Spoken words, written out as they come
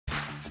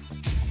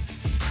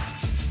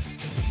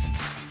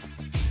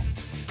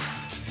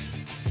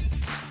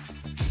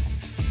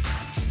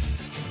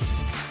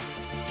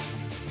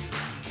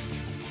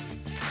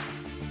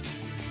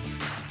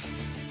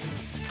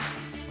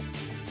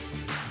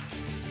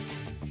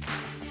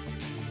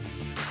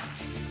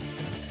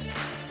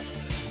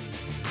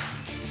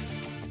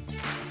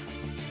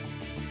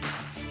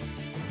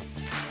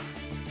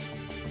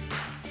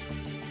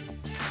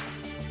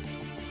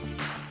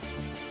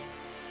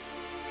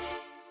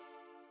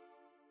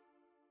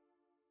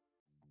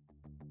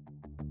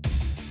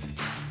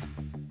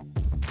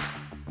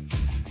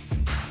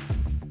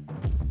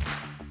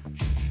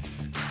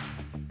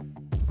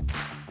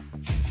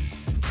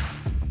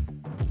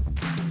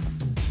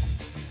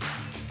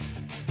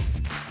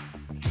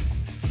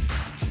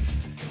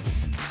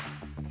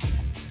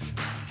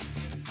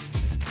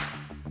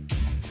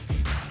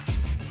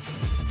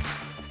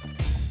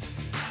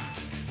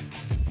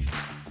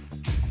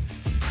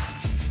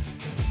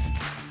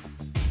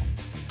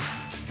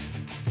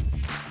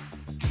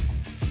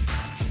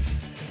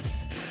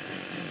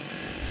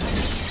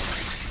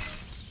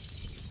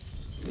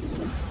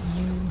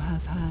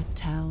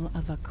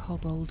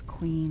kobold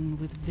queen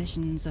with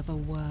visions of a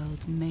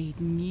world made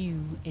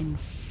new in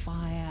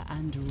fire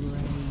and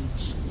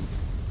rage.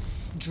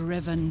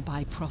 Driven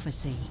by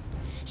prophecy,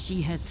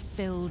 she has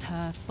filled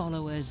her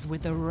followers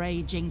with the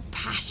raging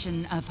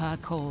passion of her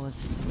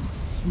cause.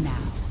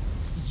 Now,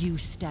 you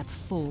step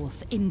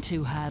forth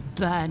into her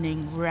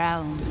burning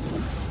realm.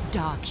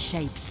 Dark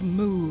shapes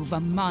move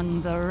among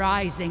the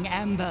rising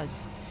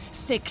embers.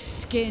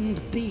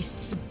 Thick-skinned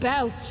beasts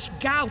belch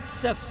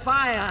gouts of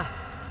fire.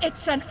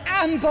 It's an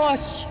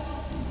ambush!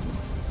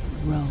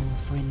 Roll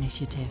for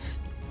initiative.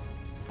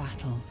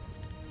 Battle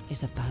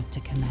is about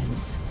to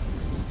commence.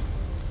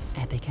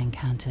 Epic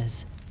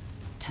encounters.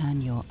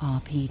 Turn your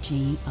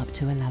RPG up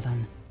to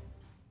 11.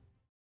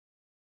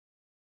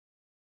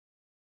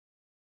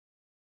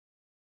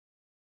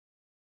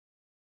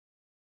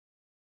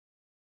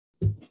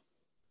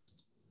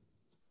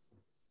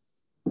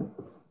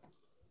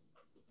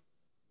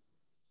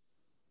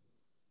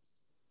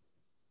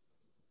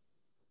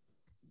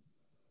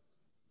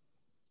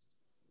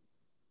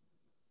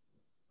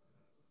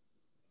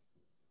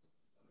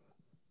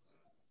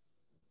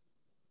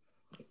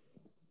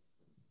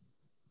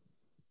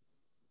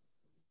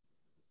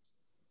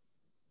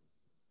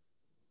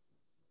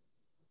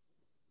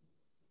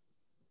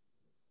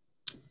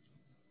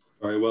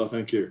 Very well,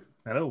 thank you.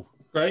 Hello.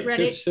 Great.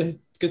 Ready?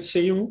 Good to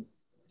see you all.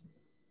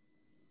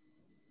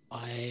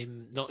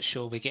 I'm not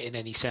sure we're getting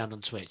any sound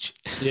on Twitch.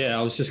 Yeah,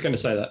 I was just going to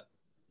say that.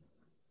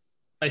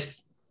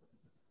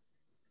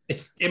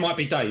 It might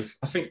be Dave.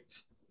 I think.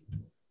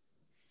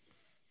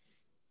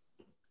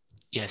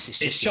 Yes,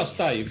 it's just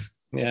Dave.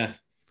 Yeah.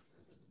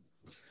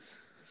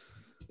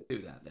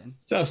 Do that then.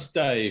 Just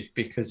Dave,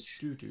 because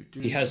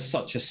he has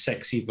such a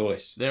sexy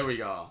voice. There we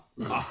go.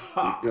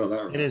 Aha. Yeah,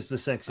 that It is the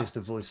sexiest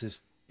of voices.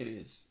 It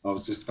is. I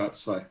was just about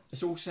to say.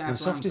 It's all The South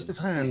softest London. of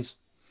hands.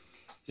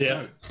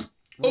 Yeah. So,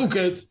 All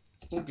good.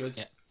 all good.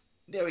 Yeah.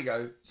 There we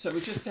go. So we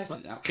just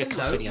tested it out. Good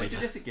Hello, company we'll do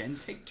over. this again.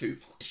 Take two.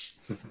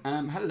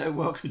 Hello,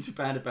 welcome to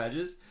Band of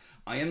Badgers.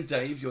 I am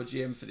Dave, your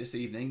GM for this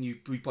evening. You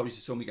probably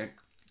just saw me go,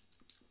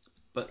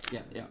 but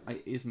yeah,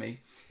 it is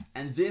me.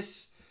 And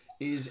this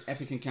is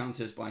Epic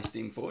Encounters by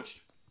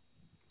Steamforged.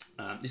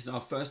 This is our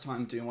first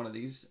time doing one of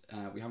these.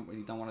 We haven't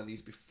really done one of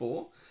these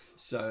before,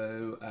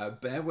 so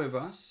bear with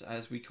us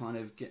as we kind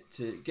of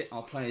get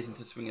our players into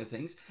the swing of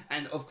things.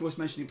 And of course,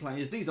 mentioning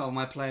players, these are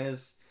my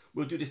players.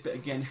 We'll do this bit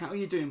again. How are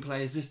you doing,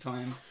 players, this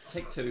time?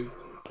 Take two.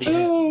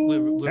 Hello.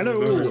 Hello.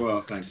 Very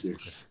well, thank you.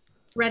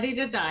 Ready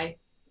to die.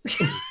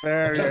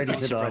 Very ready to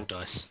Lots of die. roll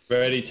dice.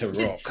 Ready to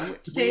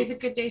rock. Today's a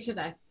good day to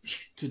die.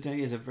 Today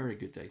is a very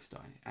good day to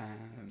die.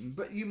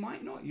 But you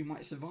might not. You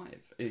might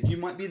survive. You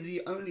might be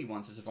the only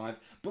one to survive.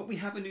 But we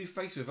have a new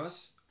face with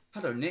us.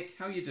 Hello, Nick.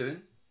 How are you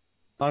doing?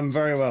 I'm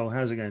very well.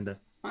 How's it going, Dave?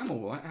 I'm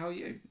all right. How are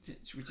you?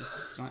 Should we just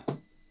like,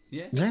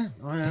 yeah? Yeah,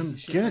 I am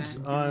Shit, good.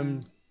 man.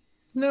 I'm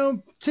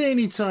no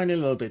teeny tiny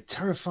little bit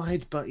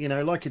terrified, but you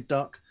know, like a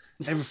duck,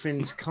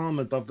 everything's calm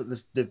above, but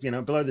the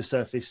below the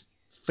surface,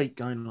 feet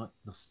going like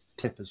the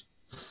clippers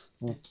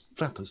or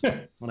flappers,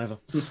 whatever.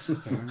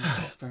 Fair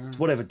enough.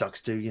 Whatever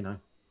ducks do, you know.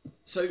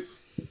 So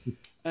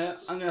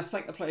I'm going to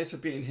thank the players for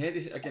being here.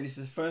 This is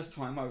the first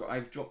time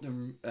I've dropped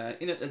them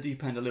in at the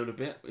deep end a little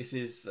bit. This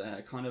is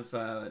kind of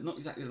not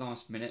exactly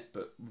last minute,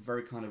 but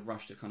very kind of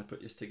rushed to kind of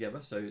put this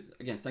together. So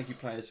again, thank you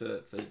players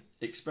for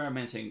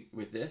experimenting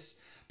with this.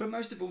 But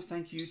most of all,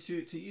 thank you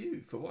to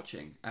you for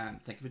watching.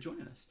 Thank you for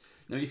joining us.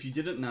 Now, if you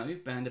didn't know,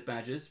 Band of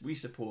Badgers, we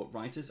support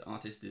writers,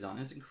 artists,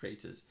 designers and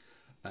creators,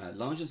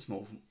 large and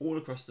small, from all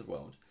across the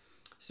world.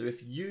 So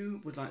if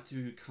you would like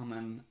to come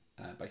and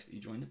basically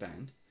join the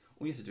band,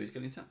 all you have to do is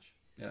get in touch.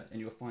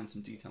 And you'll find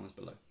some details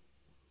below.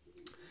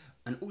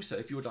 And also,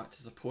 if you would like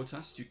to support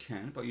us, you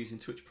can by using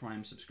Twitch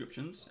Prime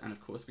subscriptions. And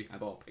of course, we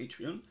have our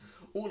Patreon,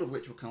 all of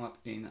which will come up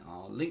in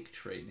our link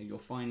tree. Now, you'll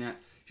find that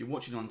if you're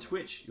watching on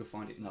Twitch, you'll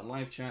find it in our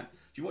live chat.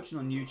 If you're watching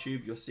on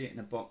YouTube, you'll see it in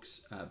a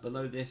box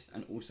below this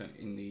and also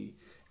in the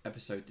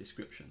episode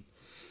description.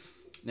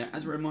 Now,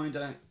 as a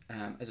reminder,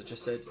 as I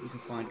just said, you can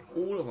find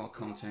all of our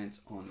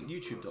content on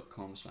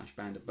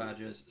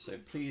youtube.com/bandofbadgers. So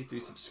please do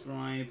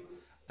subscribe.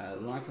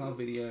 Like our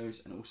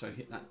videos and also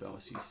hit that bell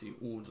so you see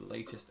all the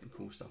latest and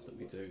cool stuff that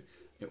we do.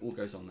 It all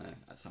goes on there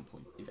at some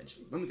point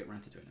eventually when we get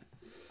around to doing it.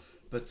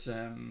 But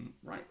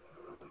right,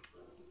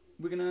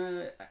 we're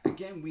gonna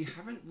again, we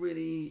haven't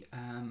really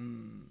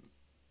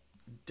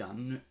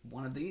done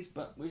one of these,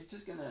 but we're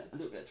just gonna a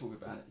little bit talk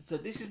about it. So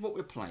this is what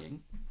we're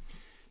playing.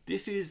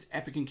 This is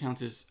Epic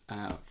Encounters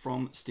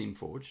from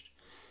Steamforged.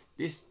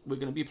 We're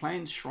going to be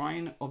playing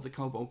Shrine of the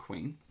Kobold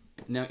Queen.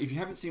 Now, if you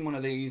haven't seen one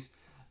of these,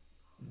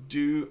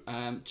 do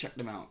check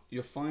them out.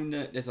 You'll find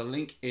that there's a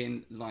link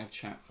in live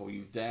chat for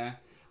you there.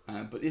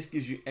 But this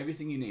gives you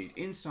everything you need.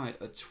 Inside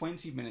are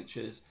 20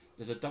 miniatures.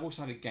 There's a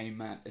double-sided game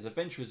mat. There's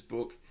Adventurer's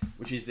Book,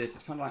 which is this.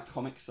 It's kind of like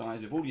comic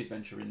size with all the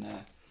adventure in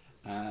there.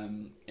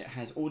 It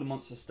has all the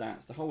monster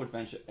stats, the whole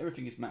adventure.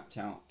 Everything is mapped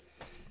out.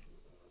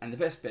 And the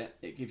best bit,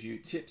 it gives you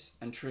tips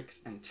and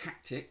tricks and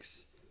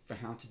tactics for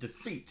how to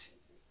defeat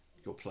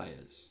your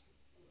players.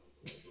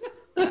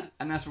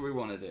 And that's what we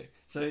want to do.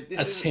 So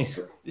this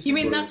You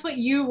mean that's what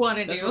you want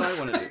to do? That's what I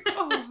want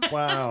to do.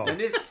 Wow. And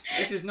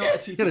this is not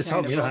a Could have TPK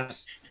told in me a that.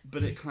 box,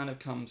 but it kind of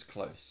comes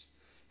close.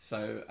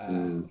 So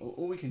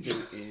all we can do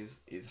is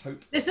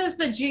hope. This is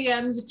the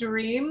GM's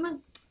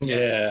dream.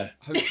 Yeah.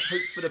 Hope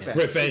for the best.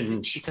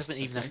 Revenge. He doesn't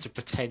even have to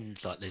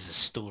pretend like there's a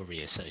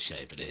story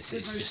associated with this.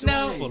 There's It's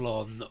no just story. full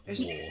on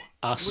war.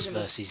 Us We're gonna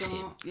versus him.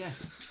 start-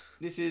 Yes.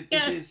 This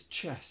is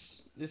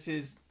chess. This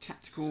is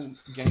tactical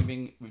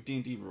gaming with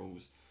D&D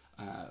rules,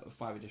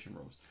 5th edition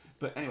rules.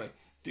 But anyway,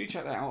 do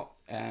check that out.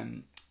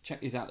 Check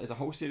these out. There's a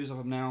whole series of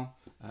them now.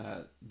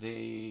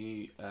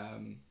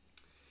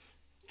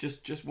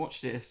 Just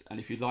watch this, and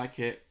if you like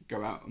it,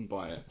 go out and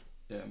buy it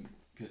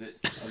because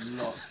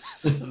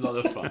it's a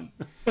lot of fun.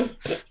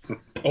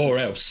 Or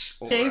else.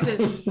 Dave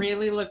is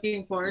really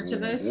looking forward to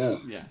this. Yeah.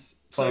 Yes.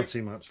 Far So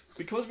too much.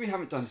 because we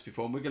haven't done this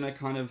before, we're going to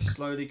kind of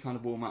slowly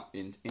warm up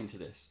into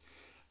this.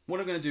 What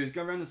I'm going to do is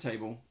go around the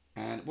table,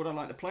 and what I'd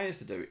like the players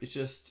to do is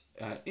just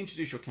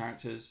introduce your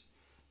characters.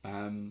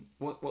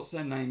 What's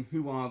their name?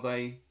 Who are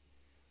they?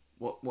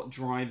 What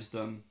drives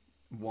them?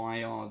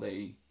 Why are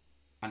they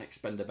an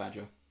expender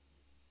badger?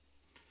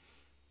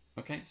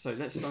 Okay, so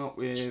let's start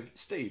with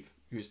Steve,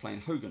 who's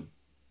playing Hogan.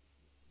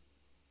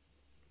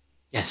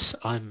 Yes,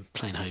 I'm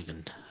playing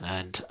Hogan,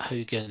 and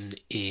Hogan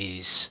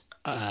is.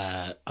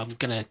 I'm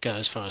gonna go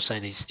as far as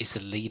saying he's the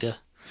leader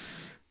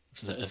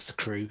of the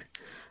crew.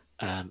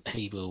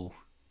 He will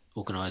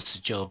organise the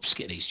jobs,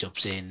 get these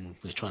jobs in.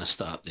 We're trying to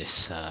start up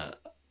this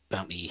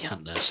bounty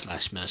hunter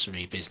 /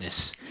 mercenary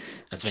business,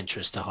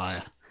 adventurers to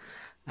hire,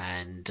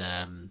 and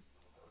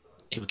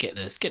he will get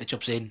the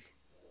jobs in,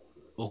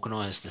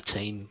 organise the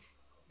team,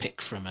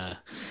 pick from a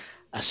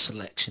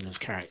selection of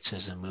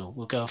characters, and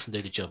we'll go off and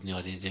do the job. And the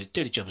idea is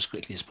do the job as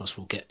quickly as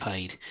possible, get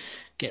paid,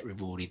 get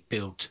rewarded,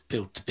 build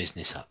the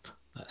business up.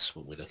 That's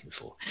what we're looking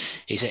for.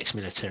 He's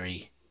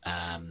ex-military.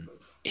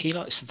 He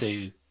likes to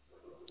do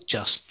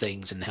just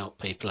things and help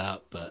people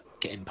out, but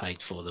getting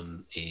paid for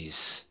them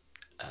is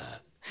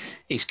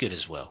good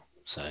as well.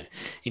 So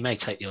he may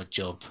take the odd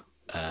job,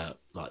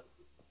 like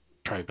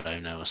pro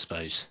bono, I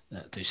suppose,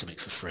 do something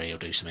for free or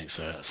do something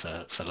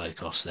for low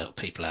cost to help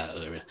people out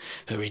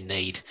who are in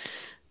need.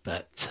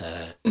 But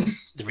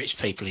the rich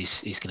people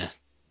he's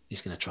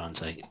gonna try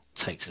and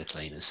take to the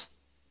cleaners.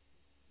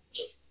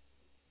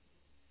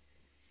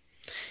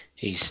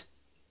 He's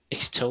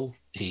tall.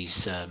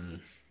 He's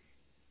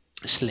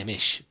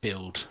slimish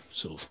build,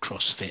 sort of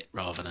CrossFit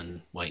rather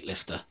than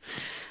weightlifter.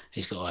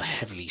 He's got a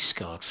heavily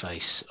scarred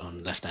face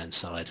on left hand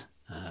side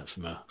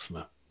from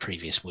a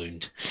previous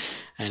wound,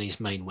 and his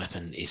main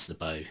weapon is the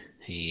bow.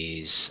 He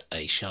is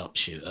a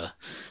sharpshooter.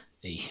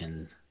 He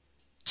can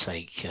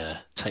take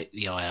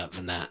the eye out of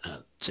a gnat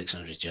at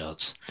 600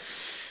 yards.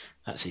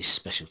 That's his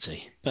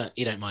specialty, but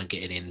he don't mind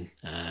getting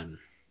in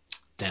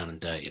down and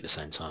dirty at the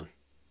same time.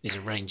 He's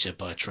a ranger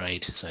by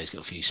trade, so he's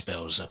got a few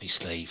spells up his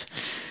sleeve,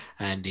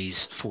 and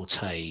his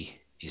forte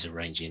is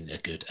arranging a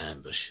good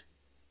ambush.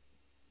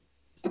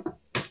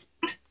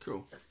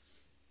 Cool.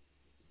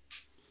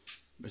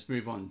 Let's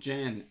move on.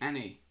 Jen,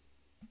 Annie.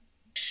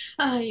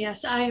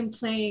 Yes, I am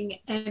playing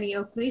Annie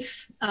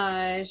Oakleaf.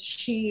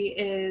 She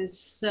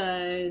is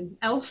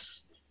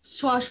elf,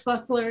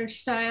 swashbuckler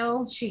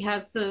style. She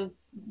has the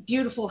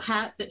beautiful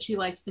hat that she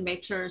likes to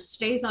make sure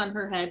stays on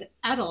her head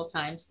at all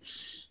times.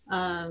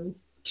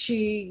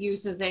 She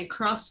uses a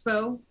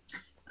crossbow,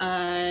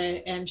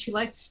 and she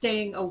likes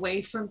staying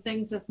away from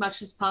things as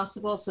much as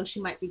possible, so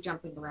she might be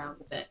jumping around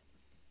a bit.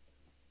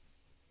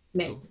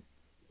 Maybe. Cool.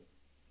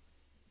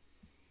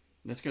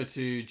 Let's go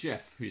to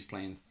Jeff, who's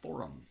playing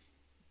Thoron.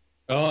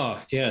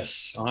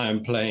 Yes, I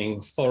am playing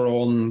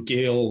Thoron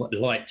Gil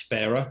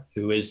Lightbearer,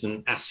 who is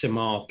an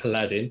Aasimar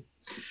paladin.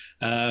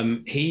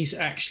 He's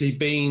actually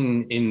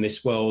been in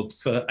this world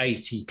for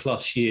 80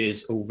 plus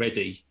years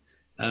already.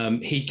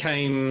 He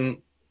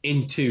came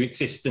into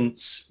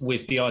existence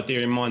with the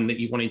idea in mind that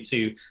he wanted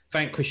to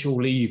vanquish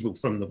all evil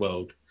from the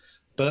world.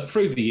 But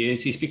through the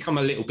years, he's become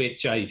a little bit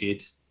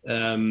jaded.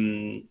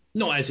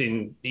 Not as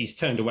in he's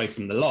turned away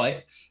from the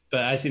light,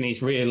 but as in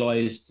he's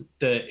realised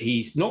that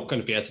he's not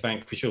going to be able to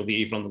vanquish all the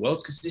evil in the world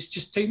because there's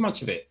just too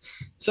much of it.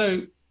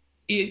 So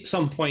he at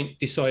some point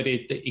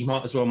decided that he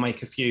might as well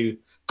make a few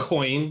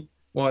coin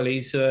while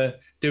he's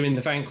doing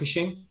the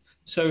vanquishing.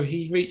 So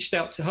he reached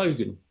out to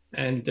Hogan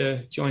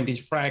and joined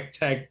his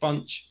ragtag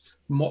bunch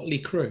motley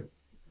crew.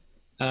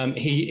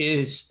 He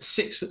is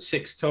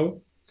 6'6"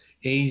 tall.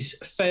 He's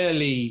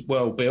fairly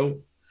well built.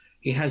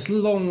 He has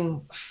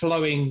long,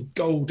 flowing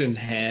golden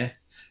hair,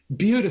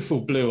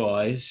 beautiful blue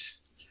eyes,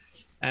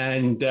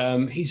 and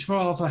he's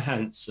rather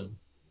handsome.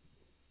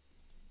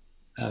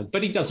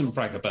 But he doesn't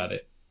brag about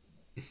it.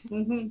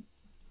 Mm-hmm.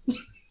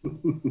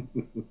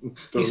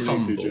 He's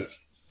humble. Jeff.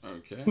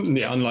 Okay.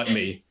 Yeah, unlike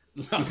me.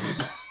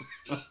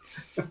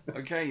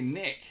 Okay,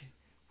 Nick,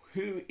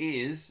 who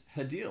is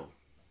Hadil?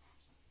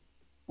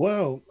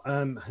 Well,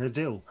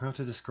 Hadil, how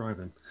to describe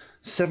him?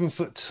 7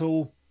 foot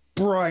tall,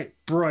 bright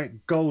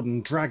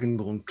golden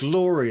dragonborn,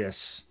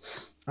 glorious,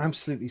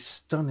 absolutely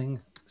stunning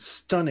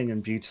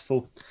and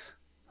beautiful.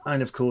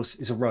 and of course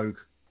is a rogue.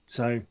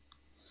 So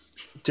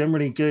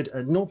generally good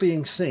at not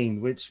being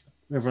seen, which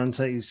everyone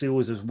says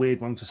always a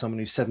weird one for someone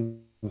who's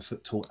 7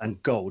 foot tall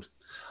and gold,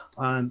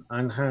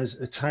 and has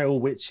a tail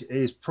which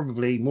is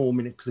probably more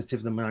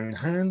manipulative than my own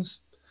hands.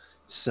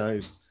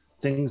 So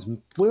things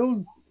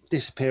will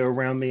disappear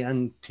around me,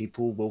 and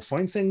people will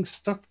find things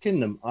stuck in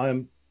them.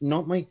 I'm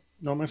not my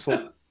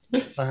fault.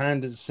 The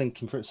hand is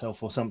thinking for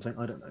itself or something.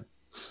 I don't know.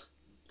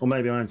 Or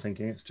maybe I'm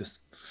thinking. It's just,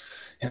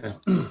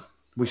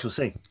 we shall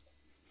see.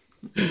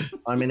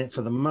 I'm in it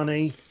for the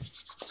money.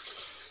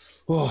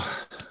 Oh,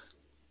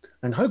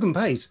 and Hogan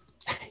pays.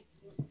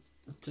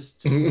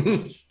 Just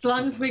As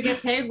long as we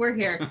get paid, we're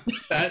here.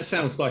 That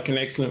sounds like an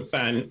excellent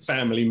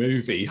family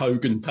movie.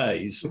 Hogan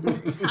Pays.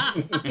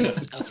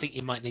 I think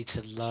you might need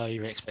to lower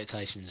your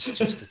expectations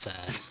just a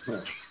tad.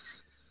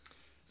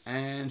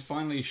 And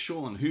finally,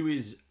 Sean, who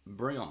is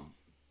Breon?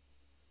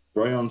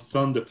 Breon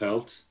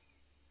Thunderpelt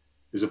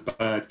is a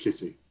bad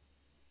kitty.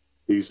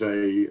 He's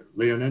a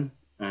Leonin,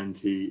 and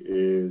he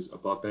is a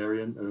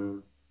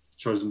barbarian,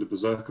 chosen the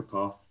berserker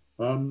path.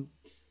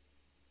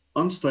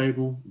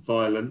 Unstable,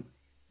 violent,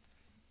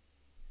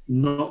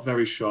 not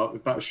very sharp,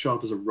 about as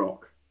sharp as a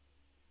rock.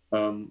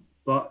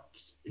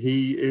 But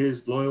he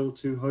is loyal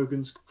to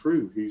Hogan's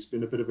crew. He's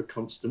been a bit of a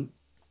constant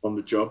on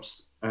the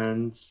jobs,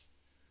 and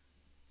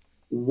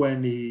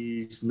when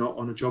he's not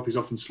on a job, he's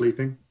often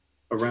sleeping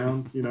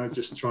around,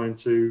 just trying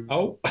to...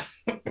 Oh,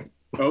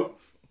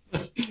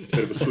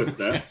 bit of a slip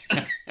there.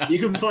 You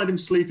can find him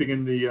sleeping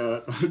in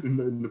the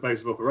in the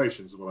base of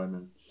operations, is what I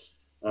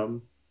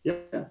meant.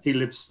 He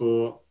lives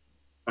for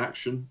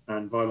action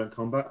and violent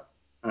combat,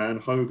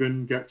 and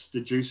Hogan gets the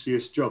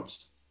juiciest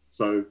jobs.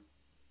 So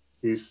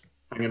he's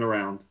hanging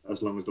around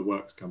as long as the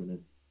work's coming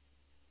in.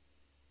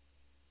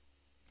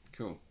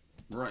 Cool.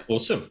 Right.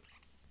 awesome.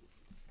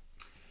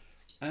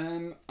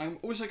 I'm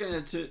also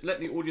going to let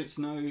the audience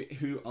know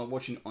who are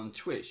watching on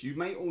Twitch. You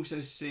may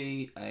also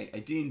see a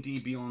D&D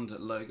Beyond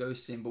logo,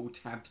 symbol,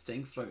 tab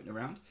thing floating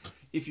around.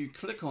 If you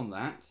click on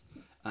that,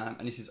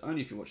 and this is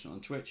only if you're watching it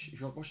on Twitch.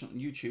 If you're watching it on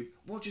YouTube,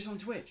 watch us on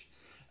Twitch.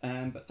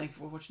 But thank you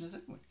for watching us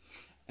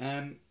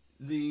anyway.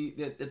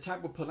 The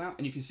tab will pull out,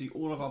 and you can see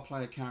all of our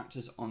player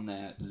characters on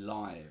there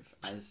live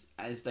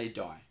as they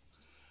die.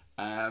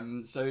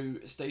 So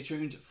stay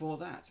tuned for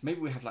that.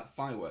 Maybe we have like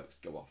fireworks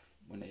go off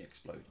when they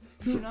explode.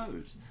 Who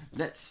knows?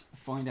 Let's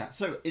find out.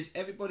 So, is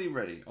everybody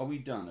ready? Are we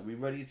done? Are we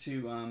ready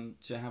to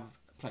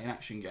play an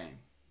action game?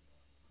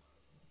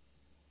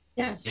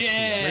 Yes.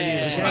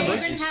 Yeah. I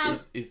even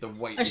have is the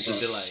wait a is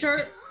the delay.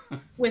 shirt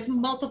with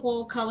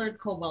multiple colored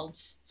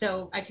kobolds,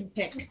 so I can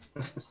pick.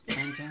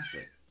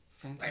 Fantastic.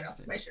 Right off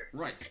my shirt.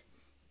 Right.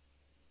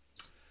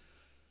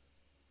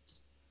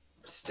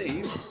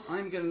 Steve,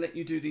 I'm going to let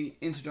you do the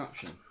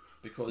introduction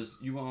because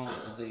you are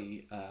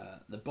the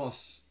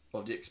boss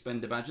of the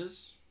Expender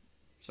Badgers.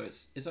 So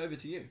it's over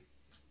to you.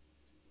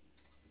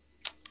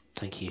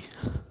 Thank you.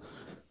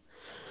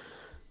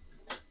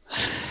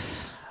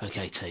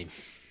 Okay, team.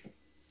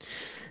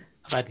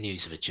 I've had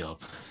news of a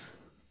job.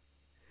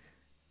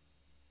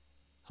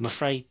 I'm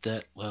afraid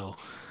that, well,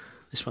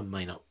 this one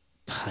may not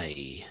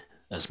pay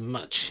as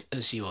much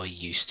as you are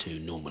used to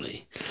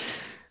normally,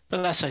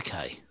 but that's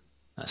okay.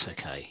 That's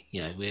okay.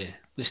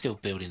 We're still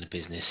building a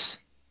business.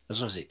 As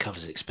long as it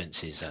covers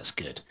expenses, that's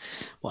good.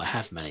 What I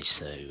have managed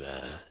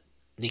to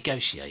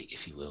negotiate,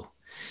 if you will,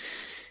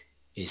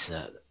 is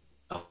that...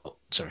 Oh,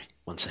 sorry,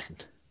 1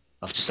 second.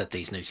 I've just had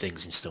these new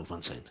things installed.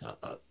 1 second.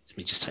 Let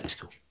me just take this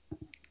call.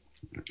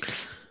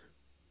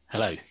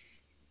 Hello.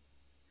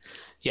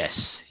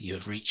 Yes, you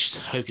have reached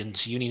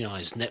Hogan's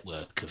unionized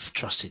network of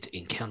trusted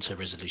encounter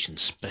resolution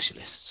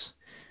specialists.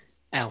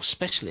 Our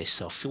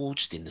specialists are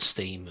forged in the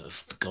steam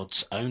of the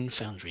god's own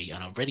foundry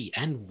and are ready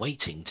and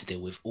waiting to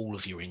deal with all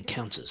of your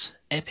encounters,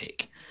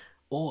 epic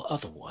or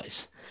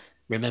otherwise.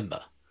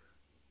 Remember,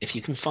 if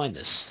you can find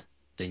us,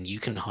 then you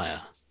can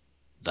hire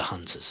the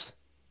hunters.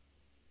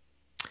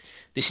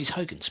 This is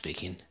Hogan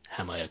speaking.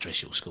 How may I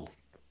address your school?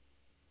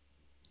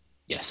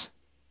 Yes.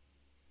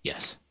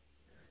 Yes.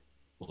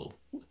 Well,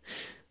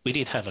 we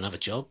did have another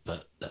job,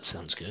 but that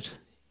sounds good.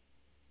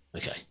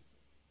 Okay.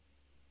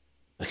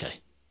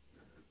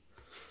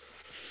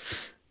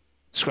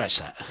 Scratch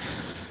that.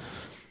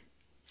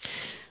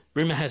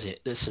 Rumour has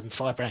it there's some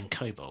firebrand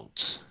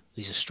kobolds.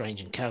 These are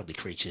strange and cowardly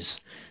creatures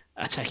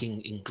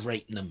attacking in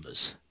great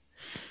numbers.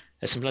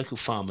 There's some local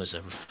farmers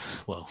are,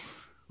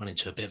 run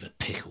into a bit of a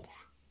pickle.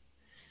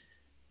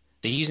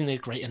 They're using their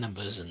greater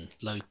numbers and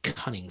low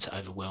cunning to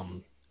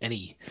overwhelm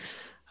any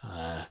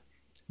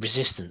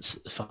resistance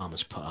that the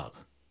farmers put up.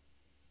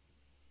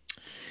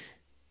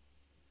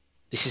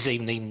 This is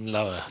even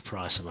lower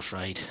price, I'm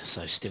afraid,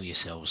 so steel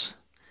yourselves.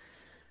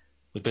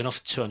 We've been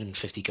offered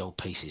 250 gold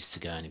pieces to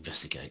go and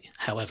investigate.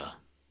 However,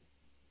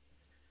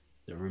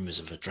 there are rumours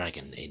of a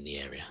dragon in the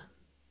area.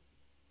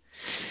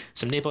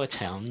 Some nearby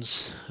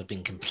towns have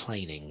been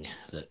complaining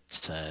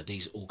that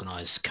these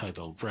organised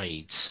kobold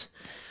raids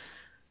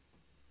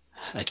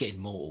are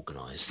getting more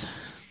organised.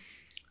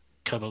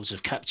 Kobolds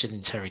have captured and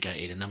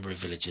interrogated a number of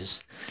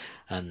villagers,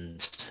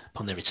 and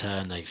upon their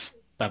return they've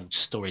babbled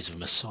stories of a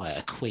messiah,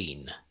 a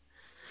queen,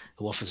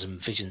 who offers them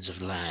visions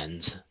of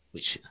lands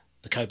which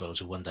the kobolds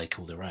will one day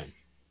call their own.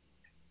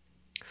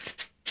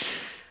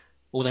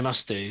 All they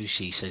must do,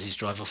 she says, is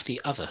drive off the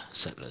other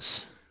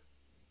settlers,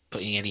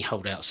 putting any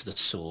holdouts to the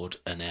sword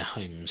and their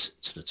homes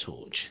to the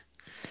torch.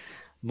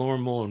 More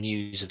and more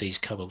news of these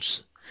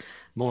kobolds,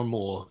 more and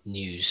more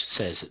news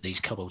says that these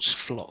kobolds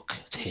flock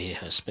to hear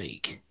her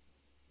speak,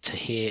 to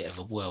hear of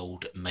a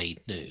world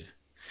made new.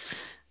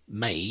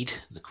 Made,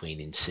 the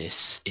queen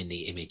insists, in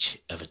the image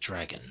of a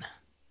dragon.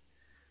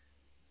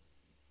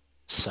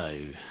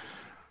 So,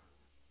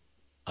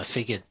 I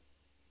figured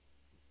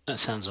that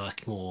sounds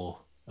like more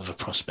of a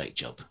prospect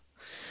job.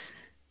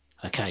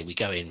 Okay, we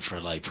go in for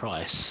a low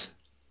price.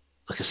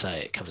 Like I say,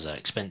 it covers our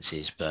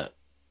expenses, but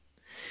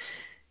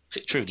if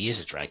it truly is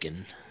a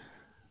dragon,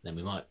 then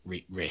we might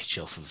reap rich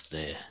off of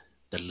the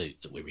loot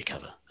that we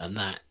recover, and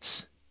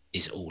that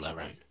is all our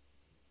own.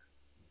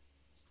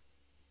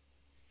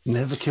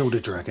 Never killed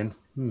a dragon.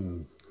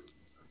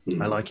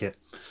 I like it.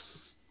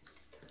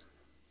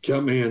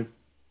 Count me in.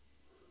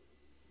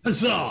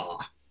 Huzzah!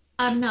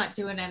 I'm not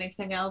doing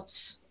anything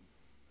else.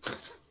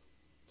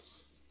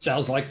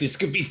 Sounds like this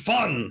could be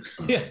fun.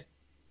 Yeah.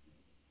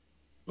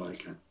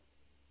 Like it.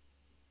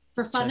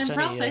 For fun So and it's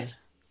only, profit.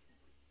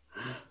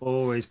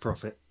 Always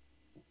profit.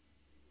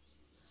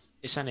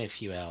 It's only a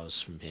few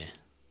hours from here.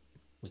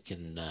 We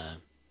can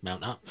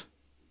mount up,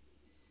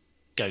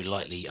 go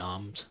lightly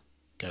armed,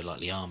 go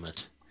lightly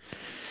armoured,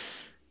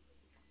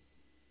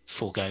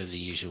 forego the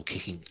usual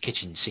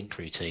kitchen sink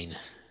routine,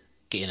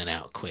 get in and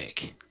out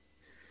quick,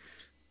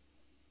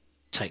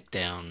 take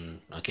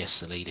down, I guess,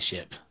 the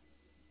leadership,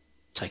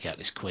 take out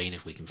this queen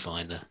if we can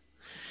find her,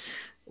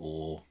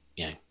 or,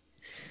 you know,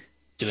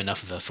 do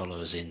enough of her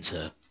followers in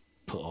to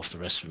put off the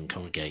rest of them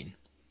congregating,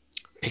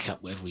 pick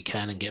up whatever we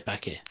can and get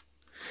back here.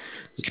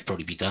 We could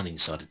probably be done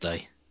inside a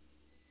day.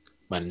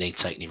 Won't need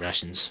to take any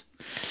rations.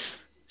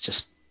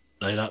 Just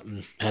load up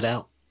and head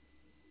out.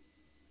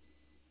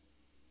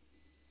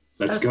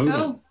 Let's go.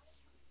 Then.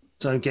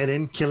 So get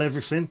in, kill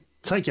everything,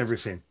 take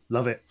everything.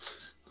 Love it.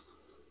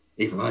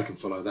 Even I can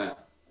follow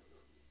that.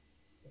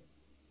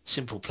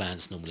 Simple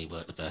plans normally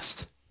work the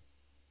best.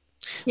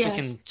 Yes.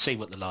 We can see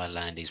what the lie of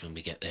land is when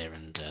we get there,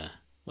 and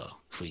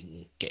well, if we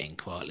can get in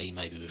quietly,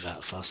 maybe without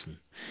a fuss, and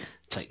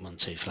take them on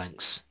two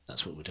flanks,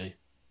 that's what we'll do.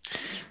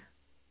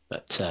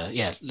 But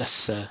yeah,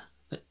 let's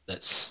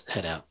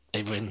head out.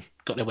 Everyone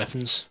got their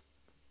weapons?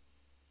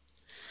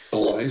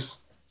 Always.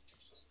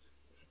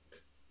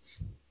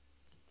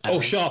 All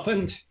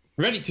sharpened,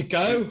 ready to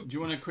go. Do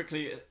you want to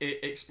quickly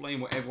explain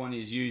what everyone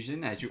is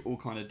using, as you're all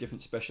kind of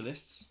different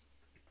specialists?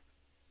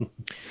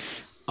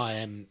 I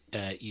am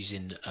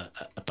using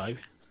a bow.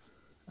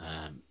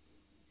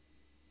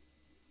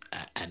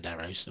 And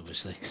arrows,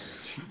 obviously.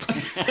 We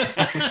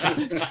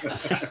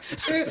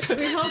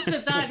hope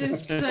that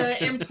is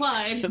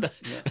implied,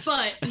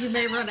 but you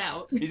may run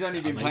out. He's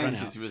only been playing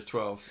since he was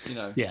 12, you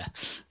know. Yeah.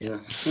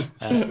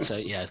 So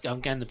yeah,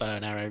 I'm going the bow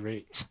and arrow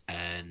route,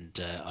 and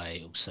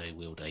I also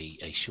wield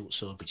a short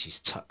sword, which is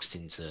tucked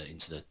into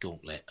the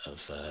gauntlet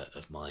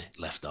of my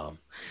left arm,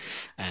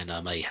 and I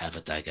may have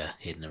a dagger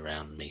hidden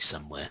around me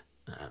somewhere.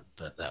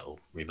 But that will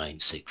remain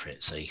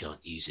secret, so you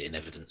can't use it in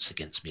evidence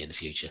against me in the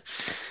future.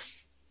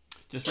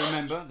 Just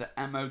remember that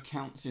ammo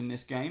counts in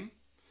this game,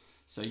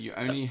 so you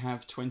only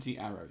have 20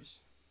 arrows.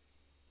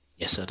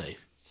 Yes, I do.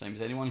 Same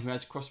as anyone who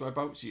has crossbow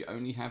bolts, you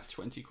only have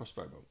 20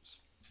 crossbow bolts.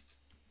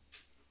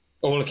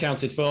 All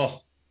accounted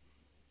for.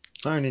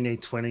 I only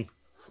need 20.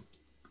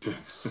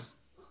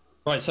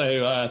 Right,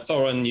 so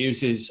Thorin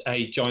uses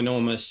a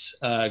ginormous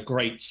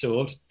great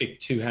sword, big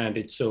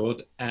two-handed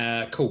sword,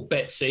 called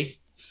Betsy,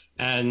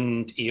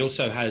 and he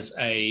also has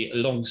a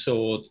long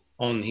sword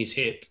on his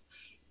hip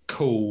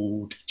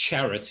called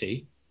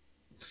Charity,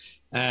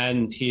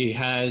 and he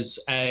has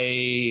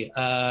a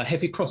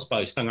heavy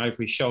crossbow slung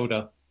over his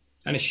shoulder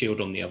and a shield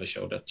on the other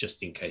shoulder,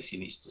 just in case he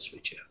needs to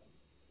switch it out.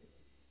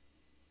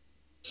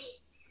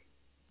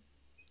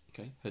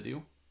 Okay,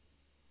 Hadil?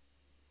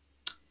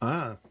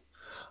 I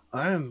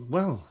am,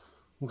 well,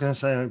 I'm going to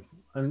say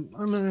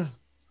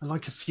I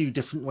like a few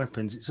different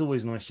weapons. It's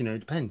always nice, you know, it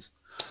depends.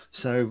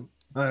 So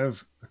I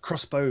have a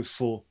crossbow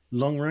for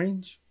long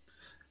range.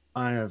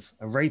 I have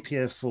a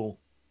rapier for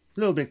a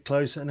little bit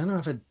close, and then I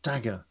have a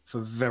dagger for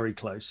very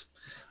close.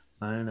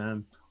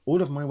 And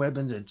all of my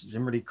weapons are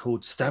generally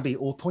called stabby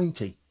or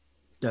pointy,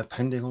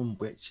 depending on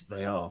which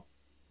they are.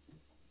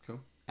 Cool.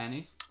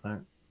 Annie?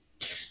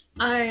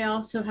 I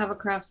also have a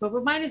crossbow,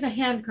 but mine is a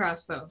hand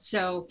crossbow.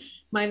 So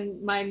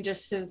mine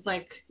just is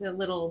like a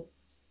little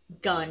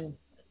gun.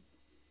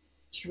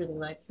 She really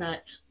likes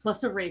that.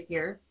 Plus a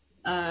rapier,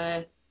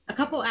 a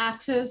couple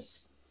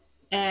axes,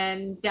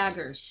 and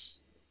daggers.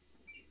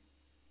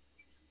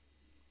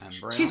 And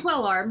Brian? She's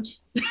well armed.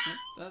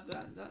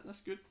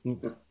 That's good.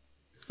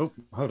 Oh,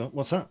 hold on.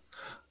 What's that?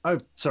 Oh,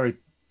 sorry.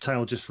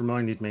 Tail just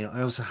reminded me.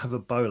 I also have a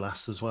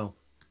bolas as well.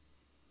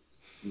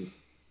 You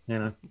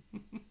know.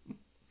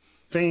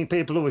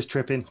 People always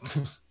tripping.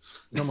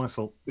 Not my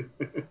fault.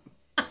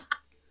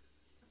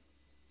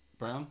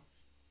 Brown?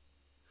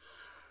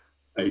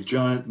 A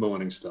giant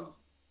morning star.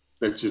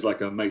 Which is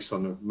like a mace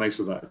of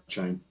that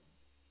chain.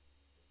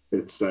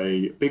 It's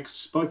a big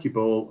spiky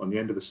ball on the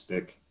end of a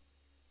stick.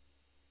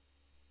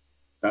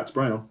 That's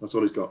brown. That's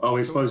all he's got. Oh,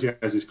 I suppose he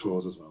has his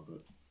claws as well.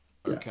 But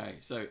yeah. Okay,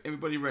 so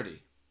everybody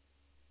ready?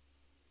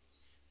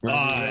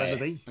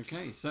 Aye.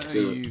 Okay, so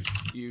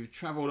you've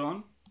travelled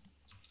on,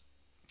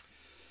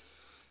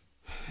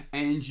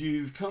 and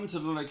you've come to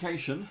the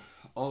location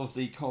of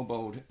the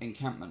kobold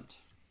encampment.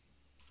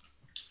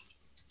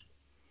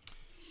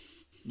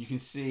 You can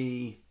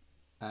see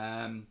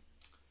there's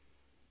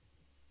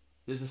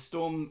a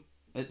storm.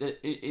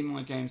 In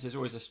my games, there's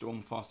always a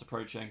storm fast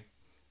approaching.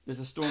 There's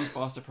a storm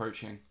fast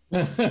approaching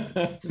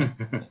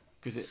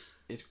because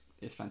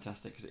it's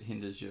fantastic because it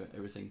hinders you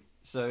everything.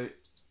 So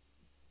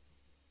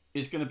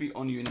it's going to be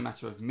on you in a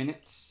matter of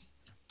minutes.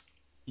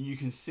 You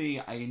can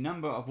see a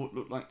number of what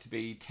look like to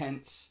be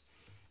tents,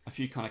 a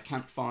few kind of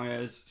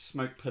campfires,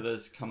 smoke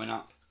pillars coming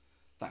up,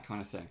 that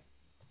kind of thing.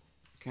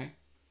 Okay,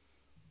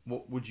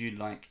 what would you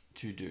like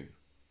to do?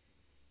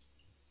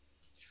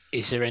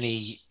 Is there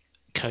any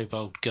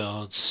kobold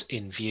guards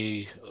in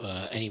view?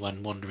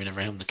 Anyone wandering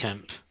around the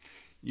camp?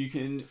 You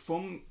can,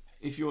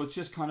 if you're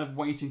just kind of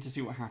waiting to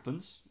see what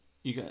happens,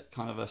 you get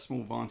kind of a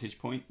small vantage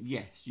point.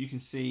 Yes, you can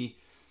see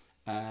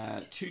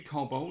two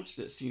kobolds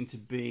that seem to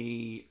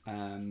be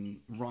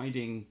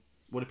riding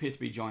what appear to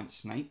be giant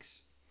snakes,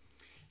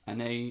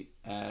 and they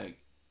kind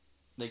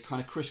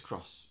of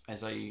crisscross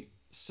as they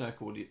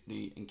circle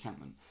the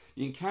encampment.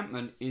 The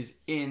encampment is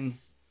in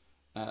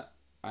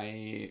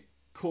a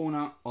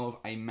corner of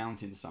a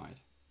mountainside.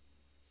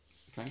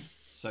 Okay,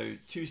 so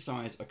two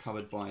sides are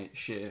covered by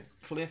sheer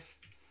cliff.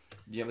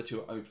 The other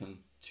two are open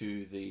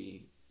to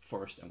the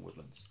forest and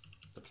woodlands,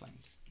 the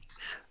plains.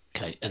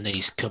 Okay, and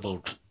these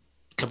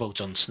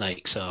kobolds on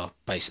snakes are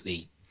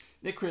basically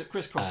they're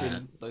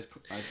crisscrossing those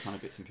kind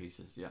of bits and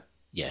pieces. Yeah.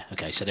 Yeah.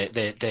 Okay, so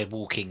they're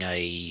walking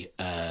a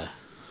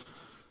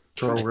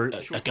patrol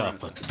route.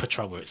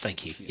 Patrol route.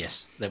 Thank you. Yeah.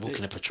 Yes, they're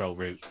walking a patrol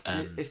route.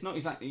 It's not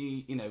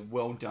exactly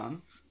well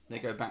done. They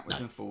go backwards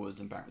and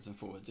forwards and backwards and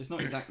forwards. It's not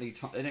exactly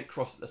they don't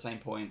cross at the same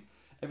point.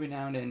 Every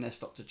now and then they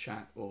stop to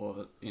chat,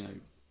 or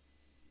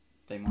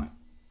they might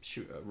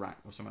shoot a rat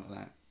or something like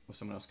that, or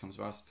someone else comes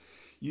past.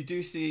 You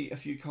do see a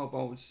few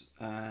kobolds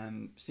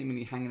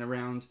seemingly hanging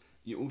around.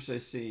 You also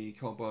see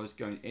kobolds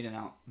going in and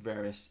out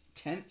various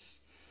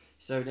tents.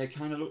 So they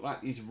kind of look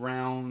like these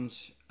round,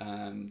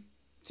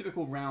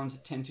 typical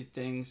round tented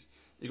things.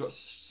 They've got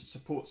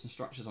supports and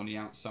structures on the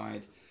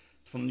outside.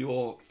 From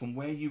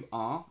where you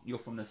are, you're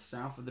from the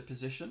south of the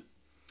position.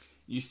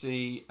 You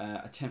see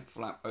a tent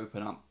flap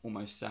open up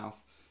almost south.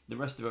 The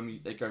rest of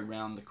them, they go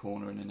round the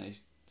corner and then they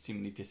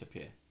seemingly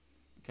disappear.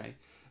 Okay,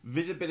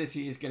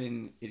 visibility is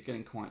getting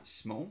quite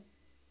small,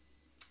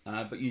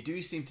 but you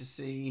do seem to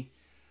see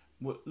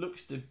what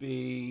looks to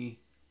be,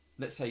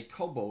 let's say,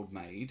 kobold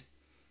made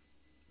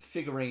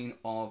figurine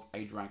of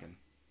a dragon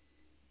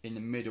in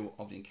the middle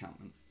of the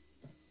encampment.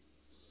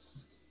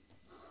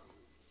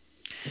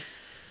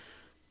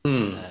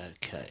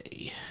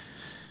 Okay.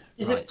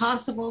 Is it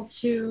possible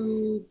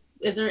to?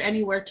 Is there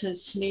anywhere to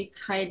sneak,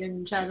 hide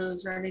in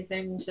shadows or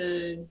anything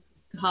to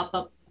hop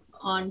up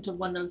onto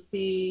one of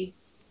the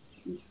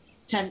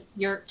tent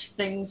yurt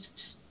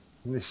things?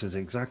 This is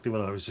exactly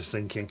what I was just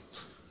thinking.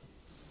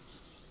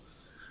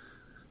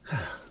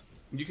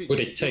 Would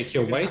it take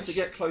your weight? Have to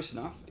get close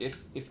enough.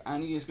 If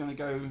Annie is going to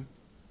go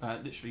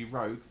literally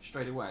rogue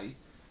straight away,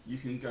 you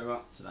can go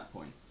up to that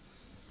point.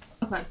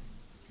 Okay.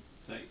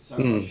 So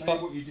I'll show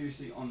you what you do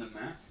see on the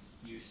map.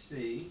 You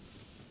see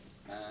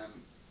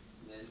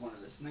there's one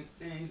of the snake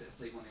things. Let's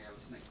take one of the other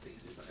snake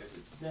things. It's over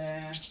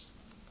there.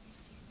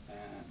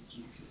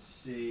 You can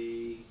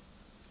see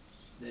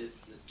there's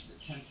the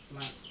tent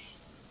flap.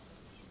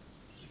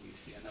 You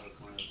see another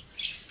kind of.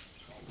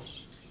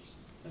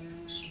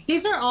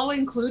 These are all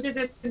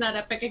included in that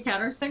epic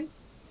encounters thing?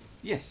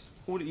 Yes.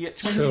 All you get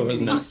Cool,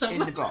 isn't it? Awesome. in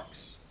the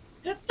box.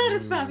 That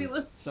is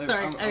fabulous. So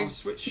Sorry. I'll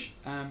switch.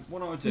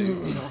 What I'll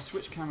do is I'll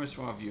switch cameras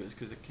for our viewers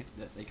because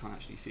they can't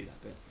actually see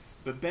that bit.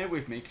 But bear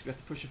with me because we have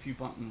to push a few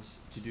buttons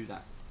to do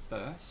that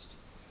first.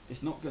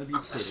 It's not going to be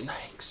pretty.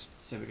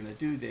 So we're going to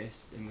do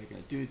this, and we're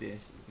going to do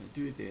this, and we're going to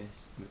do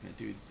this, and we're going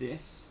to do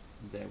this.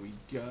 And there we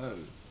go.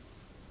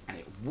 And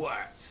it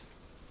worked.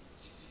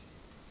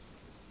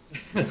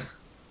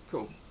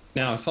 Cool.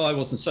 Now, if I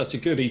wasn't such a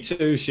goody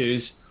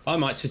two-shoes, I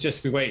might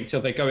suggest we wait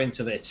until they go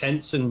into their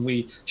tents and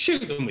we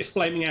shoot them with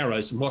flaming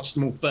arrows and watch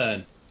them all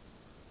burn.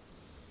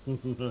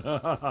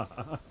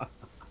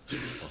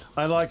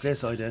 I like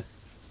this idea.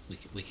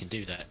 We can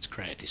do that to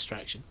create a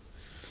distraction.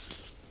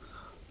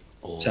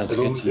 Or Sounds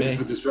good to me.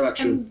 For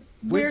distraction. And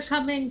we're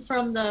coming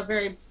from the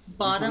very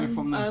bottom We're coming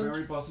from of... the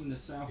very bottom, the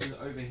south is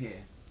over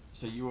here.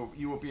 So you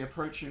will be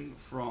approaching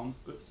from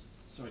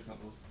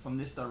from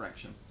this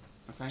direction.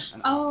 Okay.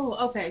 And Oh,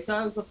 okay. So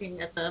I was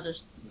looking at the other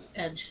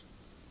edge.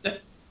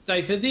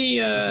 Dave, are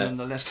the on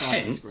the left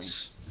side of the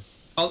tents,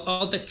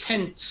 are the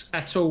tents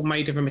at all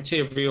made of a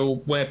material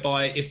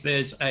whereby if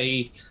there's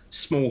a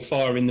small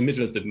fire in the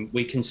middle of them,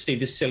 we can see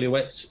the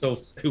silhouettes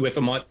of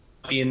whoever might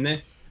be in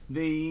there?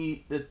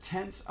 The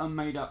tents are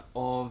made up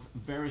of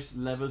various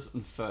leathers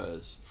and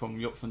furs from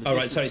the All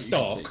right, distance so it's that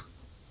you can dark.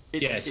 see.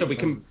 Yeah, so we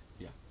can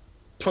yeah.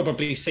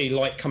 probably see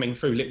light coming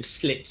through little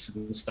slits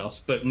and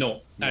stuff, but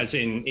not as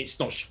in it's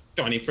not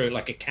shining through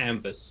like a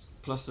canvas.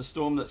 Plus the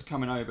storm that's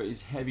coming over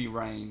is heavy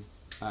rain,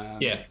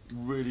 Yeah.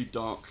 really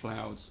dark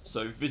clouds,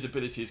 so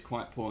visibility is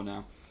quite poor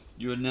now.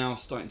 You are now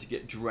starting to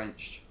get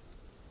drenched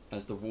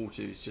as the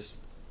water is just,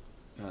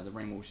 the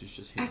rainwater is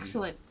just hitting.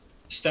 Excellent.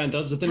 Stand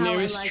under the How I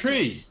nearest like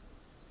tree. it.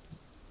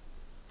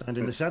 Stand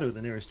in the shadow of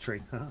the nearest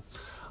tree.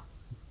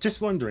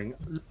 Just wondering,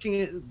 looking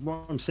at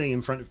what I'm seeing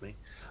in front of me,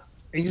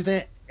 is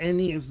there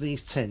any of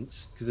these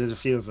tents, because there's a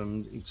few of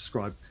them you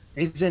described,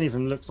 is any of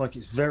them looks like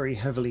it's very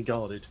heavily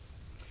guarded?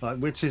 Like,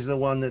 which is the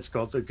one that's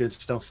got the good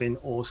stuff in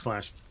or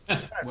slash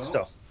bad Well,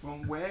 stuff?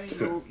 from where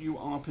you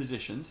are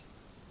positioned,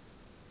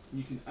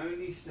 you can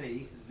only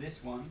see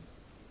this one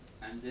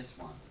and this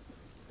one.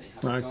 They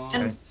have a guard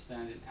Okay.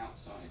 standing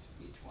outside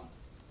each one.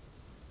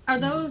 Are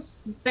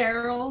those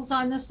barrels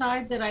on the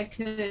side that I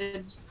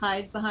could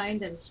hide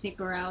behind and sneak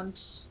around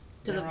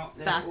to the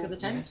There's back all- of the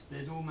tent? Yes,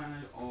 there's all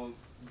manner of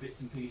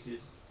bits and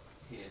pieces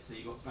here. So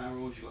you've got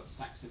barrels, you've got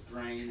sacks of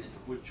grain, there's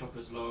a wood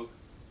chopper's log.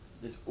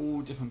 There's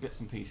all different bits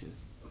and pieces.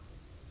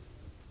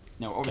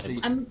 Now, obviously,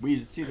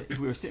 we'd see that if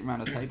we were sitting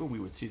around a table, we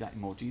would see that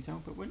in more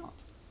detail, but we're not.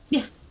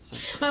 Yeah. So,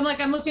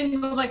 I'm looking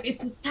like, is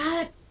this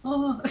that?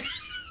 Oh,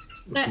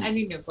 I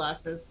need new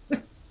glasses.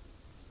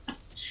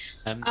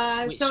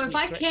 So if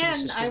I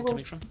can, I will.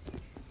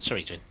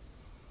 Sorry, Jen.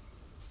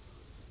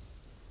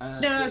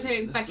 No, sorry,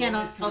 if I can, storm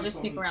is I'll coming just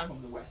sneak around.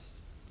 From the west.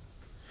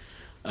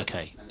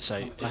 Okay, And so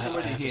it's I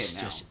already have a here now.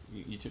 suggestion.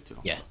 You took too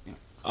long. Yeah. but,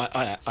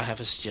 you know. I have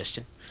a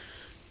suggestion.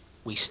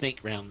 We sneak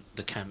round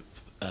the camp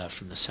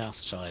from the south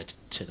side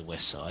to the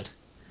west side.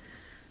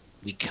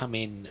 We come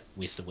in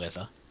with the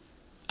weather,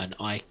 and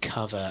I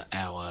cover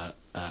our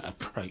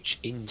approach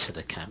into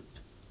the camp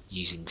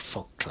using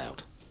fog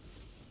cloud.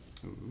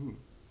 Ooh.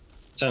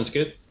 Sounds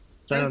good.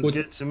 Sounds Would-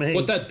 good to me.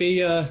 Would that be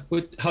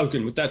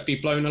Hogan? Would that be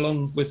blown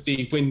along with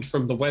the wind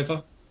from the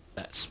weather?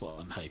 That's what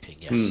I'm hoping.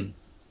 Yes. Hmm.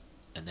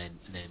 And then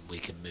we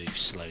can move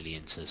slowly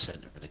into the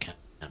centre of the camp.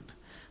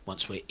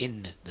 Once we're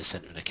in the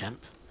centre of the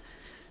camp,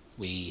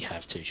 we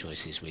have two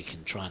choices. We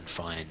can try and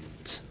find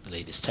the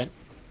leader's tent,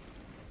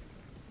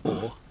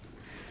 or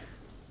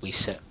we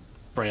set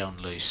Breon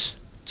loose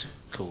to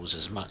cause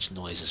as much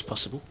noise as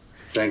possible,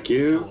 Thank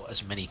you. or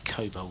as many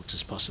kobolds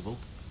as possible,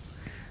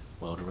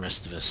 while the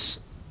rest of us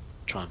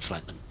try and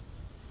flank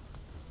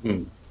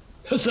them.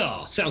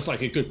 Huzzah! Sounds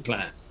like a good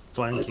plan.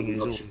 Flanking is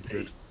all Option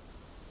good.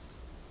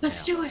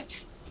 Let's do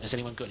it. Has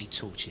anyone got any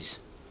torches?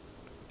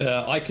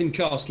 I can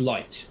cast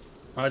light.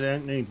 I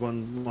don't need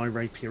one. My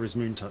rapier is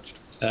moon touched.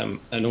 And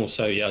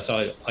also, yes,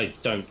 I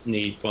don't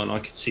need one. I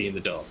can see in the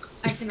dark.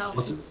 I can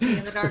also see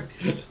in the dark.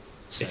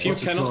 So, If you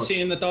What's a cannot torch? see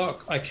in the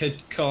dark, I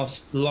could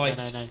cast light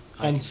no, I on can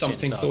see in the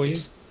something dark. for you.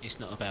 It's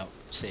not about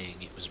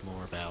seeing. It was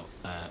more about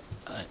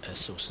a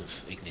source of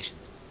ignition.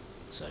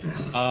 So.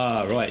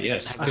 Ah, right,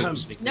 yes. Have a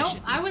source of No,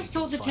 ignition, I we was can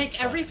told to find take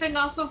fire. everything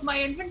off of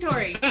my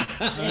inventory,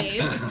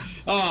 Dave.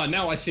 Ah,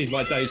 now I see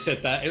why Dave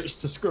said that. It was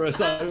to screw us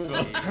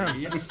over.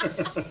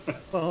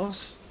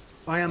 Boss,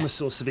 I am a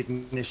source of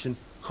ignition.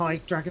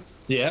 Hi, dragon.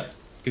 Yeah,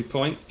 good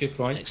point, good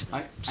point.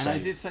 Excellent. I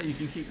did say you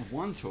can keep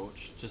one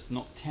torch, just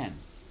not 10.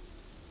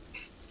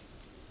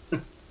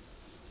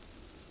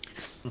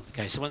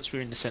 Okay, so once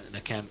we're in the centre of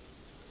the camp,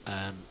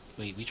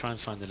 we try and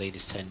find the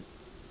leader's tent.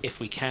 If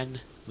we can,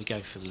 we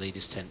go for the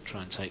leader's tent,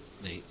 try and take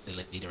the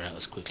leader out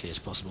as quickly as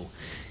possible.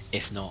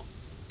 If not,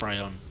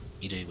 Breon,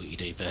 you do what you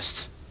do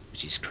best,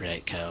 which is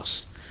create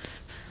chaos.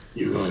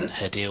 You got And it.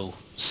 Hadil,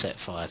 set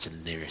fire to the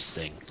nearest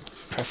thing,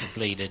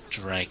 preferably the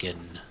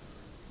dragon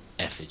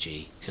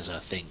effigy, because I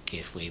think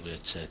if we were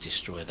to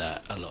destroy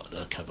that, a lot of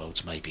the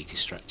kobolds may be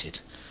distracted.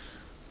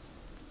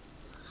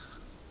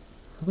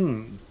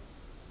 Could.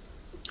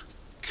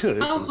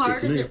 How Sounds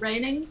hard good to is me. it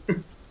raining?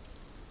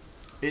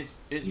 It's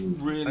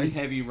really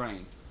heavy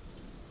rain.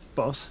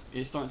 Boss,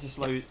 It's starting to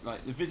slow.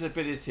 Like the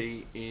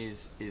visibility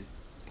is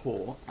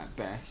poor at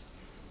best,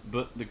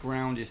 but the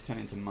ground is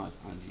turning to mud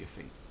under your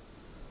feet.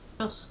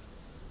 Ugh.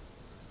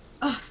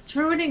 Ugh, it's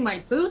ruining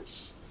my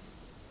boots.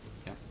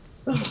 Yeah.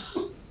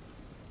 Ugh.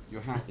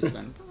 Your hat is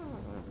going.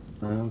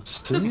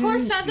 The poor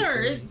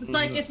feather is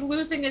like it's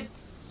losing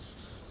its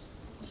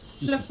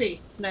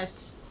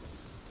fluffiness.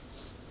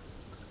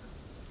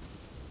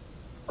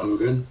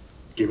 Hogan,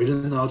 give me the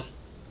nod.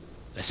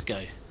 Let's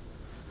go.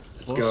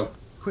 Let's Boss, go.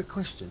 quick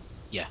question.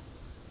 Yeah.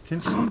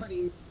 Can somebody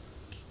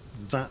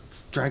make that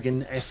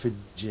dragon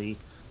effigy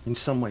in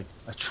some way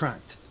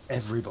attract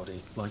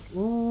everybody? Like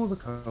all the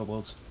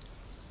kobolds?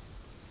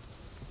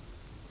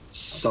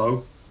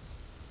 So,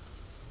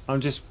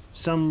 I'm just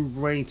some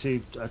way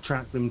to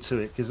attract them to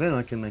it, because then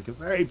I can make a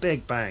very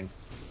big bang.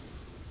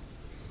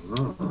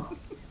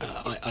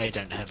 I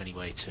don't have any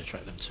way to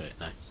attract them to it,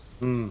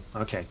 no.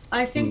 Okay.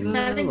 I think No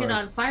setting it worries.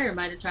 on fire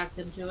might attract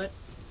them to it.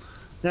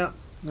 Yeah,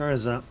 there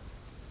is that.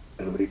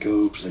 there we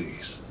go,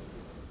 please.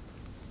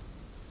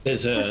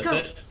 There's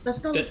a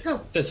Let's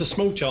go. There's a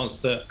small chance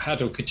that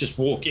Haddle could just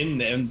walk in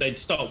there and they'd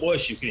start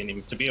worshipping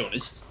him. To be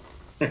honest,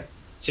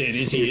 seeing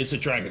as he is a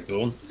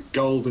dragonborn,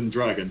 Golden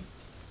dragon.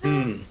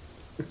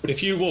 But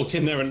if you walked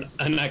in there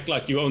and act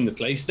like you own the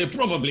place, they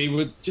probably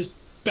would just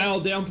bow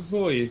down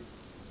before you.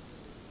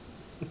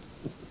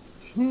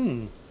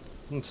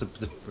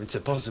 It's a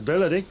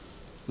possibility.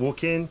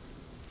 Walk in,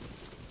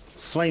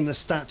 flame the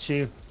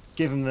statue,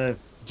 give him the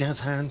jazz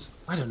hands.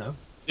 I don't know.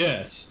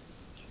 Yes.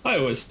 I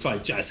always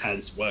find jazz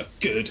hands work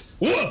good.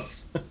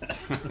 Woof!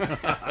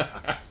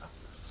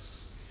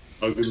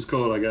 Hogan's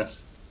call, I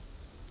guess.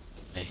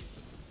 Okay.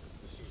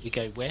 We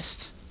go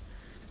west.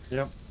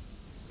 Yep.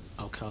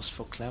 I'll cast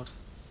fog cloud.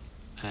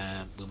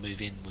 We'll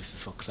move in with the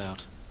fog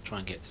cloud. Try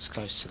and get as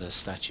close to the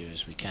statue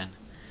as we can.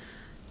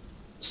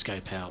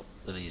 Scope out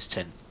the leader's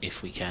tent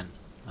if we can.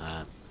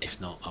 If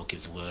not, I'll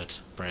give the word.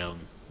 Brown,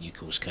 you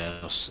cause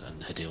chaos,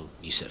 and Hadil,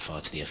 you set fire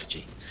to the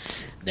effigy.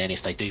 Then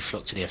if they do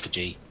flock to the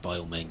effigy, by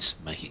all means,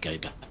 make it go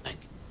bang.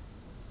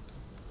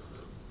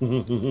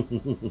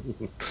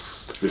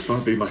 This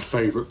might be my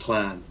favourite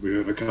plan we've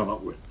ever come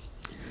up with.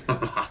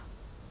 I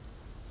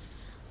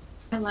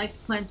like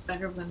plans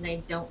better when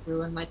they don't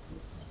ruin my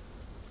food.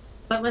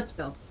 But let's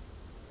go.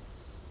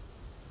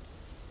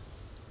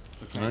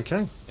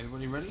 Okay.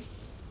 Everybody ready?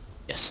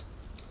 Yes.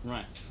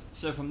 Right.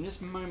 So from this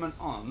moment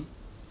on,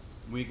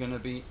 we're going to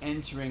be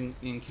entering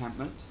the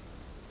encampment.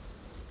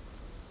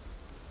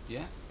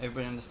 Yeah?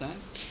 Everybody understand?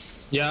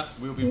 Yeah.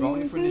 We'll be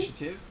rolling for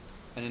initiative,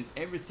 and then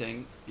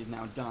everything is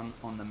now done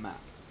on the map.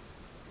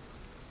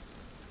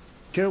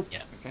 Cool.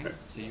 Yeah. Okay?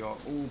 So you're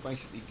all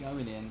basically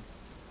going in,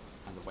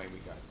 and away we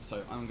go.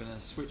 So I'm going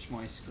to switch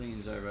my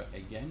screens over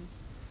again.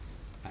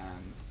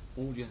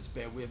 Audience,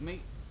 bear with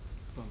me.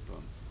 Bum,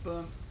 bum,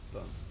 bum,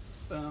 bum,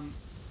 bum.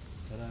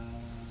 Ta-da.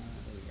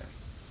 There we go.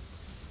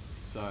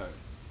 So,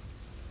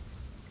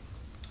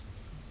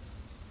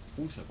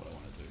 also what I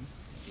want to do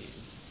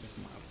is, where's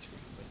my other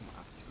screen?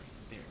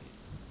 There it is.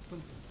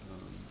 Boom, boom,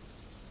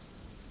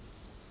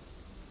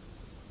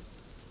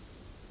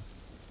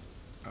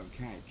 boom.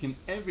 Okay, can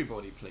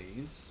everybody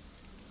please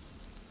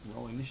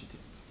roll initiative?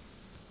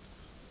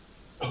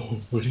 Oh,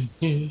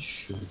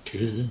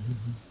 initiative.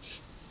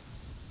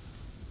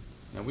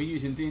 Now we're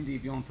using D&D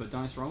Beyond for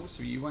dice rolls,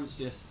 so you won't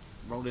see us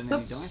roll in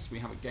any Oops. dice. We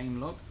have a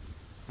game log.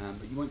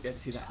 But you won't be able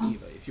to see that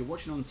either. If you're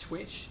watching on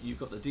Twitch, you've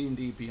got the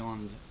D&D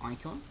Beyond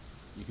icon.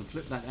 You can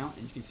flip that out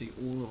and you can see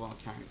all of our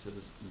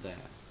characters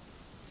there.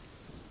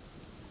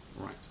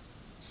 Right.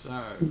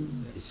 So,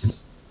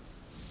 let's...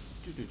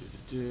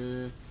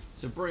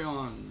 So,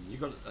 Brian, you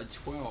got a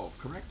 12,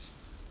 correct?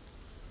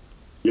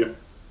 Yeah.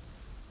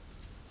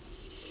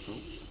 Cool.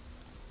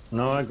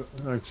 No,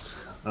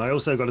 I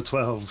also got a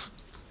 12.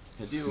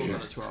 Hadil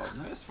got a 12.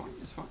 No, that's fine,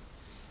 that's fine.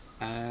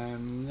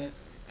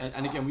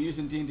 And again, we're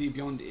using D&D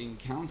Beyond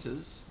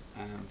encounters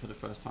for the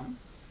first time.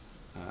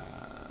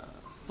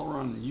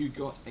 Thoron, you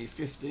got a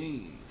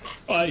 15.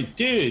 I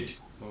did.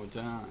 Well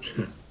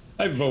done.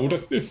 I rolled a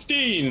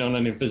 15 on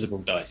an invisible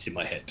dice in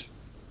my head.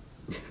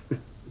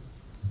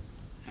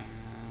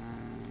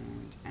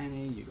 And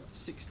Annie, you got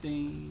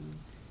 16.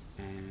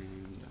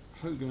 And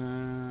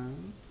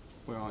Hogan,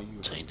 where are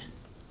you?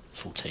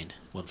 14.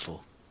 1-4.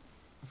 14.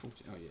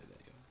 Oh yeah, there you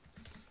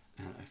go.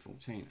 And a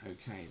 14.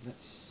 Okay,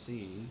 let's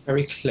see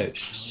Very how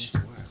close. this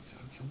works.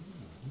 Okay.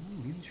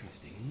 Ooh,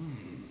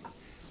 interesting.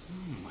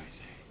 I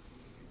say.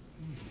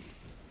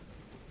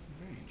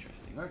 Very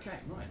interesting. Okay,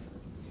 right.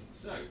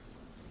 So,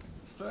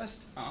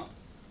 first up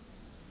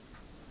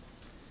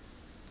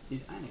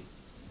is Annie.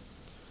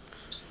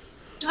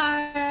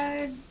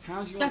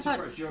 How do you want to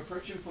approach? You're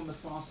approaching from the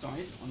far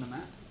side on the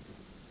map.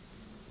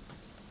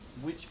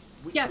 Which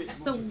Yeah, bit it's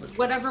do the you want to approach?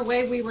 whatever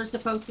way we were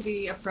supposed to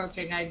be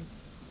approaching. You're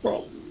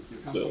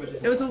comfortable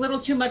with It was a little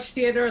too much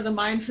theater of the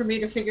mind for me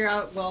to figure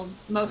out. Well,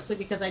 mostly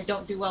because I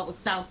don't do well with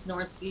south,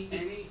 north,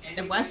 east,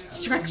 and west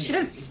Is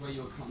directions. where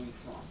you're coming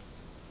from.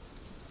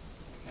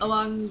 Okay.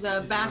 Along This the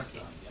is back, west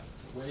side, yeah.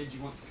 So where did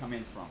you want to come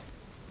in from?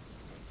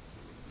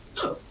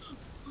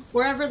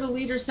 wherever the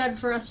leader said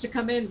for us to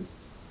come in.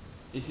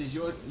 This is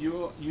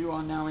you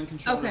are now in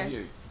control Okay. of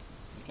you.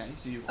 Okay,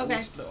 so you've all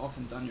Okay. split off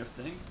and done your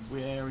thing.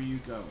 Where are you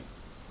going?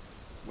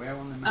 Where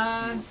on the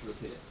map do you want to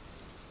appear?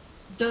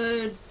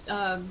 The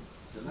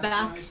The left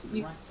back, side,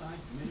 the right side,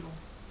 middle,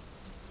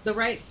 the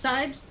right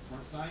side,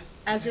 right side.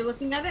 as Okay. you're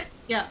looking at it.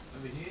 Yeah.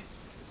 Over here.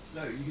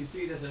 So you can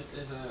see there's a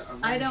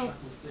I don't-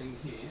 ramshackle thing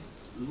here.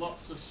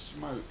 Lots of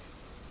smoke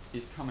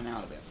is coming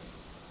out of it.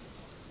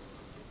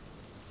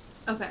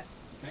 Okay.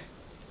 Okay.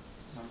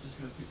 So I'm just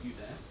going to put you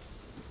there.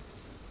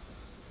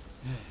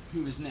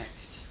 Who is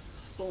next?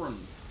 Thorin.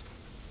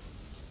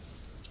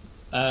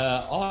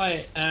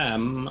 I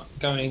am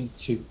going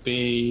to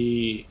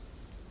be,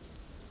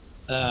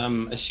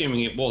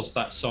 assuming it was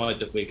that side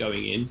that we're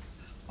going in,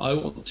 I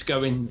want to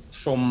go in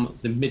from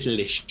the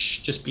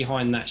middle-ish, just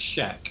behind that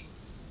shack.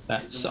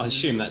 That's, I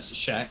assume that's a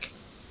shack.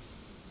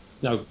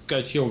 No,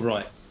 go to your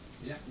right.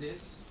 Yeah,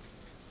 this.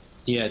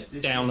 Yeah, This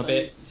is down the a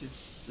bit. This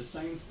is the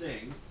same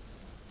thing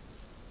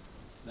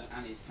that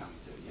Annie's coming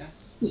to, yes?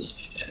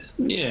 Yes.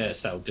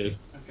 Yes, that'll do.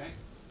 Okay.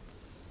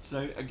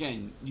 So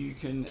again, you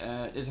can.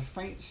 There's a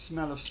faint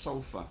smell of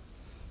sulphur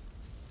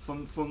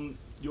from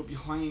you're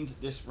behind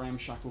this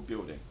ramshackle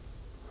building.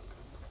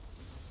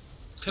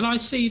 Can I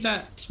see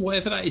that?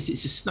 Whatever that is,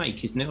 it's a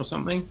snake, isn't it, or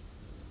something?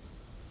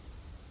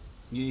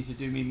 You need to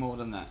do me more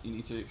than that. You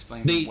need to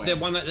explain The where.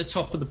 one at the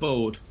top of the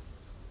board.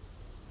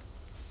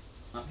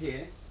 Up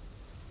here.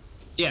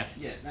 Yeah.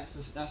 Yeah,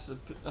 that's a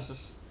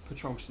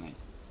patrol snake.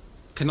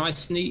 Can I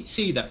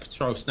see that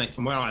patrol snake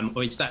from where I am,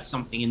 or is that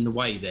something in the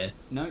way there?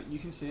 No, you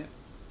can see it.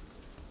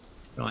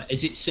 Right.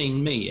 Has it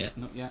seen me yet?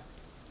 Not yet.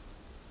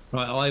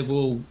 Right. I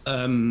will,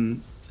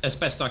 as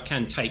best I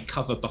can, take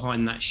cover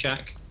behind that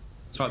shack,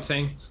 type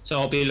thing. So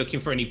I'll be looking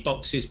for any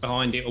boxes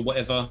behind it or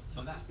whatever.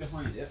 So that's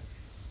behind it.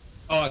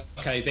 Oh,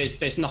 okay.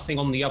 There's nothing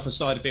on the other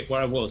side of it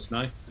where I was,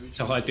 no,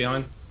 to hide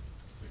behind.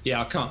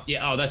 Yeah, I can't.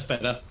 Yeah. Oh, that's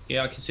better.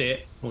 Yeah, I can see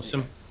it.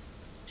 Awesome.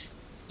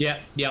 Yeah,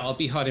 I'll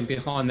be hiding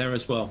behind there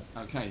as well.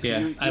 Okay. So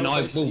Yeah, and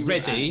I will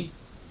ready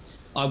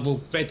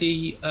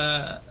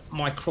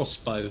my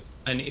crossbow,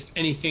 and if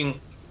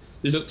anything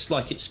looks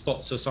like it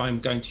spots us,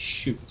 I'm going to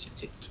shoot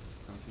at it.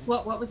 Okay.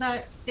 What was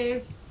that,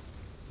 Dave?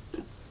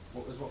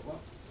 What was what?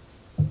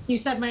 You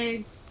said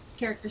my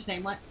character's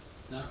name. What?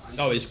 No.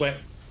 Oh, it's where?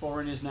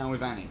 Foreign is now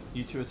with Annie.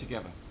 You two are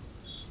together.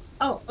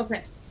 Oh,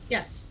 okay.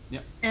 Yes.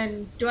 Yep.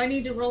 And do I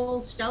need to roll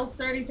stealth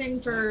or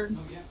anything for Oh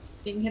yeah.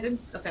 being hidden?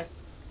 Okay.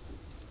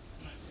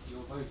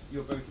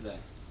 You're both there.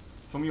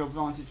 From your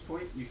vantage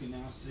point, you can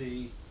now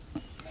see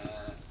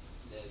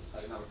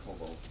there's another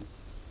kobold.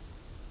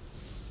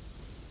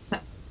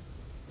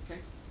 Okay.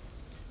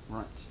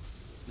 Right.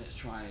 Let's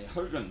try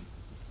Hogan.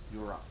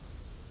 You're up.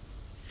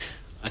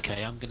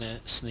 Okay, I'm gonna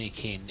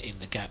sneak in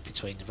the gap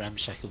between the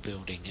ramshackle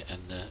building and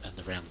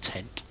the round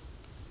tent.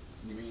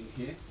 You mean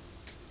here?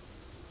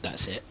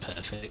 That's it,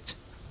 perfect.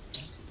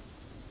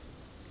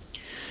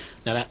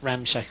 Now that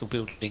ramshackle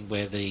building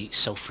where the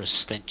sulphurous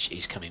stench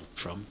is coming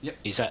from, Yep.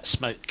 is that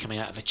smoke coming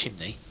out of a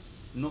chimney?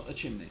 Not a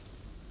chimney.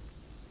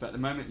 But at the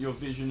moment, your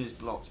vision is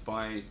blocked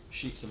by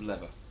sheets of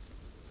leather.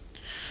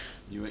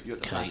 You're at the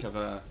back of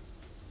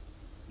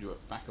You're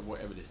at the back of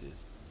whatever this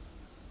is.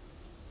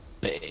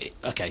 But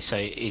okay, so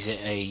is it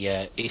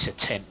it's a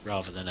tent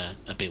rather than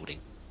a building?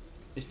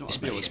 It's not a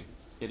building.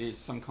 It is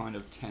some kind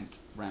of tent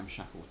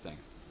ramshackle thing.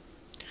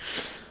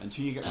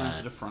 Until you get round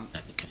to the front,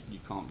 okay. you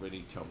can't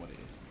really tell what it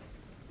is.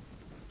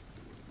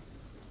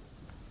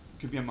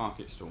 Could be a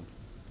market stall.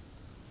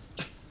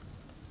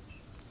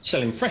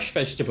 Selling fresh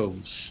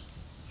vegetables.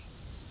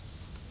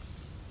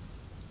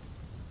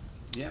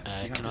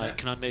 Yeah.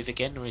 Can I move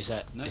again, or is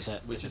that No, is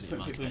that we're just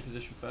putting people in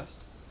position first.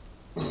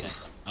 Okay.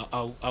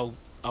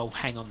 I'll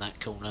hang on that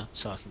corner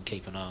so I can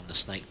keep an eye on the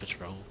snake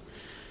patrol.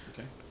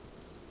 Okay.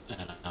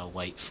 And I'll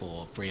wait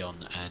for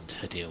Brion and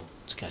Hadil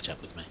to catch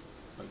up with me.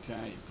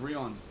 Okay,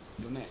 Brion,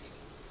 you're next.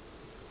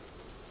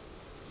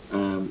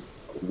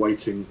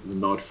 Waiting the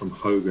nod from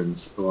Hogan,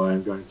 so I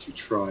am going to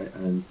try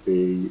and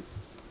be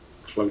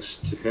close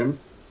to him,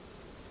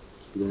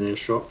 within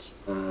earshot,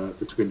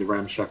 between the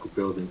ramshackle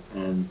building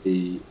and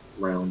the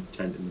round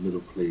tent in the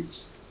middle,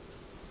 please.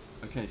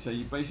 Okay, so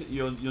you basically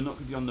you're not going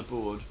to be on the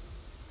board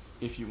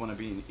if you want to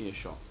be in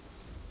earshot.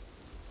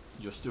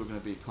 You're still going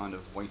to be kind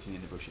of waiting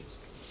in the bushes.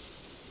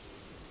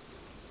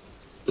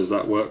 Does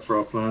that work for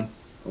our plan,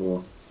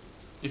 or?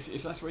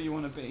 If that's where you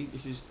want to be,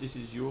 this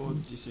is your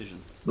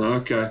decision.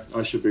 Okay,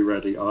 I should be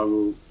ready. I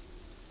will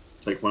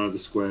take one of the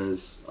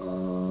squares,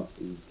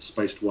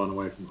 spaced one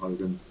away from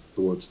Hogan,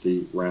 towards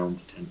the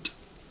round tent.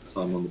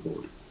 So I'm on the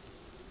board.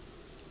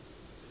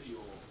 So you're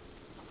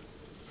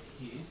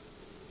here.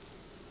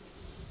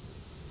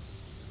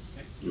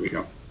 Okay. Here we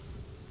go.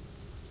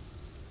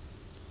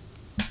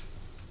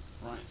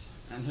 Right,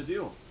 and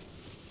Hadil.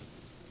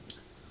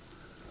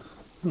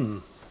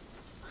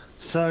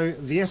 So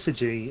the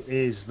effigy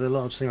is the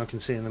large thing I can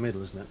see in the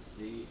middle, isn't it?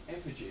 The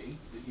effigy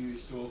that you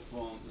saw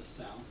from the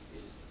south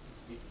is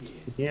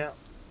here. Yeah.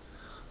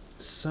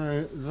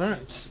 So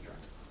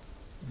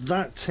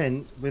that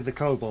tent with the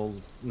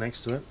kobold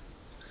next to it,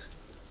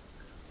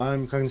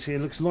 I'm going to see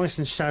it looks nice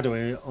and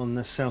shadowy on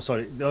the south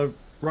side. The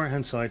right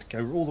hand side,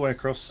 go all the way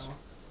across.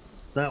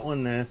 That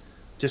one there,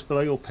 just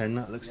below your pen,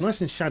 that looks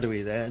nice and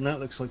shadowy there, and that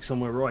looks like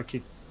somewhere where I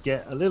could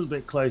get a little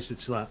bit closer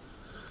to that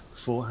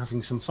for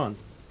having some fun.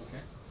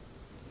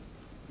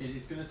 It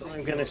is going to take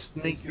I'm going to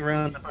sneak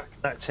around the back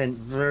of that tent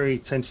very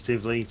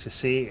tentatively to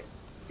see,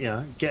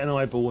 get an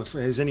eyeball if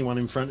there's anyone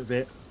in front of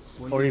it,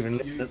 or even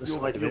at the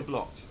side of it. You're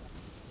blocked.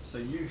 So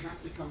you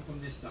have to come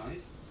from this side.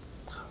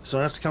 So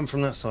I have to come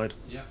from that side.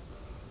 Yep.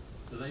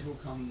 So they will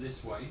come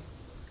this way.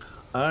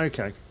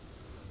 Okay.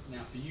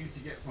 Now for you to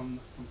get from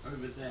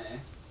over there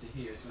to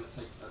here, it's going to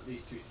take at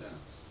least 2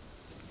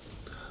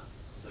 turns.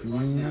 So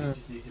right now you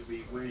just need to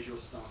be, where's your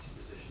starting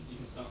position? You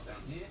can start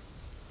down here.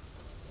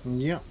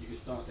 Yeah. You can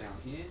start down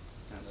here,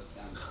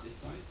 down this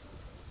side.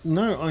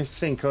 No, I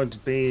think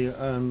I'd be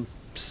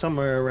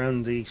somewhere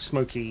around the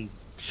smoky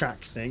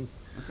shack thing.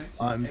 Okay.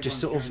 So I'm just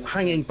sort of everyone's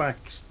hanging going back.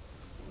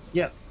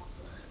 Yep.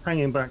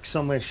 Hanging back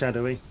somewhere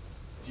shadowy.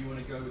 Do you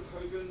want to go with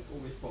Hogan or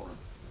with Foreign?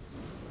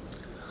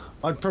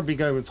 I'd probably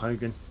go with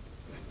Hogan.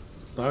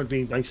 But I'd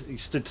be basically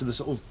stood to the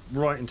sort of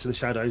right into the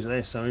shadows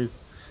there, so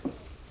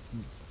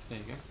There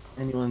you go.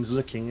 anyone's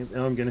looking,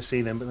 I'm going to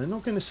see them, but they're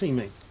not going to see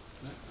me.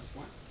 No, that's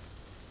fine.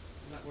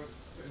 Does that work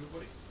for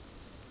everybody?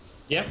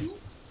 Yep.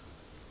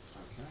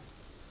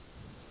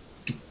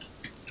 Okay.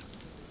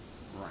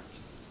 Right.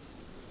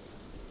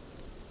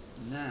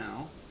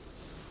 Now,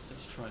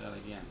 let's try that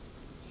again.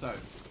 So,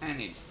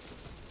 Annie,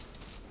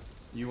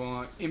 you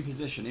are in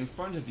position. In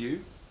front of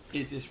you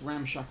is this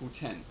ramshackle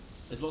tent.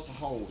 There's lots of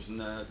holes, and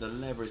the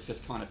leather is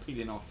just kind of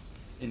peeling off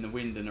in the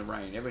wind and the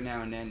rain. Every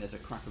now and then there's a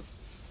crack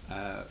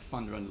of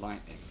thunder and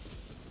lightning.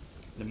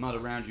 The mud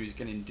around you is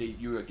getting deep.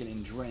 You are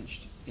getting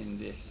drenched in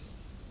this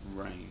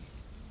rain.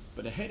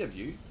 But ahead of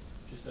you,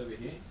 just over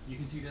here, you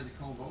can see there's a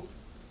kobold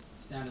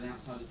standing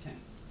outside the tent.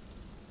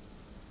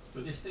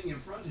 But this thing in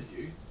front of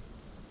you,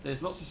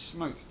 there's lots of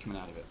smoke coming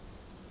out of it,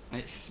 and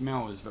it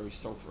smells very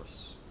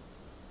sulphurous.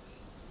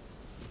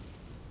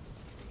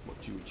 What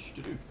do you wish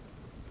to do?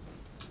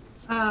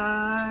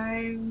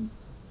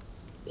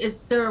 Is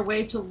there a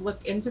way to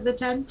look into the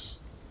tent?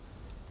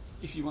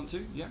 If you want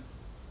to, yeah.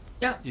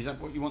 Yeah. Is that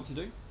what you want to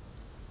do?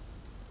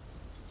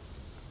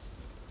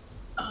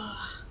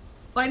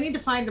 Well, I need to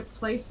find a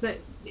place that...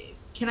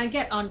 Can I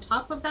get on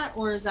top of that,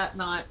 or is that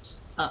not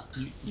up?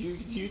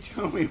 You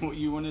tell me what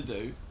you want to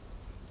do,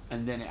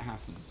 and then it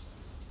happens.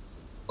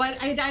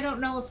 But I don't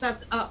know if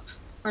that's up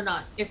or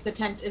not. If the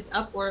tent is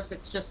up, or if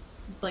it's just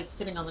like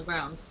sitting on the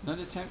ground. No,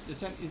 the tent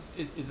is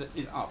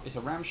up. It's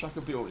a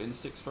ramshackle building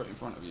 6 foot in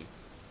front of you.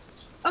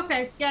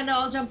 Okay, yeah, no,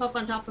 I'll jump up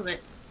on top of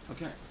it.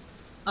 Okay.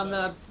 On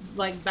the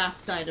like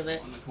back side of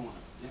it. On the corner.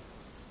 Yeah.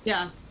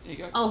 Yeah. There you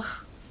go. I'll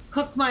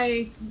hook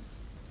my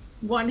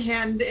one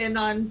hand in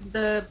on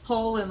the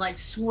pole and like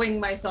swing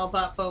myself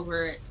up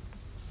over it.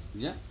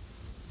 Yeah.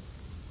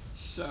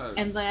 So.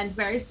 And land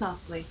very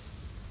softly.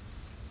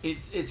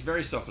 It's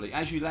very softly.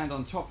 As you land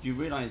on top, you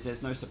realise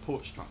there's no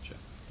support structure.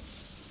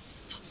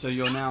 So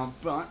you're now,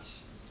 but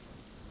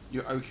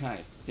you're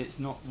okay. It's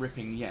not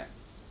ripping yet.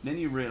 Then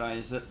you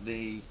realise that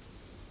the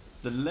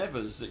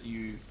levers that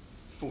you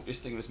thought this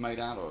thing was made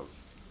out of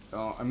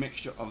are a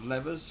mixture of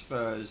leathers,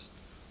 furs,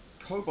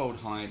 kobold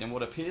hide, and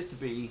what appears to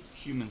be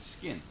human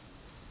skin.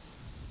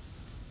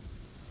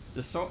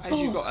 As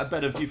you've got a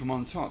better view from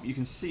on top, you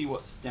can see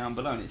what's down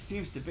below, and it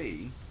seems to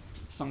be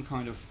some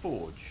kind of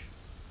forge.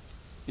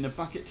 In a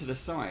bucket to the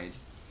side,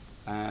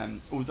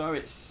 although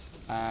it's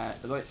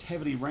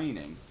heavily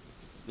raining,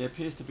 there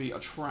appears to be a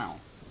trowel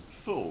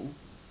full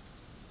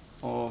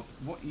of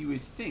what you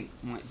would think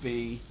might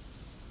be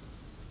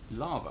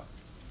lava.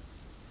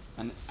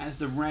 And as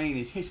the rain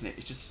is hitting it,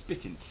 it's just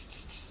spitting,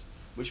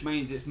 which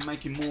means it's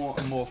making more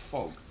and more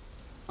fog.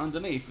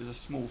 Underneath is a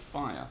small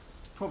fire,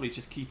 probably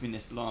just keeping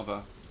this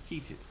lava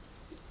heated.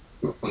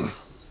 But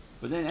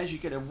then as you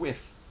get a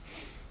whiff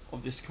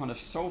of this kind of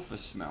sulphur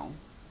smell,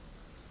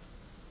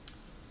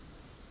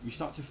 you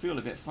start to feel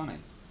a bit funny.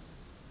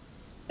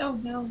 Oh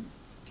no.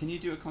 Can you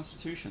do a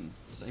constitution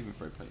saving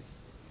throw, please?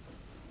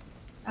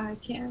 I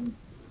can.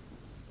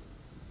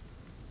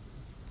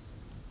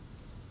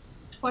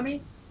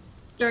 20?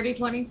 Dirty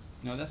 20?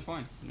 No, that's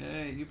fine.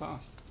 Yeah, you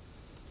passed.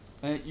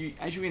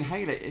 As you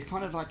inhale it, it's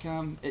kind of like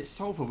it's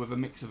sulphur with a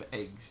mix of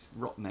eggs,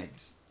 rotten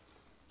eggs.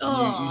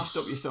 And you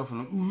stop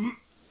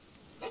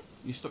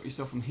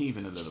yourself from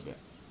heaving a little bit.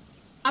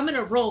 I'm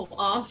gonna roll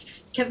off.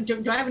 Do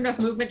I have enough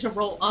movement to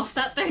roll off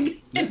that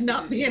thing and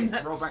not be in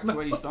that Roll back to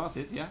where you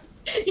started, yeah?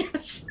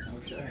 Yes.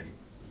 Okay.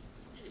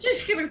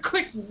 Just gonna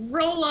quick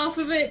roll off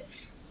of it,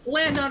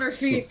 land on her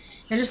feet,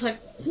 and just like.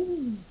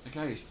 Whoo.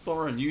 Okay,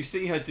 Thorin, you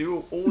see her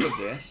do all of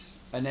this,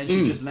 and then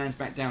she just lands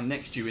back down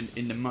next to you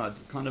in the mud,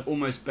 kind of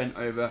almost bent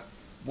over,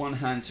 one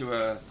hand to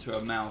her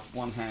mouth,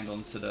 one hand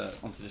onto the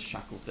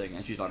shackle thing,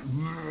 and she's like,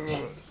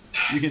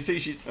 you can see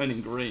she's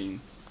turning green.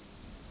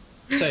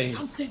 There's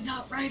something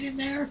not right in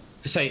there.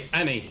 Say,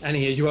 Annie, are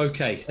you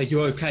okay? Are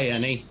you okay,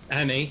 Annie?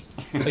 Annie,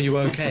 are you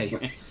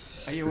okay?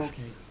 Are you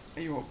okay?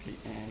 Are you okay,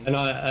 Annie?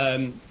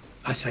 And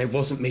I say, it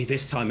wasn't me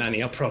this time,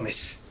 Annie, I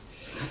promise.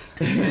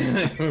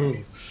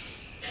 Right,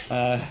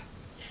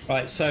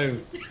 so,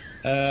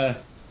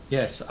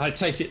 yes, I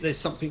take it there's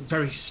something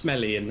very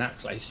smelly in that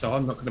place, so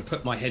I'm not going to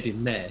put my head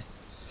in there.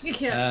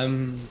 Yeah.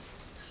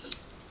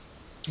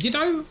 You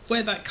know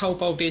where that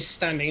kobold is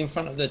standing in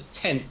front of the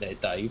tent there,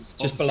 Dave?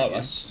 Just below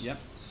us? Yep.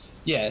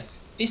 Yeah.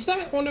 Is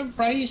that on a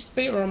raised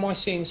bit, or am I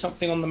seeing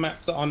something on the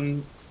map that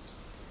I'm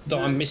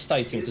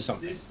mistaken for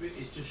something? This bit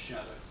is just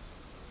shadow.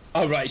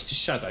 Oh, right, it's just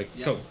shadow.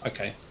 Yep. Cool,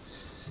 okay.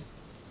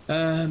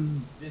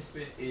 This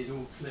bit is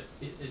all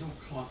it's all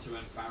clutter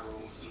and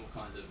barrels and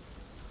all kinds of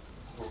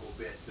horrible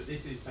bits, but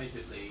this is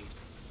basically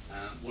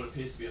what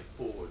appears to be a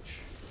forge.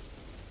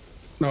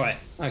 Right,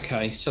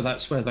 okay, so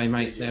that's where they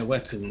make their Yeah,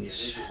 weapons.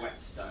 there's your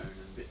whetstone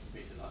and bits and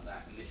pieces like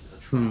that, and this is a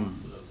trowel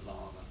full of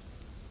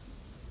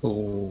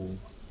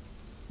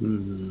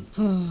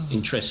lava.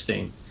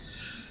 Interesting.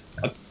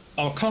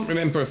 I can't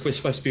remember if we're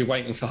supposed to be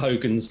waiting for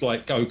Hogan's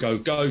like go go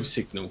go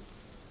signal.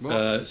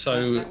 Well,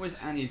 so that was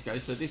Annie's go.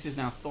 So this is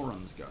now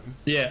Thoron's go.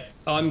 yeah,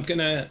 I'm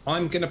gonna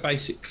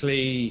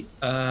basically.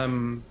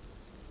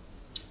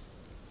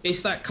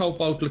 Is that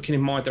kobold looking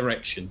in my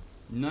direction?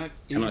 No,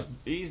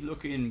 he's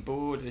looking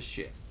bored as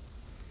shit.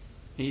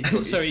 He's got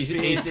his So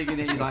spear digging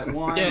in. He's like,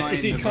 why? am Yeah, I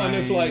is in he the kind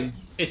of like? rain?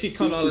 Is he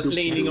kind of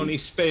leaning on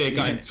his spear,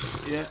 going?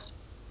 Yeah.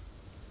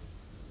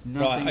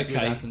 Nothing Right, good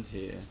okay. happens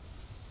here.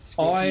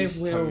 Scorching his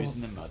toes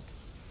in the mud.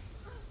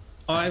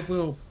 I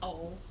will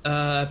Oh.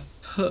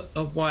 put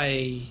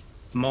away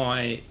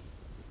my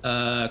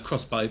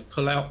crossbow,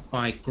 pull out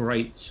my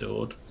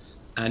greatsword,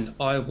 and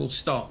I will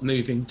start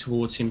moving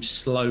towards him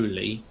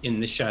slowly in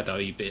the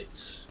shadowy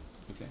bits.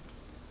 Okay.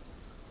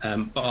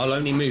 But I'll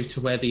only move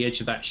to where the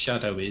edge of that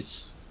shadow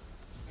is,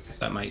 if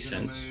that makes You're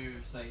gonna sense.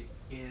 Move, say,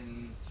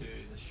 into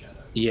the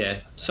shadow.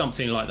 Yeah,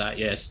 something like that.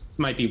 Yes,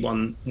 maybe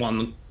one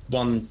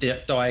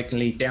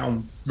diagonally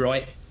down,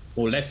 right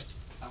or left.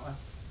 That way?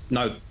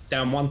 No,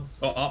 down one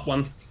or up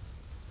one.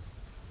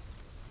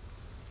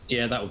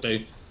 Yeah, that'll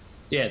do.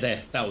 Yeah,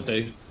 there, that'll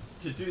do.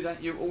 To do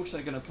that, you're also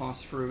going to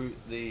pass through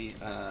the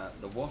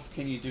waft.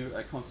 Can you do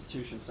a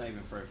Constitution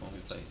saving throw for me,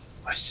 please?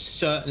 I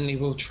certainly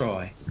will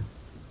try.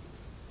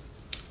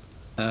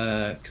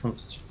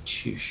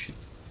 Constitution.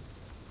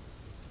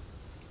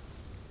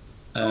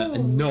 Oh.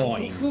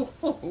 9.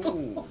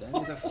 Ooh,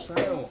 that is a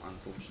fail,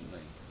 unfortunately.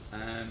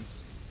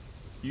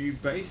 You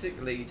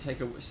basically take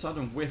a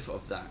sudden whiff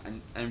of that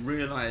and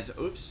realise,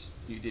 oops,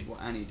 you did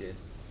what Annie did.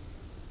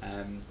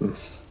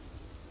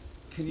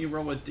 Can you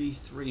roll a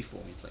D3 for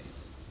me,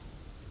 please?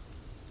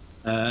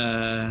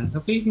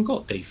 Have we even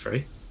got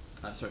D3?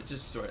 Sorry, a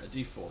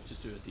D4.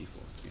 Just do a D4.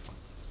 It'll be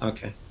fine.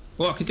 Okay.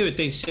 Well, I could do a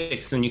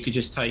D6, then you could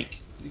just take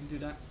You can do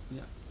that.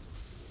 Yeah.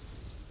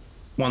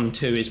 1,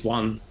 2 is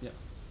 1. Yeah.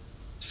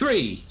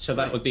 3, so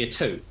that would be a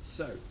 2.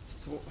 So,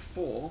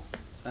 for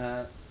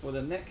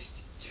the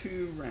next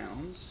 2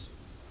 rounds,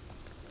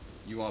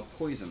 you are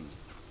poisoned.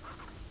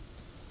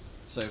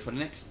 So for the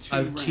next 2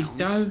 Okie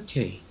rounds,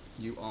 dokie.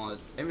 you are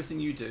everything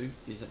you do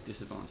is at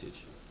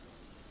disadvantage.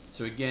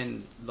 So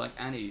again, like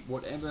Annie,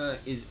 whatever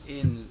is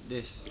in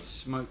this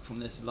smoke from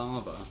this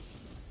lava,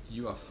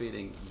 you are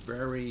feeling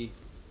very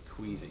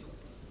queasy.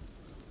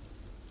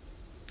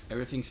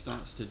 Everything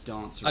starts to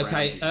dance around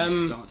Okay,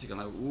 you. You start to go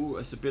like, ooh,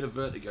 it's a bit of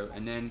vertigo,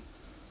 and then.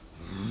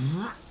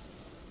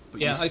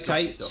 But Yeah, you stop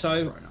okay, yourself so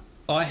from throwing up.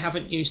 I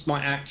haven't used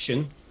my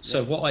action,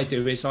 so Yeah. what I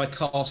do is I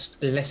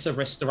cast Lesser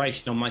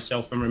Restoration on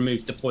myself and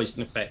remove the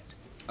poison effect.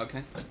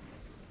 Okay,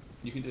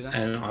 you can do that.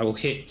 And I will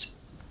hit.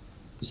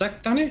 Has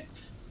that done it?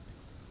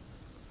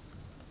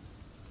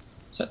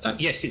 Is that done?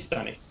 Yes, it's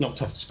done it. It's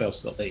knocked off the spell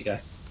slot. There you go.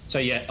 So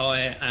yeah,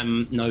 I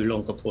am no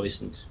longer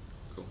poisoned.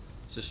 Cool.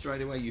 So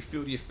straight away you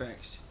feel the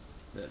effects.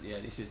 That yeah,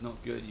 this is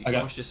not good. You Okay.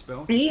 cast your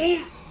spell.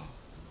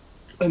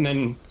 And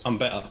then I'm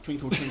better.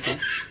 Twinkle, twinkle.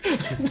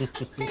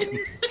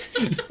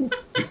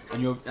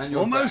 and you're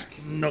Almost,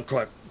 back. not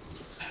quite.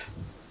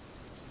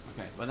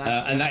 Okay, well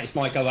that's And that is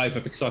my go over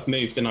because I've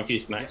moved and I've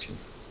used an action.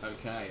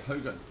 okay.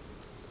 Hogan.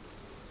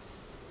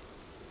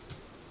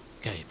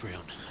 Okay,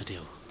 Brion,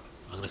 Adil.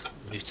 I'm going to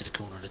move to the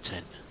corner of the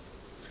tent.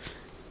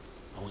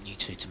 I want you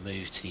two to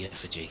move to the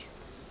effigy.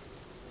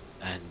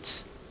 And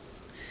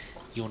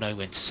you'll know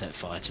when to set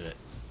fire to it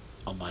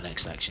on my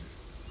next action.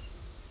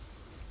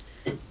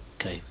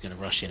 Okay, we're going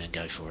to rush in and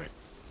go for it.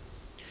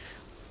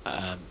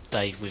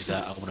 Dave, with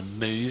that, I want to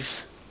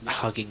move,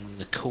 hugging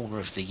the corner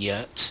of the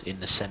yurt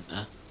in the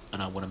centre,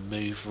 and I want to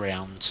move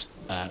round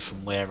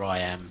from where I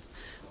am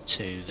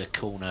to the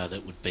corner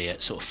that would be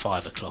at sort of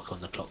 5 o'clock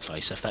on the clock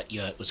face. So if that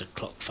yurt was a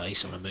clock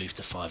face, I'm going to move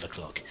to 5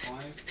 o'clock.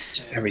 5, It's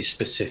 10, very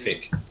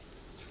specific.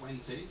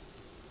 20.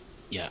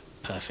 Yeah,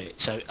 perfect.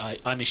 So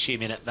I'm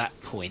assuming at that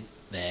point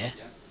there,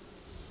 Yeah.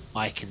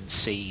 I can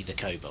see the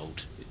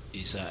kobold.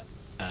 Is that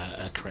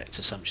a correct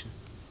assumption?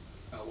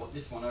 What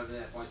this one over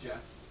there by Jeff?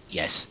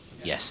 Yes,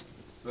 Yeah. yes.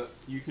 But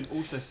you can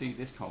also see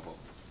this kobold.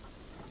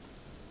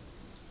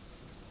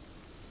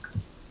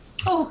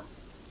 Oh,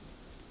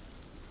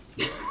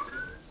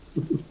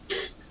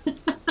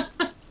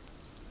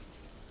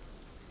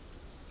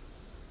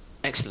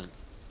 Excellent.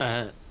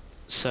 Okay.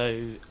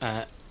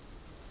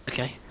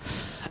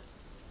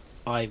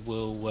 I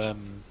will.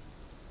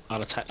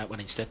 I'll attack that one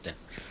instead then.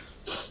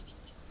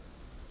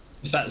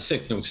 Is that a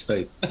signal,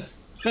 Steve?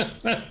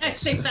 I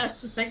think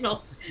that's the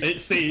signal.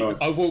 It's the. Oh.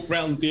 I walk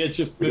round the edge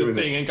of the Doing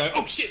thing it. and go,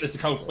 oh shit, there's a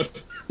kobold.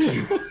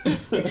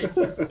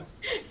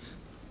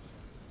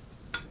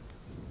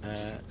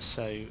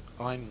 So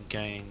I'm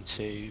going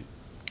to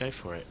go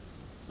for it.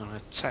 I'm going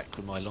to attack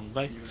with my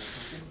longbow. You gonna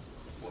attack him?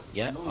 What,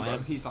 Yeah, longbow? I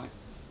am. He's like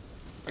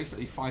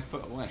basically 5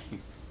 foot away.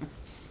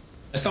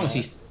 As long as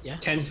he's Yeah.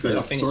 10 foot,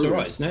 I think it's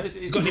alright, isn't it?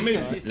 He's- Got any he's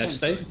movement 10 left, foot.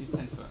 Steve? He's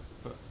 10 foot.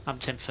 But I'm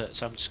 10 foot,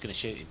 so I'm just going to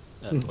shoot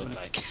him point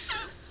blank.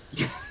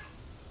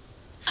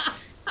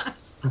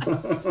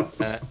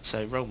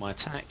 So roll my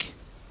attack.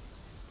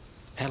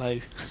 Hello.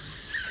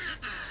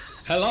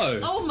 Hello.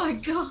 Oh my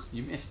god.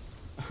 you missed.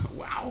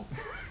 Wow.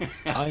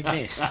 I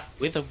missed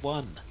with a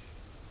 1.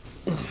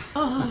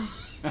 Oh,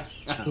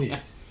 It's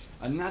weird.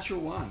 A natural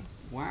 1.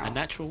 Wow. A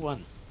natural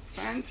 1.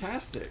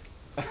 Fantastic.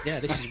 Yeah,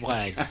 this is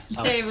why.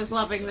 Dave is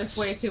loving this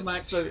way too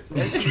much. So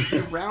as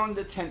you round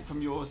the tent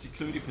from your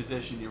secluded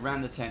position, you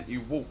round the tent,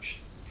 you walk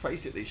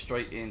basically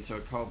straight into a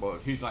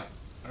kobold who's like,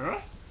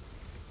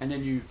 and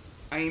then you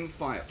aim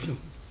fire,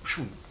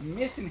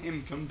 missing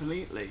him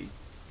completely.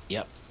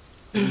 Yep.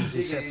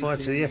 You set fire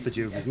to the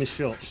effigy with Miss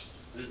Shot.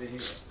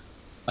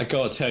 I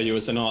gotta tell you,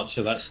 as an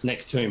archer, that's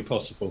next to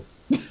impossible.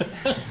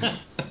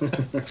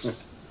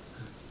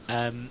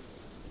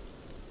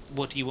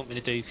 What do you want me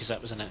to do? Because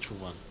that was a natural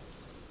one.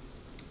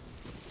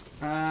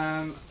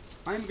 I'm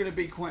going to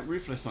be quite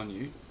ruthless on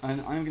you,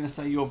 and I'm going to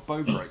say your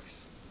bow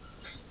breaks.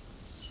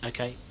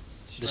 Okay.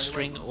 The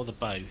string or the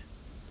bow?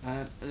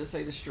 Let's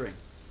say the string.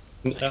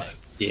 Okay.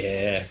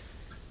 Yeah.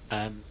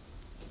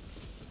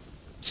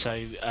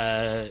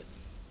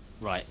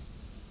 Right.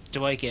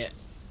 Do I get,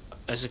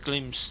 as a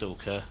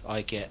Gloomstalker,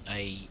 I get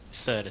a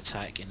third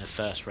attack in the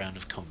first round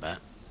of combat.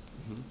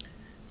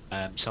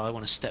 So I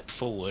want to step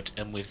forward,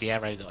 and with the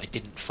arrow that I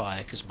didn't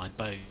fire because my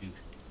bow,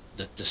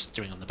 the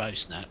string on the bow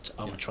snapped,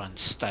 I want to try and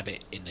stab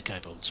it in the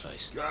kobold's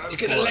face. He's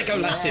gonna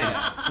Legolas him.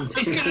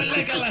 He's gonna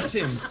Legolas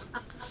him.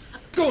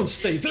 Go on,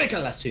 Steve.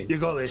 Legolas him. You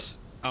got this.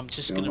 I'm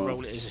just going to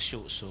roll it as a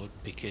short sword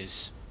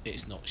because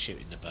it's not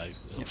shooting the bow.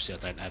 Obviously, I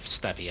don't have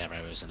stabby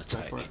arrow as an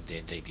attack in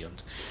D&D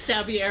Beyond.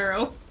 Stabby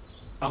arrow.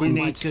 We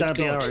need stabby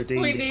arrow, D.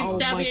 We need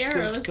stabby my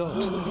arrows. good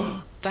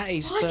God. That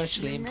is What?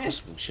 virtually You missed.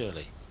 impossible,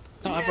 surely.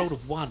 No, You I rolled a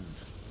missed. 1.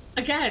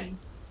 Again.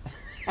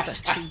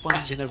 That's 2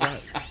 1s in a row.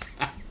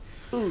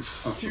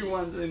 2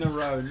 ones in a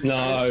row.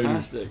 No.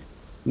 Fantastic.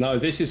 No,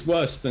 this is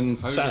worse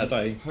than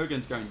Saturday.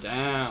 Hogan's going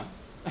down.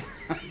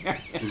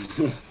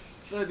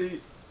 So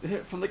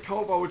from the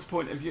kobold's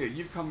point of view,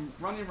 you've come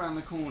running around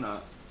the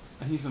corner,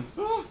 and he's gone.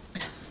 Oh!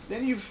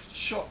 Then you've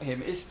shot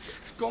him. It's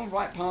gone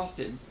right past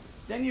him.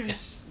 Then you've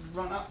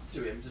run up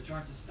to him to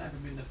try to stab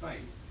him in the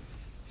face.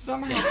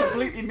 Somehow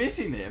completely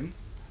missing him,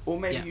 or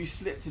maybe you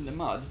slipped in the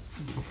mud.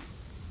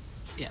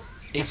 Yeah.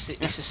 It's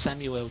a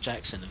Samuel L.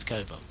 Jackson of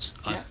kobolds.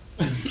 Yeah.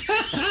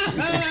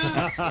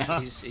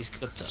 He's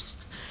good stuff.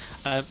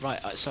 Right,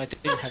 so I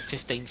do have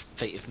 15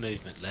 feet of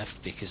movement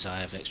left because I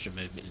have extra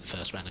movement in the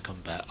first round of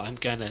combat. I'm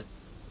gonna,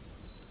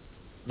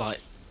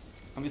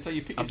 So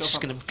you pick I'm yourself just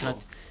up gonna, off the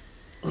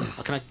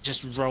floor. can I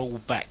just roll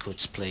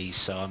backwards, please?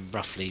 So I'm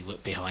roughly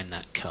behind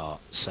that cart.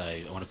 So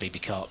I want to be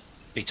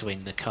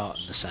between the cart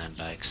and the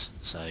sandbags.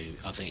 So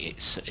I think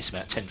it's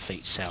about 10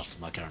 feet south of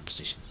my current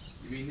position.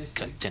 You mean this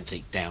thing? 10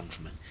 feet down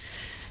from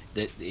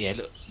it.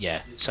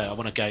 So I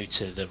want to go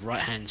to the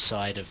right hand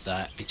side of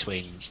that,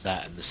 between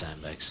that and the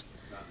sandbags.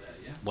 About there,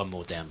 yeah? One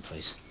more down,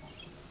 please.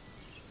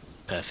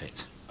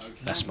 Perfect. Okay.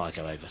 That's my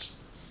go over.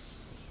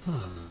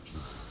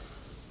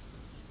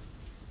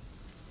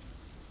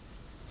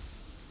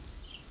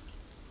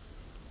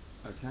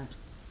 Okay.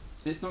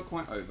 It's not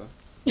quite over.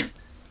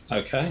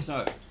 Okay.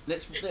 So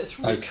let's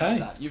Okay.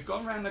 that. You've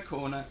gone around the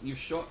corner, you've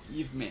shot,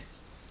 you've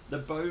missed. The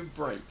bow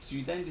breaks.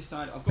 You then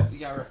decide, I've got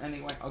the arrow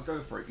anyway, I'll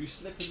go for it. You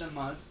slip in the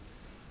mud,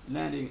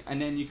 landing,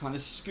 and then you kind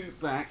of scoot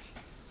back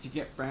to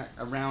get back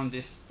around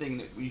this thing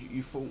that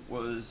you thought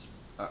was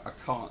a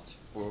cart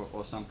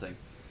or something.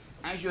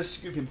 As you're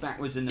scooping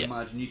backwards in the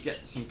mud and you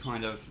get some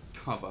kind of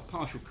cover,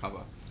 partial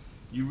cover,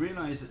 you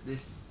realise that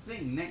this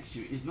thing next to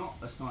you is not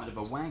the side of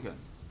a wagon.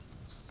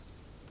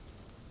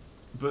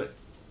 But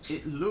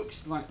it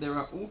looks like there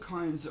are all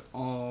kinds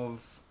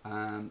of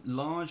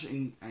large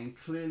and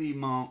clearly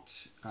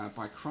marked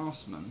by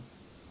craftsmen,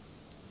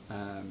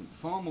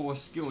 far more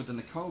skilled than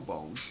the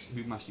kobolds,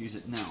 who must use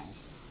it now.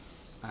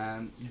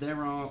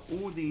 There are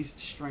all these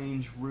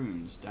strange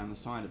runes down the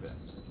side of it.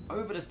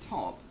 Over the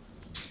top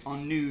are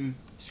new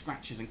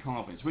scratches and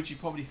carvings, which you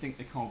probably think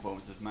the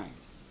kobolds have made.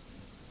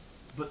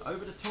 But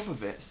over the top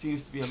of it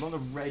seems to be a lot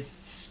of red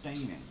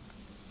staining.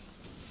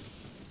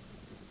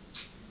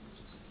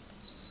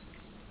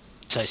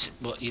 So it's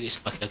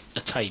like a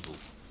table.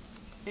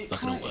 It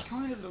Like an altar.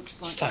 kind of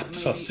looks like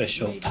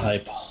Sacrificial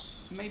table.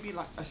 maybe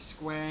like a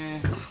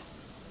square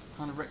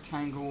kind of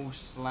rectangle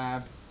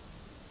slab,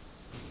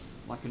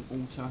 like an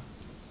altar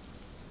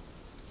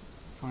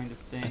kind of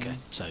thing. Okay,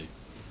 so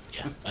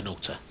an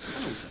altar.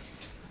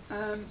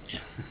 An altar.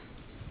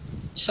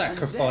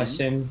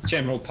 Sacrificing,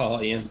 general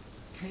partying.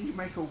 Can you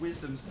make a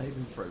wisdom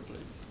saving throw, please?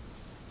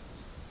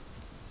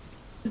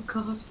 Oh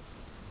God.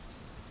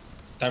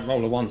 Don't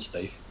roll a 1,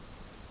 Steve.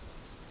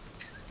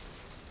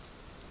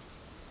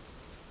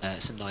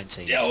 It's a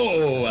 19.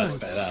 Oh, that's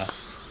better.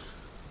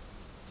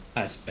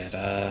 That's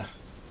better.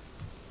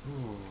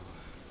 Ooh.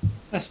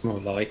 That's more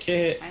like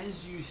it.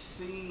 As you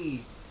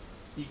see,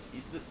 you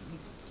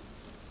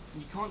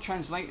can't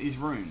translate these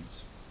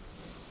runes,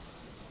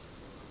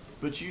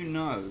 but you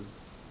know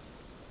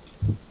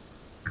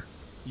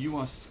you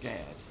are scared.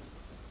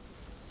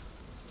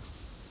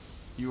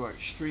 You are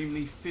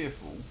extremely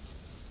fearful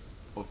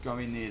of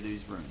going near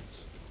these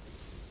runes.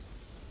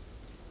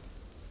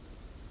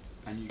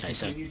 And you Okay,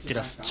 so continue to did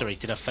I back up.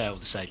 did I fail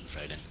the saving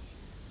throw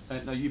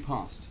then? No, you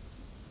passed.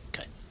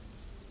 Okay.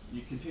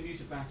 You continue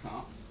to back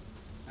up,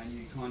 and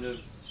you kind of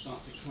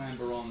start to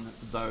clamber on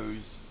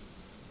those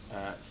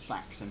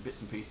sacks and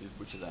bits and pieces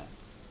which are there.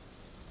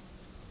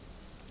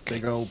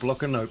 Big old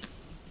block of nope.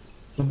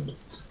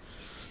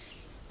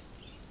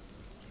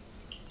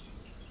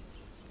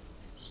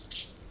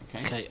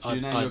 Okay. So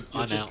now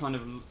you're just kind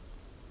of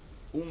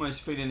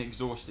almost feeling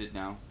exhausted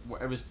now.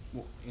 What is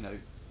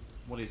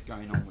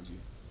going on with you?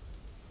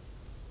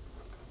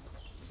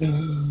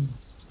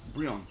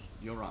 Brion,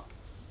 you're up.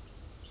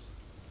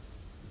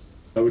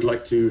 I would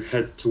like to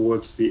head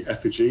towards the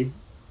effigy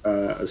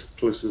as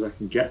close as I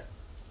can get.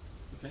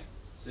 Okay.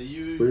 So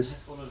you Please.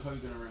 have followed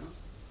Hogan around.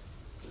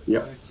 So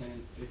Yep. 5,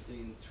 10,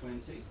 15,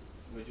 20.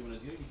 What do you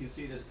want to do? You can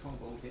see there's a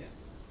kobold here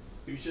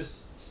who's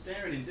just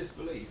staring in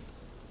disbelief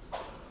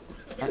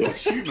at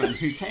this human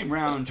who came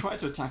round, tried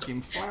to attack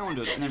him,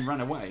 floundered, and then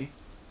ran away.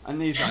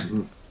 And he's like,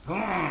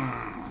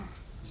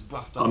 he's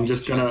buffed up. I'm his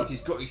just gonna- chest,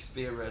 he's got his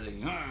spear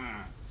ready.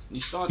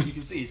 And you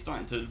can see he's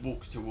starting to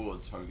walk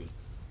towards Hogan.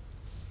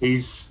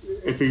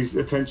 If his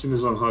attention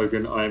is on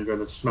Hogan, I am going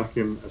to smack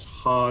him as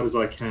hard as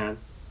I can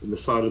in the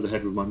side of the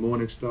head with my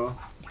Morning Star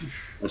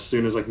as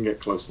soon as I can get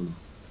close enough.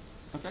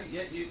 Okay,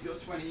 yeah, you're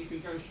 20. You can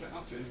go straight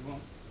up to him if you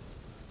want.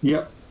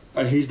 Yep.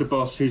 He's the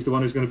boss. He's the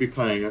one who's going to be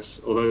paying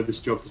us. Although this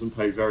job doesn't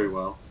pay very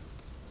well,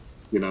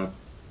 in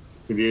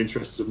the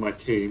interests of my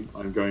team,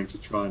 I'm going to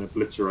try and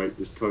obliterate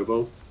this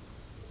kobold.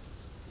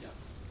 Yeah.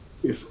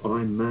 If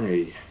I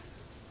may.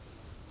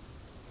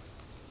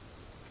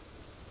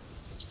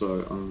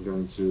 So I'm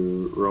going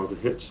to roll to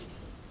hit.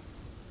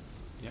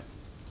 Yep.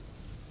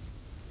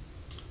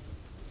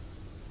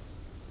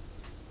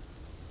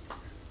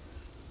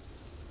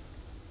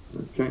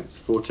 Okay, it's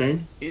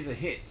 14. Is a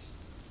hit.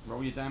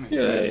 Roll your damage.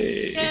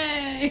 Yay!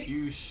 Yay!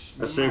 You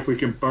Let's see if we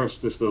can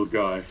burst this little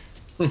guy.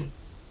 Right.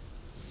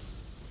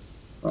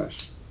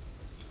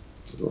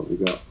 What have we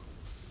got?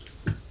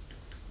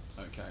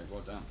 Okay,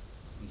 well done.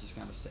 I'm just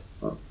going to sit.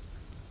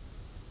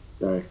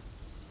 Okay.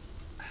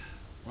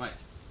 Right.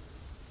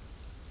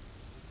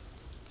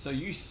 So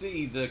you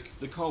see the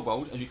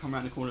kobold as you come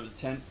around the corner of the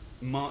tent,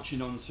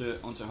 marching onto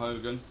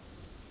Hogan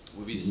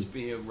with his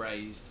spear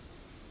raised,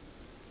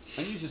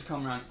 and you just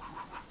come around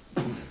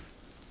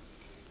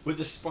with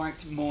the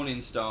spiked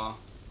Morning Star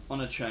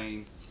on a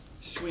chain,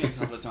 swing a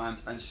couple of times,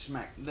 and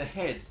smack the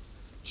head,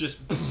 just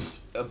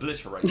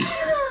obliterated,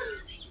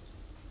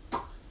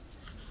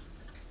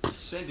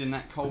 sending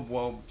that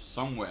kobold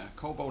somewhere,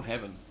 kobold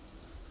heaven.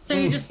 So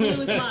you just blew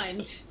his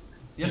mind.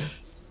 Yep.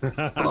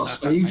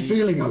 Boss, are you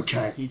feeling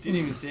okay? He didn't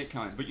even see it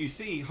coming. But you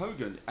see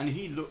Hogan, and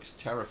he looks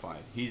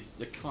terrified.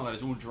 The colour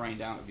is all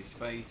drained out of his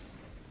face.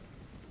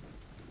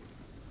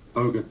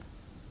 Hogan.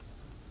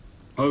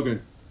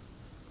 Hogan.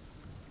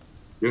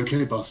 You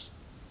okay, boss?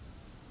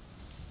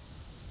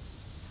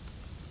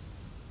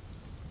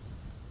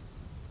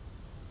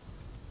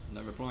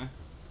 No reply.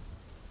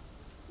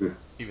 Yeah.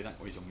 Either that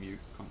or he's on mute.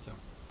 Can't tell.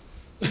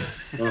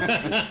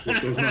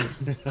 There's no...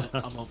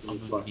 I'm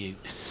on mute.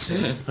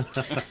 So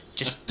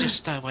just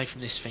stay away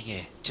from this thing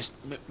here. Just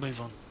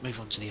move on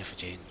to the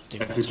effigy and do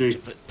what it's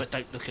Effigy. but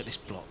don't look at this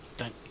block.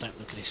 Don't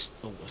look at this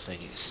altar thing.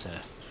 It's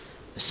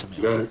there's something.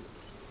 You got it.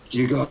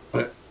 You got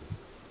it.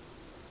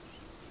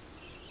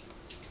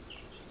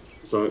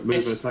 So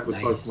move and attack with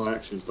both my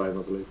actions, Dave,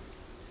 I believe.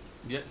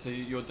 Yeah, so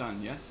you're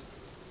done, yes?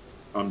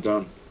 I'm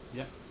done.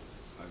 Yep.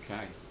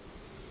 Okay.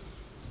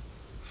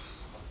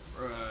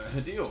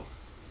 Hadil.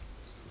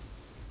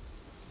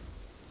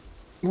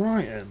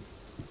 Right then.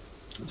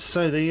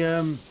 So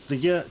the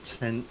yurt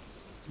tent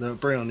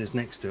that Brion is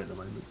next to at the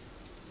moment.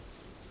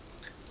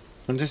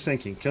 I'm just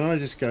thinking, can I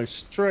just go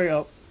straight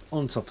up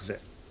on top of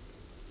it?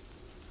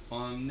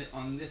 On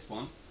this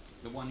one,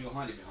 the one you're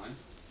hiding behind.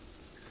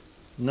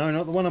 No,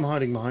 not the one I'm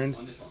hiding behind.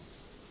 On this one.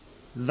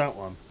 That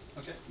one.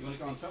 Okay, you want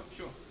to go on top?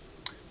 Sure.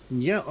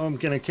 Yeah, I'm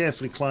going to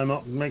carefully climb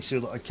up and make sure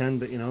that I can,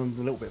 but I'm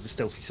a little bit of a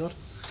stealthy sod.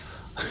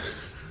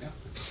 Yeah.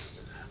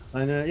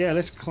 And yeah,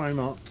 let's climb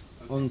up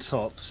on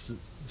top.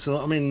 So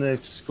I'm in the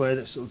square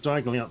that's sort of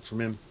diagonally up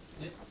from him.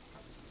 Yeah.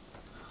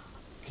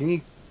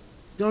 Can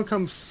I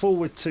come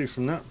forward 2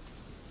 from that?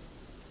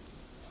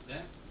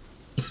 There.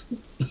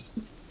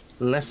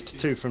 Left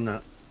 2 from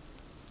that.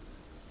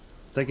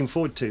 Taking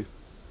forward 2.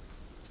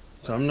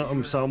 So I'm not.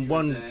 I'm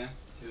one. There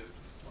to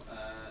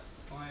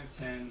 5,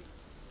 10,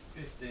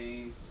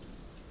 15,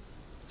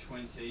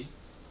 20.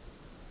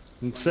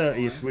 And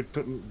 30 if 25. we'd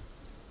put.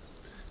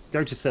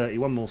 Go to 30.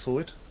 One more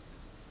forward.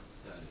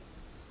 30.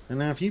 And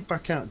now if you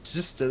back out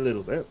just a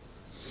little bit.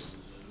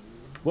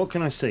 What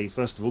can I see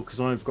first of all? Because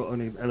I've got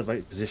an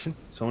elevated position,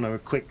 so I want to have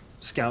a quick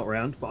scout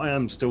round. But I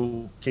am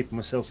still keeping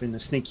myself in the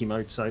sneaky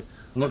mode, so I'm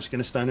not just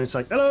going to stand there and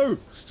say hello.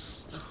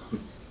 That's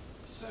fine.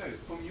 So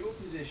from your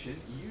position,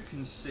 you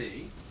can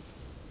see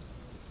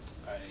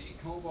a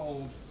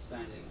kobold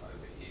standing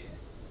over here.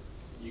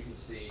 You can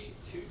see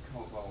 2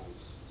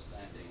 kobolds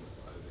standing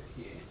over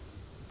here.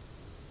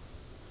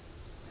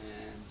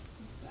 And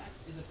that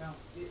is about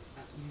it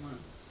at the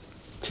moment.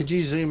 Could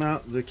you zoom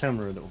out the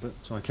camera a little bit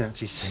so I can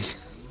actually see?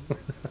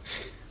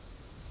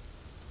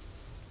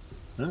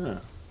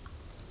 Ah.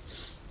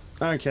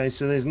 Okay,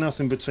 so there's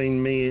nothing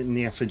between me and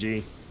the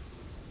effigy.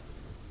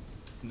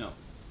 No.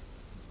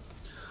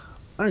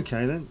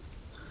 Okay then.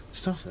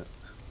 Stuff it.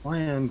 I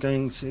am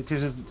going to,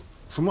 because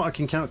from what I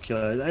can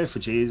calculate, the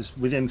effigy is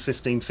within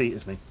 15 feet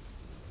of me.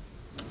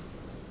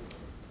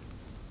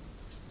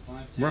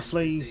 5, 10,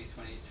 Roughly. 15,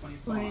 20,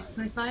 25.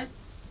 25.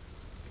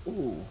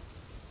 Ooh.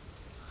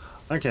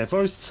 Okay, if I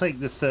was to take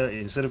the 30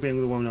 instead of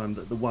being the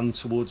one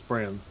towards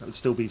brown, that would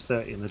still be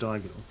 30 in the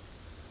diagonal.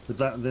 Would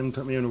that then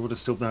put me in, or would it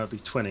still now be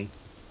 20?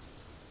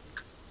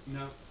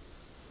 No.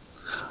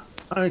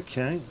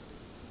 Okay.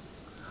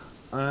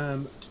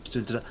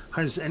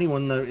 Has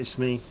anyone noticed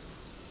me?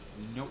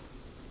 Nope.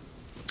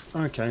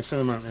 Okay, fill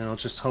them out now. I'll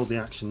just hold the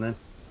action then.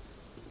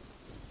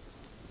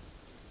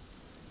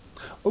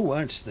 Oh,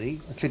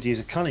 actually, I could use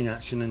a cunning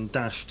action and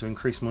dash to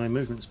increase my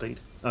movement speed.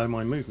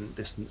 My movement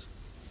distance.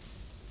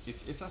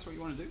 If that's what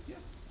you want to do,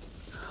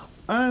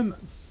 yeah.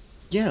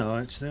 Yeah,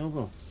 actually, I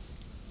will.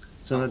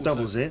 So that Also-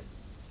 doubles it.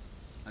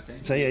 Okay.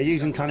 So yeah,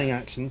 using Double cunning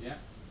dash. action, Yeah.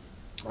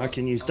 I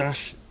can use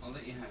dash. I'll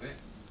let you have it.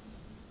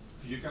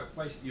 Because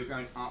basically you're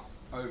going up,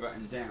 over,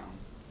 and down.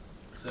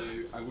 So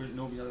I wouldn't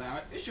normally allow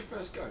it. It's your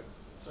first go,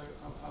 so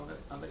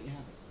I'll let you have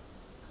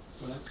it.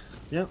 Go on then.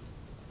 Yep.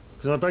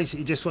 Because I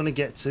basically just want to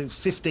get to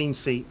 15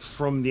 feet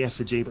from the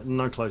effigy, but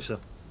no closer.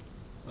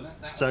 Well,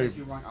 that'll So- take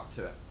you right up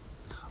to it.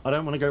 I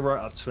don't want to go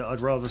right up to it.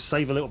 I'd rather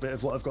save a little bit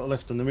of what I've got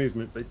left on the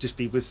movement, but just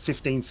be with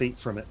 15 feet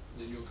from it.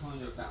 Then you're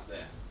kind of about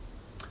there.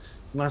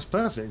 And that's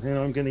perfect. Then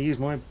I'm going to use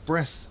my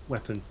breath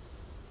weapon.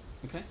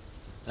 Okay.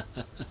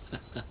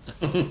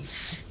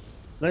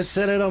 Let's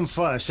set it on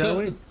fire, shall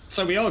we?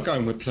 So we are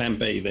going with Plan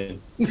B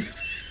then.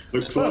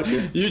 Looks like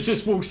it. You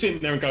just walk in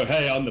there and go,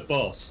 "Hey, I'm the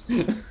boss."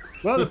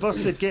 Well, the boss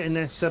said get in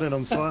there, set it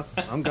on fire.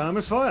 I'm going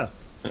with fire.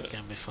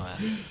 Going with fire.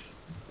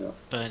 Yeah.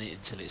 Burn it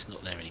until it's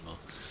not there anymore.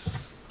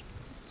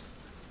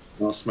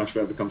 I'll smash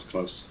whatever comes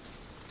close.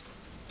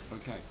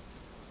 Okay.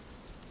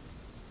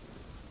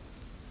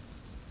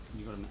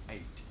 You got an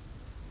 8.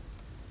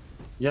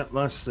 Yep,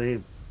 that's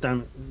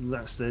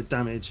the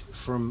damage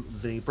from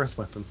the breath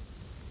weapon.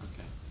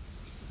 Okay.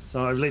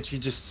 So I've literally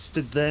just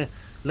stood there,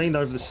 leaned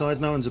over the side,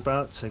 no one's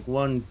about, take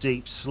one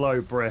deep,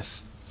 slow breath.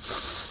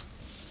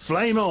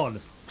 Flame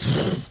on!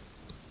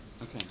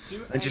 Okay.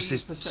 Do And a just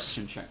this-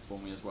 perception check for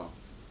me as well.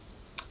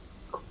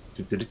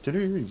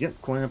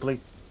 Yep, quite happily.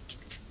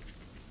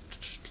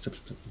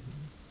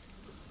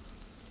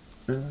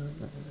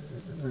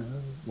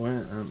 Where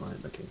am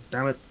I looking?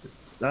 Damn it.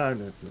 Ah,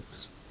 no,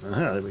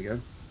 aha, there we go.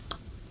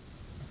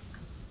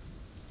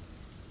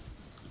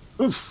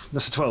 Oof,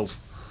 that's a 12.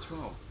 It's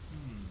 12.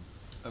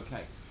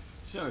 Okay.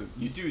 So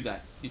you do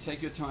that. You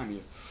take your time.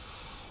 You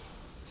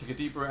take a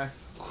deep breath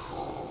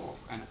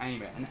and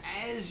aim it. And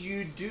as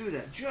you do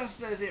that,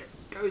 just as it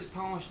goes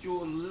past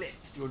your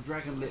lips, your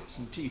dragon lips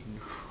and teeth,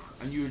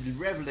 and you're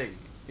reveling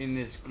in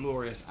this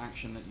glorious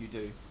action that you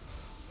do,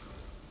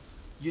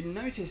 you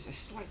notice a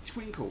slight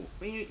twinkle.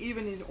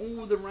 Even in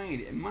all the rain,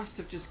 it must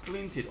have just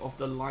glinted off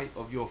the light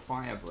of your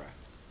fire breath.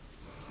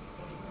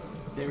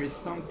 There is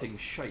something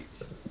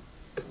shaped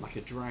like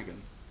a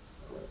dragon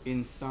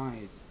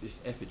inside this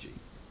effigy.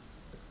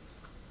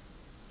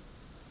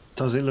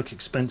 Does it look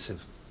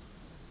expensive?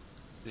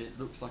 It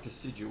looks like a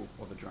sigil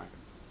of a dragon.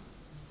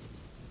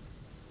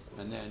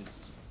 And then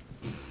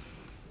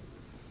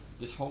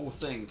this whole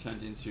thing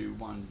turned into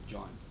one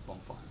giant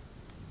bonfire.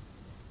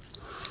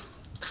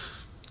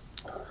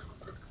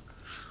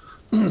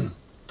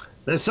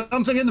 There's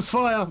something in the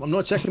fire. I'm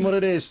not checking what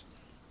it is.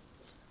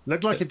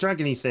 Looked like a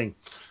dragony thing.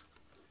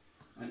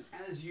 And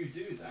as you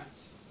do that,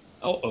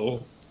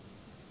 Oh.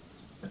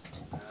 it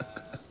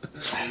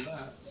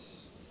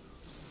alerts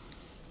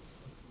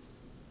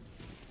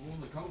all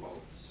the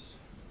kobolds.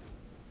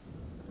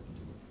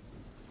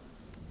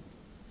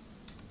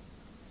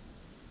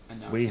 And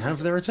now We it's my have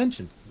go. their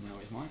attention. Now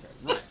it's my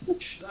go.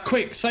 Right. So,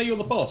 Quick, say you're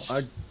the boss.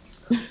 5,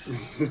 10,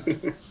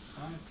 15,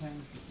 20.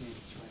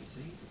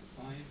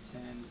 5,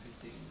 10,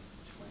 15,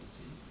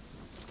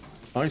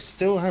 20. I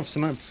still have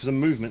some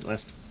movement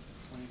left.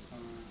 25,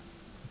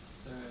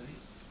 30.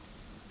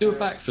 Do a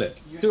backflip.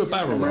 Do a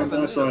barrel Around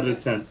roll. that side of the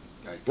tent.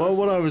 Go Well,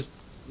 for it.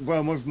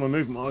 with my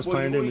movement, I was Well,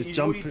 planning you to do already, was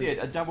you already jumping. did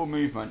a double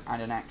movement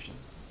and an action.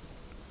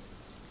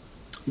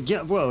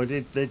 Yeah, well, I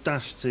did the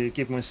dash to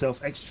give myself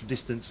extra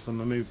distance from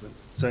my movement.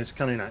 So it's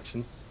cunning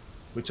action,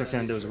 which I That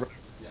can is do as a true.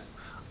 Yeah.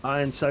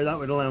 and so that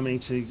would allow me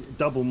to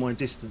double my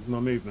distance, my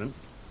movement.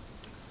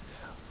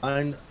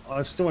 And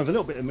I still have a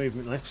little bit of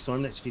movement left, so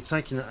I'm literally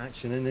taking that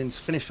action, and then to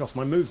finish off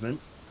my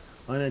movement,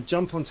 I'm going to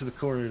jump onto the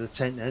corner of the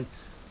tent then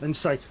and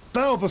say,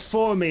 "Bow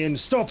before me and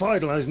stop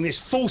idolising this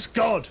false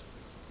god!"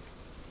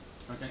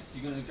 Okay, so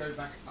you're going to go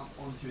back up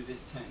onto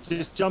this tent.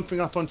 Just jumping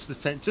up onto the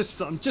tent,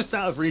 I'm just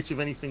out of reach of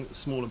anything that's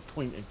small and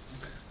pointing.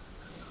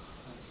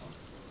 That's fine.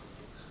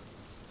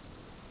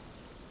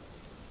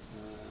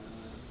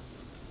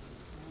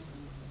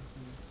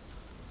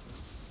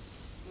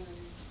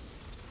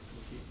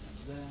 Keep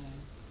them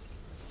there.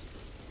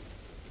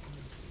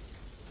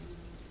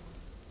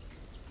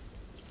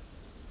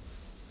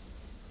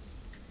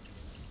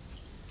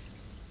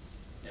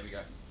 There we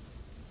go.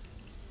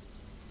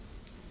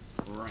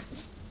 Right.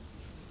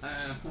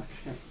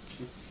 Okay.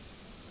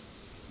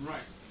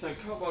 Right. So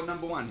Kobold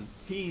number 1,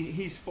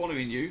 he's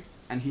following you,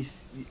 and he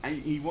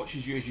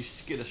watches you as you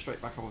skitter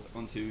straight back up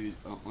onto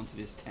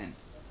this tent.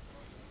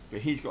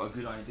 But he's got a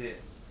good idea.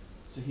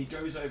 So he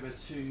goes over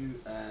to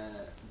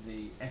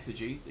the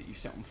effigy that you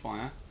set on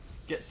fire,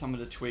 gets some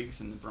of the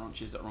twigs and the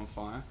branches that are on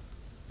fire,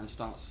 and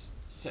starts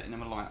setting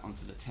them alight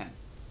onto the tent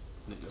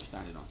that you're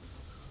standing on.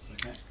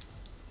 Okay.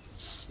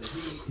 So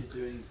he is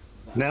doing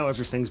that. Now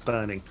everything's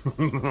burning.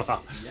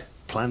 Yep.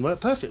 Plan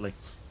worked perfectly.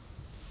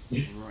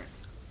 Right.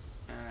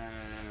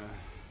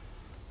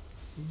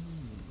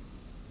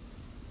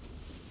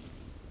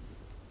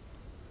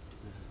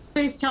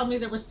 Please tell me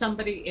there was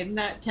somebody in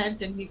that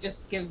tent and he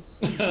just gives.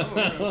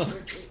 That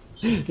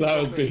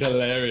would be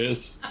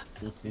hilarious.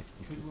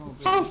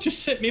 I've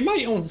just set my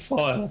mate on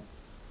fire.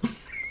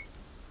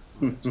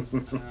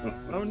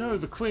 Oh no,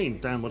 the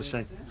Queen. Damn, what a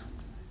shame.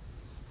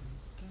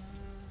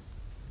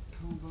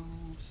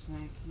 Kobold,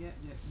 snake, yep.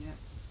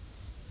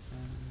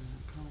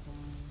 Kobold,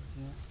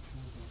 yeah,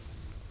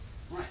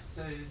 kobold. Right,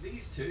 so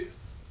these two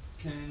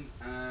can,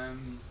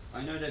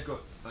 I know they've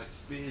got like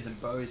spears and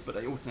bows, but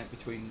they alternate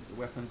between the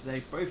weapons.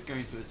 They're both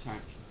going to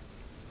attack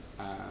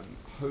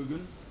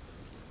Hogan.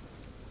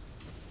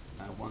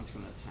 One's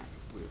going to attack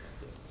with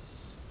the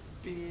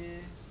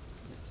spear.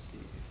 Let's see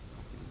if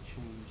I can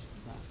change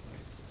that way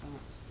to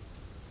that.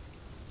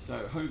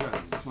 So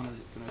Hogan, this one is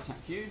going to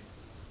attack you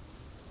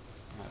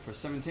for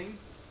 17.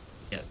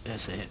 Yep,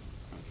 that's a hit.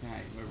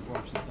 Okay, we'll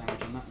roll some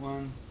damage on that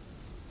one.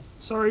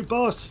 Sorry,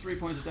 boss. 3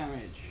 points of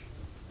damage.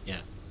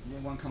 Yeah. Yeah,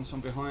 one comes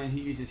from behind. He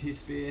uses his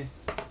spear.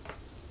 Oh,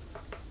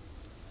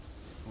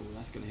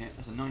 that's going to hit.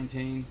 That's a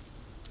 19.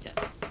 Yeah.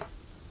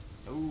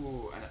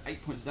 Oh, and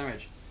 8 points of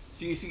damage.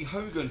 So you see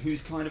Hogan,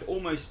 who's kind of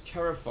almost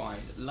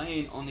terrified,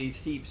 laying on these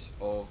heaps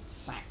of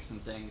sacks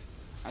and things,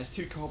 as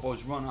two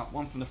kobolds run up,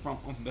 one from the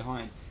front, one from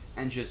behind,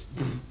 and just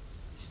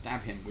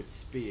stab him with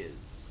spears.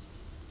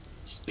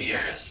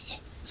 Spears.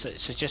 So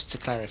just to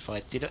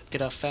clarify,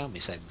 did I fail my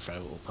saving throw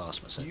or pass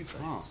my saving You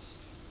throw? passed.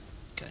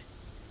 Okay.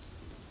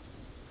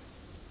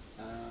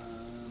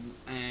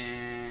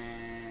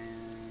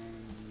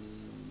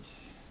 And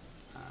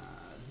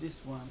this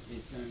one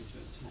is going to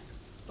attack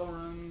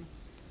Thorum.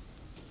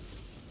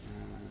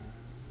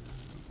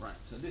 Right,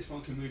 so this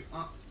one can move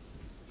up.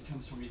 He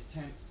comes from his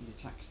tent. He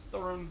attacks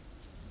Thorum.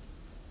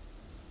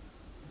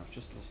 I've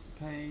just lost the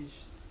page.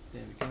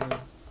 There we go.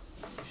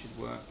 It should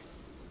work.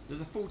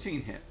 Does a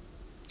 14 hit?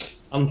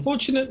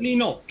 Unfortunately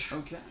not.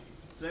 Okay.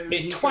 So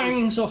It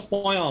twangs off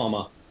my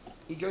armour.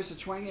 He goes to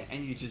twang it,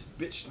 and you just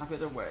bitch slap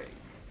it away.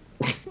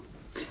 Okay.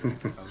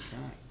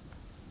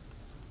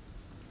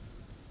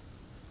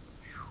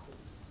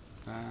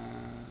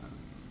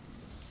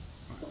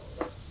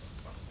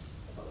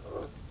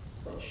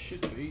 It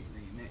should be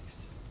the next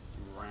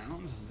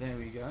round. There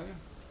we go.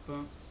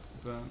 Boom,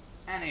 boom.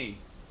 Annie,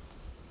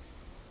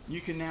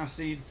 you can now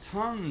see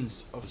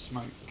tons of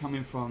smoke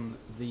coming from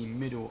the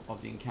middle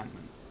of the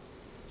encampment.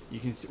 You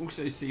can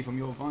also see from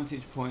your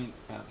vantage point,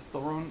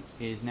 Thoron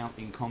is now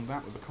in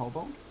combat with a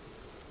kobold.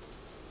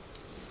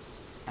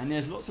 And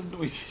there's lots of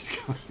noises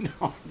going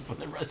on for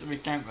the rest of the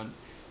encampment.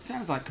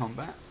 Sounds like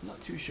combat,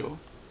 not too sure.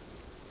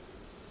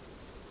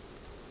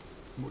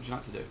 What would you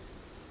like to do?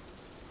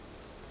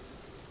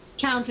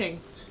 Counting.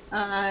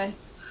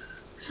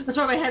 That's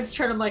why my head's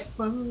turned. I'm like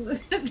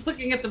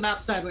looking at the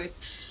map sideways.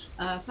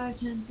 5,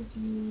 10,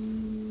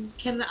 15.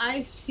 Can I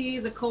see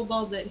the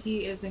kobold that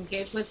he is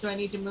engaged with? Do I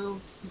need to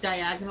move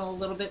diagonal a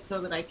little bit so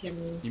that I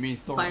can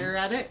fire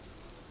at it?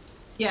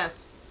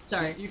 Yes.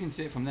 Sorry. You can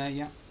see it from there,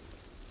 yeah.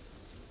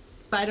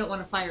 But I don't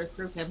want to fire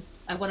through him.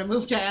 I want to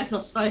move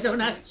diagonal so I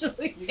don't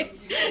actually. You can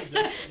move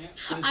there, yeah.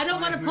 I don't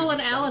want to pull an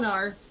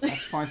Alinar.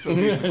 That's 5 foot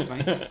movement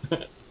space.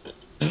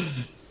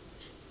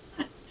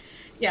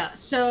 Yeah,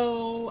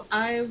 so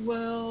I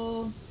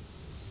will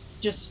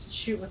just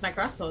shoot with my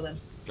crossbow then.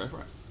 Go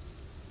for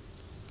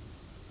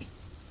it.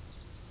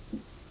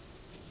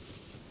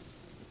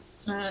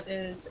 That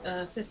is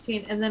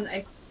 15, and then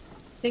I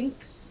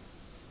think...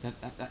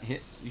 That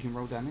hits. You can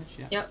roll damage,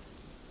 yeah. Yep.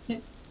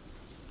 Okay.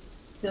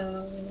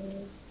 So...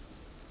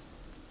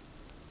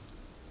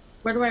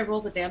 Where do I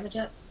roll the damage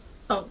at?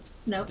 Oh,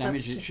 no.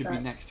 Damage that's should be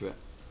next to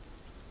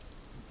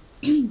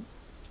it.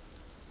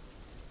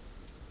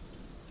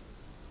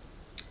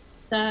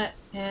 That,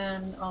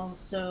 and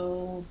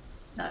also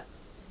that.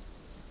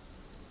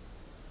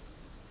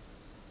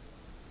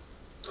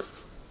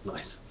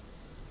 Nice.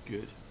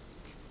 Good.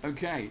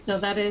 Okay. So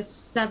that is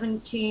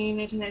 17,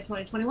 18, 19,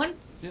 20, 21.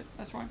 Yeah,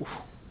 that's fine.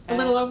 A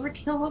little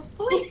overkill,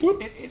 hopefully.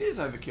 It is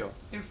overkill.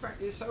 In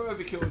fact, it's so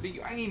overkill that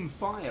you aim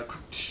fire.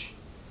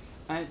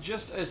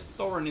 Just as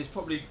Thorin is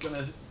probably going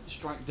to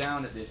strike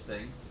down at this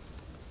thing,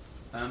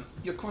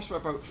 your crossbow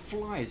bolt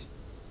flies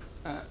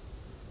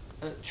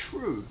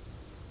true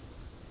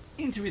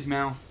into his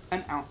mouth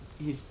and out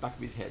his back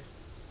of his head.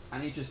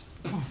 And he just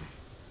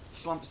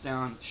slumps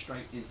down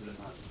straight into the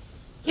mud.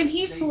 Can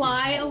he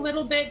fly a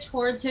little bit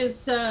towards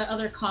his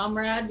other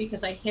comrade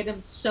because I hit him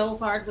so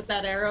hard with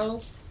that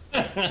arrow?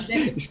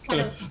 He's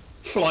kind of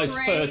flies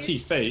 30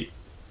 feet.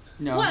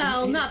 No,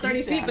 well, not 30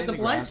 he's feet, down but in the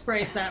blood ground.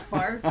 sprays that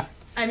far.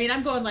 I mean,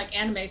 I'm going like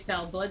anime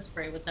style blood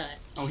spray with that.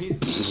 Oh, he's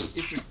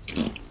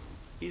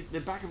the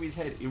back of his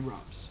head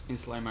erupts in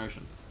slow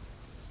motion.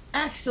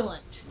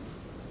 Excellent.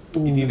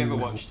 If you've ever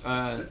watched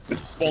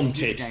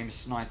Wanted Games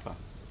Sniper,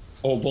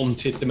 or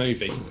Wanted the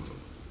movie.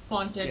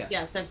 Wanted. Yeah.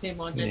 Yes, I've seen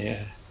Wanted.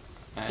 Yeah.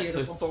 so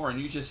Beautiful. Thorin,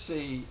 you just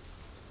see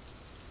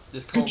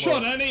this Good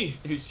shot, kobold Annie.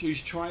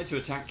 who's tried to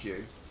attack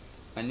you,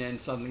 and then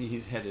suddenly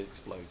his head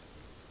explodes.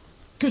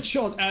 Good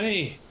shot,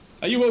 Annie.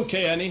 Are you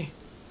okay, Annie?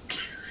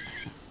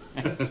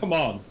 Come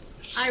on.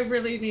 I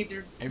really need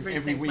to Every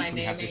rethink week my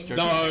we have this naming.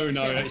 joke.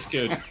 No, it's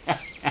good.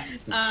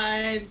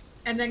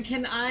 And then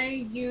can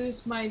I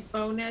use my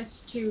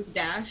bonus to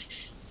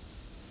dash?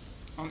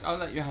 I'll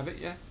let you have it.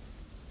 Yeah.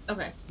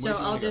 Okay, Where so do you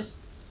I'll wanna go? just.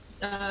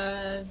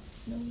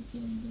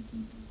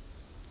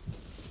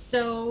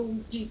 So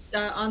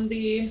on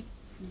the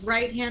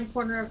right-hand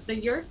corner of the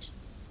yurt,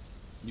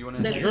 You want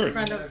to that's Yurt. in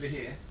front of over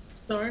here?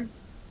 Thorn.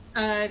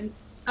 In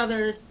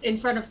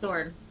front of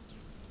Thorn.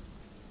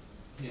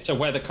 So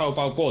where the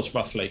kobold was,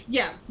 roughly.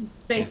 Yeah,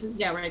 basically,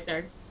 yeah, right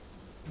there.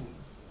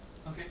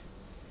 Okay.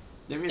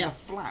 There is Yeah. a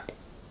flap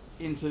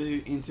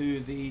into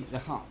the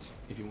hut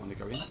if you want to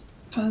go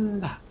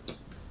in.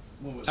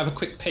 What was Have a it?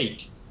 quick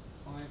peek.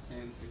 5,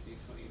 10, 15,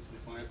 20,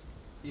 25.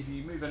 If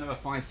you move another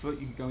 5 foot,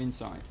 you can go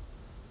inside.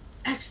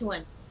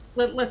 Excellent.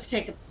 Let's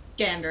take a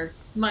gander.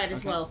 Might as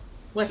Okay. well.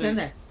 What's So in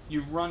there?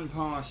 You run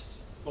past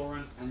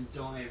Thorin and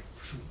dive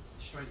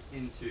straight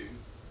into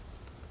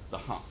the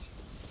hut.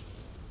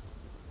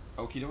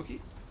 Okie dokie.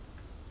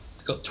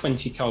 It's got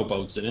 20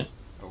 kobolds in it.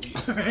 Oh,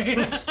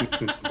 yeah.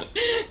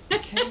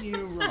 Can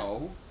you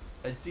roll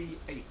a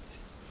d8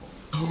 for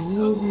me?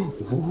 Ooh.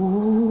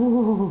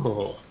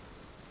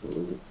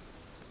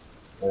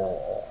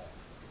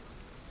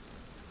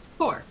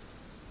 4.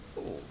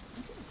 4.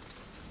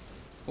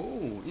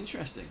 Oh,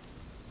 interesting.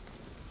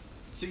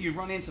 So you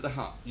run into the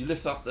hut. You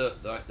lift up the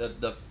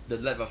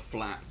leather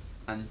flap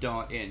and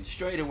dart in.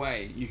 Straight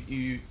away,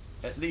 you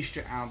at least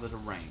you're out of the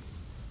rain.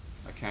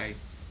 Okay.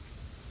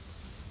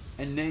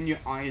 And then your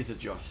eyes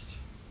adjust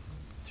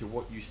to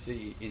what you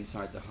see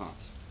inside the hut.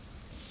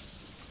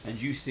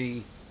 And you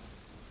see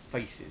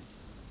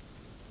faces.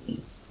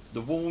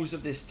 The walls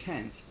of this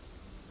tent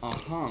are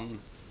hung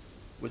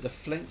with the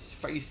flint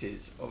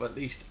faces of at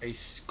least a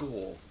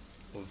score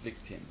of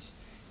victims.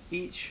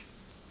 Each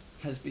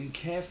has been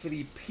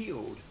carefully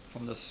peeled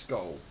from the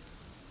skull,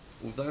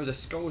 although the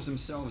skulls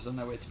themselves are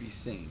nowhere to be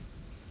seen.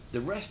 The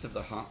rest of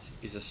the hut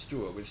is a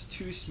store with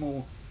 2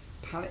 small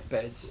pallet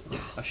beds,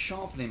 a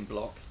sharpening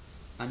block,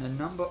 and a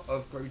number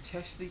of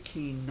grotesquely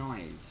keen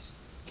knives,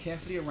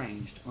 carefully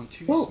arranged on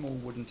 2 small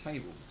wooden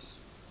tables.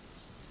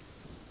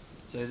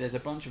 So there's a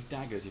bunch of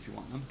daggers if you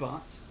want them,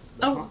 but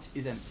the hut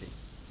is empty.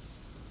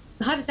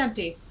 The hut is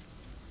empty.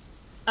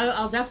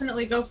 I'll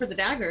definitely go for the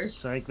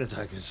daggers. Take the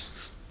daggers.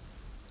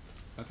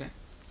 Okay.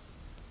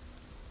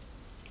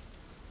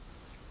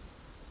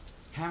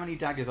 How many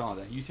daggers are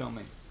there? You tell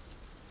me.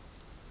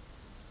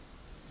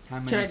 How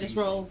many Should I do just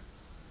you see? roll?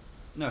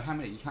 No, how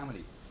many? How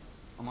many?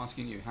 I'm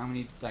asking you. How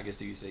many daggers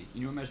do you see?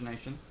 In your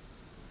imagination,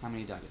 how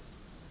many daggers?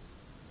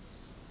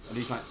 Are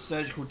these like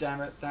surgical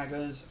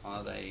daggers?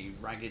 Are they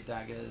ragged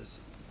daggers?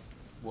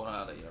 What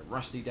are they?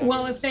 Rusty daggers?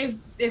 Well, if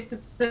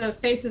the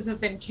faces have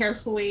been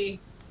carefully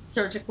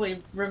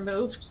surgically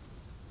removed.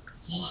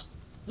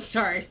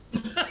 Sorry.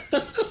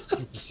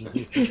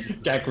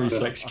 Gag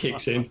reflex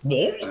kicks in.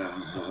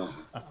 What?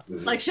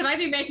 Like, should I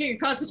be making a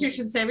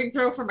Constitution saving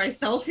throw for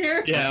myself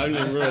here? Yeah, only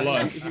in real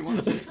life. If you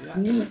want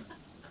to.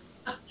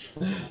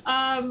 Yeah.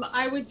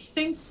 I would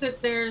think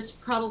that there's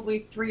probably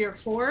 3 or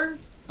 4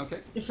 Okay.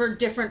 for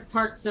different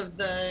parts of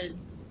the.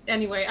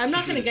 Anyway, I'm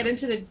not going to get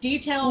into the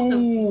details of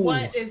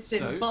what is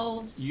So,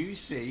 involved. you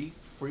see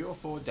 3 or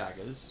 4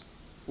 daggers,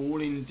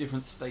 all in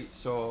different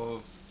states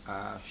of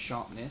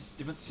sharpness,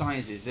 different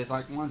sizes. There's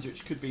like ones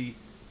which could be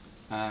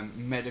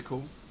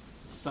medical,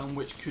 some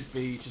which could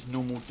be just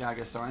normal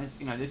dagger size.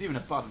 You know, there's even a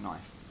butter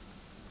knife.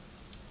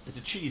 There's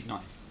a cheese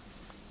knife,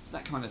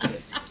 that kind of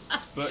thing.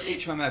 But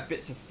each of them have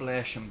bits of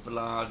flesh and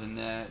blood, and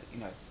they're, you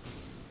know.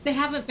 They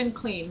haven't been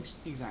cleaned.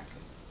 Exactly.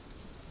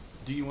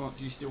 Do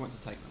you still want to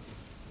take them?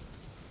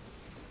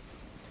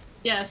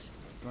 Yes.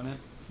 Go on in.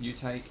 You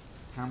take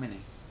how many?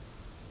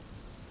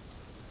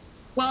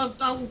 Well,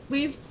 I'll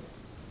leave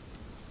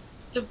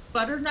the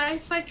butter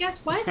knife, I guess.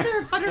 Why is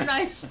there a butter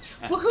knife?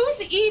 Well,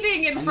 who's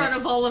eating in front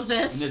of all of And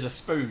there's this? a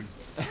spoon.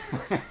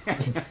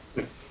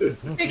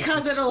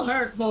 Because it'll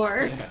hurt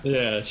more.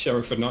 Yeah,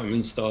 Sheriff of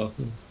Nottingham style.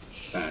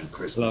 And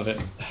Christmas. Love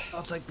it.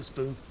 I'll take the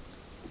spoon.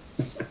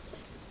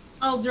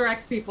 I'll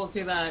direct people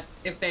to that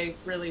if they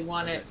really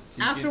want it. Okay,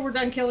 so you After get- we're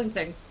done killing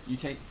things. You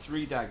take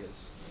 3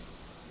 daggers.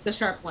 The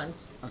sharp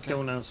ones. Okay.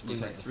 Kill now, You spoon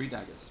take later. 3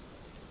 daggers.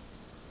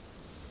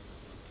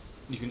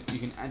 You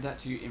can add that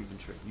to your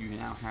inventory. You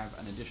now have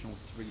an additional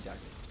 3 daggers.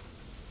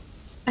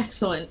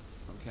 Excellent.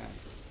 Okay.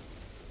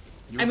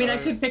 I mean, I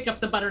could pick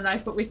up the butter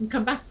knife, but we can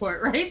come back for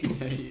it,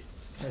 right?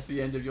 That's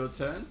the end of your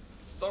turn.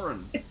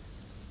 Thorin.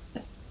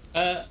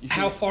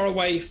 How far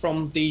away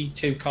from the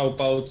 2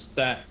 kobolds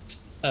that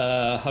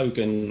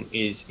Hogan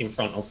is in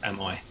front of,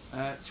 am I?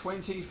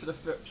 20 for the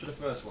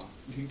first one.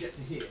 You can get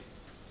to here.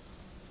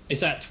 Is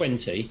that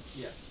 20?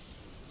 Yeah.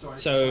 Sorry,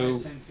 So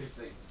 10,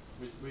 15.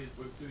 We'll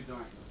do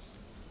diagonals.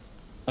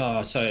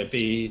 Oh, so it'd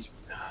be...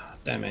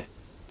 damn it.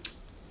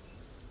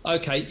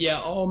 Okay, yeah,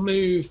 I'll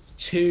move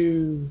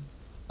to...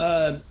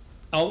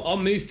 I'll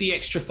move the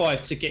extra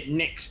 5 to get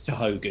next to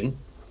Hogan.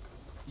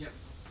 Yep.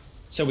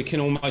 So we can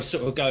almost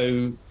sort of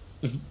go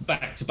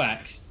back to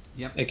back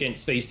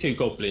against these two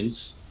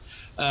goblins.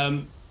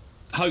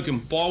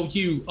 Hogan, while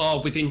you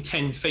are within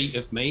 10 feet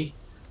of me,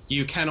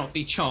 you cannot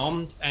be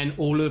charmed, and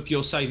all of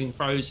your saving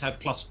throws have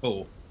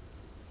 +4.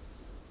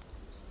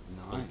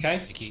 Nice. Okay?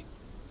 Thank you.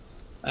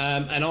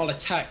 And I'll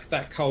attack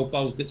that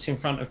kobold that's in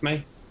front of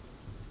me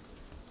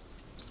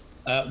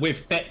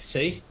with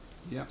Betsy.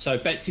 Yeah. So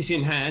Betsy's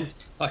in hand.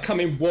 I come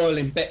in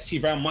whirling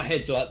Betsy around my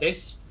head like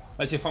this,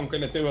 as if I'm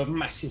going to do a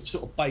massive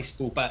sort of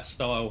baseball bat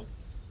style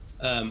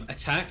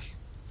attack.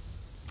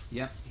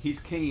 Yeah, he's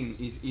keen.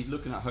 He's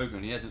looking at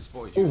Hogan. He hasn't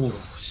spotted you Ooh, at all.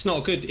 it's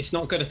not good. It's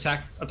not a good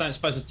attack. I don't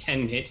suppose a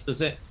 10 hits,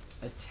 does it?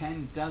 A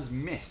 10 does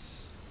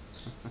miss.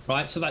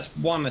 Right, so that's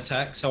one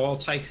attack. So I'll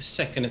take a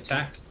second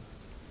attack.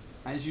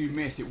 As you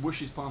miss, it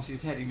whooshes past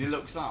his head and he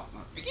looks up.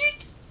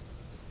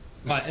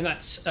 Right, and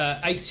that's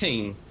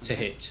 18 to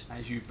hit.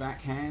 As you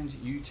backhand,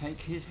 you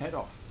take his head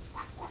off.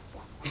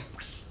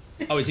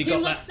 Oh, has he He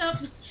got looks that?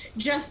 up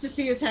just to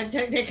see his head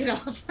taken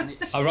off. And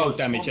it I rolled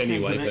damage swamps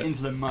anyway, but-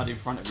 into the mud in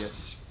front of you,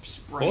 just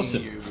spraying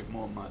Awesome. you with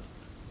more mud.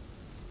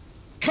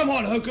 Come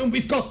on, Hogan,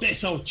 we've got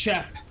this, old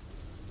chap.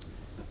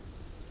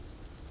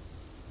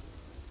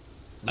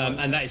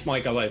 And that is my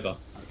go over.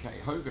 Okay,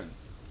 Hogan.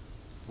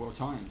 Well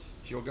timed.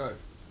 It's your go.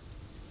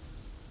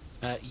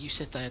 You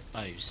said they had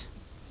bows.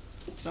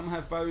 Some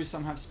have bows,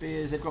 some have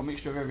spears. They've got a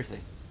mixture of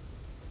everything.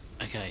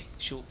 Okay,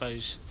 short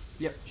bows.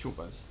 Yep, short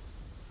bows.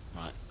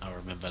 Right, I'll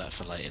remember that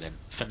for later then.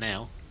 For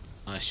now,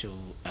 I shall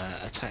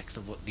attack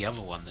the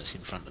other one that's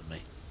in front of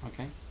me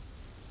Okay.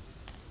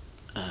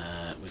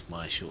 with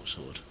my short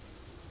sword.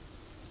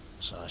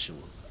 So I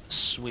shall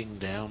swing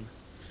down.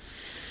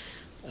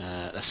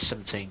 That's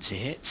 17 to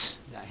hit,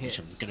 That which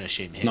hits. I'm going to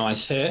assume hits.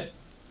 Nice hit.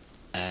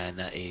 And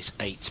that is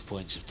 8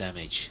 points of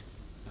damage.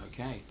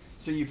 Okay.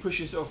 So you push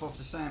yourself off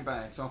the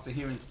sandbags after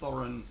hearing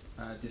Thorin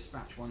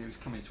dispatch one who's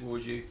coming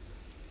towards you.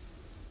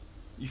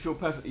 You feel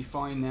perfectly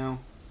fine now.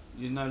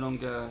 You're no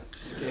longer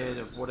scared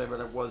of whatever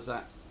that was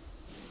that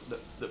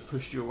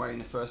pushed you away in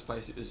the first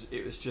place.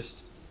 It was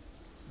just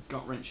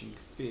gut-wrenching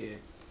fear,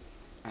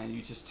 and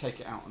you just take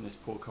it out on this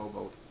poor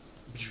kobold.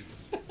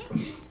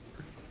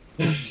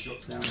 He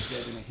drops down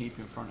dead in a heap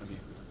in front of you.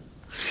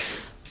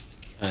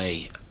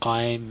 Okay,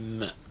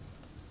 I'm.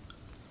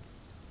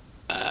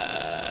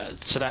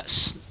 So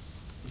that's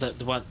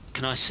the one.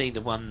 Can I see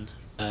the one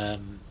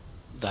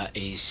that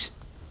is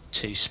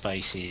 2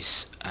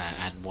 spaces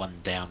and 1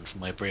 down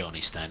from where Brion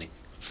is standing,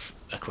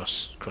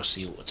 across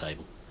the altar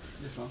table?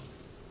 This one?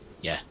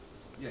 Yeah.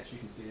 Yes, you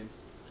can see him.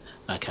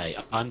 Okay,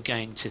 I'm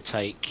going to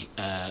take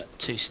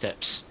 2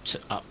 steps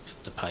up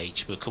the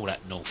page. We'll call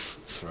that north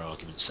for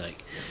argument's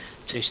sake.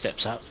 2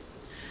 steps up.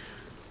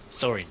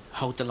 Thorin,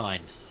 hold the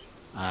line.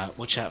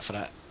 Watch out for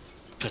that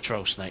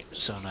patrol snake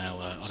that's on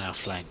our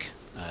flank.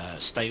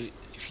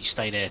 If you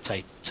stay there,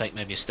 take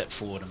maybe a step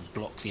forward and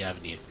block the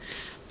avenue.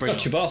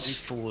 Gotcha, boss. Move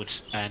forward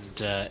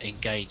and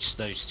engage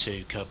those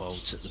 2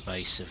 kobolds at the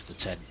base of the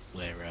tent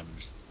where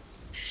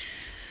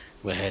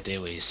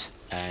Herdil is.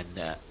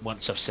 And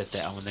once I've said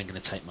that, I'm then going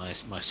to take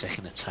my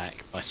second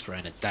attack by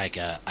throwing a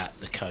dagger at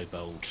the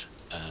kobold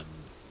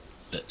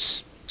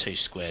that's 2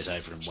 squares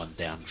over and 1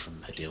 down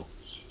from Herdil.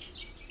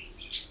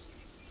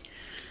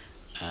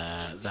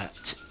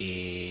 That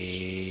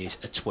is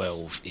a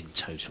 12 in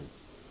total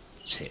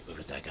to hit with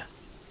a dagger.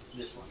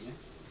 This one, yeah?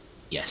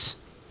 Yes.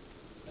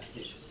 That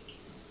hits.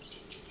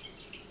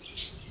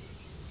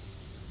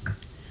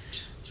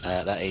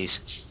 That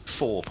is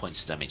 4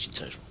 points of damage in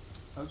total.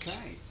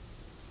 Okay.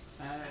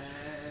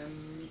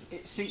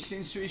 It sinks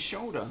into his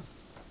shoulder.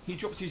 He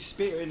drops his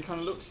spear and kind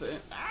of looks at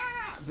it.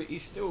 Ah! But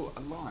he's still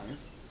alive.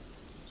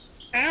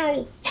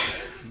 Ow!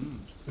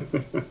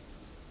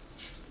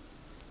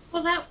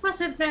 Well, that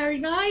wasn't very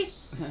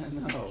nice.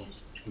 No.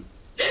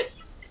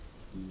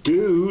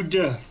 Dude.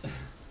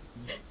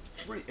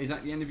 Is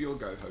that the end of your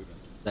go, Hogan?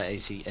 That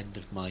is the end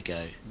of my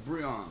go.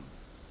 Brian.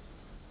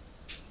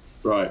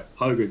 Right,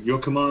 Hogan, your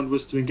command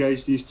was to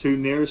engage these 2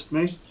 nearest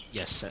me?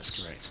 Yes, that's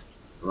correct.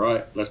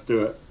 Right, let's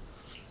do it.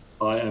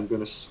 I am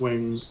going to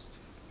swing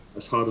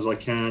as hard as I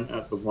can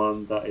at the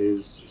one that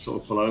is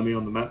sort of below me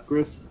on the map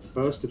grid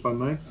first, if I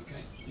may.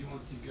 Okay. Do you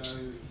want to go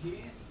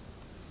here?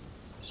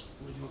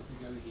 Or do you want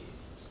to go here?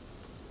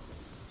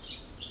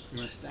 You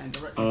want to stand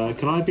directly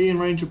Can I be in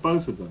range of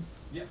both of them?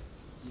 Yep.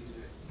 You can do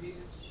it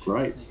here.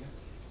 Great.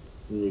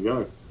 There you go. There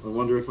you go. I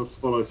wonder if a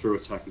follow-through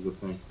attack is a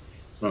thing.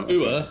 No,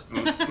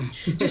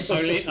 Just,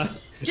 Only,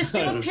 just do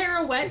a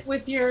pirouette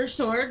with your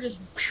sword. Just.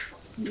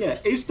 yeah,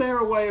 is there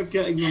a way of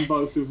getting them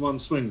both with one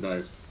swing,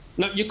 Dave?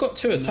 no, you've got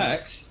 2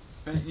 attacks.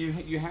 But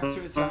you have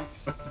 2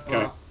 attacks, Okay.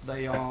 but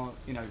they are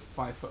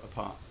 5 foot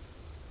apart.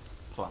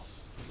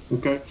 plus.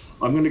 Okay,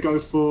 I'm going to go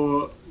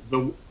for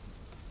the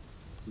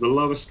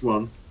lowest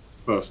one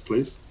first,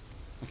 please.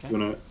 Okay. I'm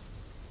gonna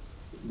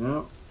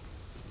now.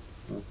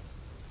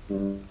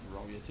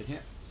 Roll you to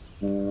hit.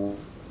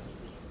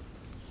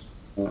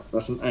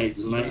 That's an 8.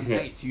 There's an 8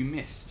 hit. 8. You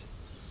missed.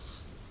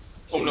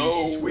 Oh, So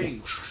no. You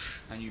swing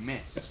and you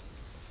miss.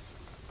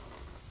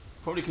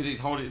 Probably because he's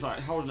holding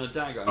a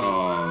dagger.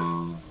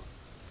 Oh,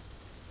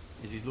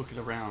 As he's looking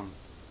around.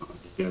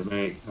 dear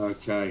me.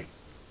 Okay.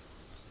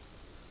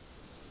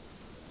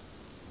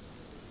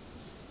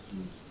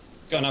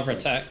 Got another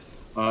attack.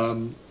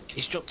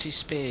 He's dropped his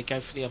spear. Go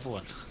for the other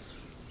one.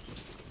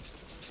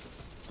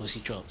 Was he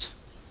dropped?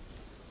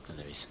 Oh,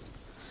 there he is.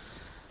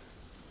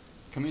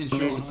 Come in,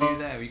 Sean. Are you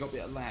there? You got a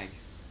bit of lag.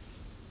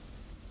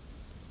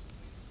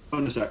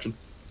 Bonus action.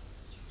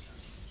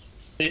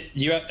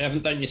 You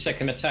haven't done your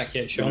second attack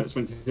yet, Sean. It's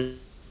when to hit.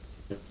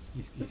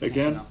 He's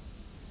Again? catching up.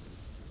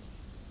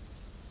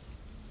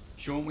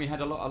 Sean, we had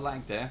a lot of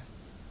lag there.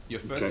 Your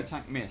first Okay,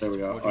 attack missed. there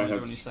we are. What do you want to I do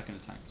have- on your second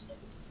attack?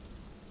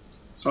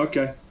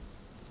 Okay.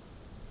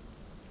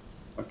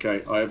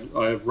 Okay,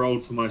 I have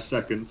rolled for my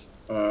second,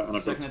 and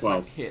I've Second got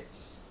 12. attack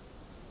hits.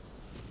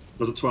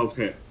 Does a 12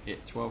 hit?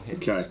 Hit 12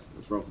 hits. Okay,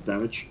 let's roll for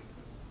damage.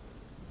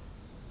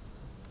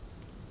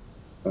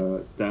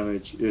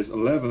 Damage is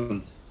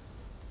 11.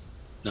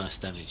 Nice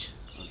damage.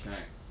 Okay.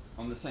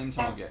 On the same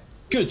target.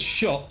 Good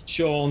shot,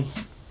 Sean.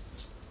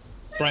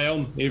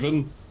 Brown,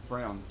 even.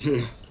 Brown.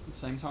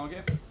 Same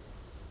target.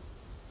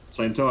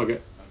 Same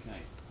target. Okay.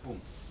 Boom.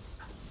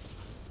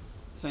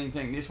 Same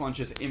thing. This one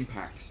just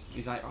impacts.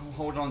 He's like, oh,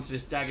 hold on to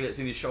this dagger that's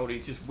in his shoulder. He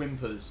just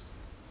whimpers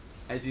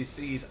as he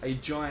sees a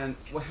giant.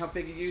 Well, how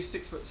big are you?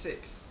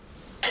 6'6".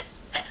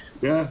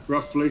 Yeah,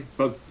 roughly,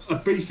 but a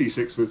beefy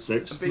 6'6".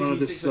 A beefy None of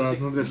this, 6'6"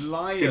 none of this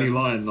lion skinny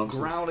lion nonsense.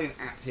 growling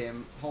at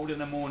him, holding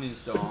a morning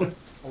star,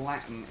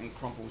 flatten and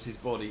crumples his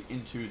body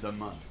into the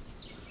mud.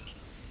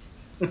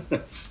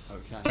 Okay.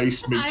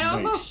 Face meat I mace.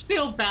 almost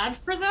feel bad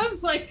for them.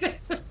 Like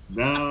that's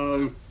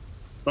No,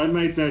 they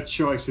made their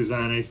choices,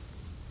 Annie.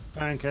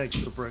 Pancakes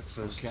for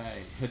breakfast.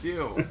 Okay,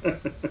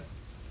 Hadil,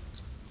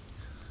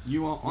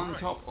 you are on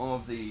top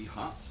of the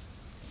hut,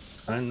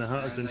 And the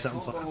hut has and been the set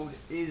on fire. kobold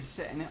is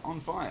setting it on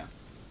fire.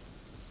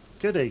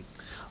 Goody.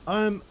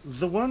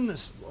 The one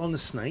that's on the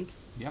snake,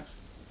 Yep.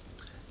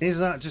 is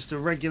that just a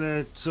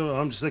regular sort of,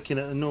 I'm just looking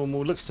at a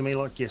normal, looks to me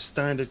like your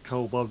standard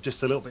kobold,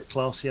 just a little bit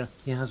classier.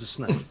 He has a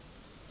snake.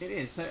 It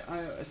is. So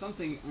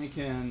something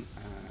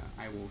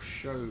I will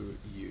show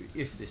you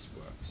if this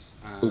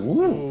works.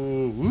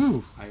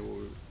 Ooh.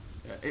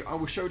 I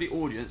will show the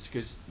audience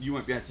because you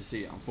won't be able to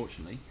see it,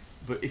 unfortunately.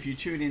 But if you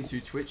tune into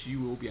Twitch, you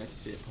will be able to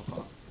see it pop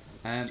up.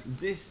 And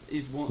this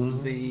is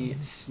what the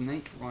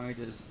snake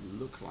riders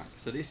look like.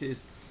 So this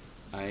is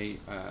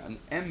an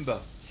ember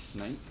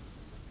snake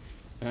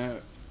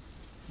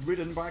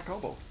ridden by a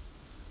kobold.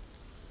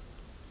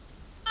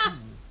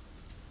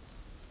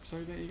 So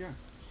there you go.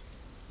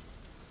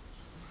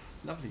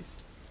 Lovelies.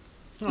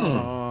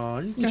 Oh,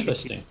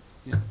 Interesting.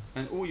 Yeah.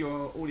 And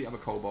all the other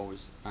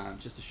kobolds,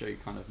 just to show you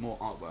kind of more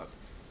artwork.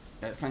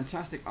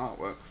 Fantastic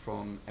artwork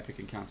from Epic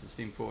Encounters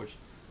Steamforged.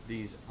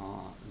 These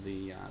are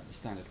the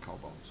standard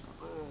kobolds.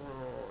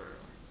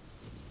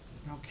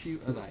 How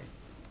cute are they?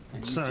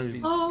 And you've just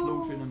been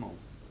slaughtering them all.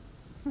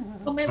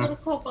 oh, my little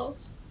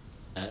kobolds.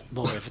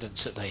 More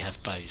evidence that they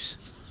have bows.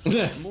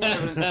 More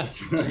evidence.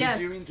 They Yes.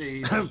 do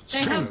indeed. They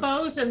have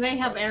bows and they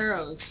have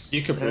arrows.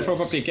 You could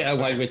probably get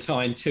away with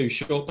tying 2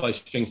 short bow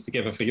strings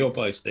together for your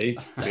bow, Steve,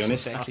 to be That's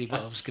honest. exactly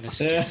what I was going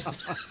to Yeah.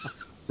 suggest.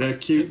 Their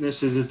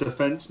cuteness is a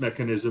defense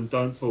mechanism.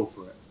 Don't fall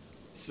for it.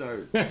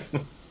 So,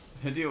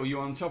 Hadil,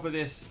 you're on top of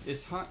this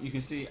hut. You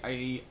can see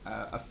a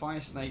fire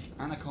snake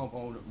and a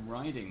kobold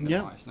riding the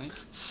fire snake.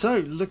 So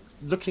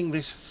looking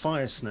this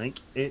fire snake,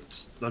 I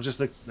just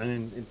looked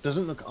and it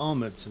doesn't look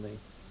armored to me,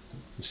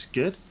 which is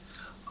good.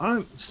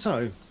 I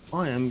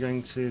am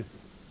going to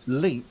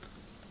leap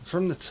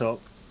from the top,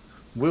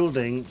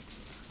 wielding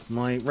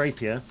my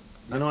rapier,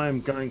 and I am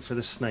going for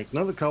the snake.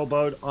 Not the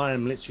kobold. I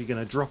am literally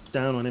going to drop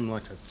down on him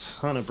like a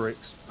ton of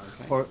bricks,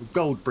 or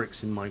gold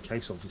bricks in my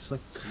case, obviously.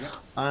 Yep.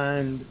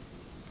 And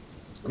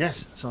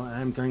yes, so I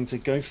am going to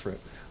go for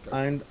it.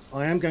 And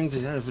I am going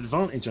to have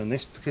advantage on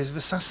this because of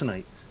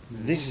assassinate.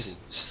 This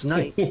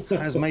snake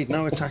has made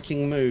no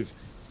attacking move.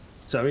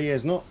 So he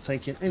has not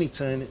taken any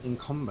turn in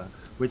combat,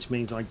 which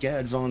means I get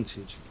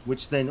advantage,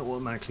 which then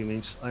automatically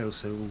means I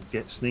also will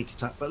get sneak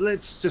attack. But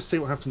let's just see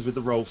what happens with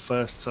the roll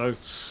first. So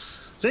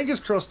fingers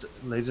crossed,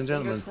 ladies and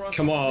gentlemen.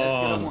 Come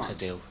on. Let's A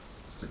deal.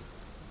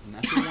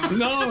 get a one.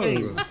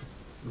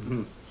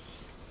 No!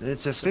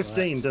 It's a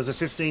 15. Does a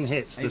 15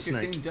 hit A the 15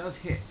 snake? does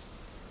hit.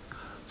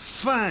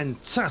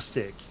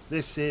 Fantastic.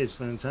 This is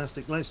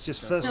fantastic. Let's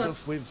just first No,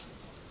 off with...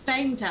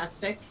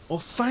 Fantastic.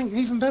 Oh,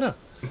 even better.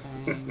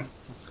 Fantastic.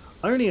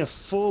 Only a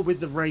 4 with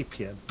the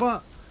rapier,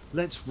 but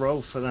let's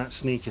roll for that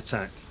sneak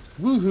attack.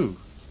 Woohoo!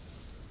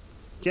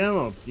 Come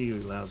on, you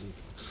lousy.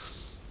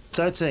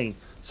 13.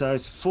 So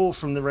it's 4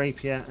 from the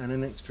rapier and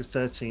an extra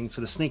 13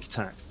 for the sneak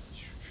attack.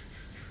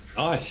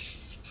 Nice.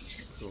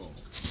 Cool.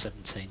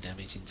 17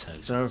 damage in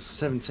total. So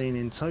 17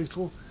 in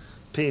total,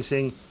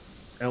 piercing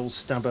El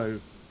Stabbo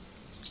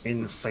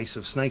in the face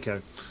of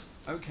Snako.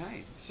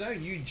 Okay, so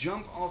you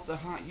jump off the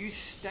hut, you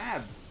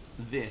stab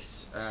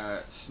this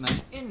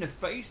snake in the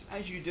face.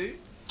 As you do,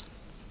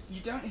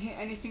 you don't hit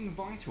anything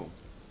vital,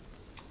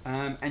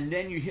 and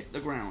then you hit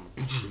the ground.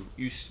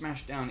 You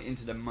smash down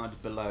into the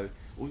mud below.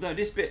 Although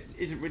this bit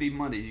isn't really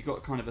muddy, you've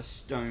got kind of a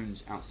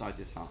stones outside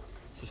this hut,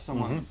 so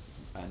someone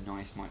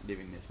nice might live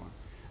in this one.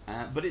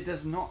 But it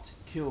does not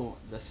kill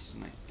the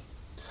snake.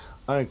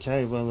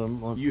 Okay, well, I'm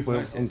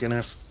going to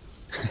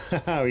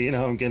have...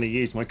 I'm going to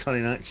use my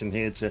cunning action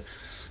here to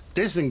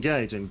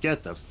disengage and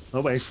get them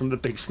away from the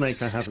big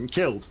snake I haven't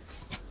killed.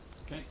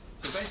 Okay,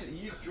 so basically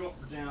you've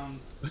dropped down,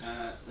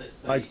 let's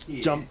say I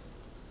here. jump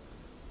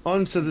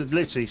onto the,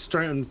 literally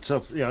straight on the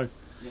top,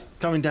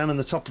 coming down on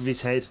the top of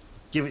his head,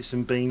 give it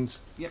some beans.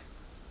 Yep.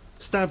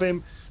 Stab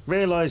him,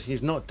 realise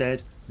he's not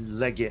dead,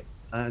 leg it,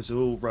 as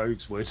all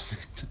rogues would.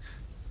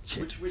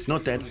 Which not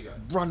way dead, do you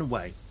wanna run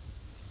away.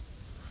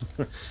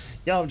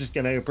 Yeah, I'm just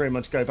going to pretty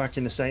much go back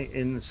in the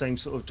same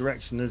sort of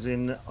direction as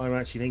in I'm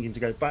actually thinking to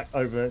go back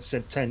over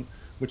said tent,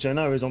 which I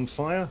know is on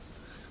fire.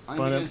 I'm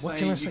But going to what say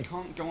can I you say?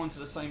 can't go onto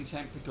the same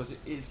tent because it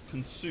is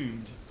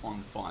consumed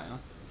on fire.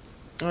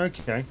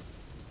 Okay.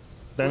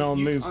 Then Well, I'll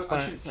you- move I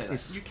back. shouldn't say that.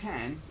 If You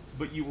can,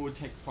 but you will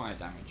take fire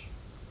damage.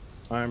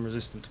 I am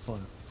resistant to fire.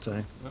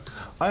 So What?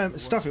 I am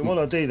stuffing. What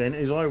I'll do then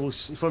is I will,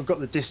 if I've got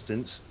the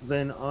distance,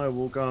 then I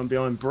will go and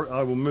behind.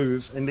 I will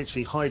move and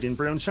literally hide in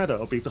Brion's shadow.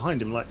 I'll be behind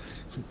him. Like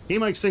he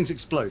makes things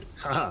explode.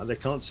 Haha! They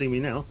can't see me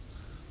now.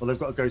 Well, they've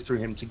got to go through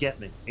him to get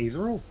me.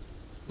 Either or.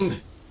 Okay,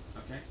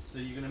 so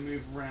you're going to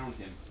move around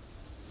him.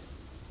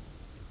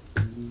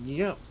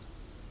 Yep.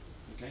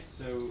 Okay,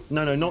 so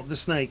No, not the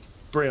snake.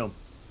 Brion.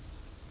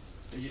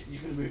 you're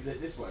going to move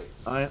it this way.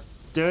 I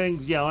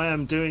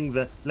am doing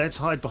the. Let's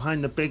hide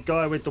behind the big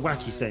guy with the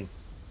wacky Right. thing.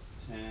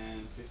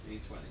 10, 15,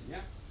 20,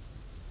 yeah?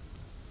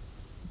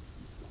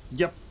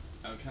 Yep.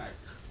 Okay.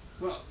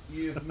 Well,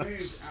 you've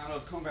moved out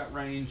of combat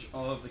range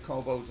of the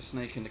kobold, the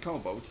snake, and the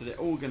kobold, so they're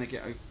all going to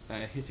get a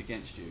hit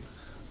against you.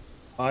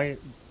 I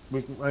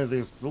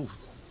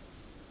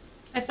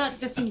thought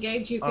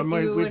disengage you I could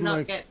might- do with and not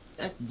my- get.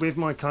 with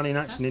my cunning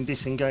action in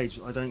disengage.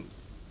 I don't.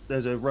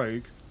 There's a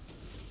rogue.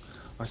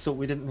 I thought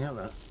we didn't have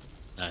that.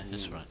 No,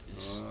 that's right.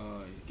 It's,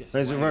 Oh, he gets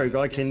There's a away rogue. with it,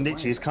 I gets can away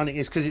literally. It's with it. cunning.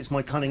 It's because it's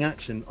my cunning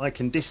action. I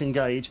can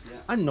disengage Yeah.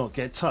 and not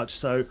get touched.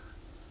 So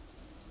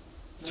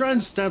try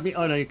and stab me.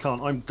 Oh no, you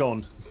can't. I'm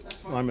gone. That's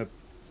fine. I'm a.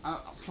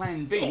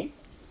 Plan B.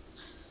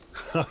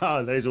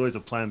 There's always a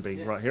plan B.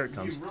 Yeah, Right here it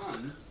comes. You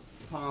run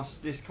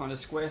past this kind of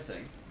square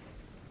thing,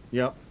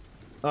 Yep.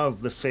 Oh,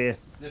 the fear.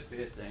 the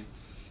fear thing.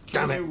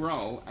 Damn Can it. you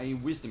roll a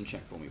wisdom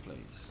check for me,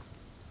 please?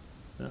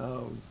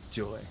 Oh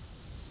joy.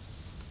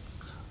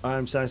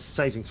 I'm so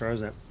saving throw,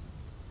 isn't it?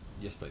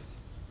 Yes,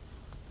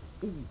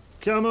 please.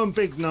 Come on,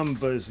 big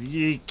numbers.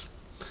 Yeek.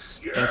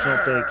 That's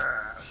not big.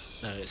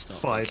 no, it's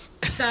not. 5.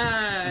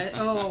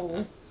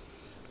 Oh.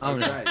 Oh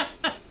no. Okay.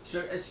 So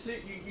as soon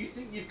you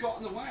think you've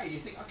gotten away, you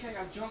think, okay,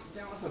 I've jumped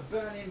down off a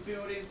burning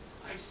building,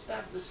 I've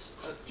stabbed a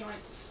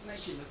giant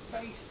snake in the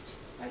face.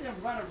 I then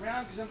run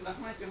around because I'm going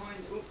to hide behind.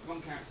 Oh,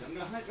 wrong character. I'm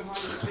going to hide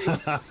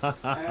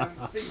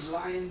behind the big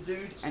lion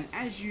dude. And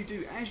as you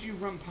do, as you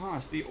run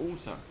past the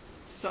altar,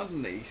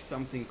 suddenly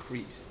something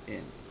creeps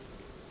in.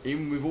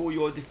 Even with all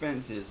your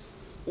defenses,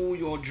 all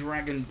your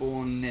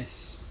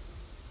dragonbornness,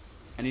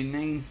 an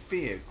inane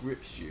fear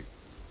grips you.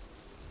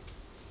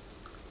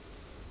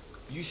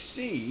 You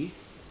see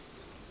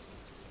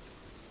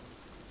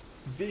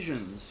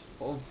visions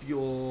of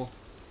your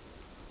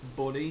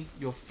body,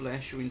 your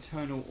flesh, your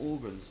internal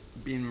organs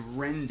being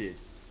rended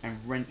and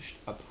wrenched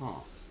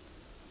apart.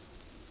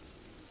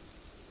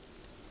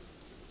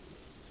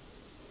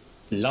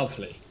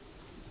 Lovely.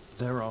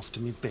 They're after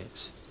me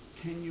bits.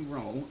 Can you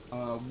roll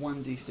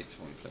 1d6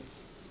 for me,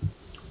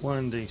 please?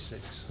 1d6.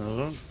 Hold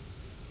on.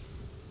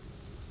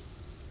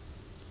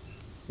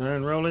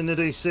 And rolling the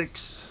d6.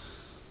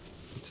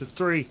 It's a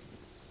 3.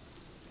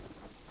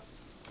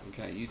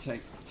 Okay, you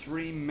take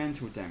 3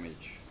 mental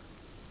damage.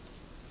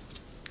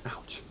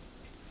 Ouch.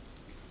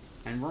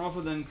 And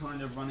rather than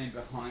kind of running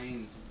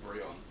behind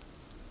Brion,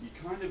 you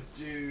kind of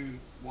do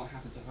what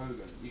happened to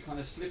Hogan. You kind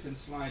of slip and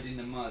slide in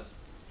the mud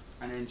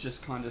and then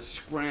just kind of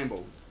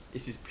scramble.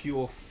 This is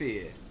pure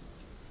fear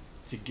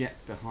to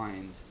get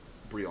behind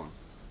Brion.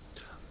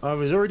 I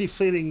was already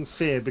feeling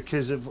fear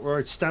because of where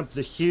I'd stabbed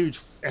the huge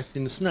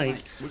effing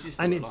snake, which is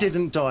still and it alive.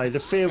 didn't die. The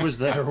fear was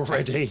there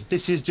already.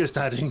 This is just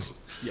adding.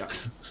 Yeah.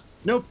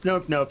 Nope.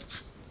 Okay,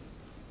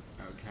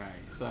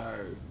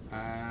 so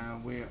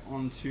we're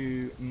on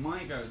to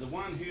Mygo, the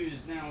one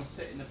who's now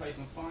setting the place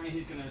on fire.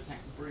 He's going to attack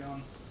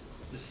Brion.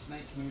 The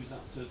snake moves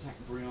up to attack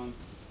Brion.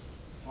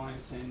 5,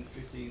 10,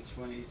 15,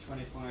 20,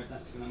 25.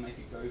 That's going to make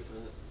it go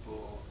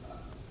for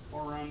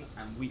Foron,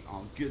 and we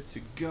are good to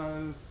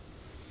go.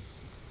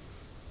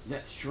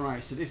 Let's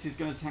try. So this is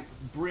going to attack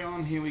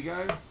Brion. Here we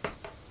go.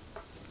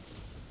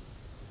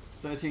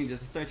 13. Does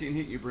the 13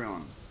 hit you,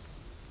 Brion?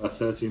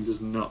 13 does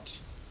not.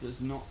 Does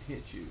not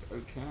hit you.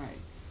 Okay.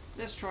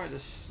 Let's try the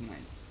snake.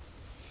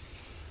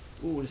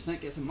 Oh, the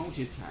snake gets a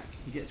multi-attack.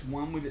 He gets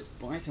one with its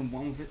bite and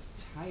one with its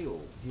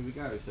tail. Here we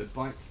go. So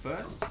bite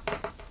first.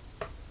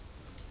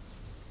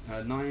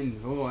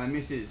 9. Oh, I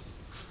misses.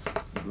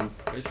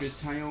 Goes for his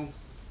tail.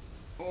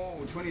 Oh,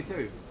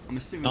 22. I'm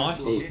assuming Nice.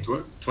 that will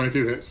hit.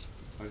 22 hits.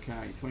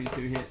 Okay,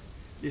 22 hits.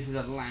 This is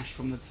a lash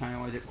from the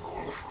tail as it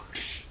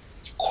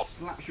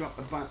slaps you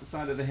up the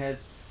side of the head.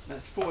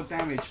 That's 4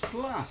 damage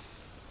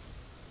plus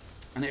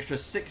an extra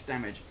 6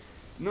 damage.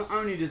 Not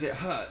only does it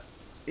hurt,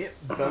 it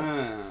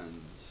burns.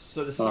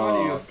 So the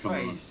side of your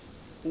face,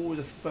 all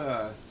the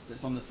fur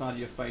that's on the side of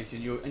your face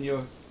and your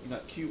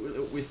cute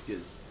little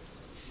whiskers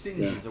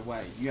singes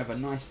away. You have a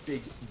nice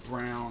big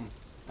brown,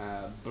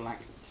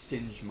 black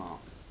singe mark.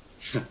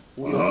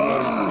 All your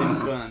fur has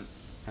been burnt.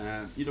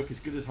 You look as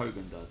good as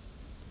Hogan does.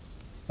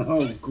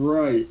 Oh,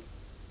 great.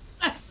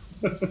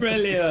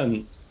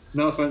 Brilliant.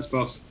 No offense,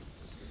 boss.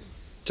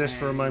 Just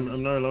for a moment,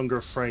 I'm no longer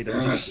afraid.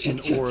 I'm just in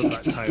awe of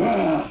that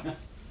tail.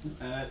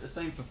 The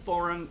same for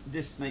Thorin.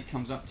 This snake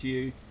comes up to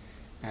you,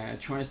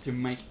 tries to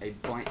make a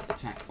bite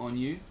attack on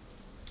you.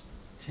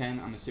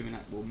 10, I'm assuming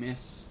that will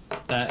miss.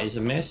 That is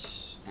a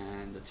miss.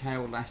 And the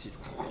tail lashes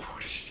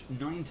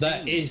 19.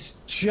 That is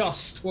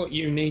just what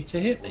you need to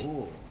hit me.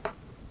 Ooh.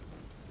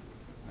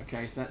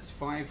 Okay, so that's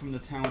 5 from the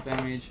tail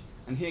damage.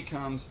 And here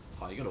comes...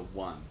 Oh, you got a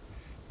 1.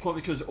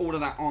 Probably because all of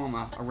that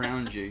armor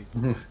around you,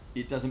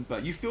 it doesn't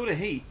burn. You feel the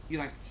heat.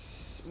 You're like...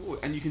 Ooh,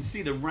 and you can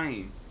see the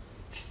rain.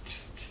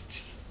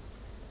 So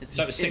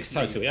it's 6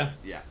 total, yeah?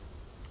 Yeah.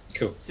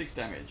 Cool. 6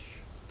 damage.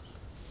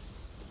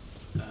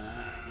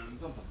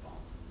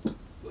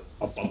 Whoops.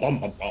 Bum, bum, bum,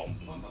 bum, bum.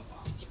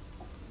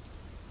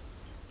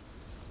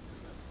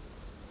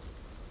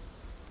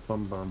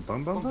 Bum bum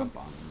bum bum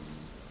bum.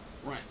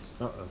 Right.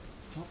 Uh-oh.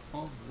 Top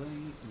of the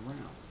round.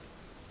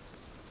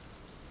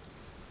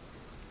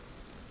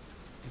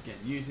 Again,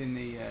 using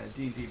the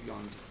D&D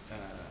Beyond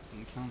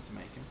Encounter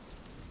Maker.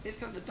 It's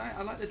got the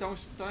I like the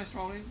dice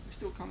rolling. We're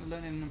still kind of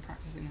learning and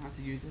practicing how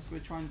to use this. We're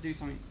trying to do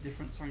something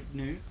different, something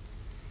new.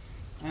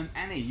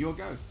 Annie, your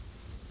go.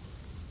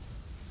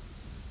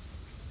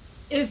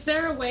 Is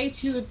there a way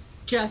to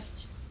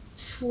just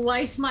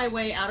slice my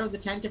way out of the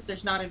tent if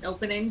there's not an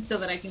opening so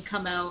that I can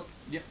come out?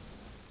 Yep.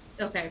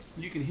 Okay.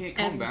 You can hear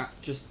combat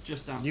just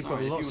outside. You've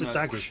got lots of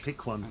daggers.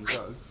 Pick one. And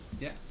go.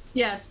 Yeah.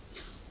 Yes.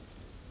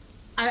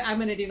 I'm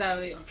going to do that.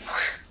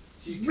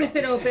 So Rip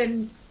it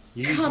open,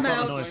 You come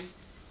got a out, knife.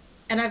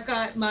 and I've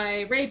got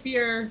my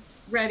rapier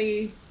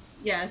ready.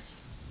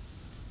 Yes.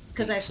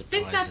 Because I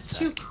think Surprise that's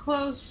too attack.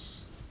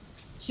 close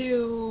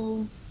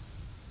to...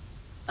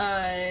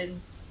 I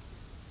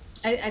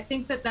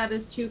think that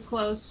is too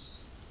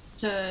close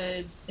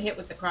to hit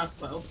with the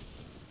crossbow.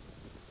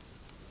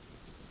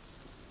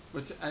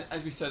 But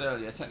as we said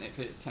earlier,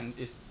 technically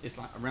it's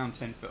like around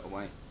 10 foot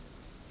away.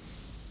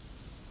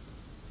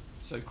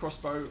 So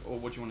crossbow, or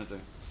what do you want to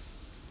do?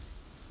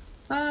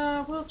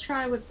 We'll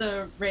try with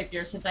the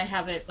rapier since I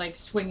have it like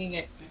swinging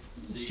it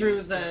So you through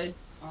just the. step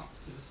up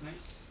to the snake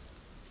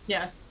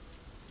Yes.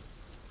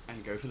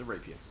 and go for the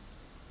rapier.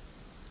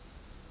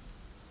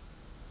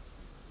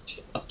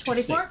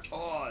 24?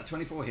 Oh,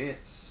 24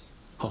 hits.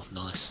 Oh,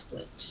 nice.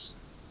 Excellent.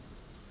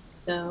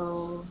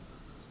 So,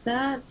 is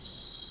that.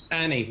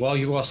 Annie, while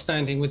you are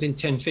standing within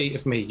 10 feet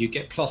of me, you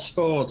get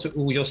 +4 to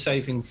all your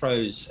saving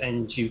throws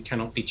and you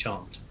cannot be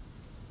charmed.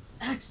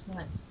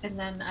 Excellent. And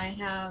then I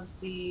have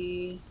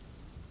the.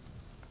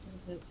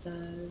 What is it?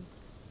 The.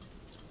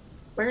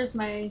 Where is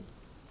my.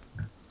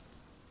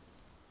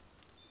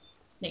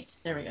 Snake.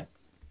 There we go.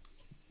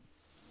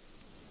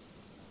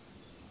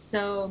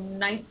 So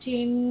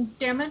 19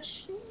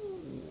 damage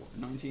Ooh,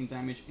 19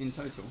 damage in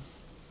total.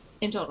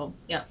 in total.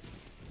 Yep.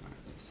 Alright,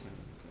 let's have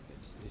a look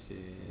at this. This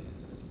is...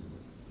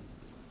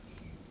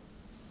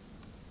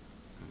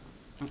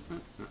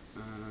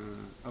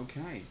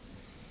 okay.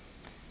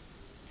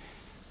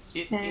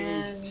 It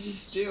And- is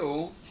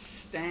still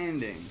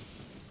standing.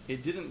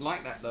 It didn't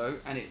like that though,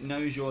 and it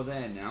knows you're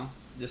there now.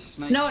 The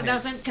snake. No, it head-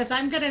 doesn't, because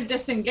I'm going to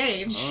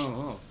disengage.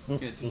 Oh, you're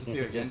going to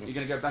disappear again. You're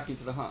going to go back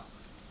into the hut.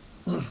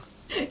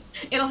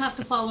 It'll have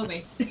to follow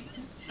me.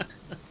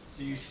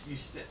 So you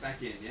step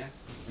back in, yeah?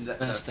 And that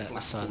Burst out the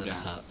flap side fall of the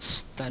down. hut.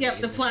 Stab Yep,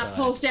 it the in flap side.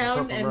 pulls down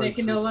Proper and they road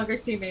can no trip. longer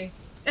see me.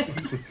 Nice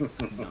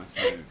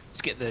move.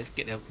 Let's get the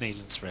old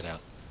needle and thread out.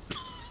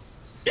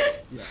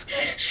 Yeah.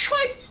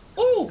 Shwike!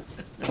 Ooh!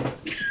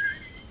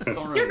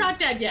 Thorin, You're not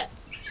dead yet.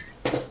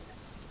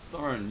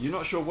 Thorin, you're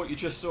not sure what you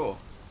just saw.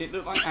 It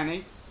looked like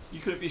Annie. You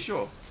couldn't be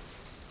sure.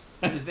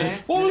 It was there.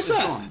 What then was it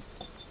that? gone.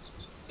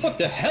 What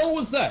the hell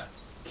was that?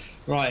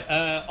 Right,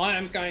 I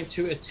am going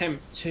to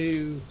attempt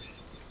to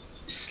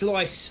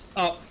slice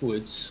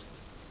upwards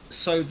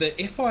so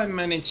that if I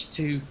manage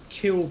to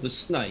kill the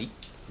snake,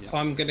 Yeah.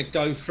 I'm going to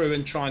go through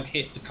and try and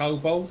hit the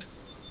kobold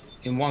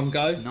in one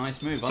go.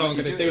 Nice move. So I'll I'm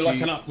let going you to it. do If like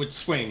you- an upward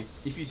swing.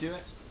 If you do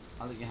it,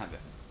 I'll let you have it.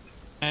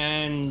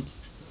 And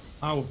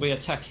I will be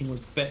attacking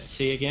with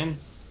Betsy again.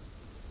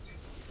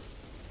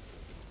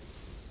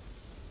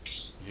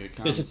 Here it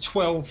comes. There's a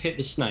 12 hit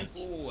the snake.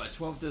 Oh, a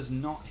 12 does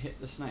not hit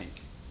the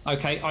snake.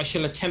 Okay, I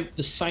shall attempt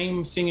the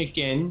same thing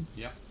again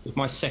Yep. with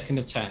my second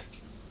attack.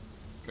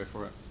 Go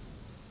for it.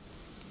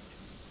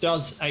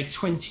 Does a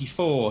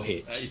 24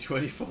 hit? A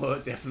 24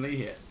 definitely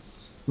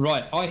hits.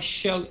 Right, I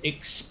shall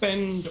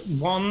expend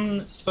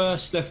one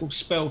first level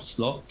spell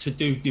slot to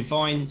do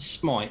Divine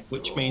Smite,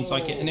 which means I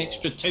get an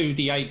extra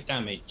 2d8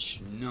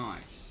 damage.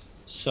 Nice.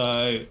 So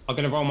I'm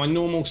going to roll my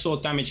normal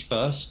sword damage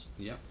first.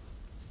 Yep.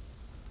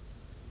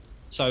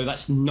 So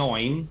that's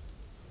 9.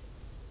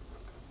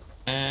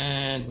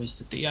 And where's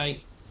the d8?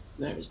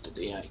 There is the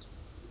d8.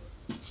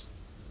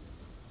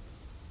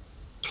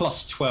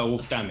 Plus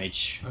 12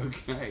 damage.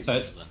 Okay. So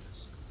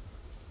it's,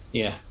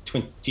 yeah,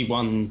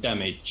 21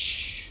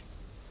 damage.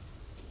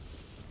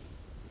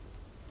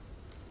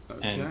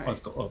 Okay. And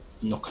I've got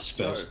a knock a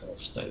spell So- slot.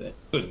 Stay there.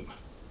 Boom.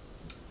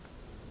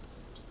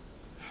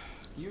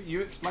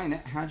 You explain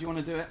it. How do you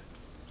want to do it?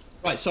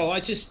 Right, so I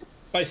just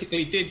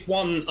basically did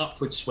one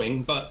upward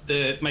swing, but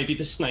maybe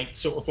the snake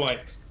sort of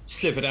like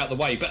slivered out the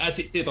way. But as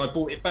it did, I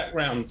brought it back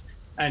round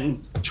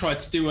and tried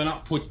to do an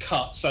upward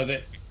cut so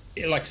that,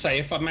 like I say,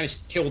 if I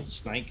managed to kill the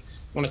snake,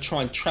 I want to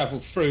try and travel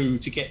through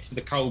to get to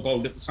the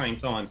kobold at the same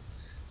time.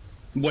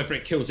 Whether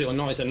it kills it or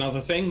not is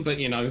another thing, but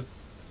you know.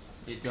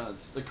 It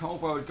does. The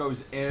kobold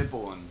goes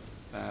airborne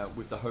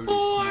with the holy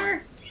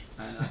smite.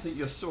 And I think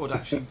your sword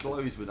actually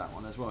glows with that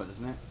one as well,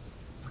 doesn't it?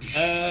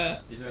 I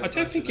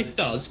don't think it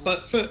does,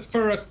 but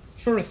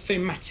for a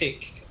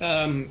thematic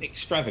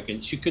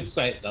extravagance, you could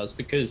say it does,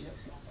 because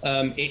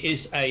it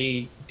is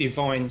a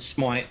divine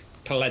smite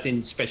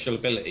paladin special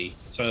ability.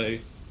 So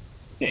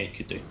yeah, it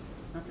could do.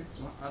 Okay,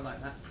 well, I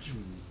like that.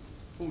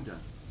 All done.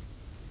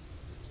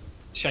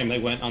 Shame they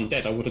weren't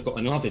undead. I would have got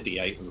another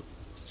d8.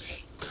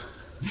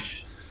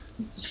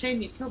 It's a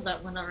shame you killed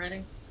that one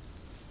already.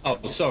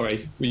 Oh,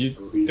 sorry. Were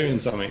you doing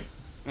something?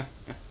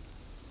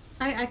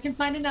 I can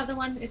find another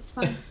one. It's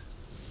fine.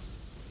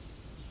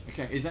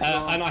 Okay, is that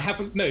and I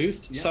haven't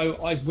moved, Yeah. so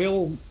I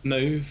will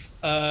move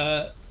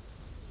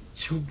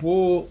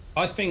toward.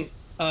 I think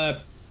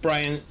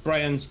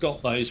Brian's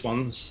got those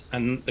ones,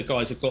 and the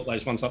guys have got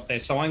those ones up there.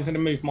 So I'm going to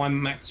move my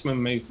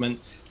maximum movement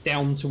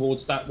down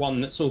towards that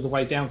one that's all the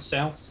way down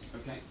south.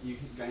 Okay, you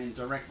can go in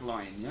direct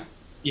line, yeah?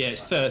 Yeah,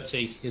 it's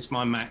 30 is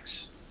my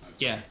max. Okay.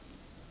 Yeah,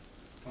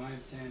 5,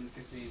 10,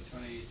 15,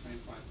 20,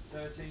 25,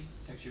 30.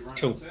 Takes you right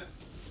Cool. up to it.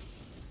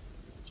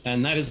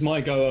 and that is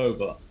my go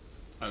over.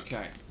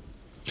 Okay.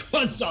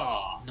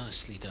 Huzzah!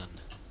 Nicely done.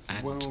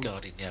 And Well-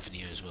 guarding the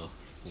avenue as well.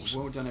 Awesome.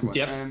 Well done, everyone.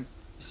 Yep.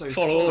 So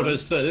Follow Thorin-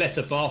 orders to the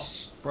letter,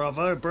 boss.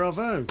 Bravo,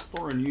 bravo.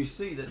 Thorin, you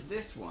see that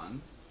this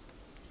one,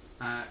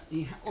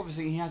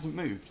 obviously he hasn't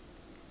moved.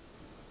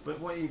 But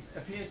what he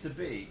appears to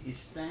be is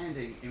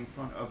standing in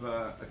front of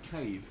a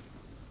cave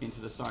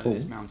into the side of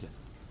this Ooh. mountain.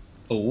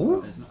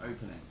 Oh, There's an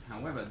opening.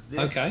 However, this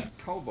Okay.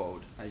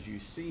 kobold, as you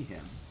see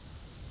him,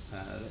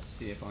 let's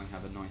see if I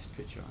have a nice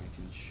picture I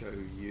can show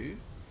you.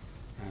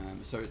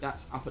 So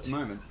that's up at the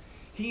moment.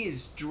 He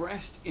is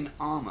dressed in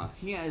armor.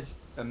 He has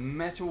a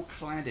metal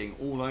cladding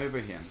all over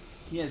him.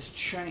 He has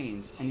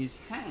chains, and his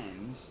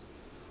hands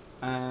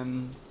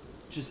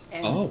just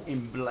end Oh.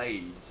 in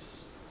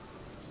blades.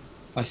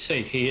 I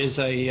see. He is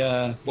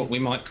a what we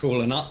might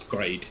call an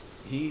upgrade.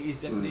 He's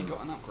definitely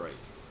got an upgrade.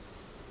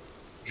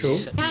 Cool.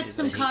 He Had is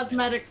some a heat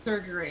cosmetic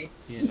surgery.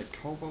 He is a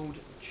kobold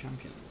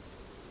champion.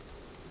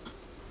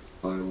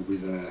 I will be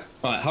there.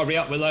 Right, hurry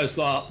up with those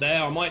lot up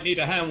there. I might need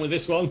a hand with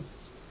this one.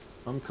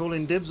 I'm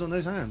calling dibs on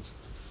those hands.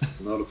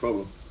 Not a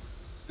problem.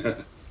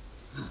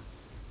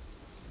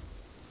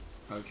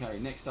 Okay,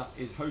 next up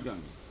is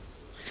Hogan.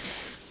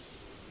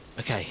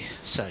 Okay,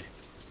 so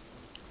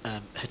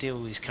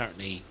Hadil is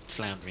currently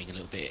floundering a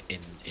little bit in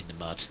the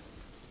mud.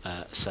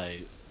 So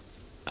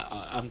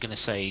I'm going to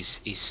say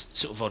he's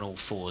sort of on all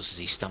fours as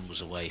he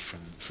stumbles away from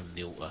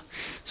the altar.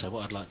 So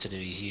what I'd like to do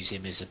is use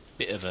him as a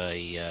bit of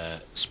a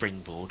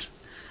springboard,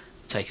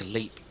 take a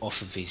leap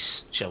off of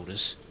his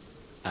shoulders,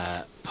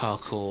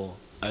 parkour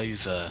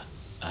over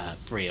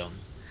Brion,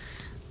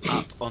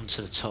 up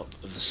onto the top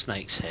of the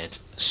snake's head,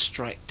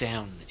 strike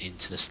down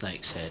into the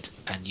snake's head,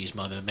 and use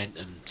my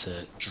momentum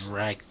to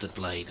drag the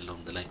blade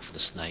along the length of the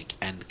snake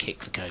and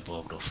kick the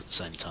kobold off at the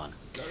same time.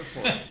 Go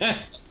for it.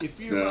 If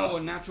you roll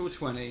a natural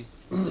 20,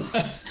 So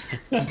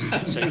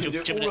You do can you do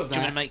want all me of to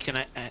that. make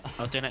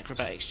I'll do an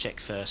acrobatics check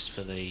first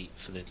for the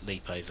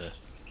leap over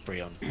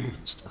Brion and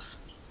stuff.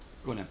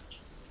 go on then.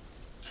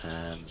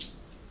 So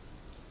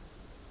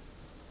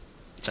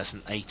that's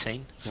an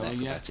 18 for the Oh, yeah.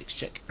 acrobatics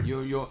check,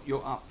 You're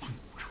up.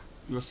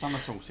 You're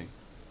somersaulting.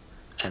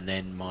 and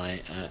then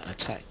my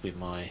attack with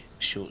my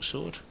short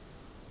sword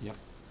Yep.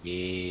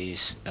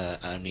 is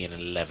only an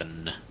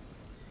 11.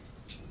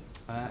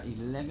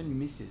 11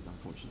 misses,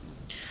 unfortunately.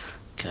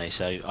 Okay,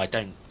 so I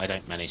don't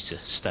manage to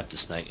stab the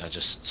snake. I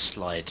just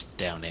slide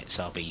down it,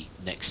 so I'll be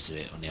next to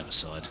it on the other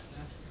side.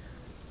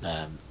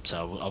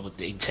 So I would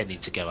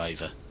intended to go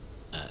over.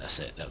 That's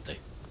it. That'll do.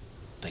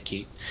 Thank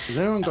you. Has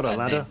anyone got a And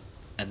ladder?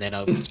 then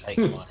I will take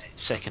my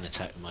second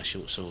attack with my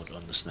short sword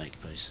on the snake,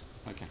 please.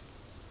 Okay.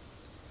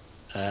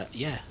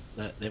 Yeah,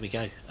 there we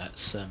go.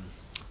 That's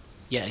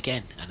yeah,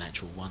 again a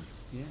natural one.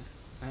 Yeah.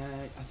 I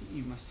think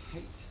you must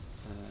hate.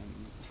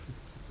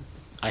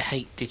 I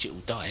hate digital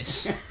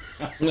dice,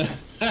 And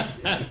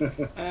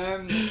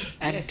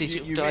and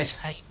digital you dice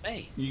miss. hate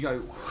me. You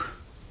go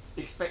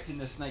expecting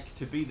the snake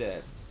to be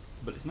there,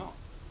 but it's not.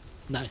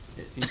 No,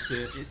 It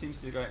seems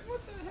to go.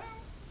 What the hell?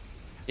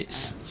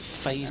 it's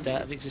phased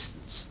out of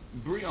existence.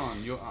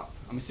 Brion, you're up.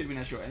 I'm assuming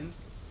that's your end.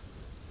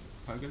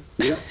 Hogan.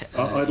 Yeah,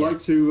 I'd yeah. like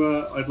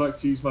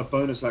to use my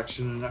bonus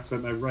action and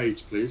activate my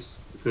rage, please,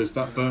 because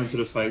that burn to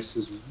the face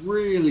has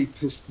really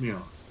pissed me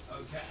off.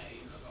 Okay,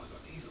 look, I've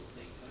got these little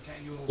things. Okay,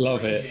 you're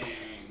Love it. raging.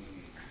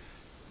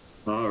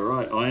 All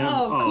right, I am.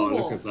 Oh, Oh, cool.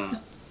 look at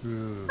that.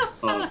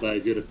 Oh,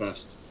 Dave, you're the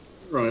best.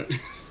 Right,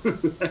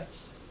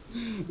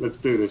 let's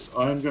do this.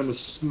 I'm going to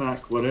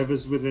smack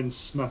whatever's within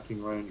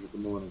smacking range of the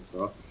Morning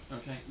Star.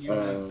 Okay, you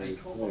have a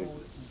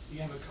kobold. You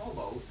have a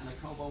kobold and a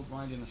kobold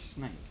riding a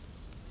snake.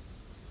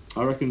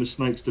 I reckon the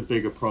snake's the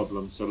bigger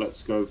problem, so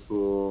let's go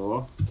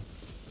for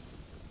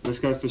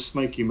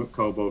Snaky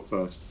McCobold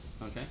first.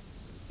 Okay,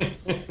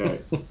 Okay,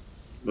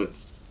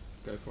 let's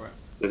go for it.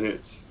 the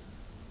hit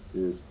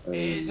is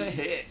It's a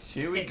hit.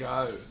 Here we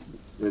go.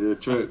 They did a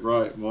trick,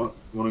 right?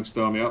 Morning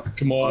Star me up.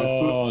 Come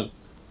on.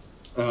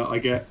 I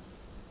get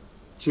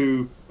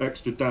 2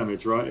 extra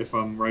damage, right? If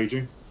I'm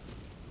raging,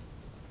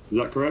 is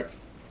that correct?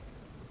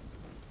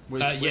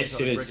 Yes,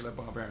 it is. Regular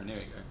barbarian. There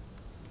we go.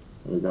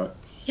 There we go.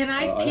 Can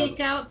I peek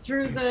out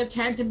through the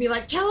tent and be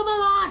like, kill him a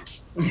lot?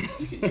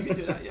 You can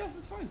do that. Yeah,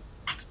 that's fine.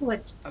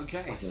 Excellent.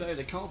 Okay, so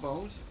the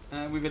kobold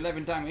with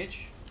 11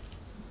 damage.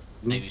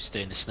 Maybe was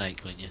doing the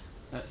snake, weren't you?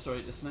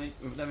 Sorry, the snake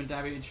with 11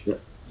 damage. Yeah.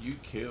 You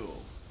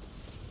kill.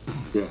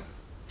 Yeah.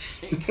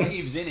 It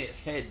caves in, its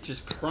head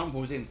just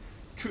crumbles in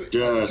to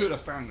Yes. the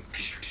fang.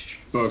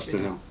 Bursting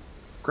Spin him. out.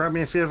 Grab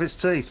me a few of its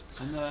teeth.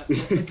 And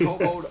the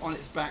kobold on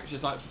its back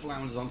just like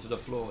flounders onto the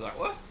floor, like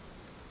what?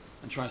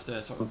 And tries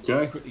to sort of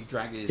Okay. quickly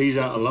drag his. He's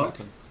out of his luck.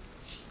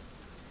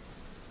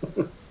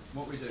 weapon.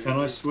 What we do? Can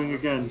I is swing I'll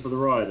again for the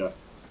replace- rider?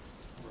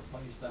 I'll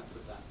replace that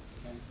with that.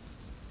 Okay.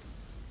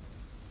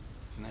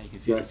 So now you can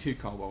see Yeah. there's 2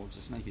 kobolds.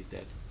 The snake is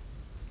dead.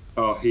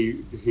 Oh,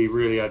 he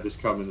really had this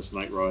coming, the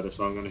Snake Rider.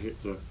 So I'm going to hit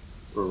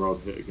for a roll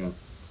to hit again.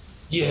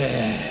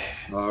 Yeah.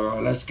 All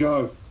right, let's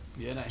go.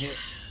 Yeah, that hits.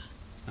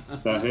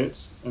 That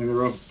hits. I'm going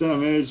to roll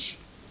damage.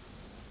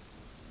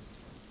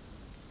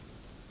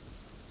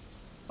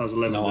 That was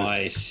 11.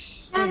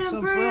 Nice. Get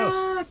him,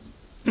 Brian!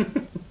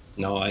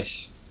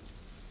 Nice.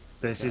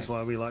 This is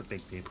why we like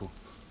big people.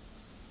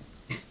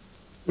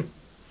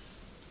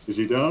 Is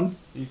he done?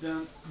 He's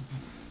done.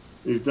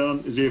 He's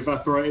done. Is he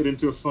evaporated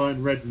into a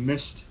fine red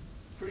mist?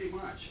 Pretty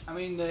much. I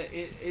mean,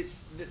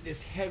 it's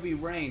this heavy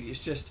rain. It's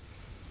just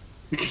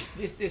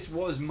this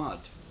was mud.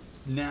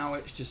 Now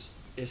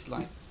it's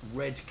like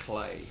red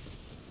clay.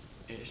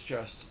 It's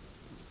just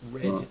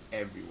red Right.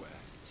 everywhere.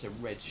 It's a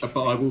red But streak.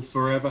 I will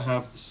forever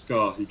have the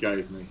scar he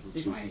gave me,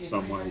 which If is I, in if some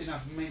I had ways.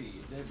 enough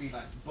minis, there'd be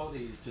like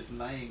bodies just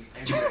laying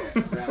everywhere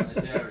around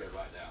this area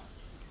right now.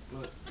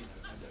 But you know,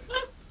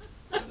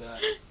 I don't.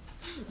 But,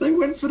 They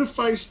went for the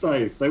face,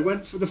 Dave. They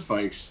went for the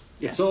face.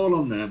 Yes. It's all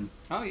on them.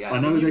 oh yeah, I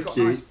know you've they're got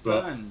cute, a nice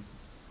but- burn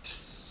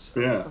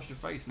Yeah. across your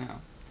face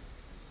now.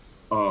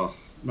 Oh,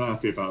 not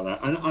happy about that.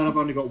 And I've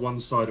only got one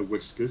side of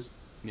whiskers.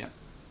 Yeah.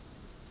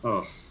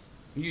 Oh,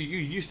 You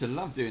used to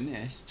love doing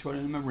this,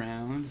 twirling them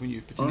around when you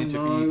I pretended to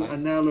be know. like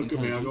And now look at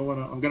me. I'm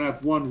intelligent. going to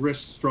have one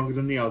wrist stronger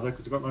than the other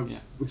because I've got no Yeah.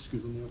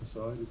 whiskers on the other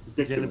side. It's Yeah,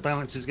 the ridiculous.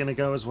 balance is going to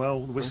go as well.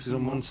 The whiskers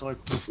on one side.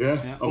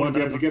 Yeah, Yeah. I won't be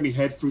Oh, able no. to get my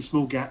head through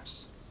small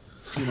gaps.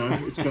 You know,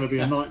 it's going to be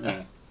a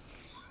nightmare.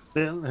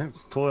 The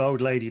poor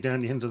old lady down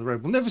the end of the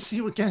road. We'll never see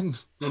you again.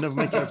 You'll never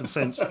make it over the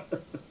fence.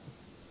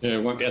 Yeah,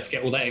 won't be able to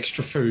get all that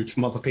extra food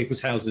from other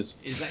people's houses.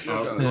 Is that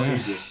your go?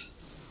 Outrageous.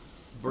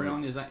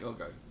 Brian, is that your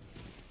go?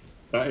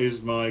 That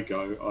is my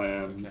go. I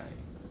am Okay.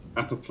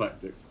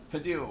 apoplectic.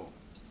 Hadil.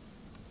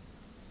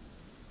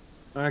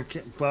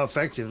 Okay, well,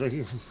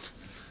 effectively,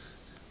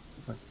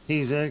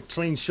 he's a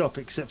clean shop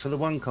except for the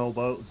one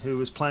kobold who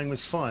was playing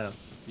with fire.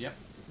 Yep.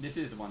 This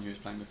is the one who was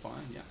playing with fire.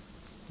 Yeah.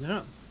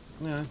 Yeah,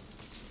 yeah.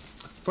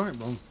 Right,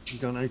 well,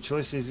 you've got no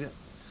choice, is it?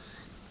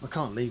 I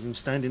can't leave him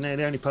standing there.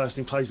 The only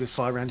person who plays with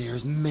fire around here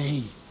is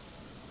me.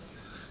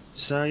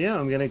 So yeah,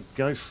 I'm going to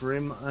go for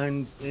him,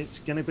 and it's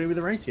going to be with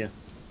a rapier.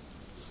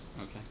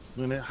 Okay.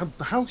 And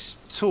how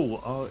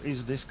tall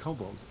is this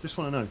kobold? Just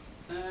want to know.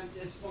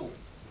 They're small.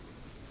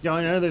 Yeah,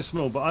 I know they're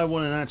small, but I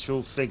want an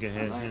actual figure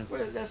here. Yeah.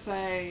 Well, let's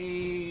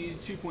say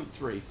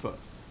 2.3 foot.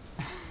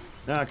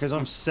 Yeah, because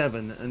I'm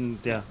 7, and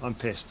yeah, I'm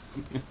pissed.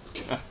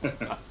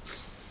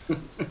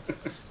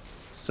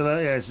 So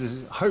yeah, this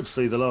is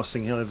hopefully the last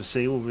thing he'll ever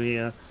see will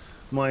be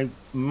my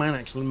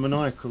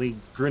maniacally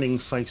grinning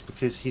face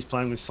because he's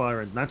playing with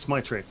fire, and that's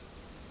my trick.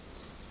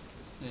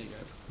 There you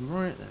go.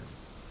 Right then.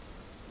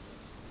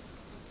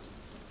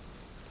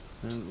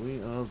 And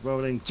we are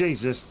rolling.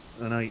 Jesus,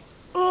 an 8.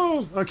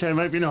 Oh, okay,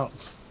 maybe not.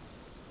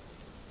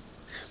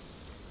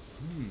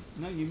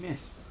 No, you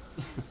miss.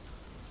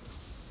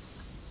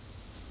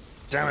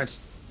 Damn it.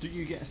 Do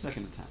you get a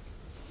second attack?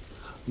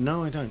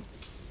 No, I don't.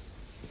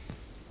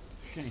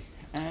 Okay.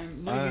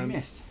 No, you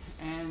missed.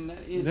 And that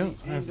is No,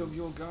 the end of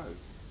your go.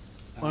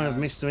 I have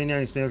missed. I mean, the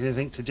only thing I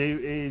think to do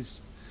is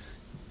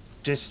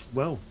just,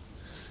 well,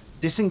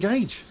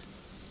 disengage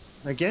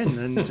again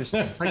and just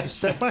take a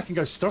step back and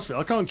go, stuff it.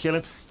 I can't kill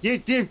him. You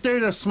do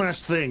the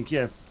smash thing.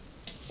 Yeah.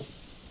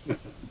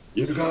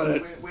 You got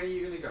it. Where are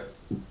you going to go?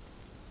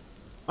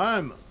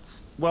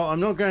 Well, I'm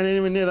not going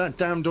anywhere near that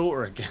damn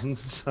daughter again.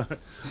 So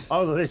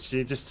I'll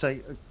literally just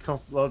take a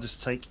couple.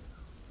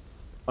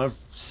 I've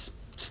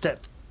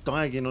stepped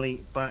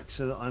diagonally back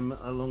so that I'm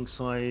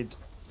alongside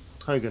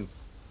Hogan.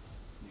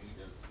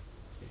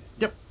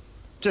 Yep,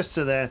 just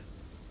to there.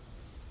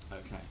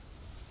 Okay.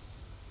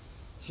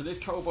 So this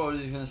kobold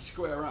is going to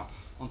square up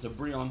onto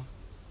Brion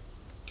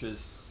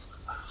because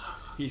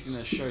he's going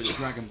to show the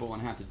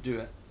Dragonborn how to do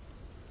it.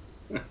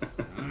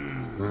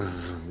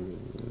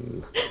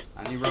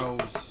 And he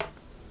rolls.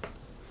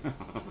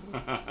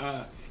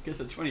 Gets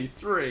a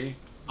 23.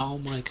 Oh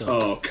my god.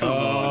 Oh, come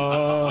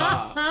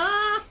on.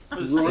 For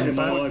Right 6 in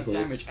my points of eyeball.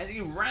 damage as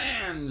he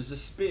rams the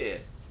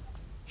spear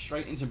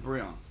straight into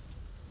Brion.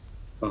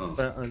 Oh,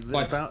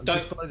 About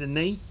just by the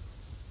knee.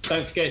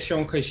 Don't forget,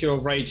 Sean, because you're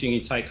raging, you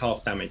take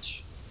half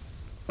damage.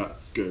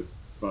 that's good.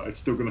 But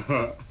it's still going to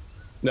hurt.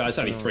 No, it's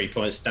only 3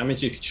 points of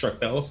damage. You could shrug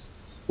that off.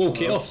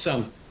 Walk it off,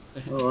 son.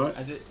 All right.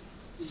 As it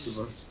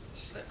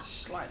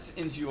slides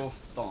into your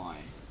thigh.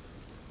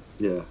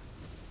 Yeah.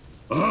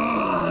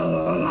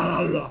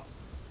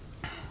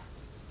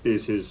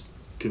 Is his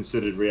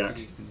considered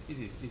reaction. Is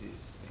his thing,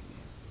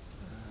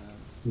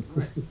 yeah.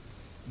 Right.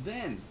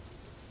 Then,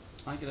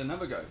 I get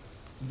another go.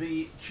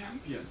 The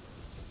champion.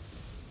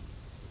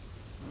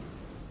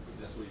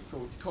 That's what he's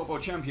called.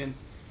 Kobold champion.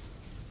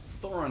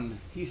 Thorin,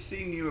 he's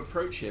seen you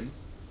approach him,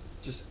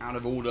 just out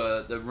of all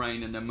the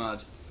rain and the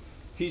mud.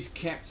 He's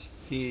kept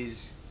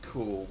his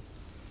cool.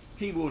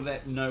 He will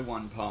let no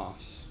one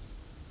pass.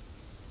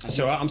 And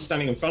So I'm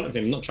standing in front of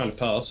him, not trying to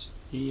pass.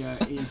 he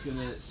is going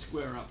to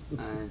square up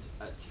and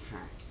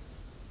attack.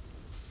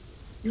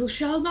 You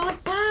shall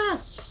not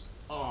pass.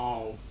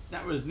 Oh,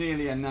 that was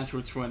nearly a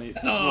natural 20.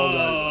 It's just rolled over.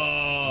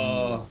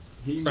 Oh,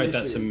 He afraid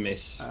that's a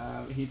misses.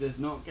 miss. He does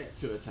not get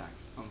 2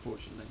 attacks,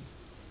 unfortunately.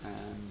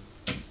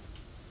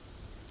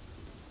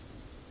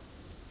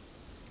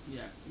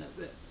 Yeah, that's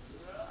it.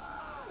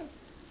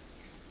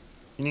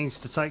 He needs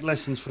to take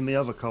lessons from the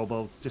other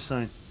kobold. Just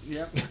saying.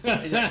 Yep.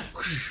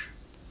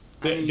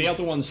 The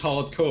other one's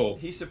hardcore.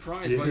 He's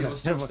surprised by your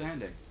still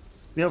standing.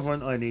 The other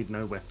one, I need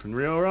no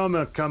weaponry or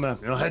armor. Come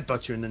up, I'll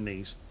headbutt you in the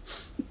knees.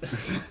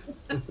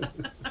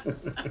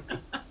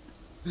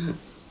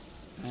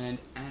 And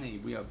Annie,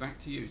 we are back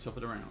to you, top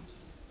of the round.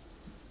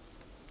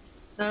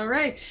 All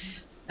right.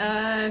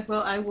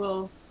 Well, I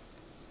will.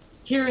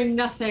 Hearing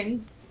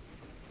nothing,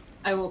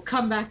 I will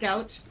come back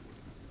out.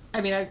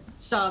 I mean, I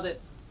saw that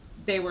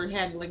they were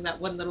handling that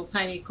one little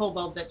tiny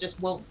kobold that just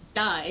won't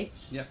die.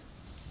 Yep.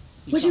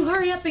 Would you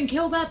hurry up and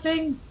kill that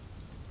thing?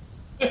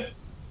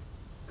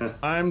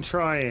 I'm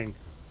trying.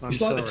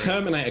 It's like the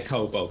Terminator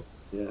kobold.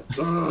 Yeah.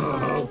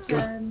 Oh, God.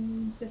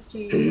 10,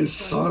 15. He is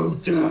so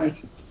dead.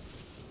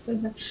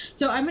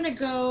 So I'm gonna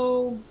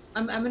go.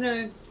 I'm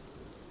gonna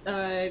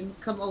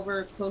come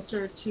over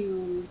closer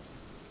to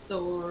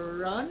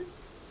Thoron.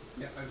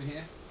 Yeah, over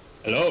here.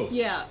 Hello.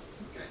 Yeah,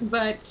 Okay.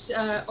 but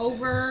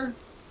over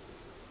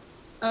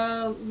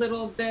a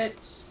little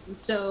bit.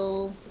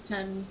 So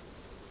 10,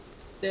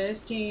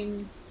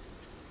 15,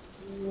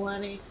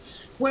 20.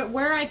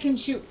 Where I can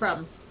shoot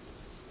from,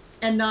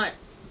 and not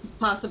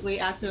possibly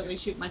accidentally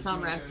shoot my Do you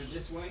comrade. wanna go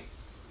this way?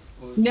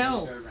 Or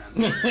No.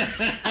 do you wanna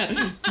go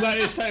around?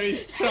 Notice how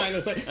he's trying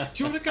to say,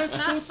 do you want to go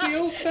towards the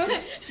altar?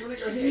 Do you want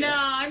to go here? No,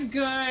 I'm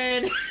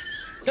good.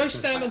 Go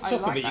stand on I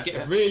top like of it, that, you get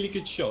yeah. a really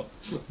good shot.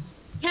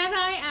 Can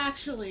I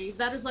actually?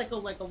 That is like a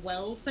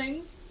well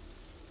thing.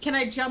 Can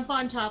I jump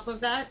on top of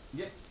that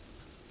Yeah.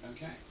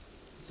 Okay.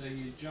 So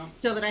you jump.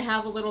 so that I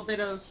have a little bit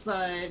of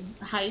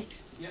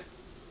height? Yep.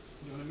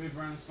 You want to move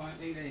around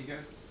slightly? There you go.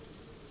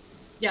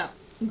 Yeah,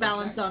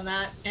 balance Okay. on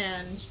that.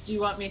 And do you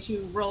want me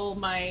to roll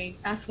my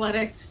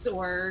athletics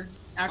or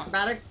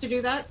acrobatics to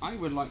do that? I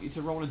would like you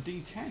to roll a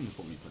d10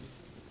 for me,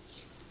 please.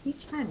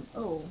 D10.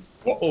 Oh,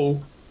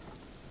 Uh-oh.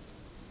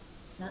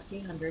 not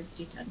D100.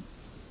 D10.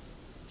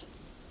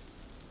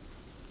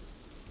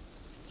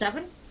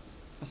 7.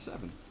 A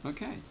 7.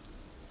 Okay.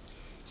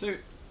 So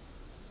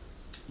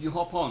you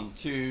hop on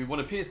to what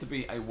appears to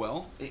be a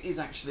well. It is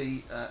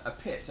actually a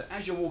pit. So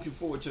as you're walking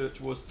forward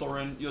towards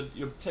Thorin,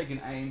 you're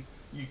taking aim.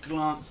 You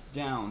glance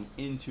down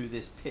into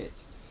this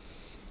pit.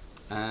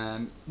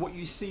 What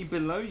you see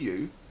below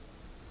you,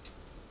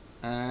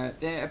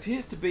 there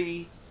appears to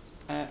be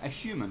a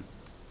human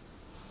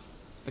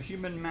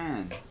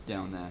man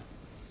down there.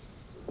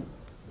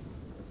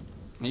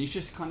 And he's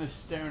just kind of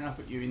staring up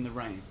at you in the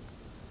rain.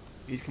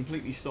 He's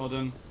completely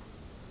sodden.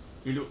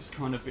 He looks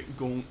kind of a bit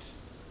gaunt.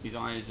 His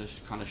eyes are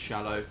kind of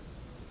shallow.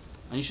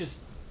 And he's just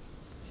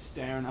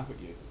staring up at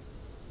you.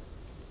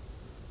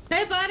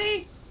 Hey,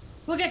 buddy!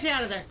 We'll get you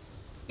out of there.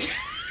 And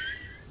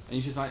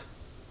he's just like,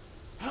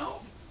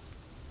 help!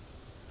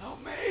 Help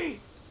me!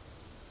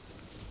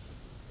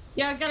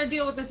 Yeah, I've got to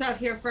deal with this out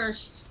here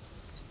first.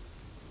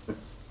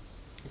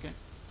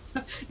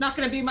 Not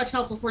going to be much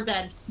help if we're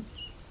dead.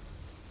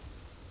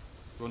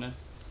 Go on then.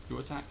 Your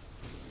attack.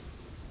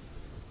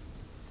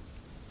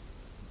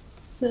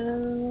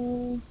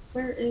 So,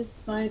 where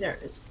is my... There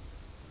it is.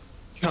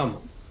 Come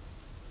on.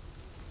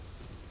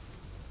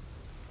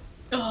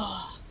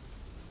 Oh.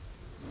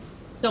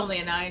 It's only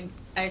a 9.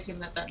 I assume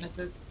that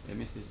misses. It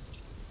misses.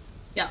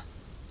 Yeah.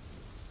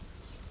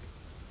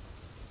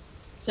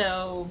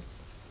 So,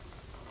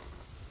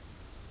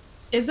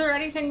 is there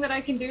anything that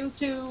I can do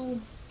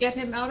to get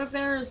him out of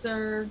there? Is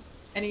there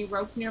any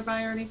rope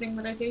nearby or anything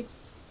that I see?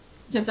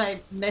 Since I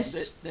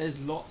missed. There's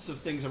lots of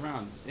things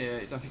around.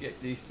 Don't forget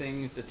these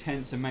things. The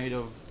tents are made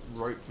of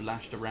rope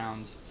lashed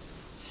around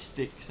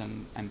sticks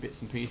and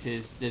bits and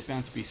pieces. There's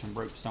bound to be some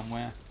rope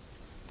somewhere.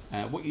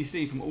 What you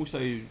see from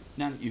also,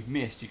 now that you've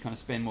missed, you kind of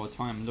spend more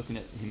time looking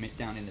at him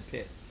down in the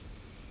pit,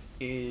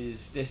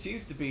 is there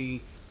seems to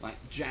be like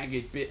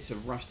jagged bits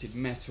of rusted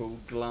metal,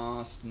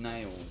 glass,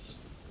 nails,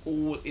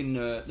 all in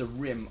the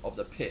rim of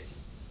the pit,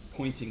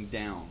 pointing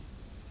down.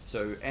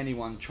 So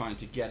anyone trying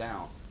to get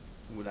out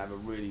would have a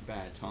really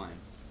bad time.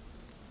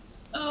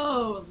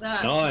 Oh,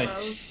 that's Nice.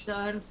 most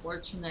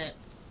unfortunate.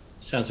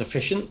 Sounds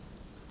efficient.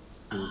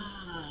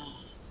 Ah.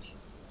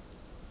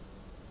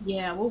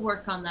 Yeah, we'll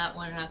work on that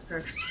one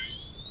after.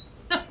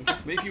 Okay. But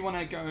if you want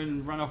to go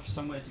and run off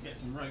somewhere to get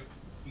some rope,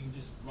 you can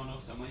just run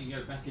off somewhere. You can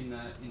go back in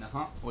the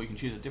hut, or you can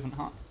choose a different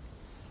hut.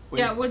 Or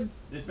Yeah,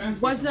 there's bound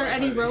to be was some there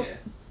any over rope? here.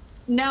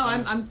 No,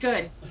 I'm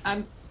good.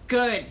 I'm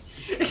good.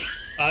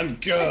 I'm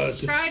good.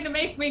 He's trying to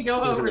make me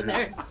go over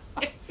there.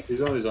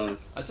 He's on his own.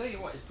 I tell you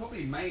what, it's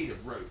probably made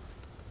of rope.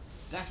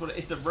 That's what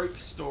it's the rope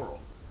store.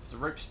 It's a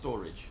rope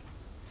storage.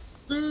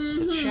 It's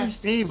a Mhm.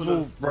 chest Evil full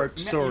of rope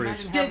storage.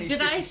 Imagine how many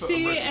Did I 50-foot of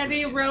see rope any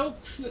you would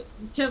rope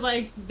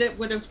to that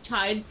would have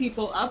tied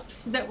people up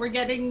that were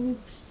getting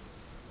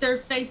their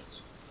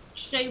face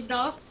shaved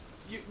off?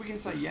 we can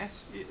say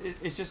yes.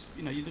 It's just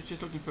you're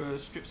just looking for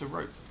strips of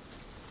rope.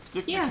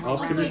 Look Yeah. how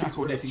Ask him if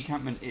ramshackle it's this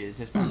encampment is.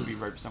 There's bound to be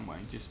rope somewhere.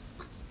 You just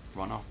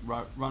run off.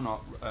 Run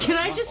off. Can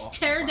I run just off,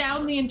 tear find down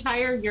rope. the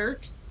entire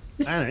yurt?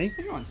 Annie,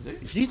 If you want to do.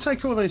 if you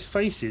take all those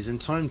faces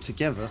and tie them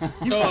together,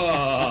 you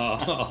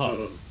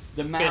Oh.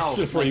 The mouths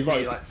slippery might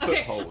be rope. like Okay,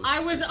 footholds.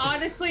 I was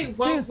honestly,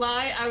 won't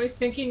lie, I was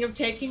thinking of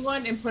taking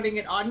one and putting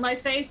it on my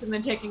face and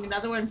then taking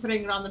another one and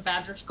putting it on the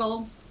badger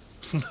skull.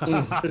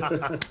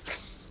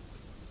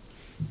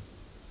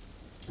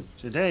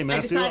 today, I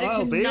Matthew, decided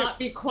I'll to be. not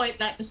be quite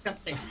that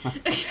disgusting.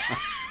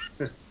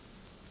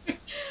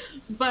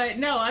 But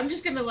no, I'm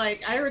just gonna I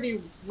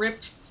already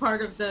ripped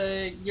part of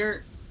the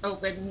yurt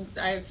open.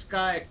 I've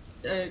got,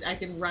 I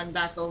can run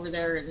back over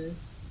there and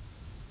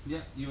Yeah,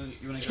 you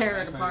want to Tear go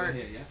it back apart. over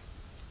here, yeah?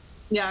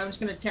 yeah, I'm just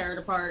gonna tear it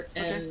apart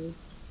Okay. and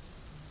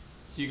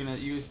So you're gonna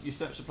you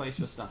search the place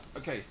for stuff.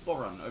 Okay,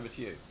 Thoron, over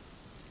to you.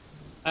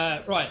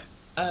 Right.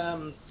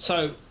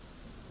 So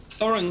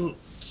Thorin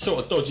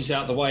sort of dodges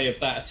out the way of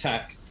that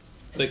attack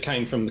that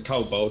came from the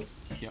kobold.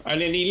 Yep.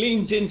 And then he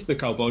leans into the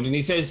kobold and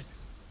he says,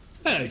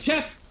 "Hello,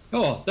 chap.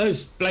 Oh,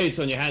 those blades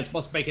on your hands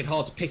must make it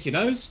hard to pick your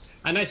nose."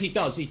 And as he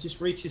does, he just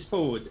reaches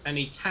forward and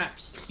he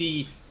taps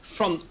the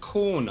front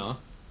corner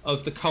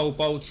of the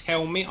kobold's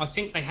helmet. I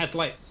think they had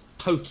like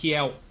pokey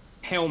out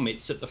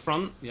helmets at the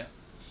front. Yeah.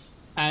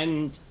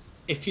 And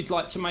if you'd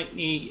like to make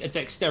me a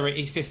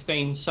dexterity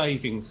 15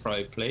 saving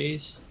throw,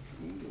 please.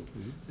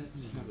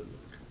 Let's have a look.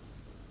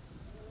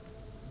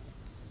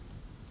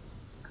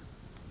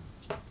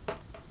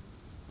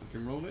 I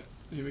can roll it.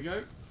 Here we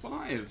go.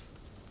 5.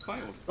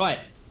 Failed. Right.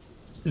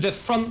 The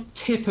front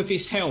tip of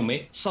his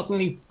helmet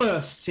suddenly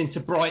bursts into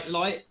bright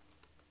light.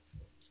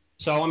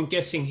 So I'm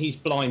guessing he's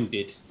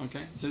blinded.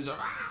 Okay. So it's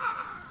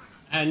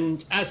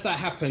And as that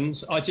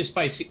happens, I just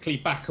basically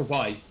back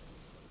away.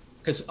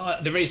 Because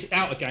the reason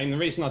the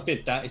reason I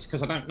did that is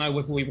because I don't know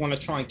whether we want to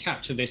try and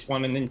capture this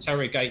one and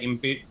interrogate him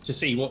to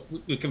see what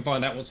we can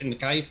find out what's in the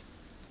cave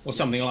or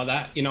something like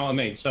that. You know what I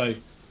mean? So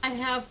I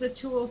have the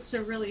tools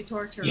to really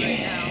torture right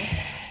now.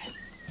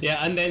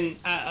 yeah, and then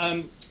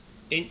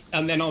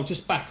I'll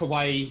just back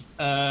away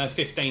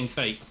 15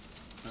 feet.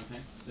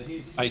 Okay. So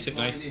he's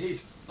Basically.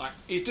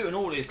 he's doing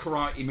all his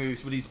karate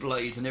moves with his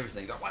blades and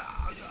everything. Like,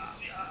 wow,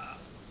 yeah.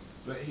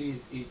 But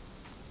he's there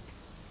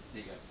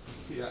you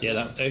go. Yeah,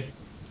 that'll do.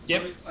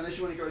 Yep. Unless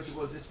you want to go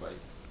towards this way.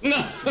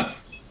 No.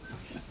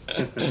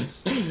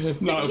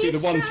 No, it'll be the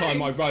one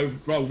time I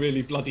roll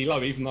really bloody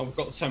low, even though I've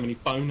got so many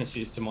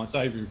bonuses to my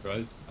saving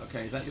throws.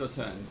 Okay, is that your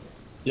turn?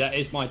 Yeah,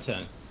 it's my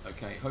turn.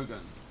 Okay, Hogan.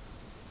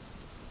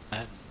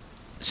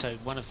 So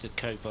one of the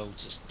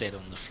kobolds that's dead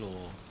on the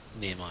floor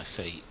near my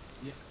feet,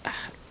 Yeah.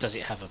 does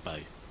it have a bow?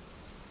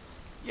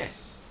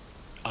 Yes.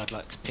 I'd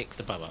like to pick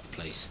the bow up,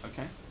 please.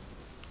 Okay.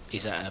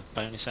 Is that a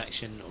bonus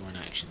action or an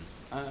action?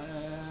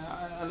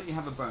 I'll let you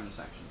have a bonus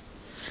action.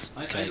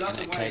 I Okay, love in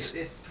the that way case- that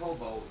this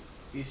kobold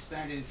is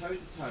standing toe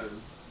to toe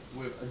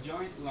with a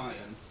giant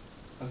lion,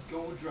 a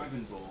gold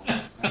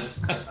dragonborn,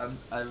 and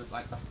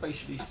a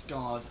facially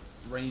scarred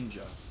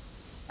ranger.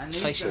 And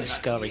he's Facial going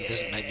like, scarring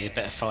doesn't make me a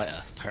better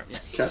fighter, apparently.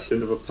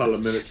 Captain of a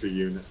paramilitary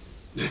unit.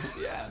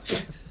 Yeah.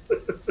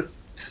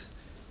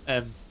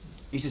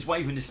 He's just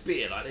waving the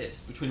spear like this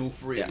between all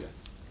three of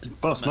you.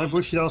 Boss, maybe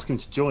we should ask him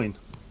to join.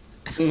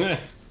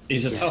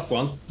 He's a tough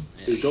one.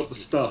 He's got the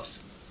stuff.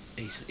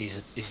 He's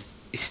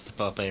the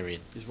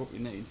barbarian. Is what we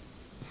need.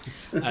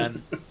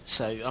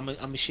 So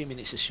I'm assuming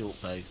it's a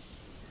short bow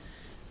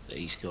that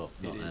he's got,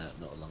 not It is.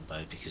 not a long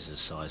bow because of the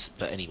size.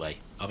 But anyway,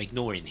 I'm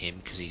ignoring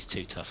him because he's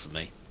too tough for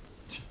me.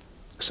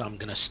 So I'm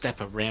going to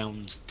step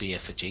around the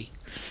effigy,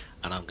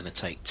 and I'm going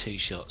to take 2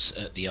 shots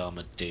at the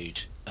armoured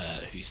dude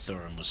who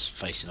Thorin was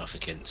facing off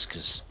against.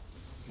 Because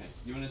Okay.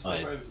 You want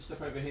to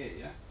step over here,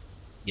 yeah?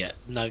 yeah,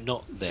 no,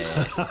 not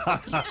there.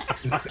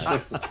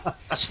 No.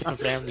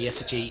 Step around the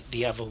effigy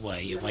the other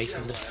way, away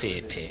from the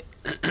fear pit.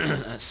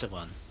 That's the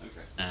one.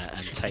 Okay.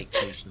 And take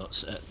 2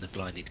 shots at the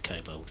blinded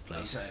kobold,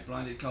 please. Okay,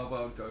 blinded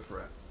kobold, go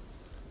for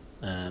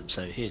it.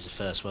 So here's the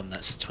first one.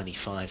 That's a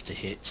 25 to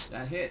hit,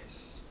 That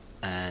hits.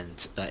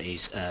 and that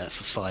is for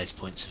 5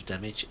 points of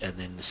damage. And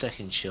then the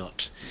second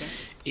shot Okay.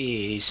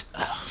 is,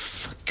 oh,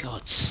 for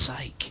God's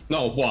sake,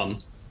 Not a 1.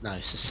 no,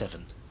 it's a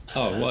 7.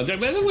 Oh, well, then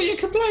what are you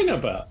complaining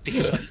about?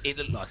 Because it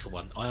looked like a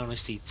 1. I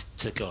honestly,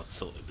 to God,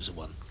 thought it was a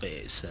 1, but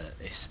it's a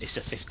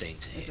 15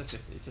 to It's a hit.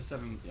 50. It's a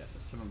 7. Yeah, it's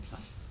a 7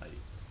 plus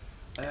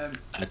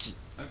 8.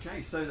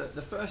 Okay, so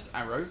the first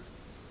arrow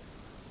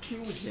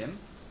kills him,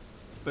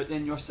 but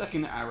then your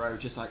second arrow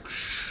just like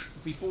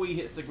before he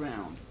hits the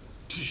ground,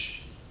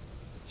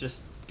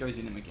 just goes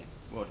in him again.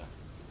 Well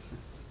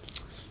done.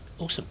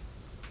 Awesome.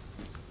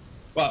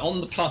 Right,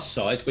 on the plus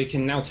side, we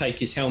can now take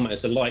his helmet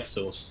as a light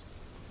source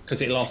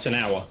because it lasts an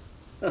hour.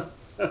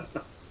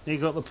 You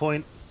got the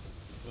point.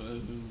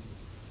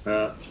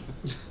 Uh,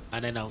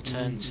 And then I'll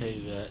turn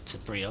to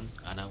Brion,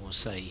 and I will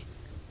say,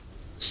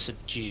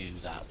 subdue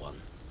that one.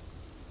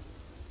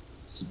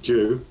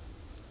 Jew.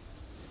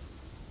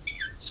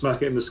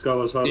 Smack it in the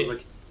skull as hard as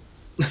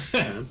I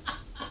can.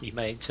 You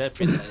may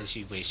interpret that as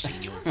you wish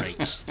in your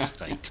rage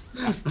state.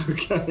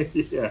 Okay,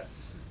 yeah.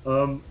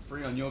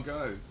 Brion, your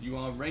go. You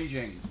are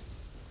raging.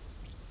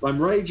 I'm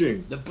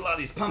raging. The blood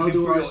is How pumping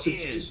do through I your subdue-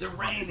 ears. The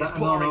rain Is is that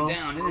pouring an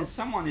down, and then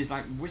someone is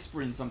like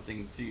whispering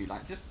something to you,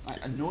 like just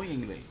like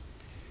annoyingly,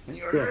 and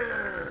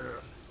you're.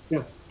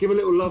 Yeah, give a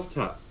little love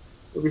tap.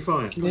 It'll be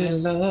fine. Little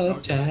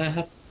love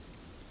tap.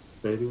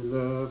 Baby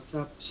love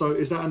tap. So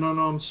is that an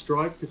unarmed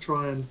strike to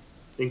try and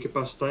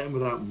incapacitate him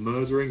without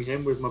murdering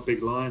him with my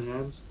big lion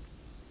hands?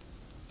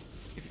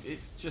 If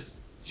just.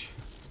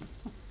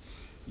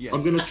 Yes.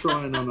 I'm going to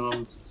try an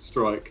unarmed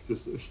strike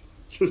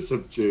to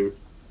subdue.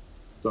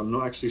 So I'm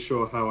not actually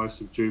sure how I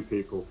subdue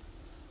people.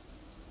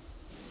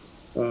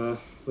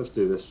 Let's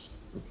do this.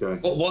 Okay.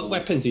 What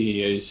weapon do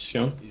you use,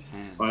 Sean? His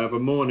hand. I have a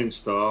morning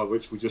star,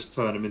 which we just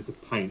turn him into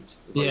paint.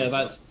 Yeah,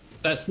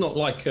 that's not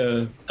like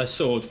a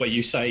sword where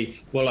you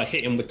say, well, I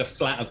hit him with the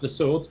flat of the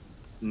sword.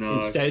 No,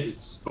 instead.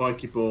 it's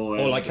spiky ball.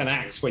 Or like an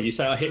axe where you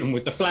say, I hit him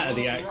with the flat of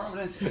the Rather axe.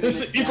 than spinning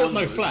it You've got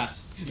no downwards, flat.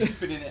 You're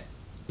spinning it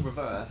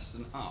reverse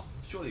and up.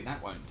 Surely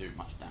that won't do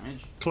much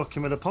damage. Clock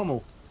him with a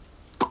pommel.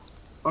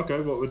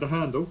 Okay, what with the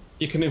handle?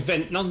 You can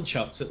invent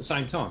nunchucks at the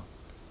same time.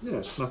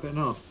 Yeah, snap it in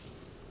half.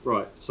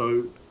 Right,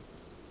 so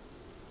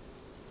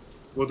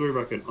what do we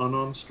reckon?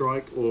 Unarmed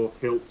strike or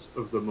hilt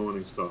of the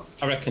morning star?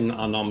 I reckon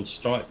unarmed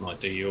strike might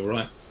do you all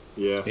right.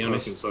 Yeah, To be I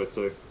honest. reckon so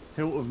too.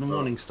 Hilt of the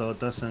Morning Star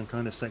does sound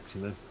kind of sexy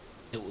though.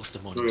 Hilt of the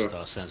Morning Yeah.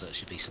 Star sounds like it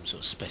should be some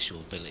sort of special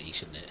ability,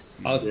 shouldn't it?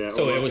 I Yeah, thought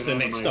or it like was an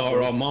the next anime Star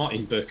book. R.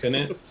 Martin book, isn't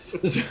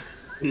it?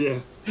 Yeah,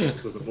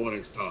 so the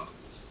morning star.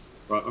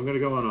 Right, I'm going to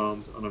go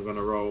unarmed and I'm going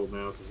to roll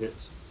now to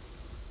hit,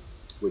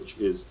 which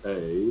is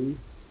a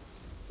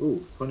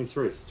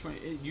 23. It's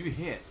 20. You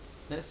hit.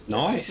 Let's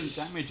Nice. see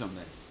some damage on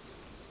this.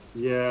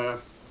 Yeah,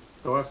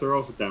 so I have to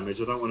roll for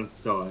damage. I don't want him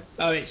to die.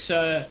 Oh, it's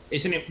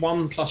isn't it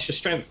 1 plus your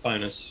strength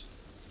bonus?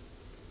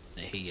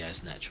 He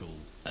has natural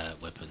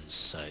weapons,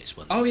 so it's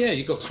 1. Oh yeah,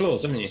 you got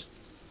claws, haven't you?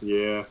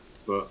 Yeah,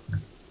 but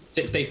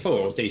Is it D4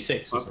 or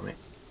D6 or something?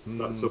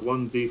 that's a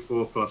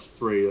 1d4 plus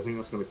 3. I think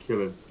that's going to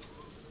kill him.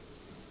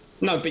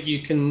 No, but you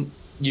can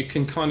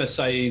kind of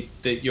say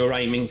that you're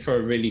aiming for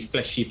a really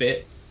fleshy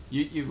bit.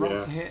 You've rolled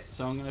Yeah. to hit,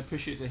 so I'm going to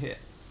push you to hit.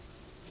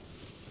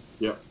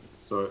 Yep,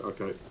 so,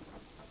 okay.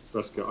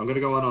 Let's go. I'm going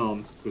to go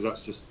unarmed because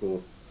that's just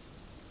 4.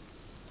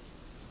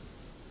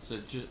 So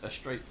just a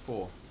straight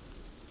 4.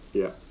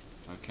 Yeah.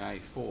 Okay,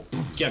 4.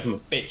 Give him a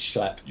bitch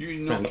slap You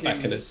round knock the back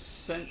him of the.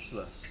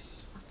 senseless,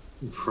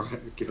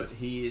 Right, good. but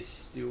he is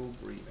still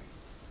breathing.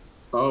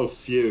 Oh,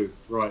 phew.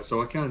 Right,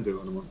 so I can do it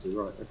when I want to.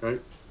 Right,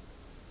 okay.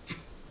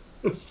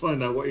 Let's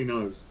find out what he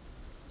knows.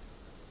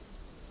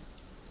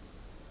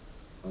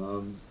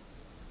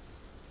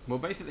 Well,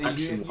 basically,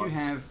 Action you light.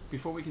 have,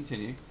 before we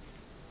continue,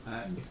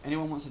 if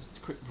anyone wants a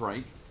quick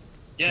break,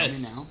 tell me now.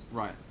 Yes,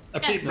 Right. a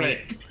big So-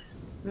 break.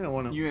 Yeah,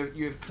 why not?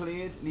 You have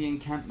cleared the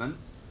encampment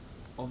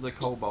of the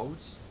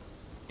kobolds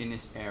in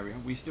this area.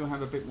 We still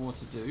have a bit more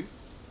to do,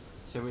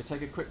 so we'll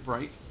take a quick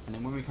break, and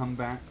then when we come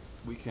back,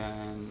 we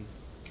can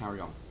carry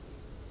on.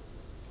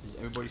 Is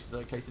everybody still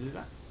okay to do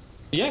that?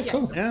 Yeah, Yes.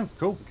 cool. Yeah,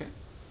 cool. Okay.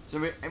 So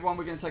everyone,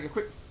 we're going to take a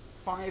quick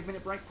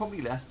 5-minute break,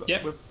 probably less, but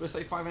Yep. we'll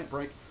say 5-minute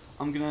break.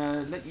 I'm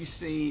going to let you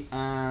see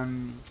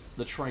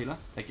the trailer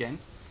again.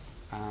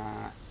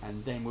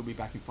 and then we'll be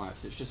back in 5.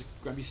 So it's just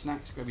grab your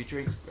snacks, grab your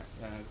drinks,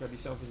 grab your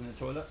selfies in the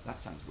toilet. That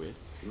sounds weird.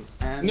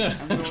 And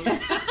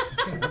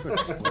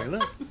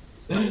Toilet?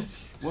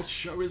 what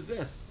show is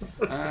this?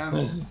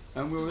 And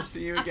we will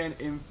see you again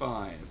in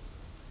 5.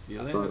 See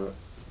you later. Bye.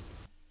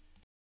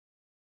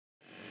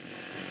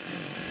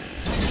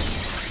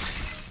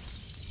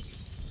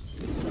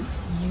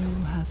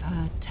 You have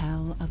heard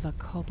tell of a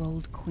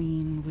kobold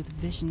queen with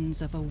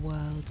visions of a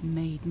world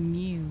made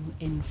new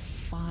in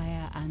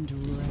fire and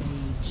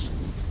rage.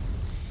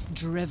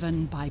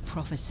 Driven by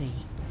prophecy,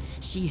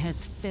 she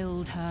has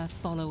filled her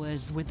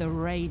followers with the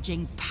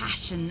raging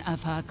passion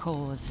of her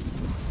cause.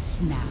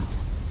 Now,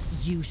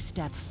 you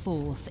step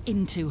forth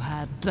into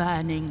her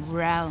burning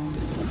realm.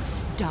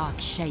 Dark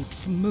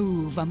shapes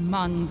move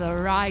among the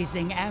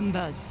rising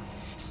embers.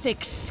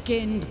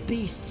 Thick-skinned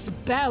beasts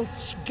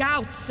belch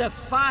gouts of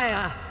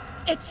fire.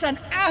 It's an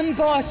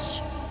ambush!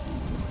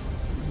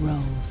 Roll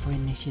for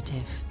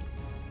initiative.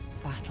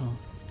 Battle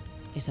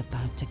is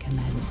about to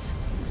commence.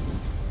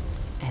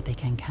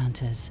 Epic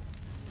encounters.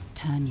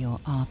 Turn your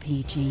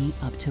RPG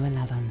up to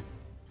 11.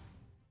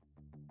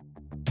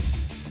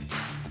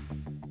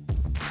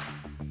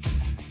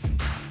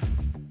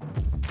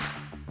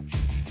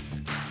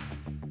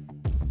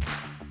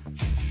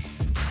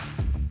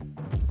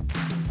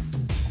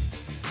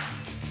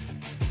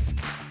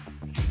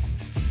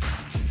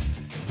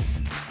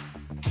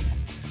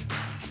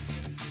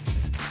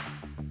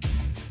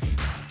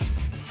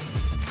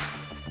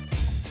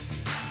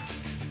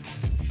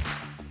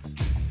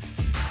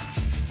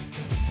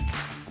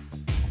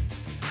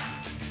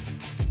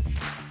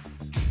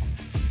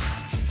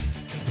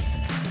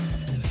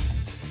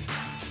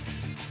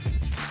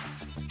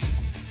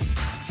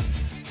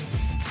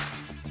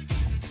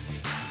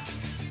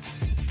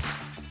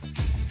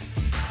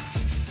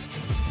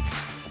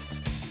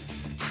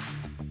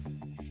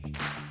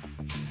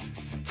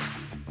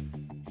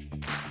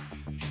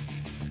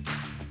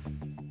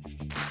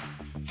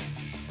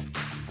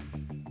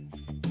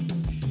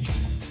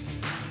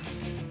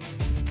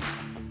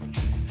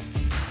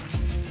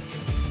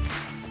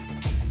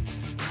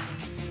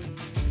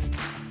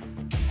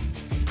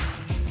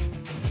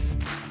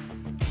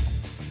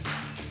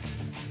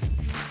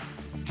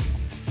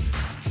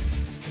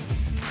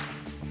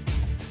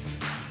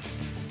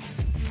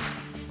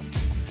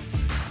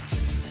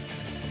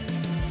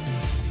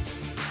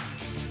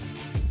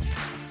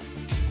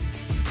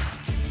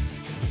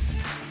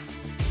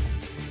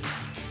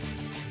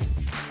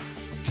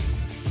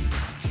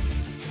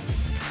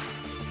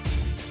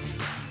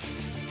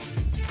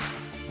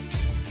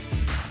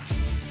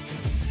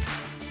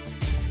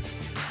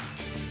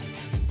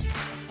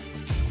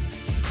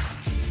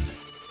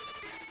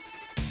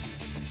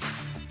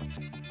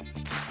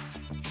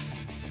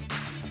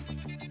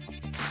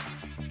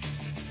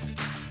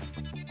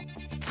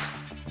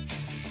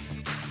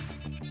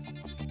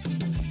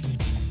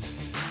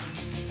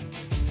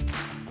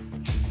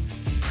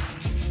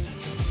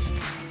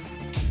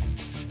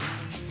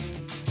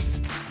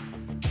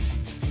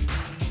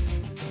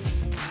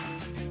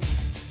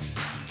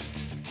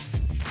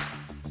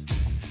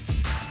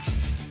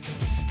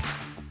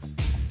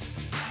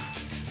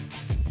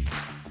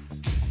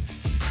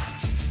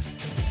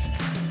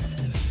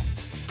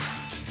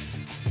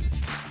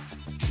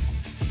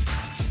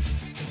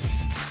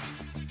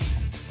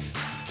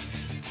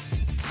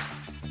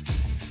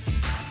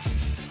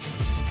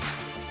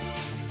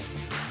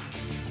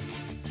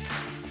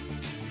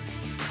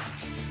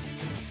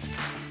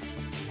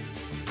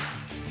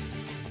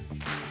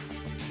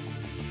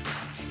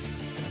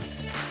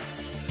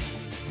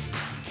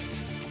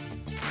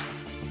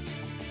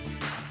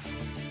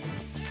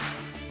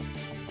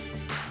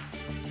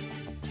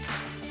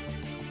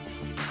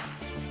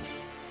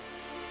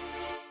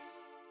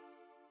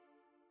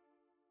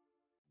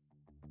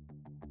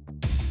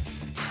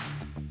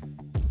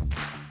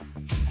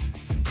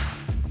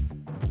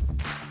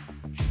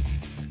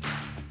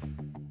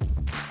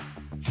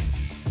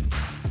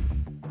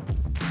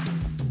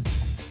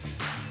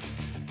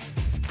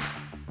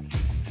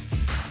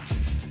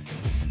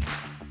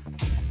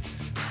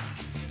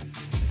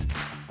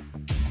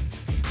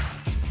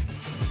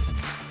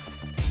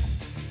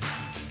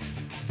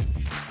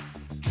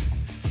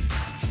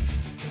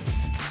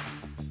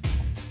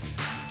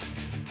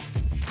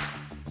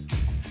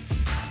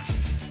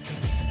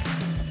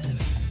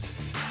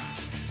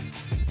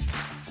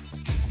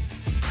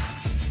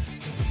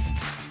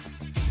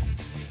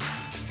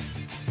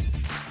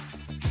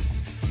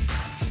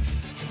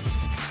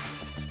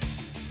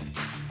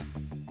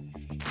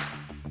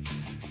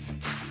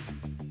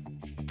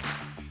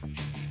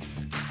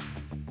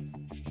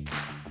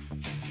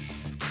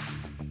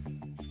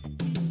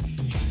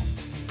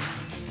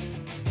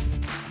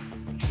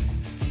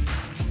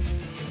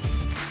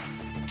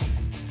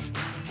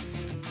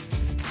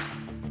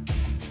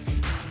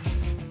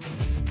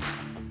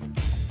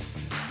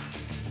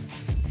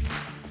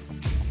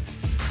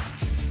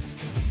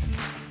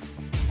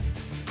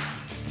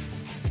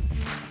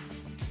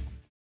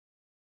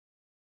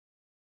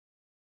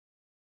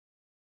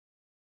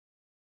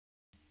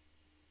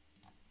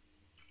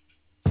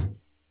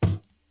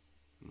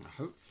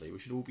 hopefully we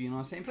should all be in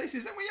our same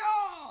places, and we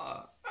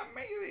are!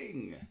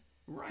 Amazing!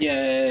 Right.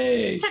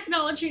 Yay!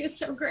 Technology is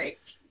so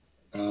great.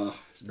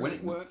 When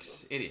it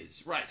works, it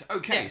is. Right,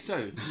 okay,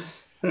 so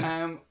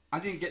I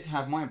didn't get to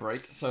have my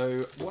break,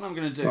 so what I'm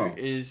going to do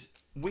is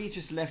we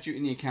just left you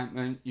in the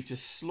encampment. You've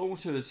just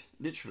slaughtered,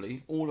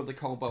 literally, all of the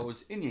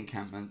kobolds in the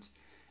encampment,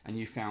 and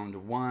you found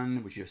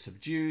one which you have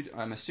subdued.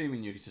 I'm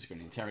assuming you're just going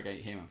to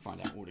interrogate him and find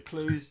out all the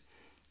clues.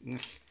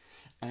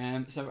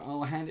 So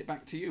I'll hand it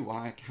back to you while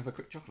I have a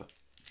quick chocolate.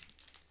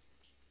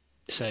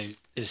 So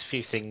there's a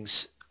few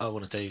things I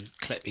want to do.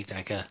 Collect me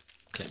dagger,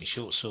 collect me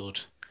short sword,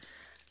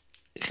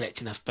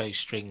 collect enough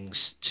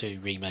bowstrings to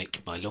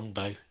remake my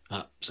longbow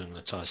up. So I'm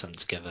going to tie something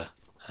together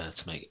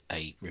to make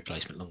a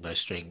replacement longbow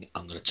string.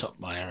 I'm going to top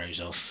my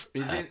arrows off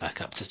back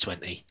up to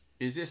 20.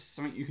 Is this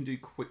something you can do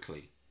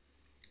quickly?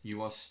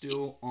 You are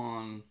still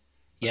on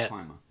a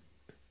timer.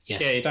 Yes.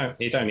 Yeah, you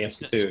don't have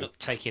to do It's it. not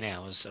taking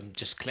hours. I'm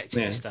just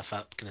collecting this stuff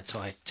up. Going to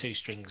tie 2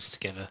 strings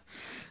together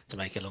to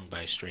make a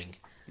longbow string,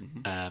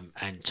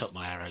 and top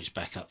my arrows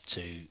back up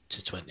to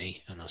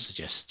 20. And I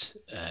suggest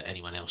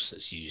anyone else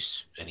that's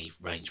used any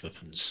ranged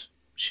weapons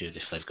should,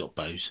 if they've got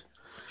bows.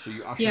 So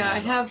you actually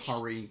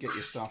hurry, get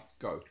your stuff,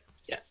 go.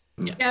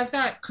 Yeah, I've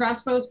got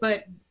crossbows,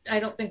 but I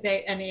don't think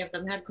any of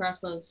them had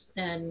crossbows,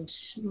 and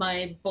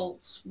my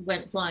bolts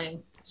went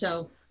flying.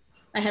 So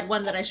I had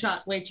one that I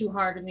shot way too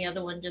hard, and the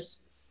other one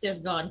just is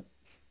gone.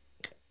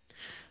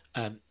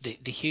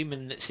 The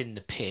human that's in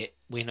the pit,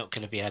 we're not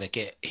going to be able to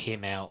get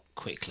him out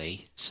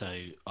quickly, so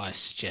I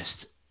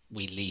suggest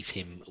we leave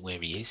him where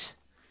he is.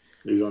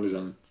 He's on his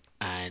own.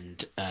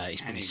 And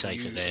he's probably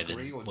safer there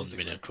than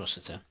wandering across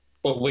the town.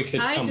 Well, we could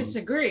I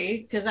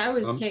disagree, because I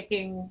was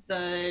taking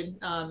the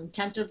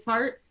tent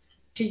apart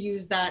to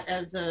use that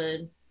as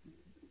a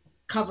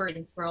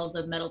covering for all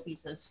the metal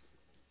pieces.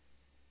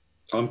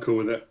 I'm cool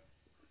with it.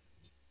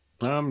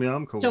 Yeah,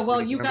 I'm cool. So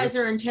while you guys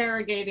are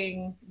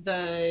interrogating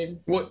the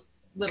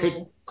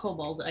little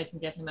kobold, I can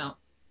get him out.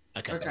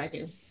 Okay. Or try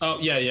to. Oh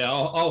yeah.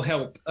 I'll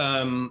help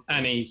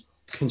Annie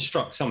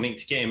construct something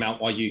to get him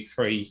out while you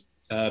three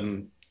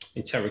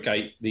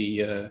interrogate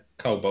the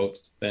kobold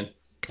then.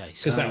 Okay.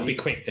 Because that'll be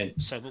quick then.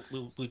 So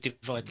we'll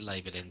divide the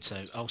labour then.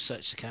 So I'll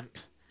search the camp.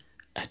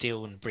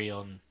 Adil and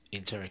Brion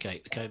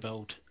interrogate the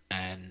kobold,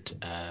 and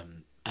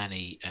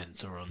Annie and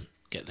Thoron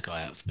get the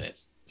guy out of the pit.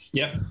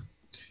 Yeah.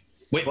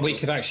 We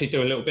could actually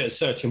do a little bit of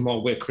searching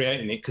while we're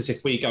creating it, because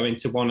if we go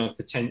into one of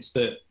the tents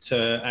that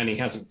Annie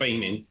hasn't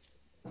been in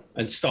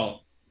and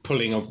start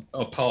pulling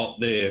apart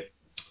the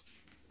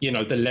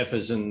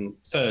levers and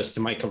first to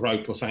make a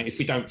rope or something, if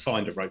we don't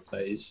find a rope,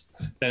 that is,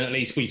 then at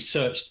least we've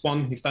searched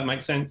one, if that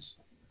makes sense.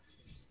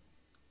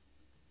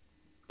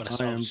 But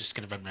I was just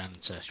going to run around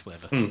and search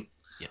whatever.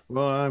 Yeah.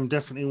 Well, I'm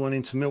definitely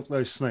wanting to milk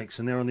those snakes,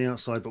 and they're on the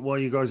outside. But while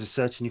you guys are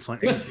searching, you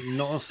find anything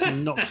not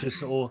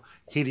obnoxious or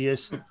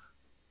hideous.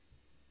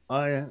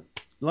 I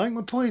like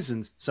my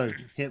poisons, so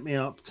hit me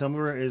up, tell me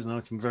where it is, and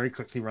I can very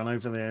quickly run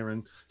over there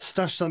and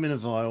stash some in a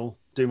vial,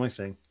 do my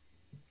thing.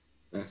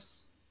 Yeah.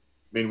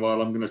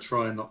 Meanwhile, I'm going to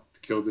try not to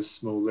kill this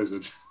small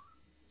lizard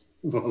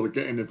while we're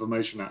getting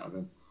information out of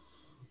him.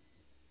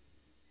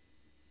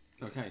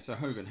 Okay, so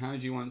Hogan, how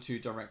do you want to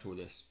direct all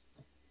this?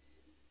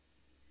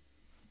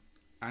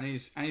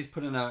 Annie's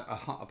putting a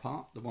hut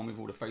apart, the one with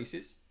all the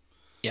faces.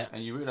 Yeah.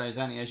 And you realise,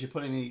 Annie, as you're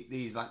putting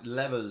these like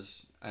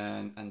levers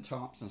and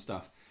tarps and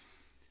stuff,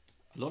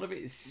 a lot of it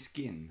is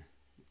skin,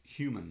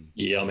 human.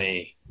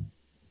 Yummy.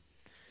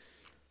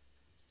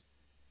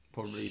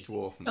 Probably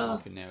dwarf and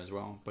elf in there as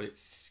well, but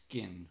it's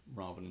skin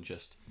rather than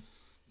just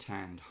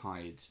tanned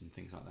hides and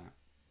things like that.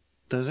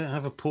 Does it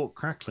have a pork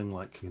crackling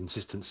like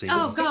consistency?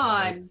 Oh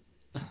God!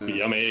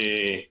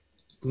 Yummy.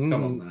 Come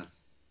on, man.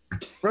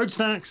 Road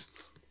snacks.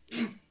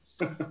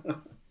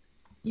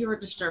 You were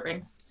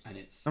disturbing. And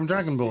it's I'm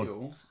Dragonborn.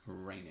 still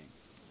raining.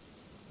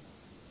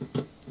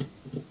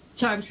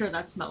 So I'm sure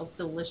that smells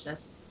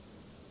delicious.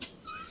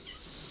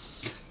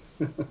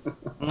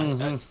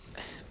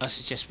 I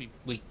suggest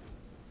we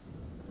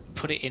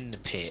put it in the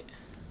pit.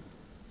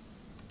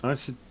 I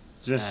suggest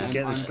we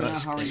get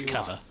this as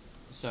cover.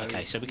 So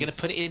we're going to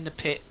put it in the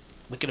pit.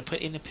 We're going to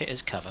put it in the pit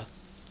as cover,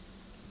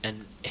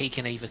 and he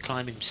can either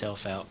climb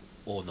himself out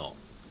or not.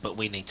 But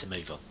we need to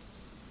move on.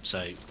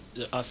 So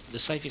the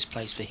safest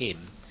place for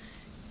him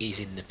is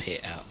in the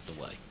pit, out of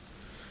the way.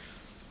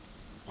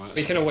 Right,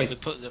 we can always we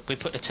put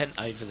the tent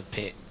over the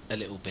pit a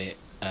little bit,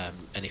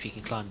 and if he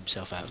can climb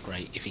himself out,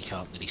 great. If he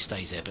can't, then he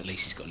stays there. But at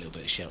least he's got a little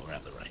bit of shelter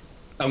out of the rain.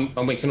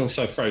 and we can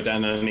also throw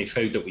down any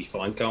food that we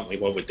find, can't we,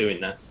 while we're doing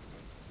that?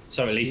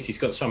 So at least he's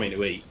got something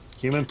to eat.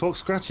 Human pork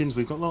scratchings,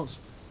 we've got lots.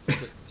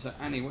 So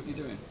Annie, what are you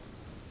doing?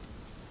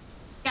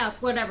 Yeah,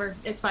 whatever.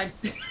 It's fine.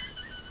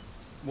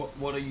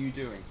 What are you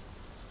doing?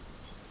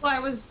 Well, I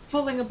was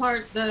pulling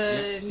apart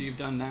the So you've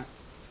done that.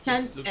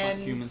 tent Looks and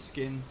like human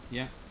skin.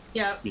 Yeah.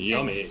 yeah.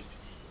 Yummy.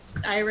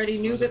 I already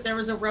knew that there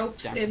was a rope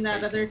Damn in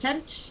that bacon. other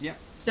tent. Yeah.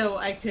 So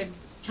I could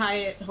tie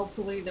it.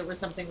 Hopefully there was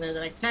something there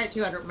that I could tie it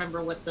to. I don't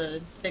remember what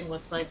the thing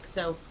looked like.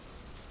 So,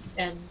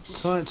 and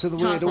Tie it to the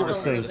Toss weird it order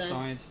over thing. The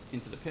side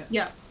into the pit.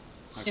 yeah.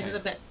 Okay. into the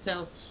pit.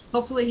 So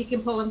hopefully he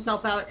can pull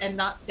himself out and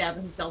not stab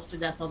himself to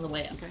death on the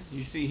way up. Okay.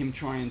 You see him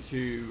trying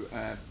to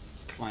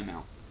climb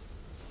out.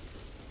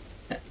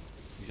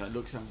 He's like,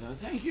 looks up and says,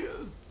 "Thank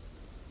you."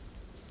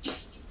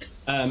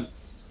 And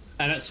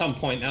at some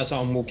point, as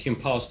I'm walking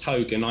past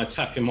Hogan, I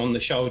tap him on the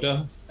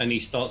shoulder, and he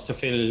starts to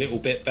feel a little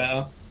bit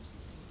better.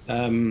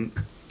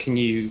 Can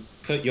you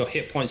put your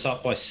hit points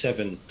up by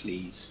 7,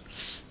 please?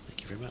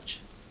 Thank you very much.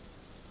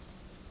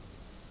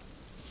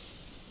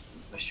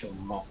 I shall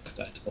mark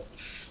that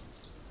off.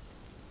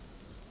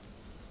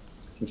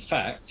 In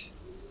fact,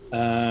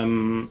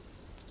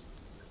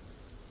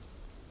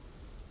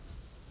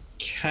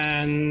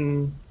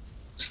 can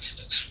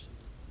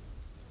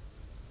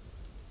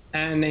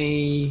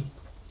Annie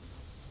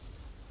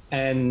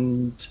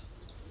and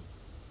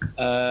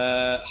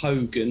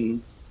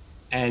Hogan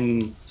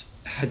and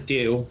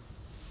Hadil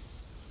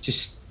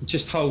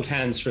just hold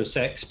hands for a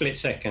split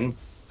second,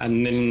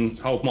 and then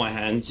hold my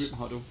hands. Group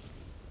huddle.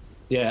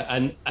 Yeah,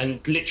 and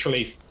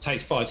literally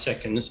takes 5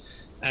 seconds.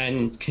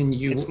 And can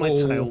you It's my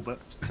tail, but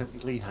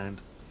technically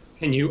hand.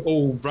 Can you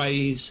all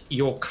raise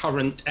your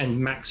current and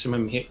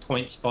maximum hit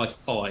points by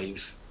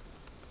 5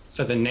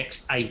 for the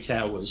next 8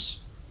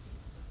 hours?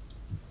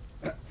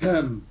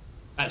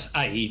 That's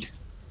aid,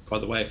 by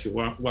the way, if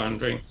you're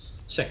wondering.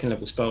 2nd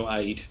level spell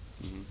aid.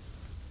 Mm-hmm.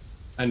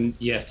 And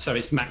yeah, so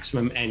it's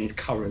maximum and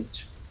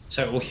current.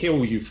 So it will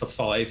heal you for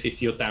 5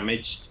 if you're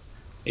damaged.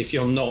 If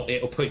you're not,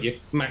 it'll put your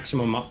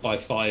maximum up by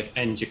 5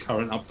 and your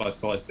current up by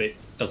 5, but it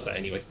does that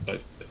anyway for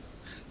both.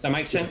 Does that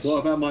make sense? What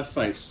about my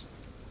face?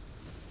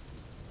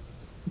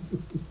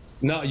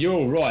 No, you're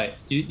all right.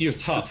 You're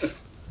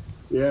tough.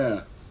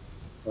 Yeah.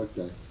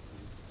 Okay.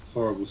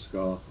 Horrible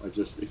scar.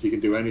 If you can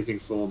do anything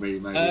for me,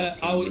 maybe.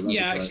 I'll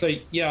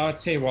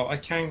tell you what, I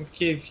can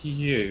give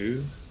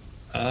you.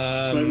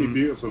 It's made me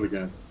beautiful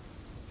again.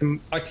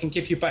 I can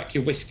give you back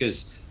your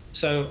whiskers.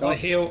 So Oh.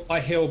 I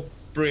heal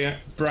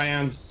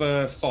Brian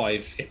for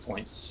 5 hit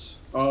points.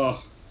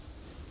 Oh.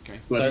 Okay.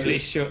 So at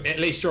least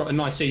you're at a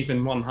nice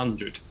even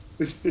 100.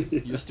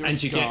 You're still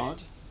And you get-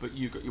 scarred, but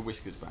you got your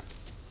whiskers back.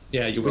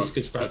 Yeah, your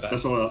whiskers grow back.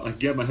 That's all right. I can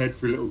get my head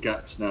through little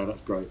gaps now.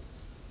 That's great.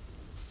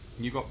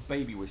 You got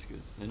baby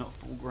whiskers. They're not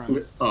full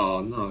grown.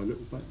 Oh no,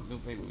 little baby. Little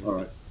baby whiskers. All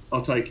right,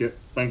 I'll take it.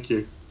 Thank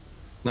you.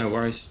 No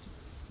worries.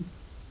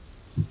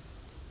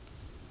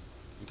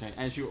 Okay,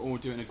 as you're all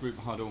doing a group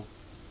huddle,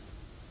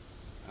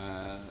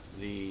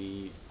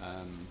 Okay.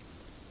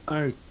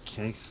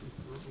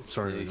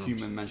 Sorry. the Reynolds.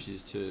 human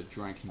manages to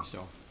drag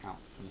himself out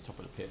from the top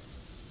of the pit.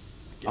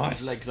 Gets Nice.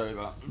 his legs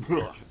over,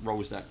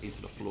 rolls that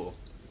into the floor,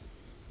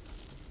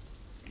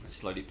 and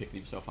slowly picking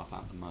himself up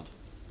out of the mud.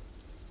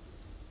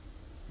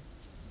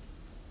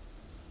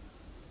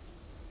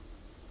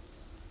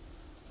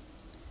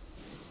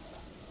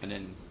 And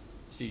then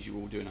sees you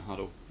all doing a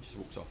huddle, and just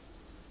walks off.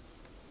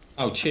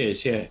 Oh,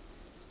 cheers, yeah.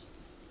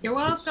 You're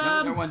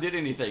welcome. No one did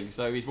anything,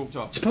 so he's walked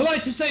off. It's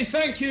polite to say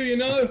thank you, you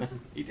know.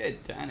 He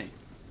did to Annie.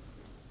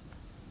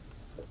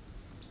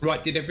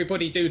 Right, did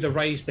everybody do the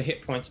raise the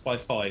hit points by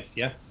 5,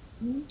 yeah?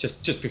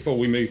 Just before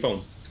we move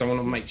on, because I want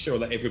to make sure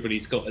that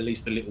everybody's got at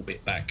least a little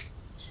bit back.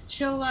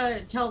 She'll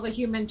tell the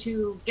human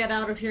to get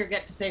out of here,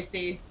 get to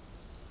safety.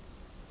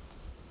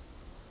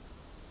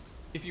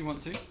 If you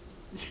want to,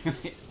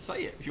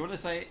 say it. If you want to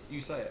say it,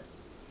 you say it.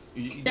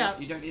 You Yeah.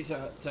 don't need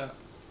to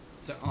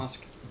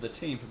ask the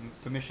team for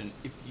permission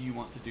if you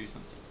want to do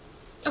something.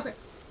 Okay.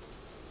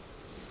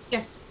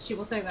 Yes, she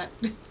will say that.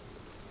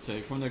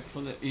 So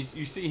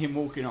you see him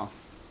walking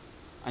off,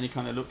 and he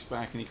kind of looks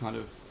back and he kind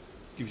of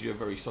gives you a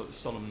very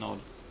solemn nod.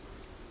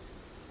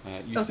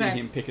 You see Okay.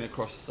 him picking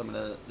across some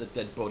of the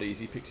dead bodies.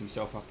 He picks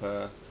himself up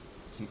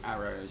some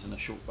arrows and a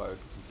short bow and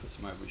puts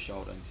them over his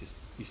shoulder. And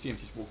you see him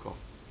just walk off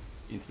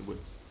into the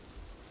woods.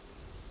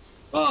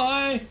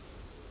 Bye!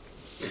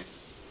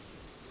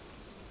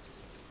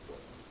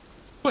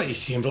 Well, you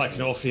seem like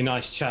an awfully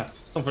nice chap.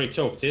 It's not very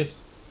talkative.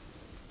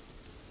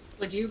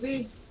 Would you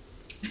be?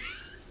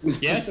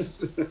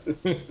 Yes?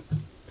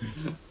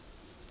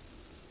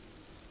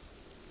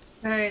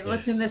 All right,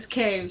 what's in this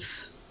cave?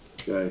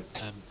 Okay.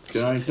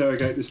 Can I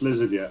interrogate this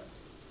lizard yet?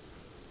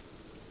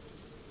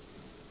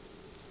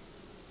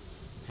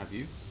 Have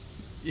you?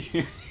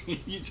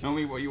 You tell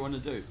me what you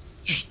want to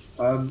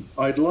do.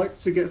 I'd like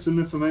to get some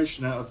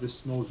information out of this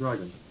small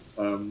dragon.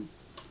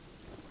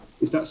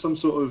 Is that some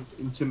sort of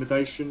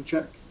intimidation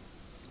check?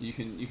 You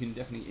can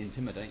definitely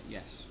intimidate.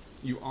 Yes,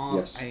 you are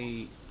Yes.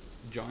 a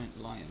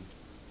giant lion.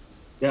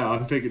 Yeah,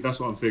 I'm thinking that's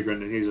what I'm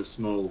figuring. And he's a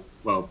small,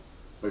 well,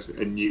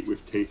 basically a newt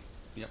with teeth.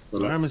 Yep.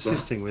 So I'm that's,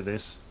 assisting with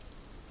this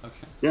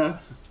Okay. yeah.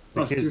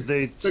 because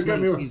the Don't get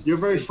me snake wrong. is- You're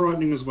very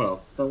frightening as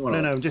well. Don't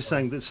worry. No, I'm just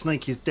saying that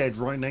Snake is dead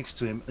right next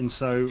to him, and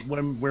so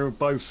when we're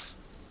both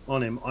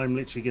on him, I'm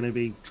literally going to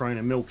be trying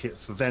to milk it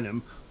for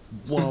venom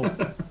while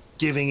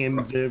giving him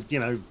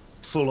the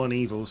full-on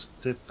evils.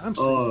 I'm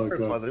Oh, sorry,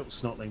 God. the little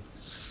snotling.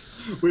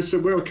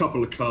 We're a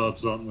couple of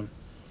cards, aren't we?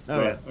 Oh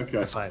Right, yeah,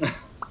 okay. fine.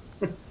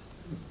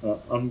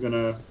 I'm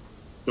gonna.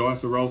 Do I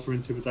have to roll for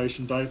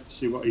intimidation, Dave, to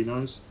see what he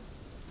knows?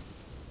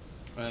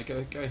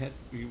 Go ahead.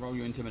 You roll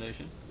your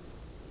intimidation.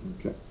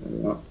 Okay, there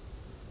we are.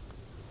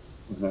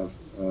 I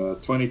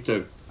have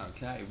 22.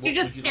 Okay. You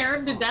just scare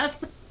him to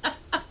death.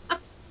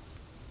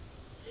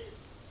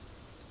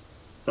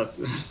 That,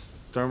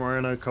 Don't worry,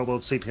 I know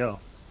Kobold CPR.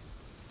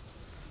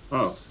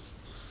 oh.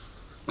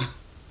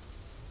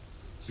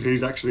 So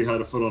he's actually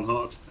had a full-on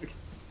heart attack.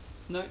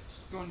 No,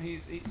 go on.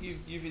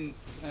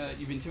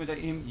 You've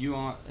intimidated him. You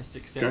are a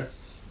success.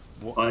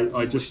 Okay. What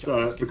I just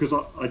because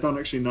I don't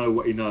actually know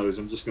what he knows.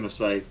 I'm just going to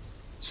say,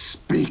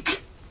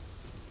 speak.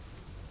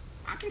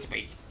 I can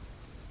speak.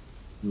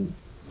 Hmm.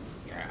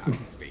 Yeah, I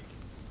can speak.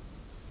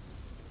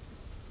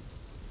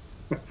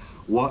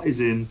 What is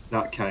in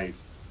that cave?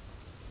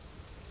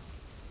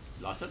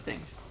 Lots of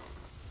things.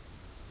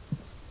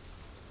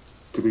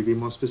 Could we be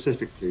more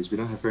specific, please? We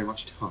don't have very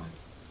much time.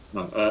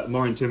 No,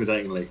 more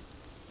intimidatingly.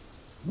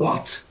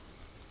 What?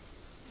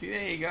 See,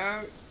 there you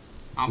go.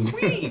 I'm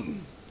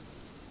queen.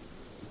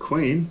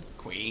 Queen?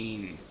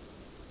 Queen.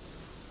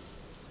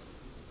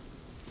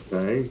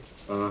 Okay.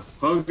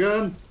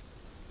 Hogan?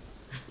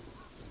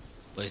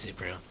 Where's it,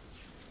 Brian?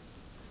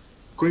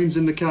 Queen's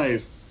in the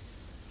cave.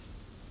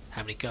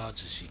 How many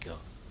guards has she got?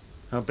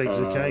 How big's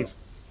the cave?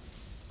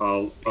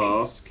 I'll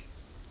ask.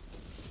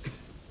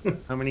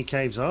 How many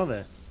caves are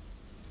there?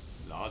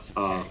 Lots of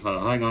caves.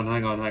 Hang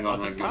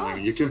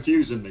on. You're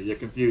confusing me.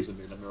 Let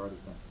me write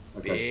it down.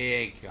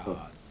 Okay. Big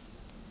gods.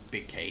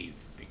 Big cave.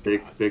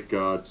 Big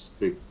guards.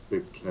 Big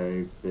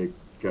cave. Big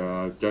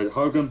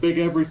Hogan, big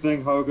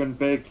everything. Hogan,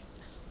 big.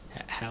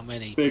 How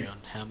many, Big. Brian?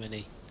 How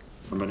many?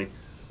 How many?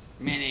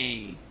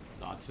 Many.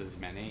 Lots as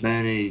many.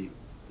 Many.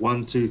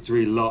 1, 2,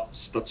 3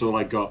 lots. That's all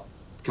I got.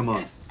 Come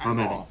on. Yes, How and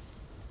many?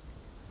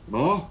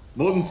 more.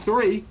 More than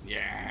 3?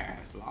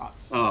 Yes,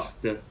 lots. Ah,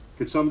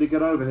 could somebody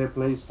get over here,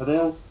 please?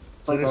 Adele,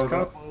 So take this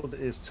over. kobold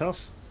is tough,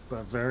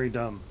 but very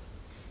dumb.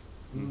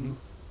 Mm-hmm.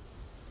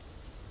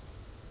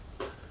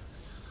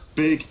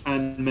 Big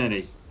and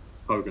many.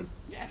 Hogan.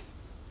 Yes.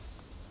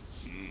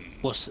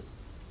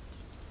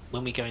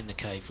 When we go in the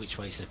cave, which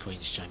way's the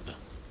Queen's chamber?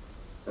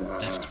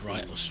 Left,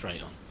 right, or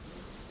straight on?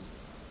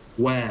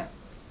 Where?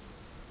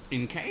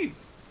 In cave.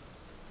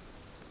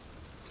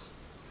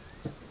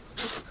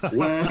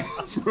 Where?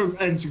 From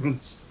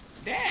entrance.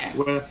 There.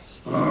 Where?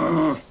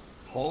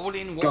 Hole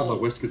in God, my wall.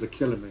 whiskers are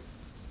killing me.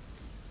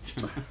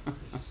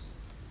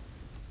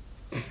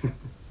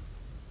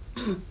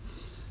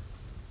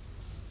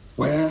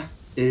 Where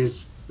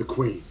is the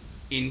Queen?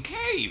 In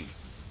cave.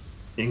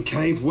 In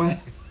cave where?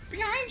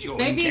 Behind you.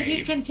 Maybe in he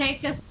cave. can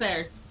take us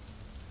there.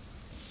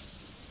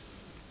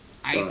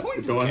 I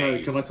point Do I cave.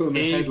 know? Can I put him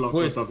in He a headlock or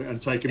would- something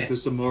and take him to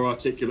some more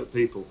articulate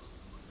people?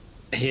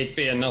 He'd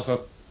be another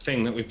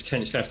thing that we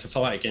potentially have to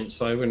fight against,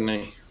 though, wouldn't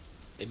he?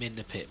 I'm in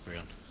the pit,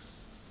 Brian.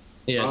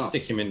 Yeah, Ah.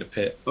 stick him in the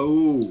pit.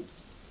 Oh,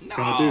 No,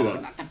 Can I do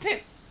that? not the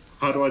pit.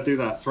 how do I do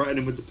that? Threaten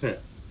him with the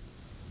pit.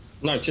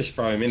 No, just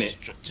throw him in it.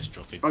 Just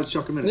drop him. I'll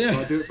chuck him in it. Yeah. Can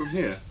I do it from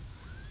here?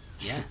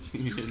 Yeah.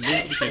 You can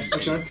launch him.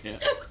 Okay.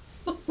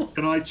 Yeah.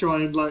 Can I try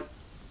and like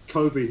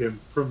Kobe him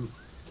from?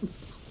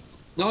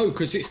 No,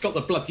 because it's got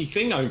the bloody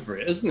thing over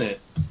it, isn't it?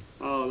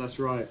 Oh, that's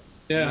right.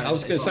 Yeah, No, I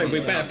was going it's to say, on we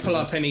the better down. pull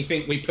up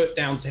anything we put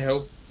down to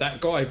help that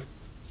guy.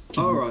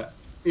 All right.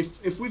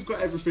 If we've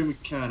got everything we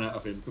can out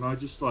of him, can I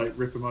just like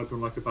rip him open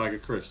like a bag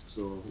of crisps,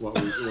 or what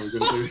are we going to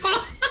do?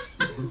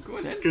 Go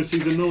ahead. Because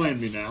he's annoying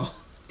me now.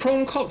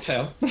 Prawn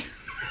cocktail.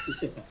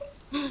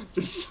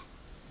 Just,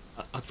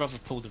 I'd rather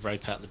pull the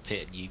rope out of the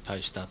pit and you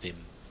post up him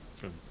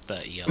from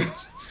 30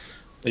 yards.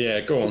 Yeah,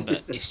 go on.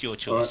 But it's your all right.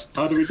 choice.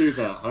 How do we do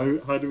that?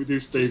 How do we do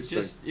Steve's thing?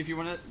 Just if you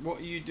want to, what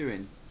are you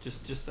doing?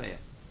 Just say it.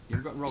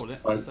 You've got to roll it.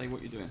 I- Just say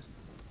what you're doing.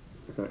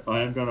 Okay, I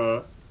am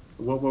gonna.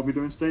 What are we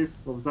doing, Steve?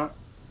 What was that?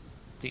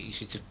 I think you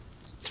should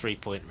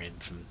 3-point rim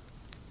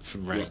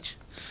from range.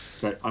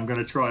 Okay, I'm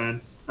gonna try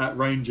and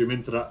outrange him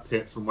into that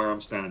pit from where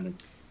I'm standing.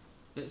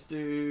 Let's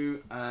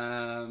do.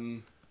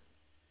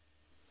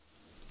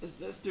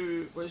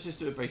 Let's just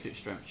do a basic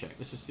strength check.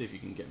 Let's just see if you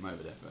can get him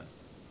over there first.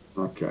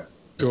 Okay.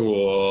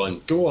 Go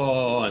on, go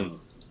on.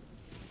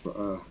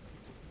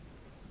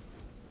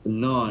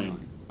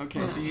 9.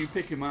 Okay, so you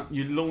pick him up,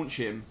 you launch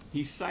him.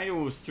 He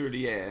sails through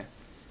the air,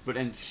 but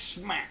then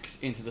smacks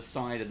into the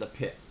side of the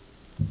pit.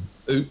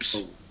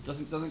 Oops.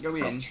 Doesn't go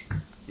in. Ouch.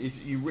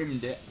 You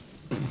rimmed it.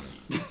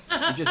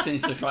 It just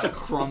seems to like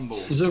crumble.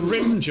 It was a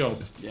rim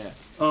job. Yeah.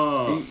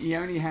 Oh, He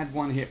only had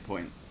 1 hit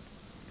point.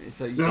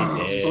 So you No,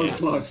 did so snap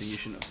close. something you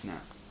shouldn't have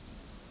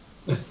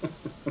snapped.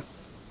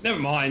 Never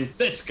mind,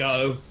 let's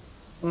go.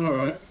 all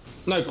right.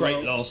 No great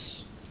Well-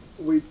 loss.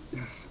 We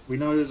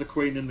know there's a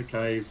queen in the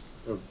cave,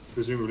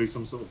 presumably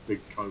some sort of big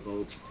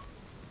kobold.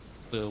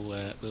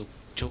 We'll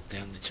chalk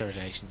down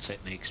interrogation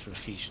techniques for a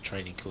future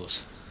training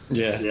course.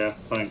 Yeah. Yeah,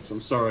 thanks.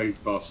 I'm sorry,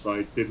 boss.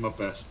 I did my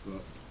best,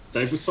 but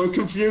they were so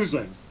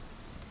confusing.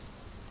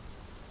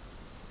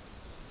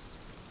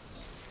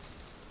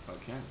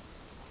 Okay.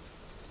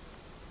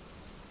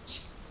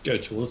 Let's go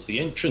towards the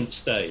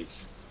entrance,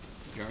 Dave.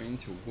 Going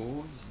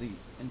towards the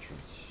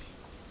entrance.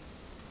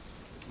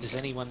 Does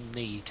anyone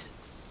need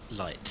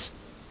light?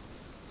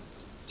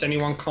 Does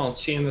anyone can't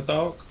see in the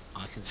dark?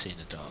 I can see in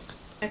the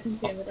dark. I can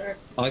see in the dark.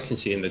 I can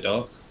see in the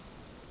dark.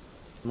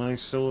 My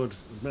sword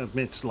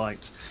emits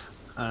light.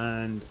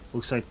 And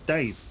also,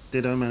 Dave,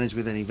 did I manage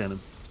with any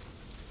venom?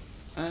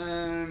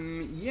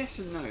 Yes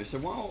and no. So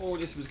while all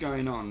this was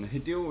going on,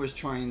 Hadil was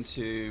trying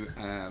to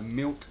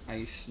milk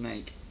a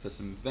snake for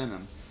some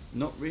venom,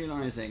 not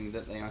realizing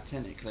that they are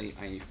technically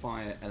a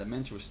fire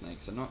elemental snake,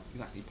 so not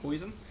exactly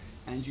poison,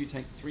 and you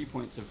take 3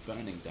 points of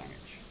burning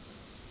damage.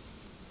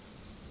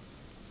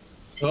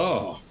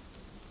 Oh,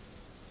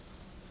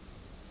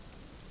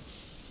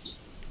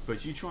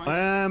 But you try. I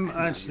am and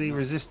no, actually you're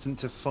not. resistant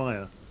to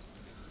fire.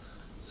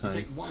 You So,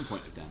 take 1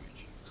 point of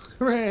damage.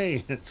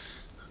 hooray!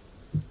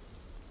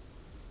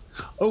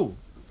 Oh,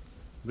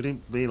 would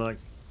it be like?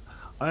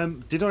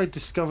 Did I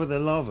discover the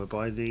lava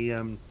by the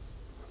in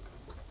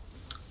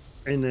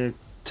the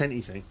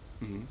tenty thing?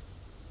 Mm-hmm.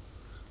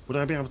 Would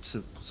I be able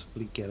to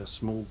possibly get a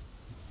small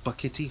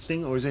buckety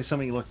thing, or is there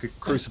something like a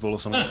crucible or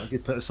something that I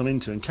could put some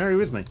into and carry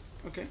with me?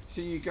 Okay,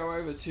 so you go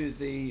over to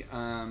the.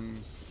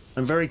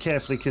 And very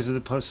carefully because of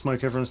the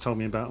smoke everyone's told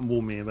me about and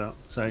warned me about.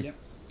 So, Yep.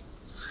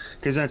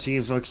 because actually,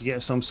 if I could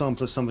get some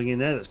sample of something in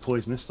there that's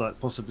poisonous, like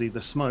possibly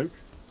the smoke.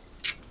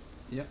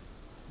 Yep.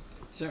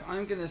 So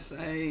I'm gonna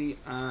say,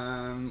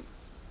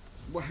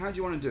 well, how do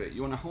you want to do it?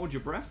 You want to hold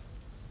your breath?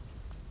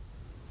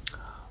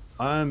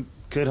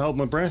 Could hold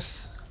my breath.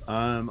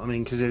 I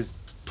mean, because there's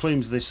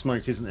plumes of this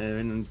smoke, isn't there,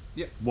 and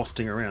Yep.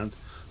 wafting around.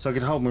 So I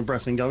could hold my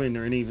breath and go in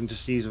there, and even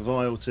just use a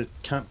vial to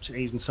capture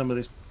even some of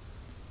this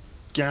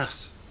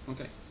gas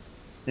Okay.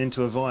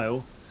 into a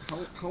vial.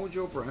 Hold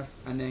your breath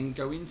and then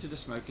go into the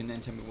smoke and then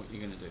tell me what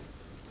you're gonna do.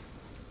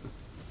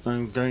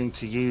 I'm going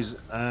to use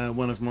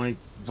one of my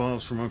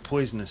vials from my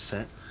poisonous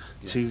set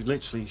to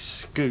literally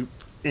scoop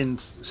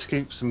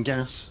some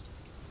gas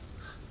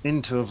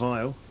into a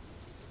vial,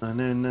 and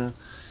then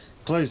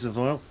close the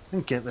vial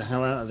and get the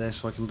hell out of there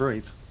so I can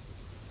breathe.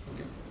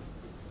 Okay.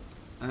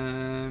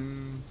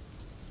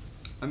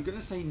 I'm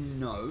gonna say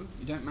no.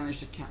 You don't manage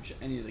to capture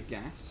any of the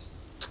gas.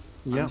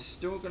 Yeah. I'm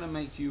still gonna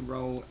make you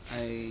roll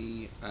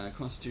a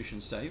Constitution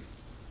save.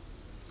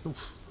 Oof.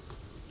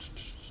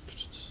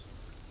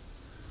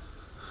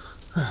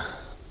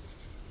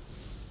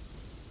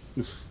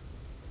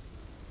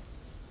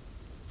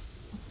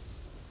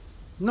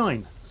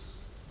 9.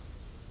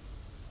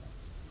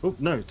 Oh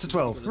no, it's a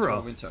 12. You've got a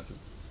Hurrah. 12 in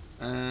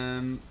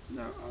total.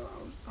 No,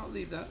 I'll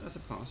leave that. That's a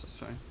pass. That's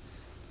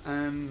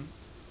fine.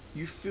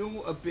 You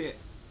feel a bit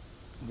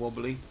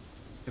wobbly,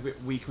 a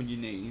bit weak on your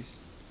knees.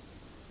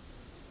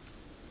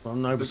 Well,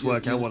 I'm able But to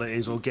work you're- out what it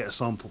is or get a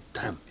sample.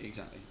 Damn.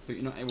 Exactly, but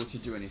you're not able to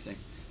do anything.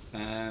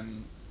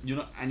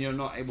 You're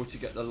not able to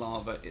get the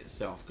lava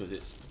itself because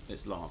it's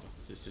lava.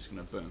 So it's just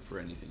going to burn for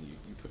anything you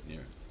put near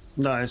it.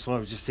 No, that's why I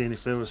was just seeing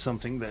if there was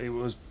something that it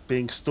was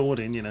being stored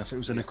in, you know, if it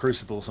was in a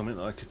crucible or something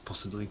that I could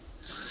possibly...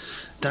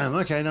 Damn,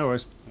 okay, no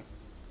worries.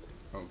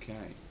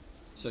 Okay,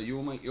 so you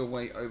will make your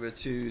way over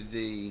to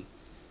the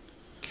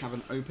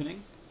cavern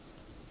opening.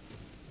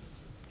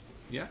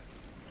 Yeah.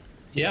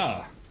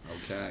 yeah.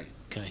 Okay.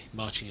 Okay,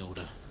 marching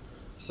order.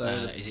 So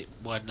Is it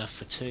wide enough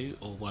for 2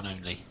 or 1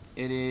 only?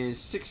 it is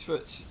 6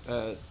 foot.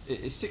 It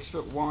is 6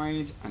 foot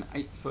wide and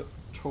 8 foot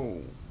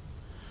tall.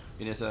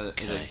 It is a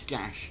Okay.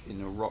 gash in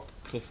the rock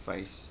cliff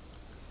face,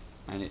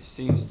 and it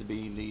seems to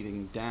be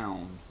leading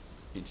down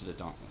into the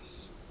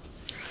darkness.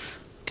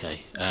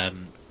 Okay,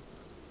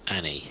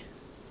 Annie,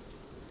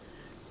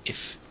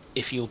 if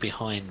you're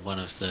behind one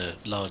of the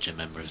larger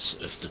members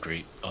of the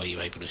group, are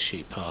you able to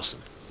shoot past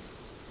them?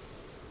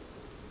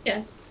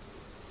 Yes.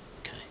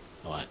 Okay,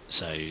 alright,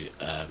 so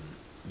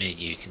me and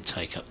you can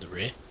take up the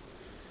rear.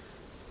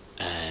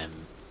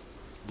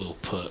 We'll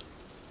put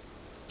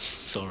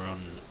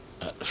Thoron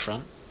at the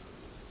front,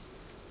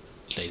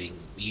 leading.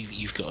 Have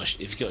you got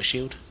a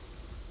shield?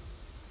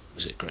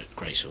 Was it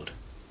great sword?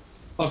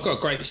 I've got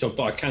a great sword,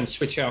 but I can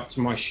switch out to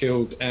my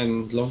shield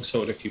and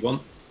longsword if you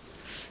want.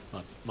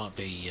 Might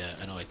be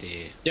an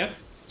idea Yep.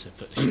 to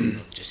put the shield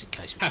on just in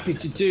case. Happy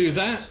to do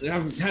that. I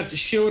haven't had the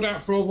shield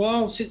out for a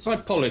while since I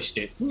polished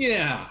it.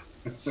 Yeah.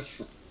 So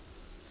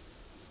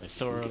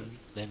Thoron,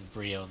 then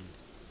Brion,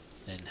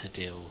 then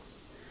Hadil,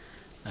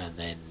 and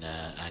then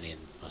Annie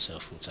and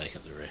myself will take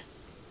up the rear.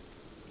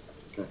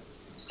 Okay.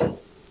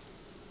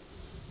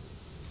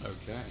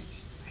 Okay.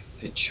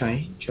 The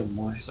change on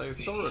my. So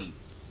Thorin,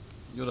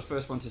 you're the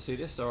first one to see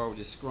this, so I'll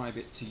describe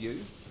it to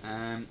you.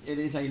 It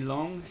is a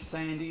long,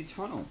 sandy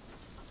tunnel,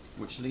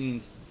 which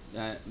leads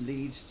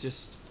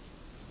just.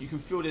 You can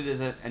feel it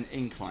as an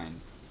incline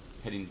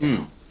heading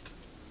down.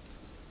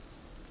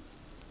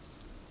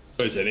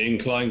 There's an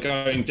incline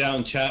going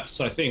down, chaps.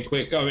 I think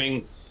we're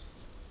going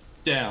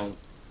down.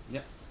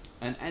 Yep.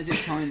 And as it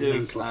kind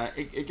of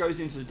it goes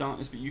into the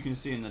darkness, but you can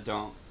see in the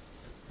dark.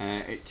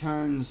 It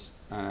turns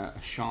a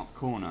sharp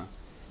corner,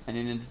 and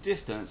in the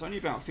distance, only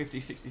about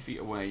 50-60 feet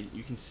away,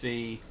 you can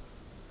see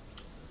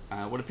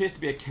what appears to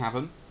be a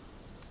cavern.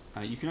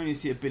 You can only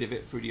see a bit of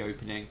it through the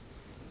opening,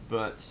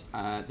 but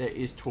there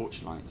is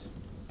torchlight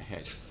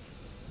ahead.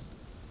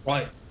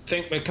 Right.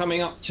 think we're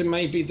coming up to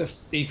maybe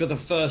either the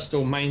first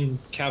or main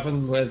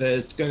cavern where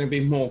there's going to be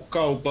more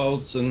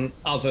kobolds and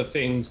other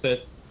things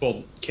that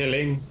want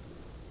killing.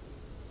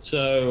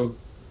 So,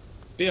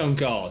 be on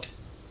guard.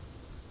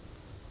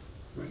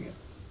 Bring it.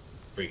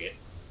 Bring it.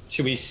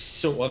 Should we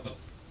sort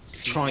of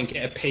try and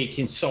get a peek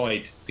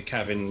inside the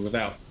cavern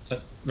without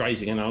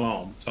raising an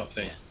alarm type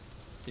thing? Yeah.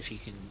 If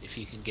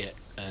you can get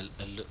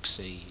a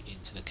look-see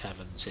into the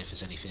cavern, see if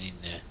there's anything in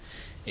there.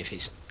 If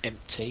it's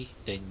empty,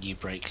 then you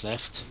break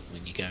left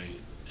when you go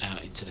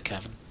out into the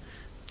cavern.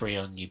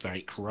 Brion, you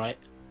break right,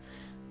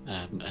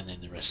 and then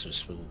the rest of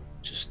us will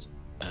just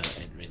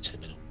enter into the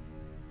middle.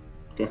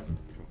 Okay.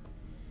 Cool.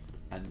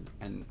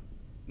 And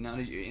now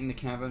that you're in the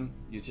cavern,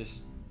 you're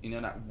just, you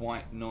know, that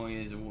white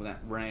noise of all that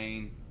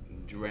rain,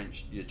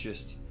 drenched.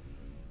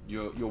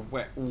 You're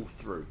wet all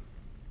through,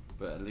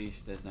 but at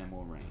least there's no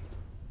more rain.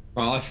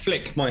 Well, I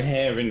flick my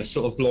hair in a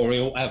sort of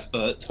L'Oreal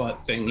advert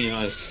type thing, you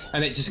know,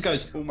 and it just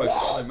goes Almost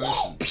slow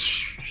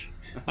motion.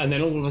 and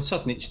then all of a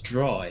sudden it's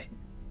dry.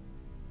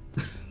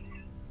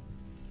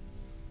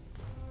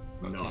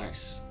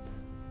 Nice.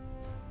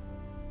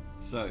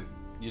 So,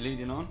 you're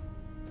leading on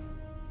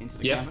into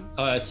the Yeah. cavern?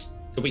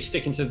 Are we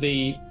sticking to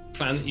the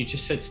plan that you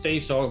just said,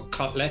 Steve? So I'll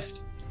cut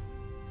left.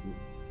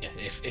 Yeah,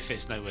 if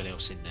there's nowhere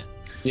else in there.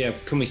 Yeah.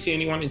 Can we see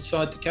anyone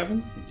inside the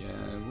cavern? Yeah,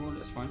 well,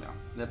 let's find out.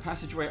 The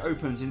passageway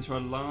opens into a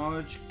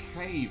large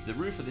cave. The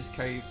roof of this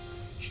cave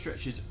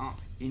stretches up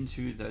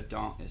into the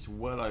darkness,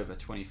 well over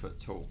 20 foot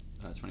tall,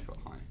 20 foot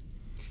high.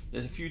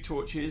 There's a few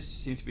torches,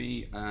 seem to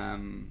be,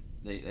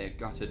 they're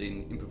gutted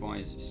in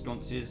improvised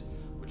sconces,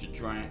 which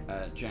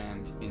are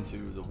jammed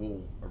into the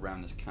wall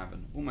around this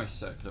cavern, almost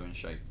circular in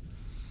shape.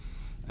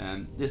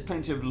 There's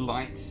plenty of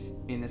light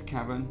in this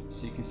cavern,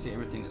 so you can see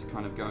everything that's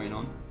kind of going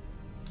on.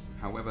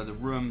 However, the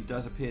room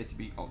does appear to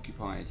be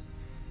occupied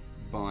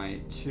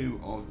by two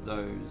of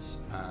those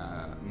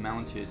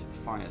mounted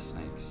fire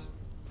snakes.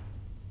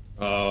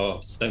 Oh,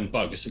 it's them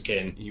buggers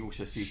again. You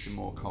also see some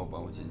more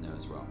kobolds in there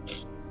as well.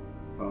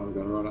 Oh, I'm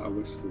going to run out of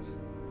whiskers.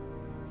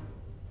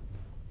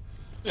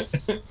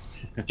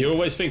 You're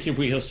always thinking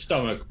with your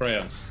stomach,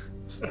 Brian.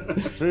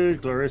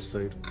 Food, glorious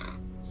food.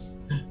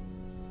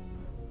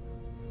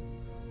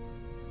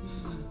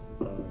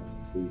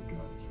 These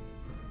guys.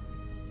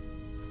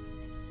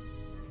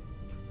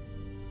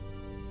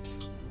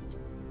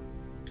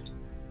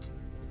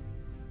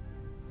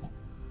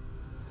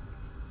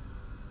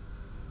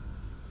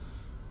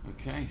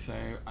 Okay, so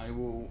I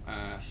will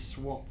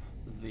swap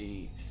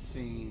the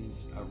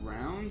scenes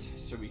around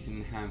so we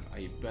can have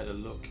a better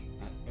look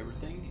at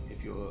everything.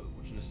 If you're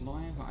watching this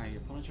live, I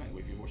apologise.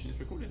 If you're watching this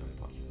recorded, I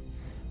apologise.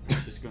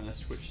 I'm just going to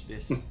switch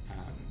this around.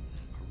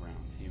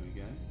 Here we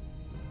go.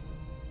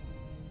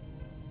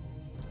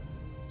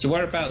 So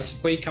whereabouts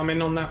have we come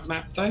in on that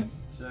map, though?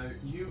 So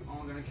you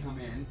are going to come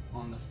in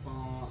on the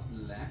far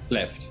left.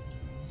 Left.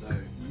 So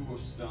you will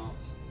start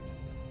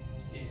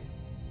here.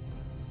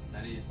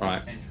 That is the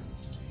Right.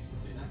 entrance. You can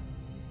see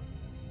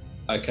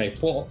that. Okay,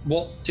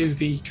 what do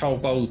the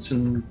kobolds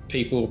and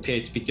people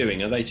appear to be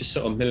doing? Are they just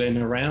sort of milling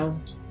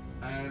around?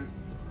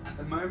 At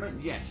the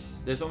moment, yes.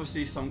 There's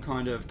obviously some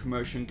kind of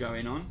commotion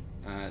going on.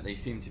 They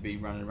seem to be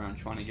running around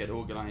trying to get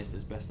organised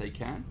as best they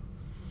can.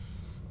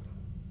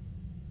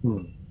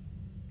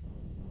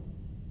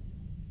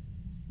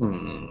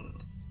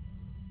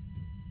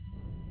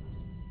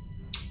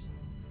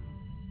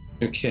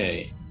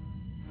 Okay.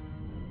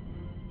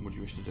 What do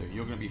you wish to do?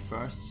 You're going to be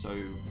first, so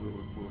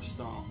we'll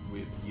start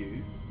with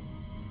you.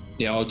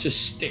 Yeah, I'll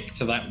just stick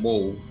to that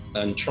wall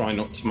and try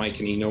not to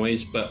make any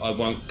noise, but I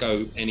won't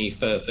go any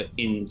further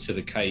into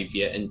the cave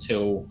yet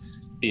until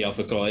the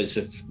other guys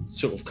have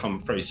sort of come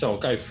through. So I'll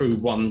go through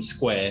one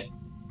square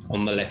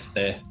on the left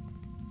there.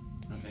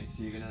 Okay,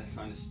 so you're going to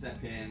kind of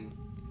step in.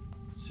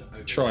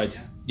 Try,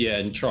 yeah? yeah,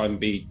 and try and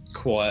be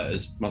quiet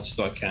as much as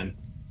I can.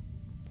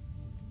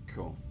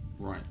 Cool.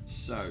 Right.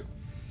 So,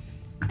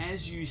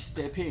 as you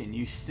step in,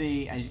 you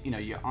see, as you know,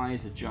 your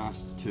eyes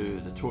adjust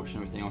to the torch and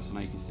everything else. I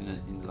know you can see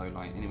it in the low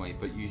light anyway,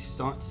 but you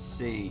start to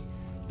see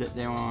that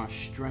there are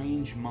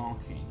strange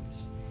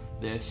markings.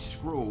 They're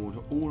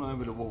scrawled all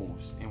over the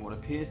walls in what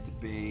appears to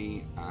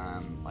be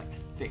like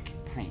thick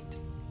paint.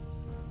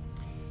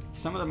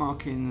 Some of the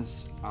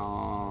markings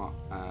are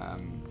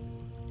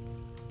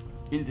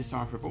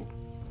indecipherable.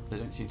 They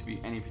don't seem to be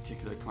any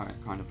particular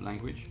kind of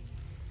language.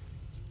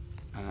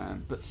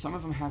 But some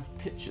of them have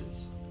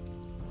pictures.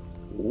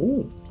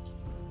 Ooh.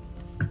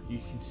 You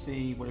can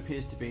see what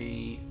appears to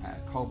be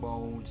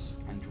kobolds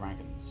and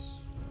dragons.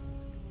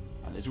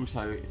 There's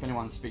also, if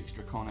anyone speaks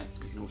Draconic,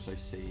 you can also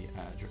see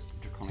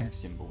Draconic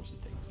symbols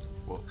and things.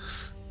 Well,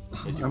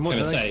 they do. I'm going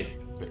to say,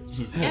 but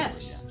he's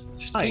Yes.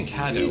 yeah. I think You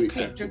Haddock.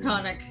 speak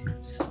Draconic.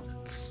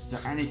 So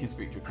Annie can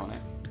speak Draconic.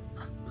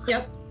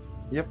 Yep.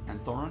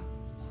 And Thorin?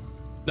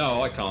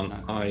 No, I can't.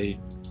 No. I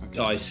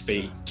Okay.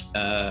 speak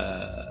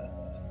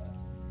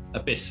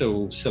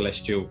Abyssal,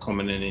 Celestial,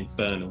 Common, and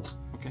Infernal.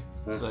 Okay.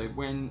 So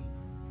when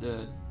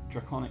the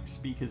Draconic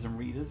speakers and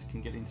readers can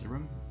get into the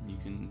room,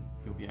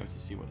 you'll be able to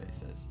see what it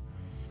says.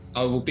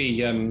 I will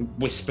be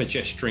whisper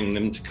gesturing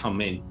them to come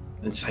in.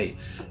 and say,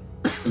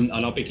 and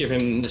I'll be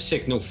giving the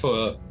signal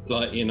for,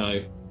 like, you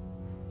know,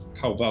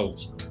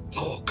 kobolds.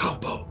 4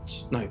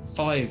 kobolds. No,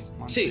 5,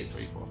 1, 2, 3,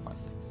 6. 4,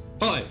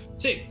 5,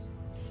 6.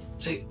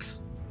 5,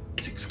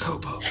 6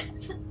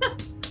 kobolds.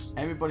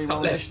 Everybody Top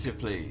roll left. initiative,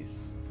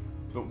 please.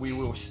 But we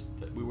will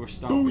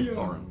start with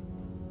Thorin,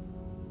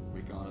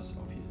 regardless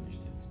of his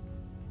initiative.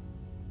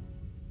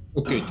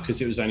 Well, good,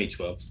 because it was only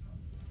 12.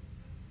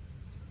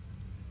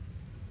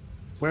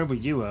 Where were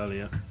you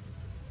earlier?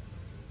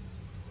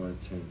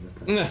 19.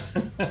 Okay.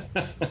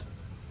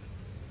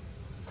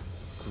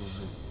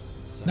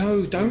 So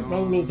No, don't we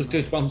roll all the are-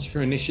 good ones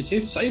for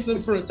initiative. Save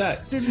them for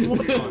attacks.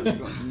 We've got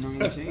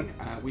 19.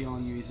 We are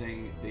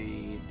using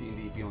the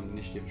D&D Beyond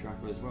Initiative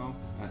tracker as well.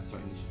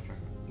 Initiative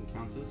tracker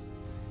encounters,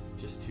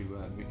 just to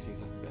mix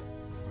things up a bit.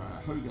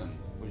 Hogan,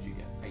 what did you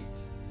get? 8.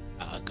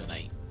 I got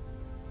 8.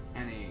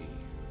 Annie,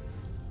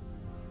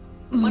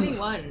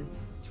 21.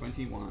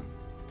 21.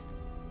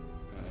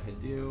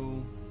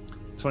 Hadil,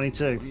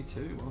 22.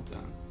 22. Well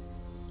done.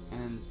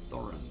 And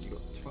Thorin, you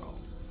got 12.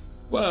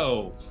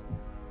 12.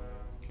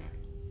 Okay.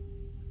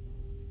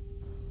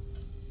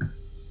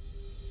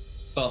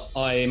 But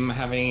I'm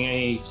having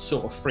a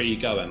sort of free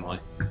go, am I?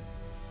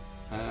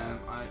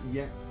 I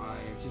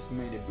just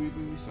made a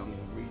boo-boo, so I'm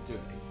going to redo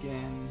it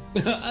again.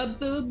 A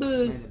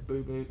boo-boo. Made a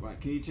boo-boo. Right,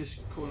 can you just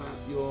call out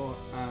your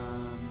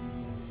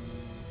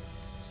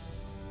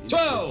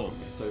 12.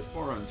 Okay, so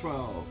Thorin,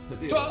 12.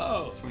 Hadil,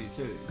 12.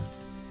 22.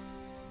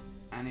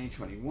 Annie,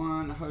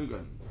 21.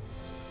 Hogan,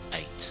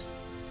 8.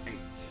 8.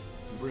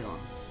 Brion,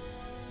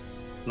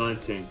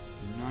 19.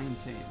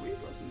 19. We've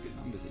got some good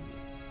numbers in here.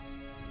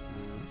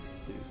 Let's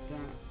do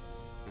that.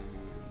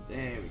 And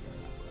there we go,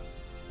 that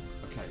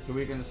worked. Okay, so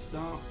we're going to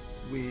start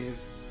with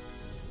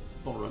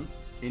Thorin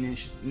in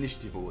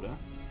initiative order,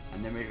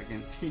 and then we're going to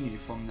continue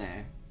from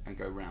there and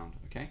go round,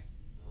 okay?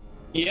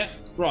 Yeah,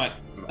 right.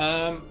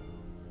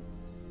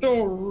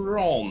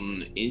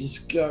 Thoron is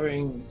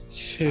going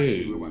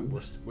Actually, we to. won't.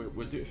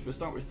 We'll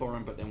start with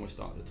Thorin, but then we'll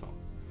start at the top.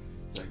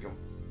 So go.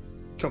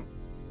 Come.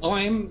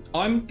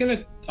 I'm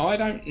gonna. I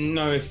don't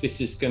know if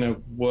this is gonna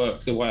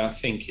work the way I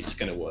think it's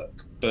gonna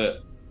work,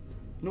 but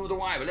Nor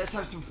do I, but let's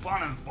have some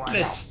fun and find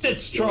out.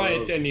 let's try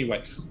it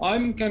anyway.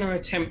 I'm gonna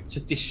attempt to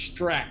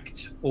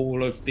distract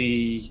all of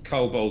the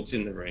kobolds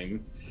in the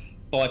room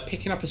by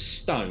picking up a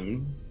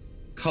stone,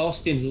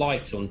 casting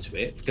light onto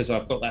it because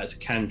I've got that as a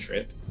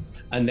cantrip,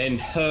 and then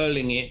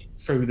hurling it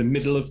through the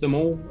middle of them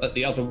all at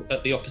the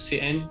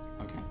opposite end.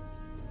 Okay.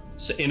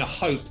 So in a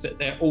hope that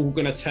they're all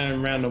going to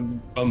turn around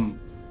and,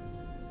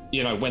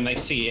 you know, when they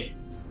see it,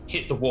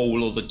 hit the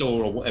wall or the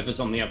door or whatever's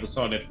on the other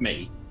side of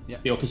me, Yeah.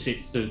 the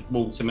opposite to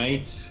wall to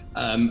me,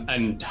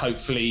 and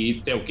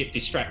hopefully they'll get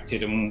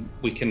distracted and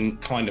we can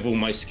kind of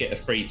almost get a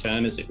free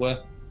turn, as it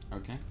were.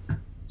 Okay.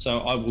 So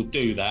I will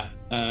do that.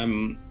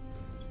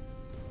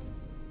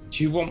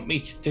 Do you want me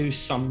to do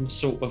some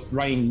sort of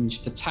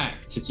ranged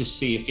attack to just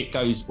see if it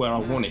goes where I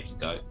want it to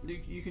go?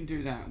 You can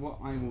do that. What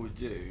I will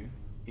do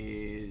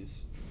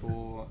is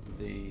for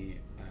the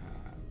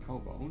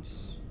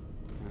kobolds,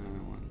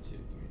 1,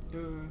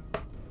 2,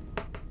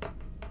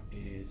 3,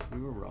 is we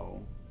will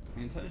roll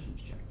an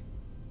intelligence check.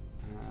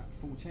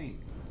 14.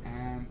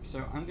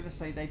 So I'm going to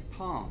say they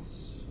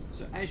pass.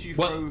 So as you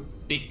throw...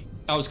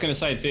 I was going to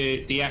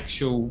say the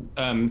actual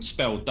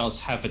spell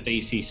does have a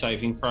DC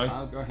saving throw.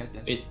 I'll go ahead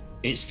then.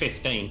 It's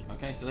 15.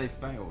 Okay, so they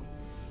failed.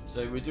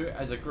 So we do it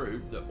as a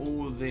group. That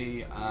all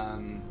the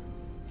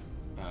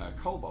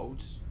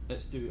kobolds.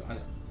 Let's do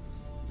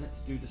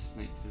the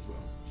snakes as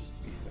well, just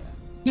to be fair.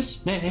 The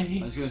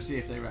snakes. I was going to see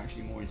if they were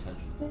actually more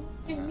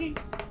intelligent.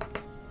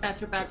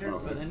 Badger. But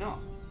they're not.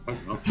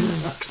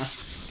 Oh,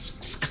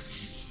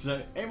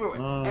 So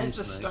everyone, Oh, as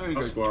the snake. stone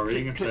goes That's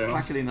worrying click, if they click are.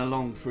 clacking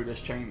along through this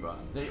chamber,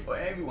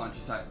 everyone's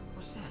just like,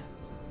 what's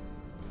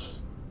that?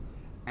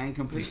 And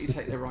completely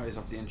take their eyes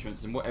off the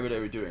entrance and whatever they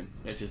were doing.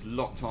 They're just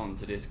locked on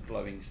to this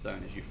glowing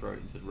stone as you throw it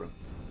into the room.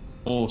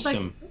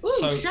 Awesome. Like, ooh,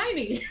 So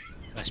shiny.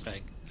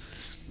 Flashbang.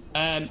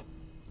 I'm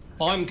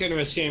going to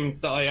assume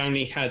that I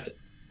only had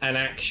an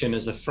action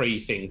as a free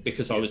thing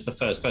because I was the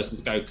first person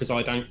to go, because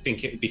I don't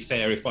think it would be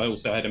fair if I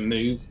also had a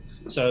move.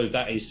 So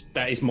that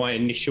is my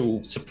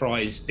initial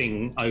surprise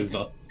thing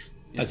over,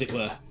 as it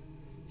were.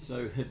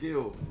 So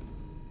Hadil,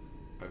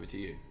 over to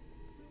you.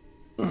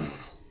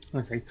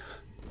 Okay.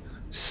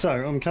 So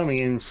I'm coming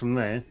in from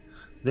there.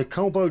 The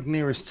kobold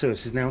nearest to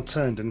us is now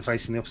turned and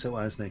facing the opposite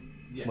way, isn't he?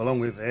 Yes. Along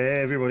with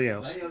everybody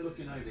else. They are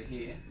looking over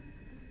here,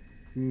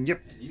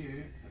 Yep. and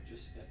you have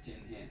just stepped in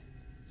here.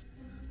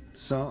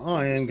 So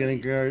I am going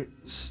to go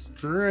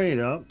straight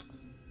up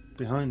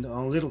behind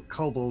our little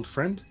kobold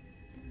friend,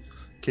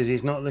 because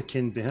he's not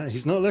looking behind.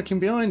 He's not looking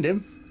behind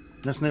him.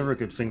 That's never a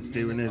good thing to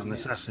do when there's an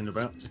assassin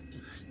about.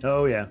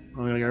 Oh yeah, I'm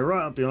going to go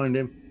right up behind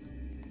him,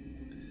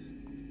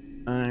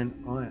 and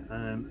I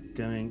am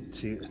going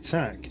to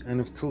attack. And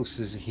of course,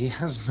 as he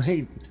has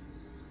made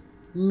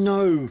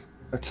no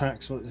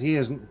attacks. He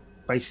hasn't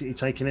basically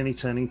taken any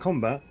turn in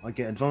combat. I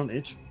get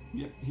advantage.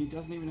 Yep, he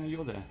doesn't even know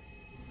you're there.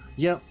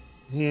 Yep,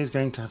 he is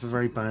going to have a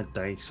very bad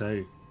day.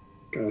 So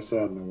Get us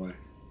out of the way.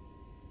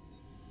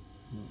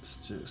 Let's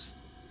just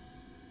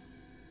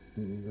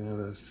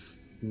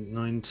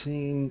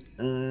 19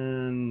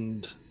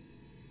 and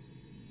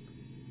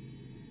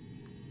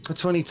a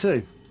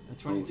 22. A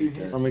 22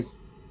 hits. I mean,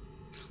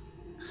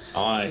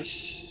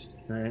 Nice.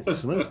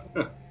 excellent.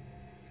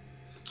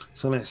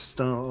 So let's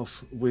start off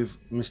with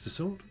Mr.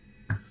 Sword.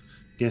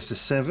 Gets a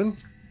 7.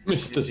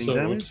 Mr. 15 Sword.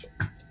 damage.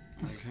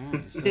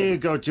 Okay. So, You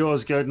got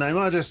yours, good name.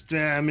 I just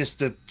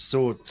Mr.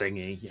 Sword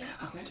thingy. Yeah.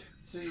 okay.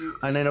 So you,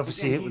 And then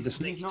obviously again, hit with the he's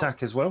sneak not-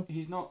 attack as well.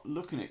 He's not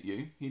looking at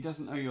you. He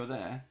doesn't know you're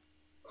there.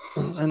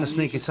 And the you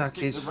sneak just attack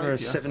stick is the for a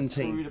rapier through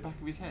 17. the back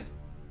of his head.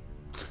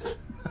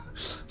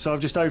 So I've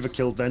just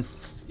overkilled then.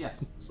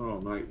 Yes.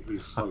 Oh, mate,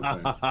 he's so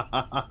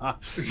bad.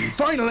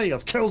 Finally,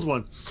 I've killed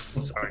one.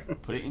 Sorry.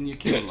 Put it in your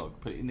kill log.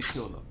 Put it in the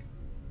kill log.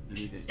 You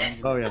need it. You need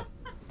it. Oh yeah.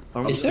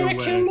 Is there a still kill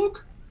winning. log?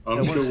 I'm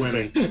Yeah, still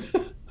what's the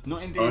winning.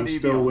 Not in I'm D&D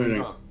still Beyond. We've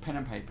winning. got pen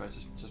and paper.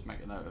 Just make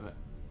a note of it.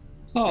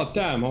 Oh,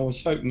 damn. I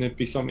was hoping there'd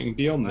be something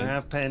beyond I that.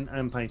 have pen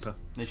and paper.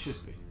 There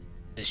should be.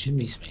 There should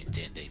be something in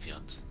D&D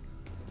Beyond.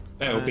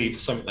 That'll be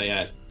something they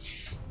add.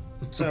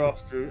 So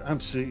after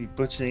absolutely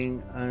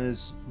butchering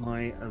as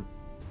my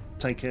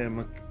take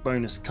my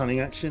bonus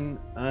cunning action,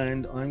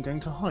 and I'm going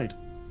to hide.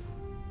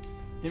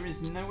 There is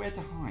nowhere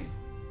to hide.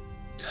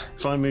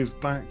 If I move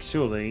back,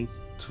 surely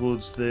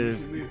towards You the.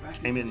 can move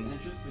back came into the in.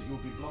 entrance, but you'll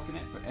be blocking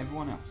it for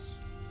everyone else.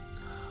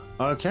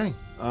 Okay.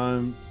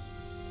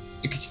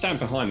 You could stand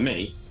behind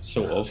me,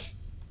 sort of,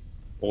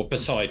 or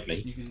beside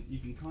me. You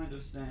can kind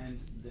of stand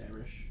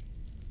there-ish.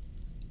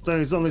 So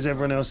as long as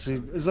everyone else,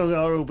 as long as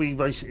I will be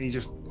basically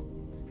just,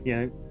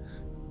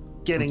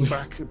 getting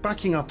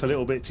backing up a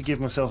little bit to give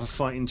myself a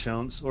fighting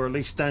chance, or at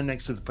least stand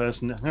next to the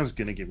person that has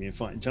going to give me a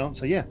fighting chance.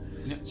 So yeah,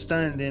 Yep.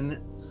 standing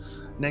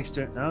next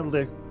to it. That'll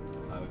do.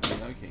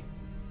 Okay.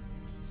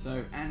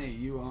 So Annie,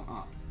 you are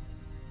up.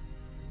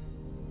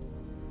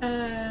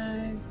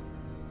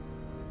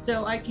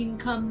 So I can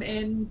come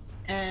in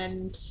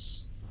and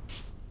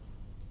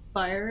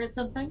fire at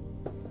something?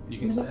 You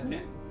can step in.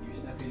 You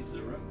step into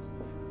the room.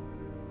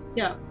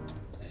 Yeah.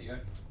 There you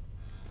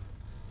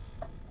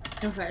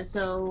go. Okay,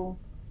 so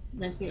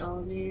I see all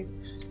of these.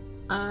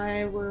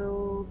 I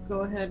will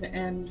go ahead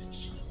and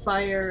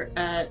fire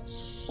at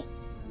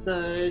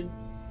the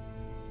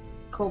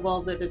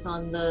kobold that is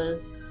on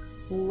the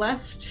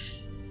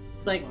left.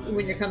 Like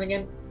when you're coming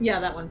in. Yeah,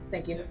 that one.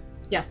 Thank you. Yep.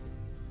 Yes.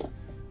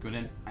 Go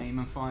in, aim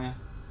and fire.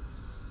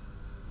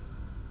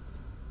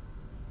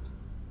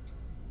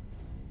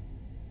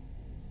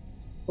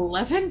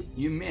 $11?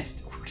 You missed.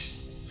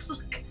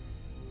 Fuck.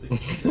 The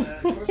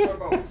crossbow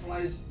bolt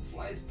flies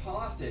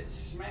past it,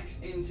 smacks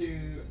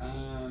into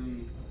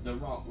the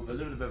rock with a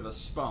little bit of a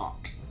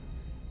spark,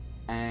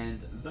 and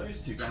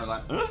those two kind of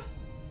like, "Huh?"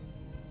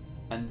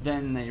 And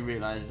then they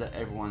realise that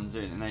everyone's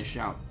in, and they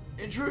shout,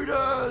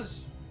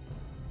 "Intruders!"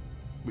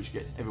 Which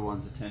gets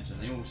everyone's attention.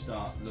 They all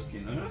start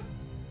looking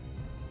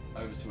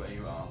over to where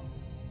you are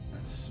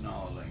and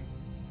snarling.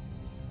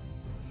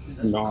 'Cause that's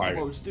what Snarl.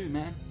 kobolds do,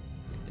 man.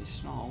 They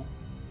snarl.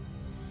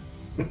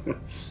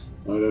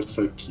 Oh, that's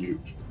so cute.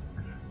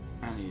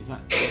 Annie, is that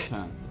your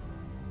turn?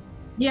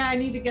 Yeah, I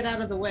need to get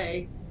out of the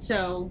way.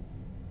 So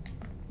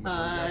Which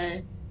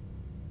way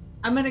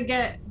I'm gonna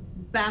get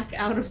back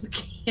out of the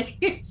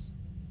cave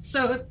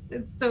so that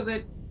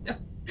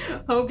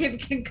Hogan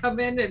can come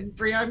in and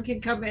Breon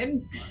can come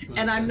in, you go?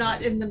 and I'm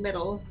not in the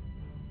middle.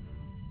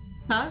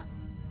 Huh?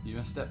 You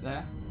gonna step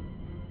there?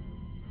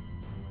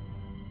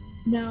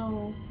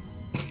 No.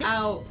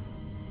 Out.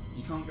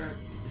 You can't go.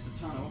 It's a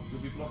tunnel.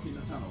 You'll be blocking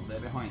the tunnel. They're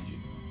behind you.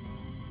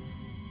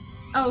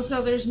 Oh,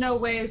 so there's no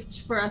way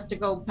for us to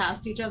go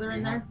past each other in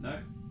You there? have- No.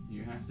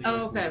 You have to go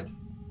Oh, okay. forward.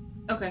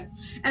 Okay.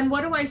 And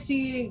what do I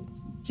see,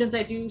 since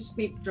I do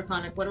speak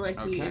Draconic, what do I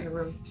see Okay. in the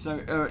room? So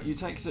you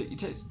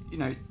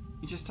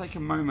just take a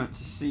moment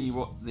to see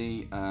what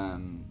the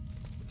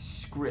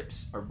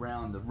scripts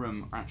around the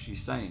room are actually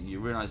saying. You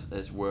realise that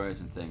there's words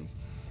and things,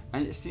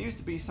 and it seems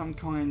to be some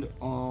kind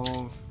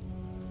of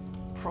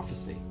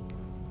prophecy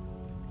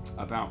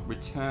about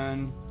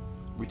returning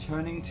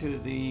to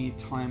the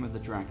time of the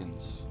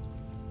dragons.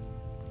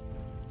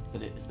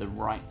 That it is the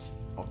right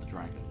of the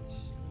dragons.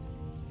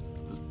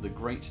 The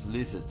great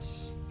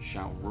lizards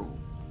shall rule.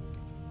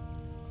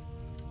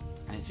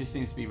 And it just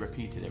seems to be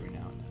repeated every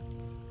now and then.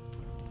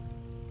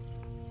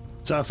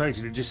 So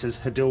effectively, it just says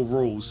Hadil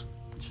rules.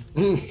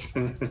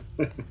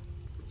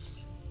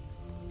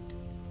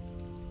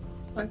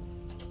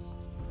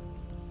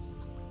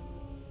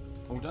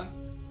 All done?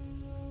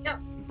 Yep.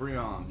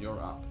 Breon, you're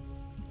up.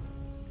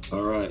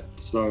 All right.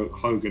 So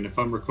Hogan, if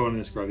I'm recording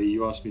this correctly,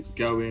 you asked me to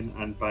go in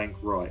and bank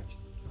right.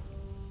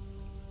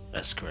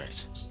 That's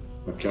correct.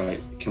 Okay.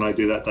 Can I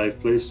do that, Dave,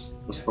 please?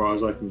 As far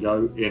as I can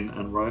go, in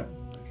and right.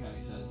 Okay,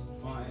 it says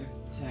 5,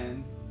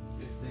 10,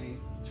 15,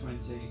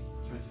 20,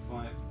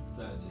 25,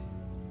 30.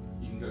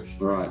 You can go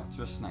straight Right. up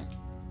to a snake.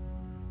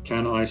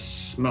 Can I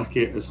smack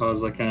it as hard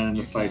as I can in the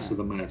You face can.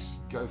 with a mace?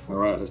 Go for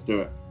All it. right, let's do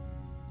it.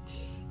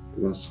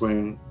 We're going to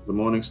swing the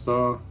Morning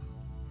Star.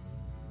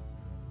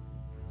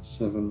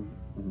 7.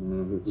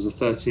 There's a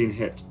 13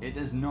 hit. It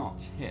does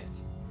not hit.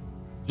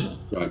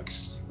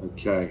 Yikes.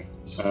 Okay.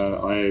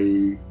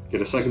 I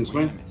get a second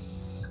swing.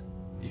 Miss.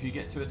 If you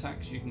get 2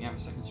 attacks, you can have a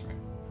second swing.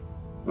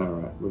 All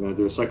right. We're going to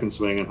do a second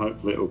swing, and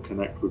hopefully it will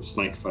connect with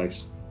snake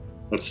face.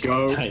 Let's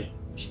go. Hey,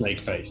 snake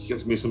face.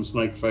 Gives me some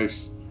snake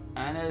face.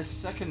 And a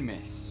second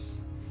miss.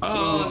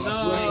 Oh, The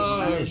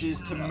snake manages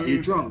to Are you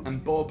move drunk?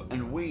 and bob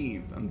and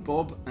weave and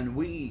bob and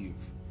weave.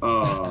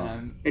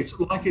 It's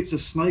like it's a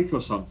snake or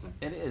something.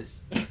 It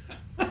is.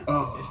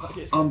 Oh, It's like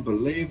it's-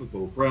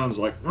 unbelievable. Brown's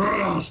like,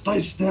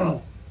 stay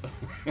still.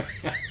 Right.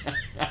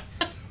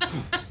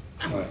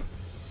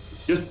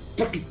 Just.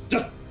 Okay.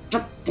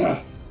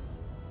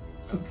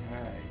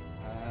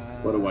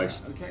 What a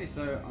waste. Okay,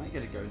 so I get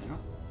to go now.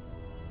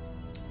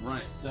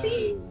 Right, so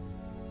 5,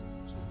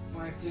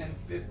 10,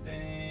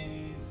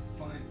 15,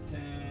 5,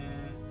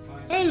 10,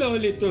 5, Hello,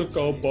 little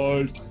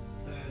kobold.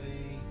 30.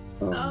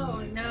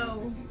 Oh no.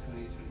 15,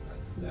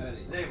 20, 25, 30.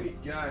 There we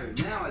go.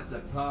 Now it's a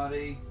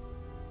party.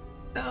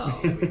 Oh.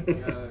 Here we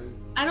go.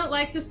 I don't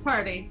like this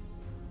party.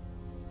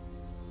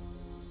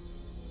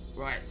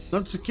 Right.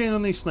 Not so keen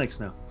on these snakes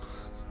now.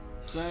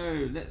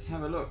 So let's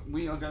have a look.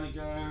 We are going to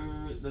go.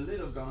 The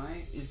little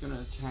guy is going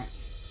to attack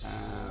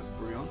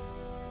Brion.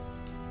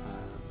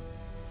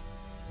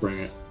 Bring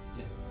it.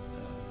 Yeah.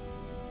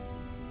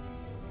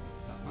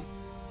 That one.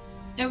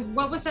 And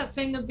what was that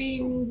thing of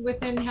being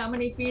within how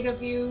many feet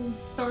of you,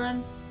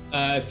 Thorin?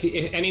 If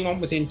anyone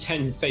within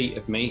 10 feet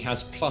of me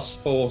has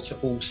 +4 to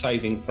all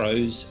saving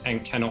throws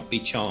and cannot be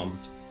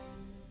charmed.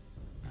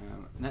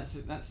 And that's a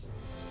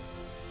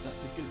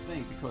good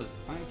thing because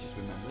I just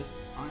remembered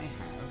I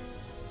have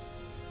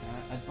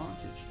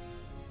advantage.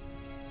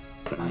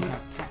 I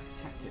have pack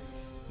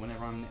tactics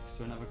whenever I'm next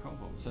to another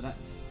kobold. So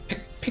that's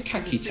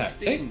Pikaki 16.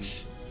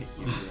 tactics. Hit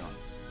you, Brion.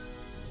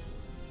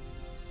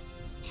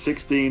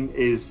 16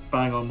 is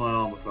bang on my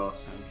armor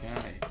class.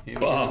 Okay. Here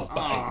we Oh, go.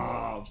 bang.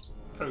 Oh,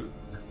 poo.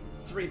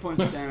 3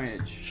 points of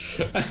damage.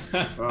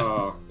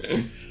 Oh,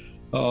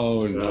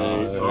 Oh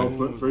I'll no.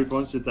 put 3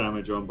 points of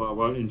damage on, but I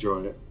won't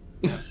enjoy it.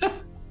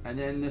 And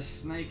then the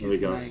snake There is we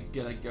go.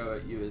 gonna go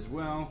at you as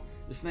well.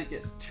 The snake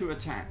gets 2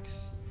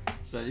 attacks.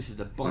 So this is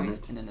the Damn bite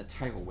it. and then the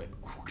tail whip.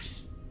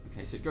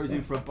 Okay, so it goes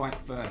in for a bite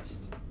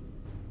first.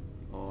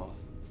 Oh,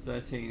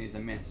 13 is a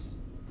miss.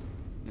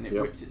 Then it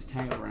Yep. whips its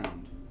tail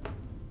around.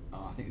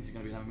 Oh, I think this is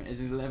going to be another miss.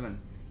 It's an 11.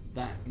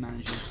 That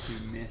manages to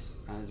miss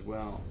as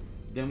well.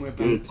 Then we're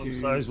back Good.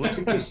 to... Those Look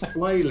at this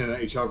flailing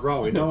at each other,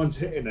 are we? No one's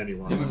hitting Then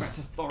we're anyone. back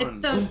to It's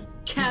Thorin. those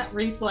cat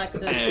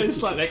reflexes.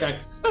 It's like they're going.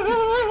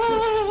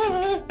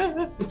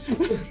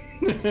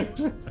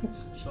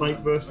 Snake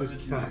versus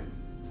Over to cat.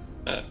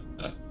 you.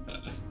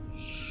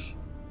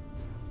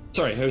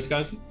 Sorry, who's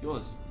going?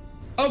 Yours.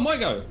 Oh, my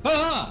go.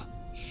 Ah!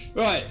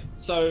 Right,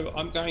 so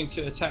I'm going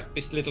to attack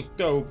this little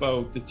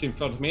kobold that's in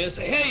front of me and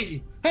say,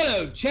 hey,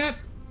 hello, chap.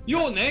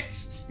 You're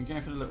next. You're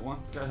going for the little one.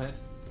 Go ahead.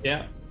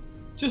 Yeah,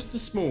 just the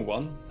small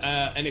one.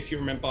 And if you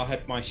remember, I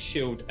had my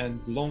shield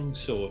and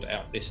longsword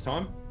out this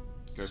time.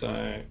 Go for So,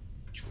 it.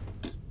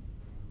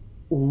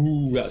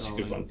 ooh, that's a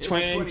good one. It's a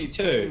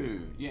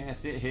 22.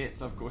 Yes, it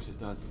hits. Of course it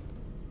does.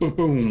 Boom,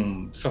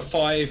 boom, for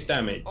 5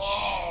 damage.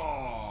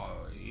 Oh,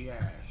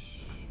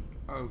 yes.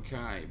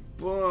 Okay.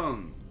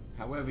 Boom.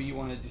 However you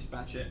want to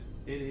dispatch it,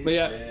 it is But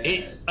yeah,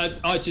 dead.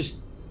 I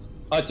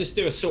just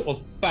do a sort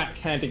of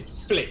backhanded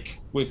flick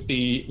with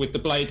the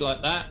blade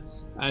like that,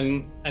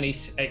 and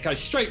it goes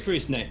straight through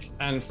his neck,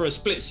 and for a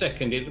split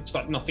second it looks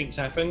like nothing's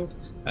happened,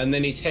 and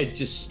then his head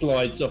just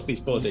slides off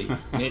his body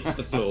and hits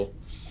the floor,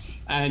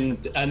 and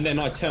then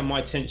I turn my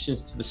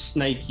attentions to the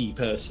snaky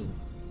person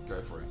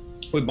Go for it.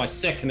 with my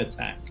second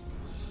attack,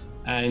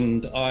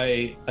 and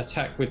I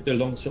attack with the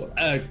longsword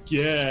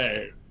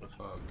again.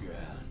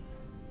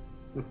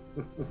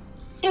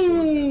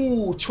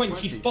 Ooh,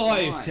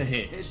 25 to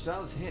hit. It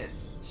does hit.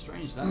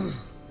 Strange that.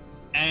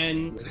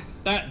 And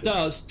that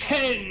does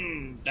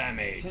 10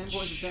 damage. 10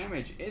 points of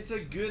damage. It's a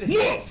good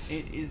Woof.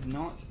 hit. It is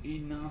not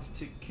enough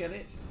to kill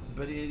it,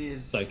 but it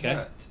is It's okay.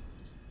 hurt.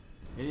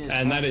 It is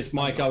And that hurt. is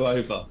my go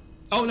over.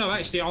 Oh no,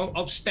 actually,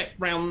 I'll step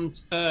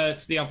round to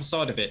the other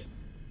side of it.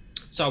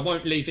 So I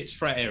won't leave its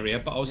threat area,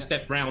 but I'll Yeah.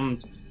 step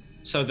round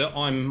so that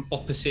I'm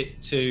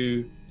opposite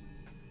to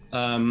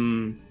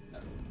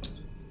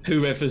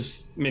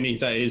whoever's mini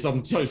that is.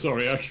 I'm so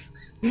sorry.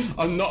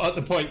 I'm not at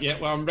the point yet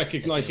where I'm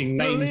recognising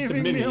names to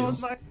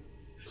minis.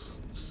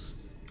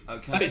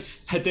 Okay.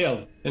 It's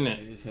Hadil, isn't It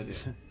it? is headed.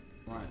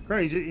 Right.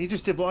 Great, he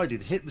just did what I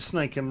did, hit the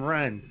snake and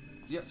ran.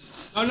 Yep.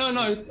 Oh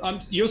no,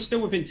 you're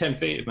still within 10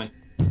 feet of me.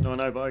 No,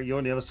 no, but you're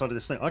on the other side of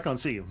the snake. I can't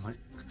see you,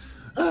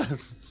 mate.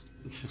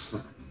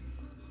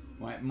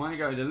 Right, my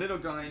go. The little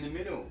guy in the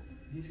middle.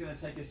 He's going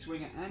to take a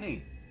swing at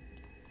Annie.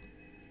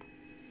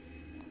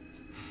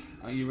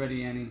 Are you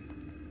ready, Annie?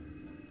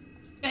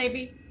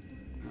 Baby.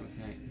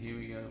 Okay, here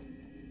we go.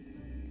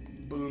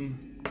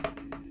 Boom.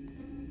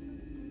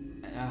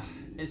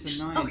 It's a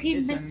 9. Oh, he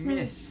it's misses. a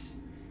miss.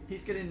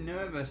 He's getting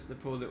nervous, the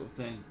poor little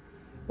thing.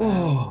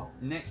 Oh,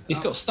 Next he's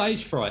up, got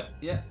stage fright.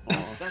 yeah,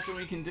 that's all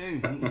he can do.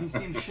 He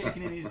seems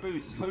shaking in his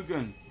boots.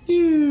 Hogan,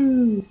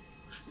 You.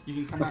 you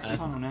can come out the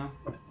tunnel now.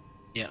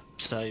 Yeah,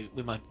 so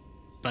with my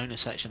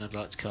bonus action, I'd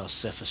like to cast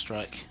Zephyr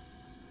Strike.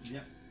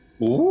 Yep.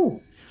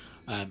 Ooh.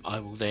 I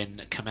will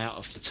then come out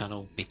of the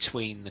tunnel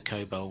between the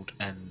kobold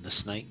and the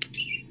snake.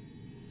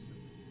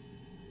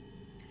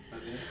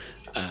 Okay.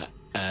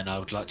 And I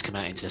would like to come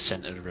out into the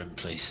centre of the room,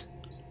 please.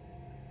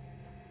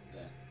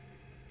 There.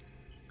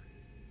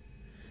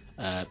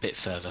 A bit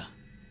further,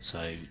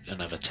 so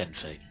another 10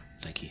 feet.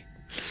 Thank you.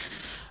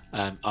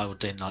 I would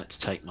then like to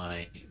take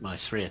my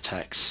 3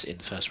 attacks in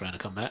the first round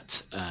of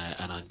combat,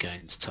 and I'm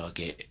going to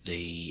target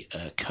the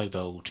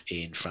kobold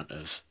in front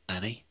of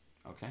Annie.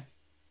 Okay.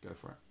 Go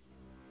for it.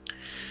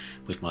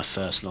 With my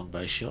first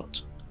longbow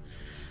shot.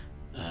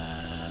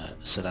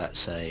 So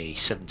that's a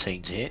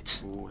 17 to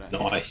hit. Ooh, that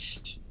Nice.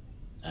 hits.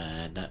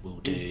 And that will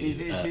do Is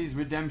his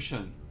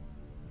redemption?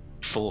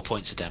 4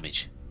 points of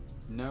damage.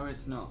 No,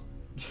 it's not.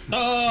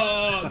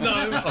 Oh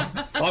no!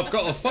 I've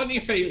got a funny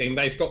feeling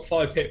they've got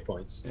 5 hit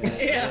points.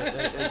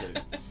 Yeah,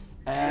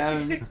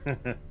 they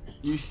do.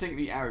 You sink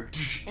the arrow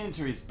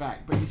into his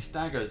back, but he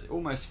staggers,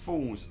 almost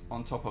falls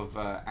on top of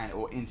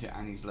or into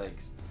Annie's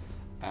legs,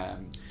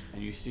 and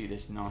you see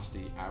this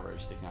nasty arrow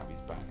sticking out of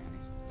his back,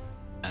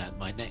 Annie.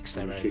 My next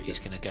arrow is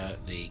going to go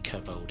at the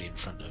kobold in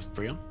front of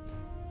Brion.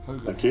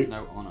 Hogan has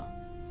no honour.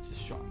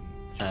 Just shot him.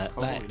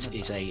 That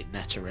is a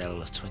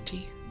natural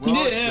 20.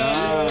 Well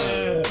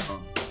Yeah!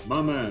 done.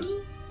 My man.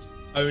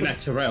 Oh,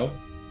 naturel.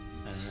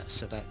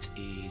 So that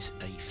is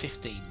a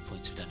 15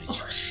 points of damage.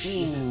 This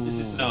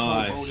is the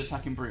Nice. kobold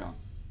attacking Brion.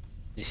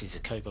 This is a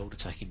kobold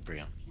attacking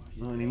Brion.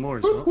 Not anymore,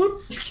 it's not.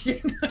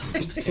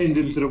 Pinned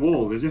him to the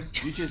wall, did you?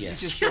 You just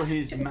Yes. saw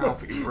his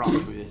mouth erupt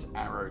with this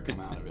arrow come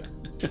out of it.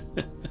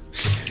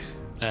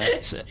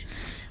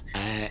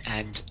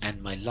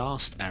 And my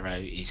last arrow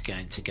is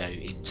going to go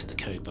into the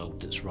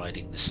kobold that's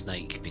riding the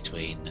snake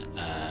between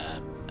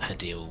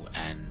Hadil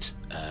and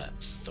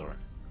Thorin.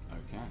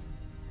 Okay.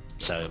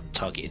 So I'm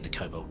targeting the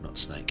kobold, not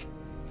snake.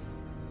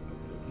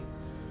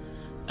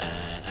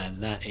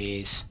 And that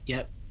is,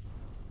 yep,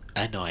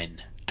 a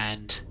 9.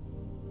 And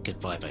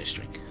goodbye,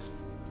 bowstring.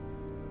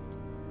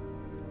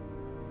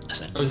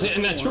 So, Oh, is it a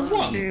natural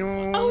 1?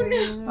 Oh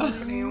no! I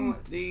mean,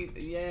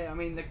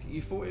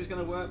 you thought it was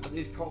going to work, but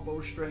these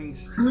kobold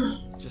strings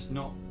just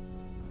not.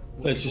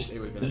 What They're you just. thought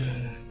they were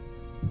gonna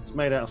It's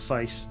made out of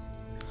face.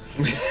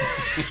 do.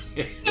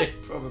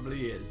 It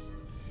probably is.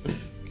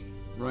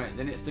 Right,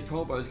 then it's the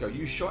kobold's go.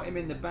 You shot him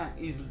in the back.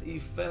 He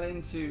fell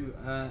into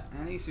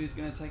Annie, so he's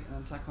going to take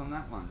an attack on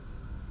that one.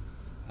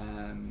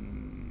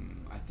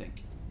 I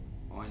think.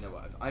 Oh, I know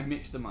what. I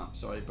mixed them up.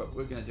 Sorry, but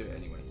we're going to do it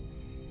anyway.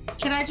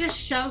 Can I just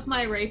shove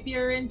my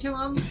rapier into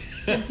him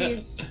since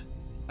he's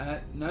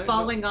No.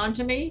 falling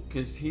onto me?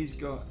 Because he's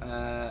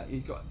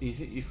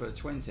hit you for a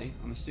 20.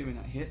 I'm assuming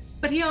that hits.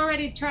 But he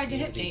already tried to he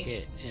hit already me.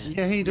 hit, yeah.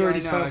 Yeah, he'd Yeah, I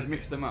already know, felt. I've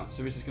mixed them up,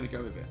 so we're just going to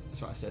go with it.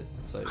 That's what I said.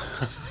 So,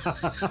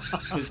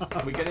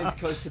 because we're getting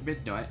close to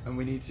midnight and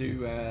we need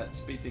to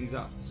speed things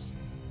up.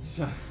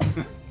 So,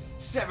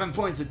 7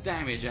 points of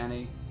damage,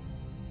 Annie.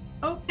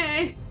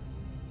 Okay.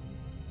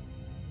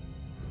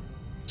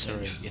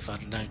 Sorry, if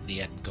I'd known he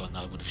hadn't gone,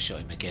 I would have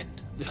shot him again.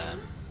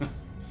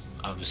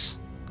 I was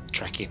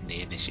tracking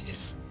the initiative.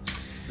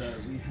 So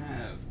we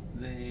have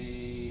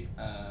the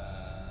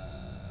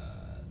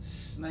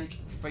snake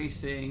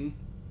facing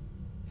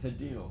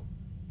Hadil.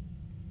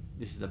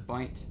 This is a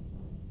bite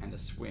and a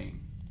swing.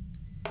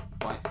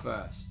 Bite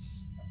first.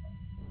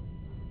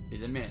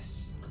 Is a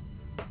miss.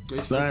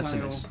 Goes for That's the a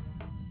tail. miss.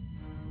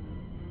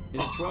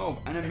 Is a 12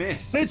 and a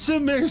miss. It's a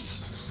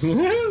miss!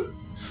 Woo!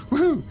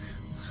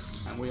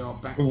 And we are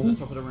back to the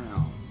top of the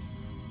round.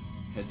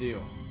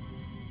 Hadil,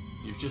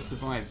 you've just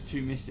survived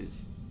 2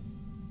 misses.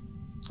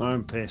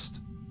 I'm pissed.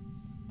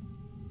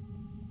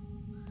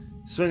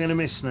 Swing and a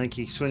miss,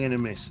 Snakey. Swing and a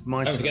miss.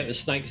 My Don't turn. forget the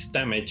snake's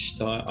damaged.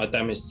 I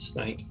damaged the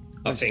snake.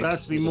 I It's think.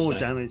 about to be it was a more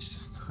snake. damaged.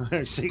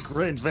 Seek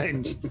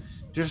revenge.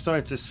 Just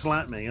tried to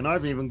slap me, and I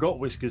haven't even got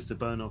whiskers to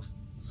burn off.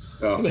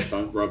 Oh,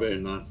 don't rub it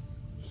in, man.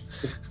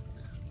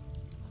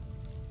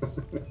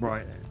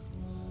 Right.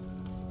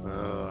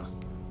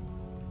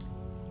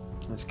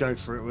 Let's go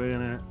for it. We're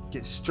gonna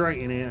get straight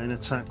in here and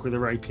attack with a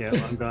rapier.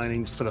 I'm going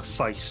in for the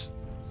face,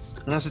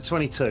 and that's a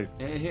 22.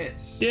 It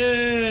hits.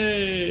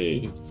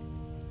 Yay!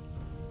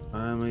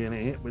 And we're gonna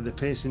hit with the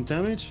piercing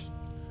damage,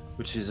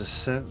 which is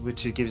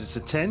which gives us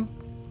a 10.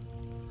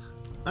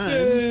 And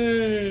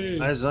Yay!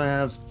 as I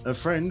have a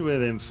friend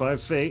within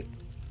 5 feet,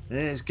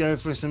 let's go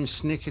for some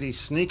snickety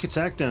sneak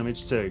attack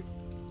damage too.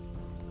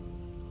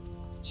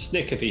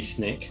 Snickety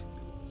snick.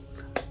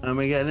 And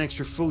we get an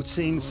extra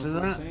 14 for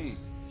that. 14.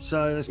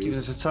 So this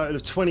gives us a total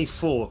of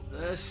 24. The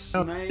How do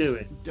snake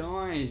it?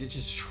 dies. It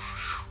just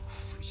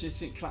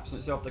it claps on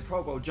itself. The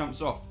kobold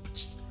jumps off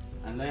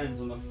and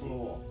lands on the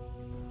floor,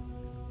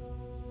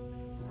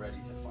 ready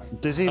to fight.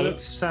 Does he Hello?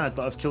 look sad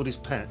that I've killed his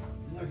pet?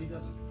 No, he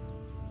doesn't.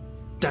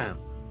 Damn.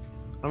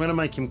 I'm going to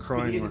make him cry.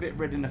 But he is a anyway. bit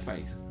red in the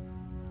face.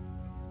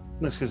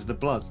 That's because of the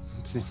blood.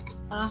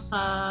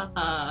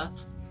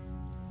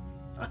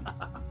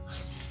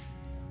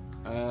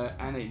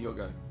 Annie, your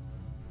go.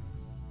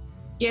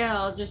 Yeah,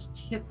 I'll just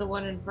hit the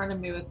one in front of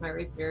me with my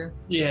rapier.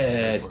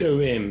 Yeah, do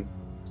him.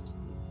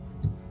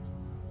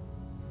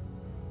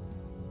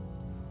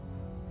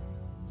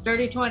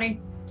 Dirty 20.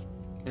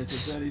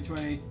 It's a dirty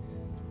 20.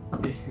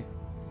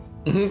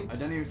 I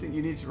don't even think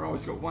you need to roll.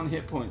 It's got 1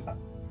 hit point.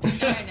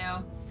 I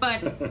know,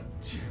 but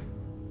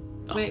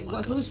Oh wait, my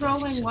God, who's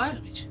rolling 37 what?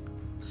 damage.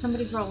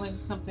 Somebody's rolling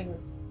something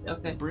that's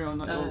okay. Brion,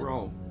 not your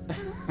roll.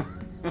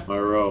 I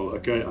roll.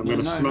 Okay, I'm going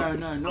to smack no, the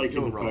not snake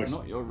in your the roll. face.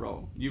 Not your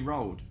roll. You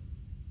rolled.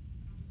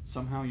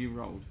 Somehow you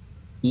rolled.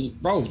 You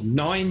rolled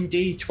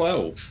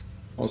 9d12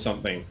 or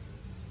something.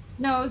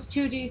 No, it's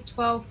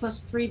 2d12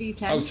 plus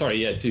 3d10. Oh,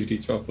 sorry, yeah,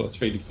 2d12 plus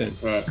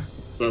 3d10. Right,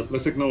 so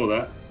let's ignore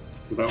that,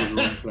 because that was the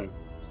wrong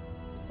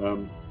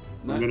thing.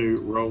 No. I'm going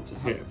to roll to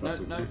hit, if No,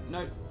 that's okay.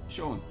 no,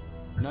 Sean.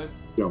 No,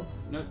 Go.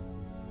 no.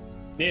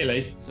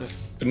 Nearly, So,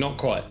 but not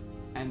quite.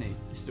 Annie,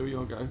 it's still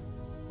your go.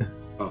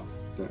 Oh,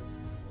 okay.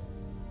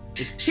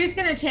 She's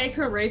gonna take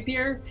her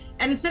rapier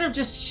and instead of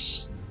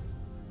just,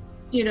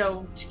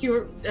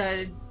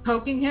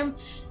 poking him,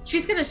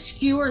 she's gonna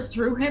skewer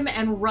through him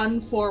and run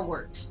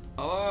forward.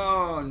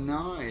 Oh,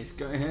 nice.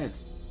 Go ahead.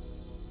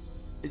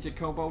 It's a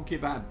kobold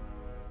kebab.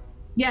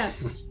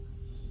 Yes,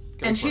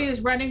 Go and for she it.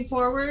 is running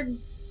forward.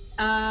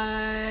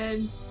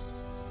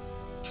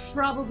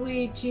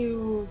 Probably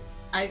to.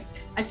 I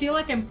feel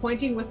like I'm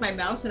pointing with my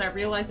mouse, and I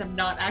realize I'm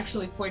not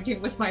actually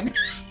pointing with my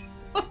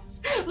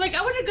mouse. Like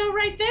I want to go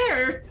right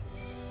there.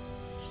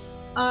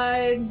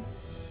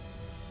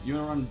 You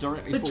want to run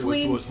directly forward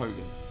Between- towards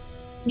Hogan.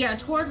 Yeah,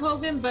 toward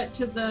Hogan, but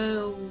to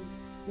the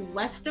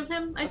left of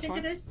him, I That's think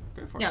fine. it is.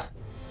 Go for it. Yeah.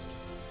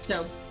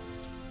 So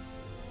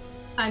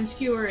I'm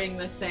skewering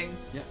this thing.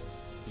 Yep.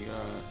 You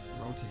gotta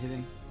roll to hit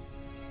him.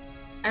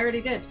 I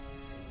already did.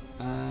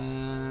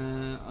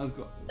 I've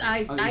got.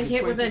 I Oh, is it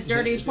hit with 20 a to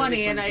dirty hit? A 20,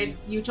 dirty and 20?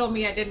 you told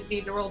me I didn't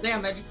need to roll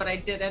damage, but I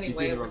did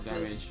anyway. You did roll which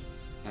damage. was-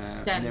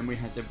 And 10. then we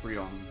had the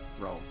Brion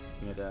roll.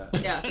 We had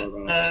Yeah. Sorry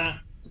about that.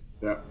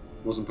 Yeah,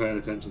 wasn't paying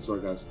attention,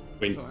 sorry guys.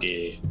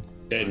 20.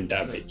 10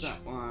 damage. So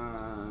that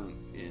one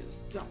is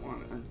that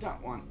one and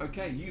that one.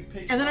 Okay, you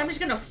pick. And then up I'm just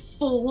gonna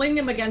fling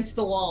him against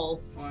the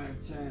wall. 5,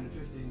 10,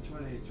 15,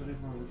 20, 25.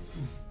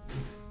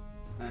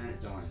 And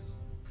it dies.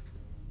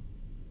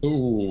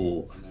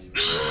 Ooh. And then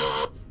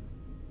you-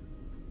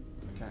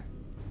 Okay,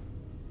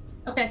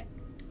 Okay.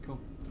 cool.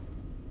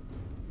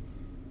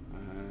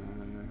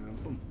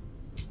 Boom.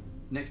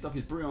 Next up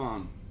is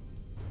Brion.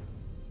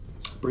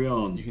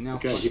 Brion. You can now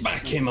Okay, fight Smack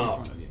snakes him in up.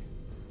 front of you.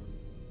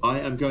 I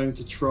am going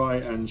to try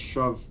and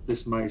shove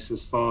this mace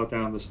as far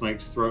down the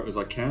snake's throat as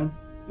I can.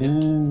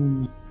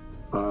 Ooh.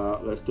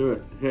 Let's do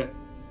it. Hit.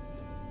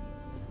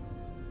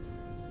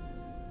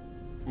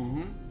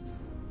 Mm-hmm.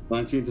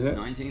 19 to hit.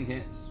 19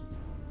 hits.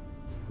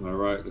 All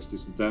right, let's do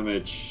some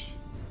damage.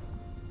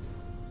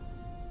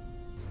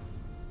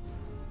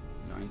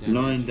 9 damage.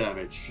 9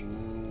 damage.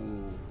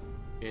 Ooh.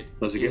 It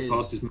Does it get is-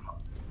 past his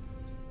mouth?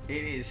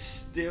 It is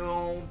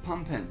still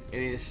pumping.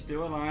 It is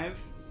still alive.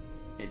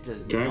 It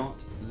does Okay.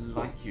 not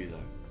like you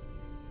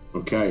though.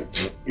 Okay.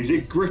 Is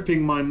it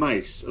gripping my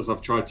mace as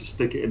I've tried to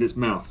stick it in its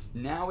mouth?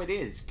 Now it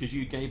is, because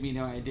you gave me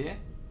no idea.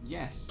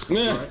 Yes.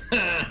 Cool.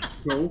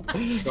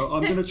 So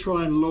I'm going to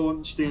try and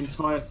launch the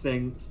entire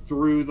thing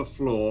through the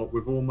floor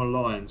with all my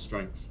lion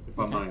strength, if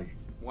I Okay. may.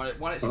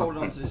 While it's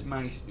holding on to this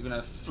mace, you're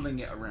gonna fling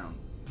it around.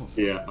 Poof.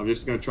 Yeah, I'm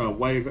just going to try and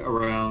wave it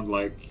around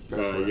like,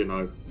 Go for it. you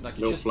know, Like you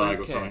little just flag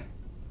don't or care. something.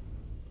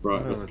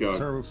 Right, Oh, let's it's a go.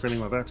 terrible feeling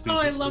I'm about to be Oh,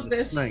 I hit love with a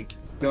this. snake.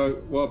 Go.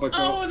 What have I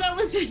got? Oh, that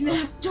was a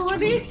nat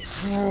 20.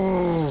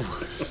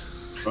 Oh.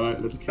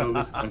 Right, let's kill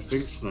this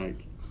effing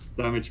snake.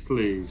 Damage,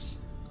 please.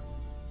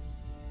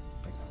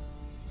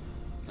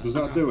 Does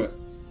that do it?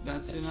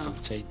 That's enough.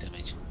 14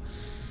 damage.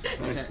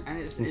 Okay, and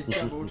it's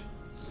doubled.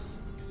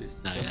 'Cause it's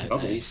No, doubled. no,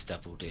 Double. it's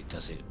doubled. It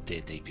does it.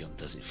 D&D Beyond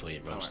does it for you.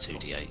 It rolls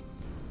Alright, 2d8.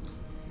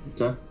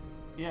 Okay.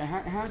 Yeah,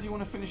 how do you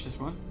want to finish this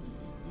one?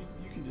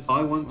 You can just.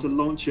 I want to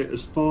launch it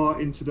as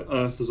far into the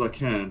earth as I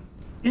can.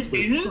 Into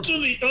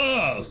the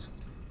earth!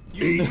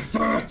 Eat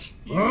dirt!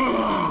 You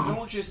Ah!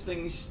 launch this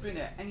thing, you spin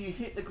it, and you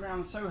hit the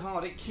ground so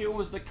hard it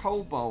kills the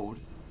kobold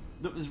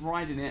that was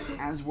riding it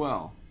as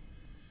well.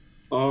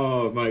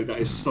 Oh, mate, that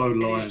is so It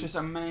lion. is just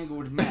a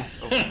mangled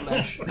mess of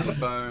flesh and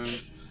bone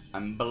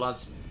and blood.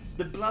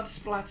 The blood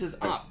splatters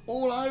up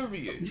all over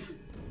you,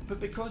 but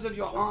because of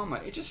your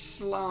armor, it just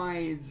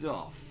slides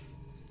off,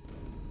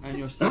 and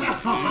you're still.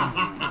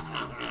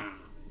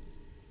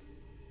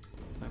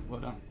 So well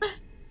done.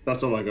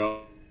 That's all I got.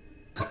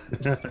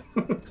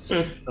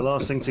 The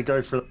last thing to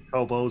go through the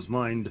kobold's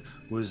mind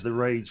was the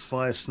rage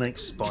fire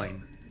snake's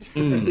spine.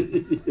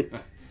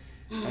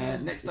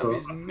 Next up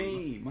is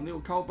me. My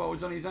little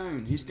kobold's on his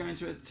own. He's going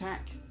to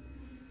attack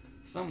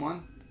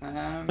someone.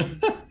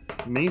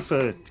 Me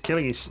for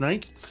killing his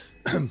snake?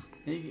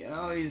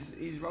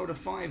 He's rolled a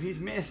 5. He's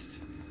missed.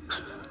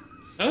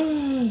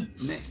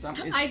 Next up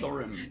is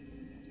Thorim.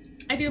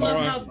 I do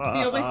love how Alright.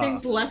 the only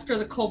things left are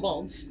the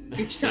kobolds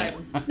each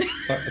time.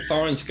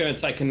 Thorin's going to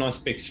take a nice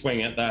big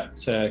swing at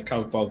that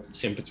kobold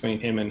that's in between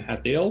him and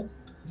Hadil.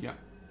 Yeah.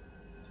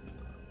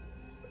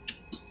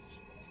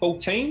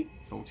 14?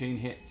 14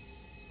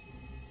 hits.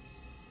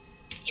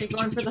 You're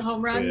going for the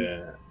home run?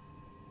 Yeah.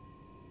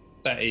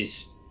 That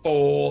is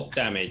 4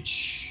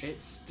 damage.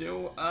 It's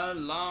still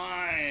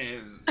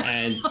alive.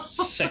 And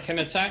second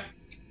attack.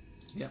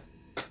 Yep.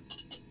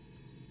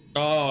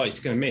 Oh, he's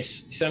going to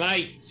miss. It's an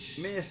 8.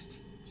 Missed.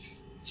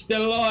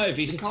 Still alive.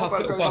 He's The a tough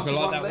kobold little goes up bugger to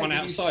like one that leg one and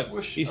you outside.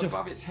 swoosh He's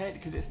above its head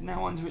because it's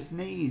now onto its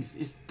knees.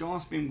 It's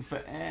gasping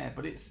for air,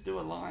 but it's still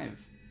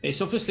alive.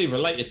 It's obviously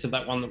related to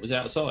that one that was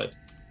outside.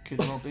 Could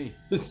well be.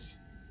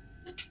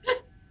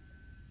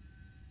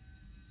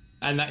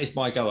 And that is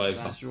my go over.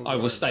 That's your I go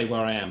will over. stay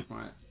where I am.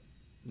 Right.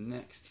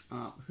 Next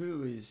up,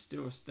 who is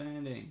still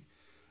standing?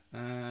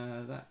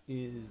 That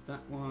is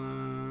that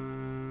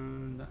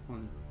one. That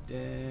one's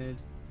dead.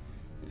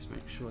 Let's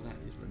make sure that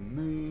is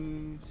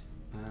removed.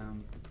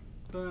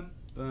 Boom,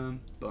 boom,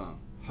 boom.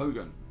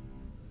 Hogan.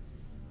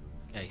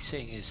 Okay,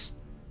 seeing as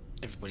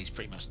everybody's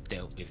pretty much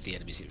dealt with the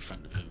enemies in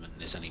front of them, and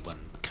there's only one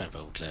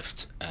kobold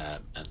left,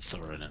 and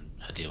Thorin and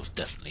Hadil have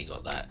definitely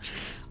got that,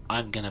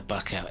 I'm gonna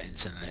buck out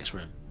into the next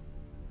room.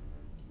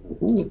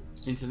 Ooh.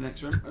 Into the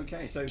next room.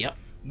 Okay, so Yep.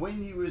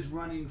 when you was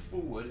running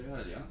forward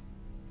earlier,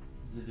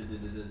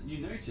 you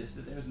noticed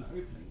that there was an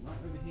opening right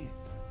over here.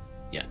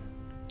 Yeah.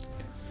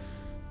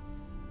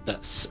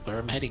 That's where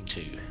I'm heading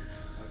to. Okay.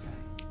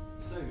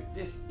 So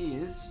this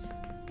is.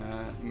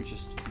 Let me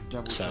just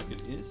double check.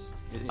 It is.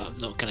 It is. I'm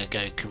not going to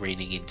go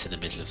careening into the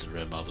middle of the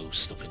room. I will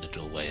stop in the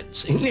doorway and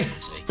see what I can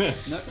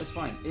see. No, that's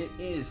fine. It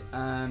is.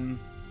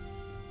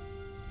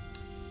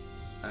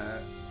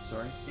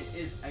 Sorry. It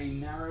is a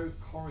narrow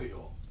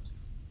corridor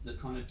that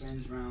kind of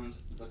bends round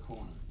the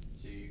corner.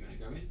 So you're going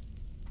to go in.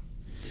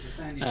 It's a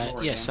sandy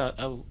floor. Yes,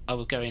 again. I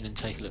will go in and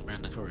take a look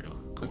round the corridor.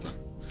 Okay.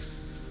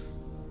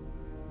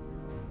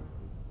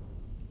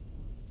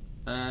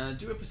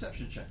 Do a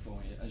perception check for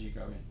me as you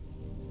go in,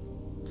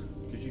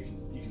 because you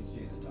can see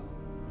in the dark.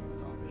 You've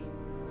got dark vision.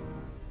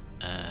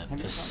 Have you got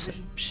dark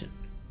vision? Perception.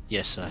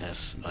 Yes, I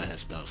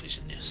have dark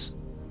vision. Yes.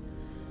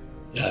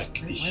 Yeah,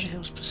 Where the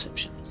hell's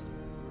perception?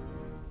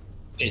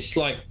 it's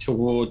like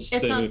towards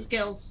It's on the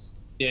skills.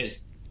 yeah,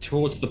 it's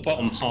towards the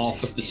bottom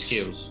half of the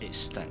skills. It's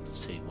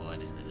stacked too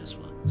wide, isn't it, as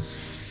well?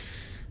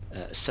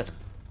 7.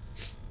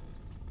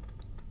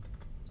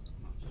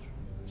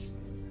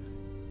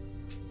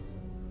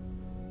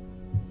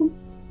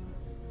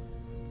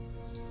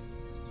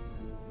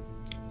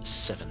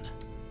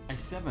 A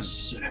 7.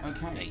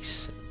 Okay. A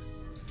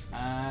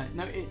 7.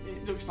 No,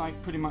 it looks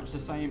like pretty much the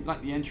same,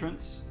 like the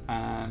entrance.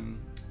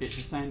 It's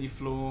a sandy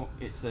floor.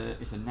 It's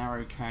a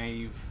narrow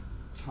cave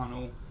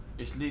tunnel.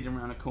 It's leading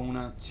around a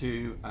corner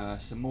to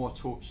some more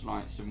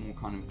torchlight, some more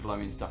kind of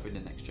glowing stuff in the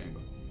next chamber.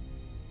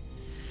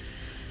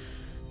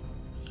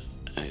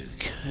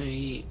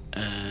 Okay.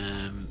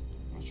 I'm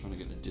trying to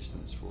get the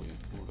distance for you.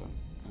 Hold on.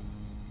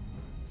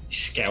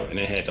 Scouting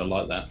ahead, I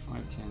like that. 5,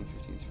 10,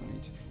 15,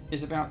 20.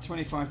 It's about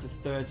 25 to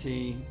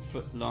 30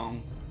 foot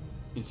long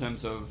in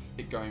terms of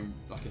it going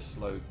like a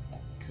slow,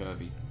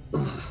 curvy.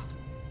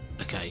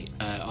 Okay.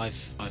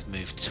 I've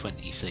moved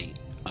 20 feet.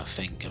 I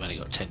think I've only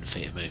got 10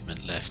 feet of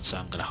movement left, so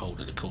I'm going to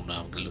hold at the corner.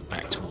 I'm going to look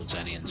back towards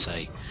Annie and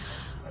say,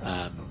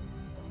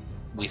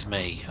 "With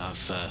me,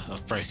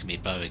 I've broken my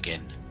bow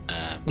again,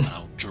 and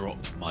I'll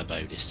drop my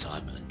bow this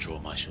time and draw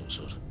my short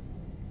sword."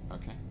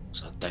 Okay.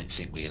 So I don't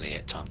think we're going to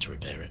get time to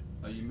repair it.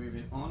 Are you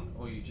moving on,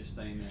 or are you just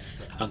staying there?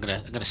 I'm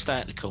gonna stay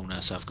at the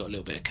corner, so I've got a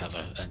little bit of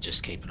cover, and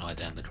just keep an eye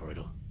down the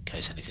corridor in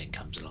case anything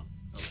comes along.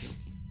 Okay.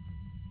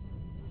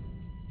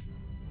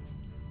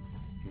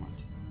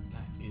 Right.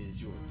 That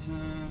is your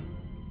turn.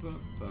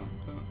 Bum, bum,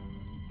 bum,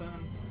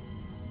 bum.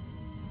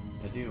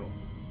 Adil.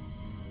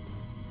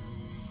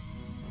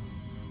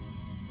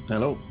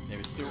 Hello. There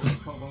is still a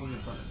kobold in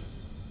front of you.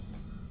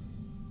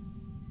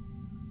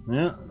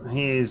 Yeah,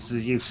 he is.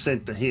 You've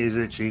said that he is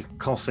actually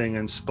coughing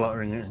and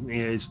spluttering, and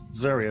it is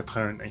very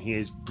apparent that he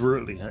is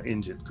brutally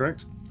injured.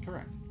 Correct?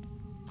 Correct.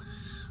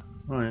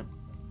 Right.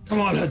 Come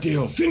on,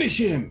 Hadil, finish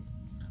him!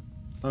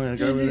 I'm gonna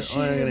go with it.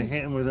 I'm gonna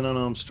hit him with an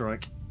unarmed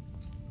strike.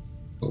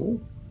 Oh.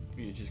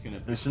 You're just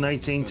gonna. It's an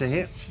 18 to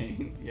hit.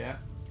 18, yeah.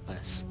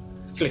 Nice.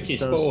 Flick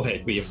his Does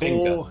forehead with your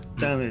finger. 4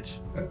 damage.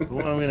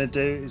 What I'm gonna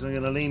do is I'm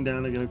gonna lean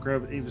down. I'm gonna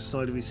grab either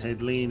side of his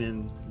head, lean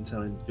in, and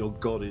tell him your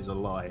god is a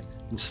lie,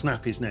 and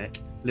snap his neck.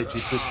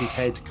 Literally twist his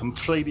head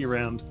completely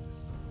round.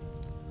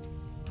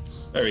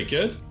 Very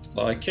good.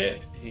 Like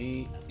it.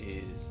 He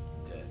is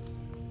dead.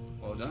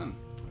 Well done.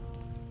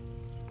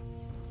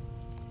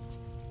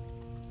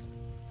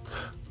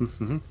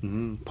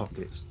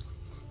 Pockets.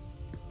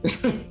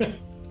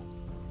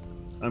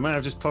 I may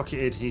have just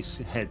pocketed his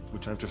head,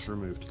 which I've just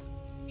removed.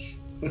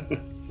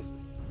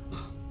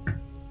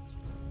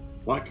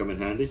 Might come in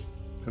handy.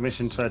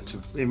 Permission to add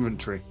to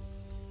inventory.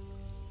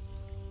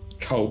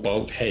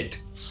 Kobold head.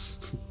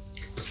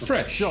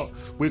 Fresh. Shock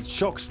with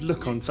shocked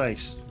look on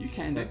face. You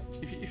can do.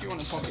 If you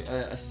want to pocket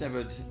a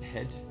severed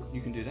head,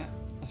 you can do that.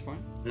 That's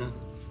fine. Yeah.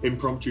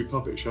 Impromptu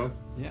puppet show.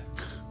 Yeah.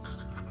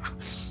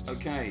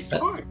 Okay.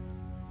 Fine.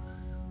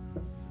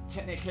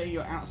 Technically,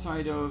 you're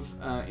outside of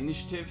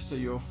initiative, so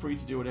you're free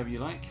to do whatever you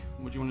like.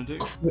 What do you want to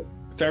do?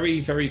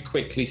 Very, very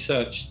quickly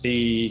search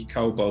the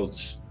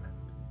kobolds'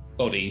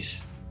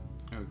 bodies.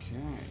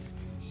 Okay.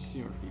 Let's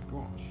see what we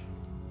got.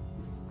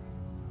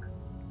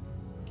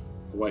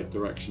 await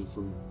direction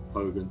from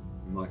Hogan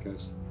in my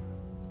case.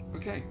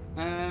 Okay,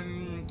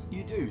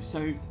 you do.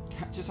 So,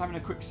 just having a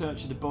quick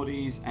search of the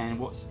bodies and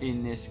what's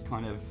in this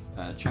kind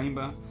of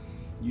chamber,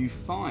 you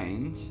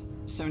find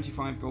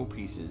 75 gold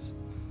pieces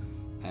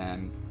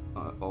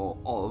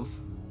of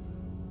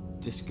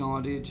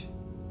discarded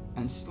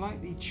and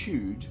slightly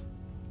chewed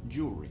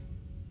jewelry.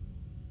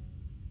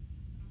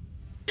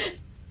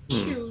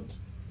 Shoot,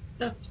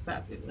 that's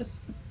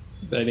fabulous.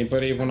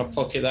 Anybody want to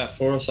pocket that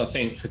for us? I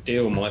think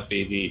Hadil might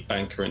be the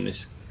banker in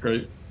this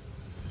group.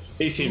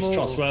 He seems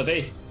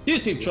trustworthy. You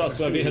seem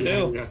trustworthy,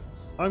 Hadil. Yeah.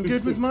 I'm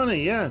good with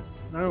money, yeah.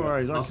 No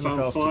worries, I I can look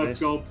found after 5 this.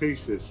 gold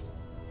pieces.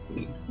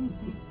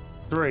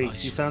 3.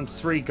 Nice. You found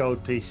 3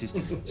 gold pieces.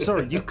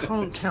 Sorry, you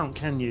can't count,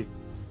 can you?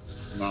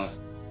 No.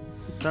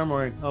 Don't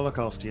worry, I'll look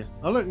after you.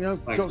 I've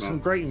Thanks, got some man.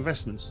 great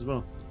investments as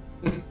well.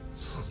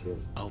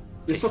 Cheers. I'll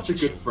You're pick up such a the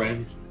good short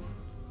friend.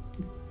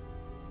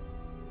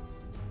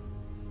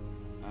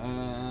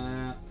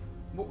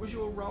 What was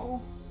your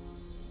role?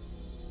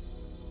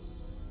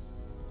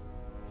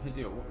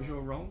 Hadil, what was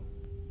your role?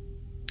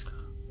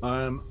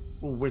 Well,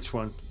 which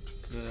one?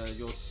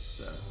 Your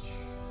search.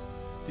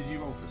 Did you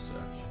roll for search?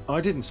 I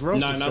didn't roll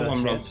No, for no search one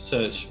yet. rolled for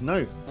search.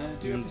 No,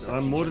 Do a perception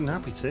I'm more than check.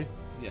 happy to.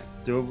 Yeah,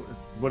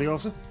 What are you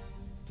after?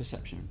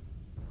 perception.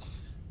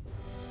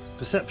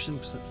 Perception.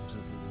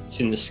 It's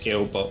in the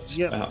skill box.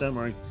 Yep, about- don't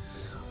worry.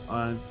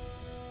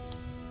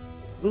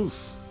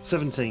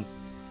 17.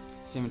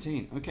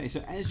 17. Okay, so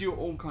as you're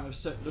all kind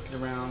of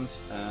looking around,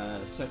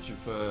 searching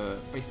for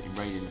basically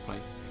raiding the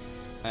place,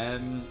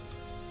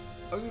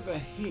 over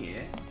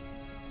here.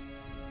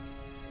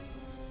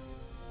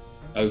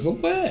 Over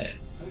where?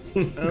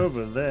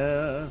 Over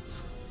there.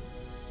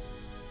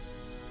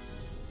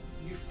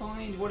 You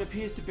find what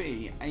appears to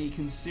be a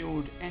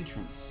concealed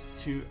entrance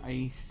to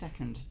a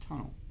second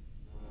tunnel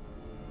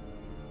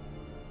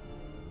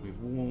with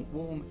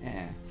warm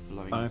air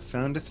flowing. I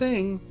found a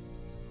thing.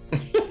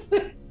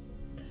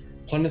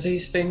 One of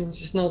these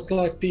things is not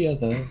like the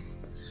other.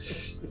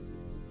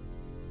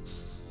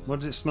 What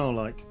does it smell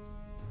like?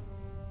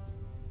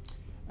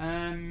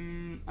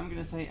 I'm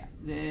gonna say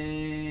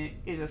there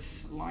is a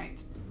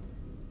slight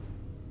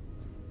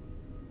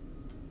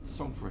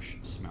sulphurish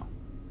smell.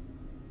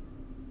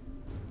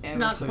 Ever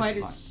Not so quite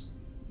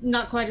slight.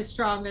 not quite as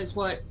strong as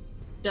what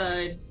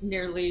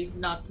nearly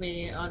knocked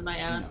me on my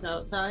ass No.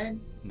 outside.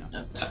 No.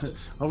 Okay.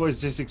 I was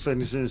just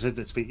expecting to say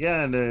that speak.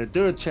 Yeah, and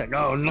do a check.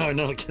 Oh no,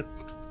 not again.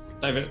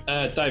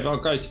 Dave, I'll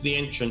go to the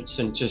entrance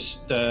and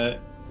just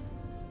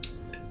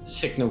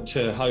signal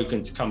to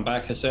Hogan to come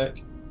back a sec.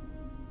 Okay.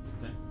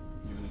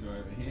 You're gonna go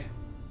over here.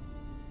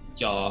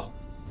 Yeah.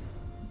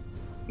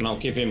 And I'll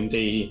give him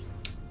the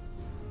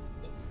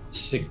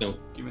signal.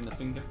 Give him the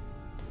finger.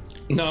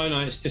 No,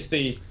 it's just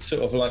the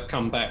sort of like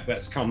come back.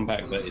 That's come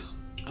back. That is.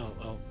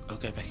 I'll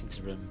go back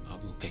into the room. I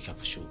will pick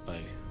up a short bow,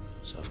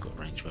 so I've got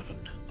a ranged weapon.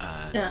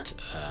 And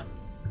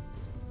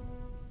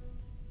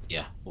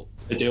Yeah.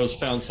 The deal's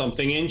found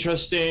something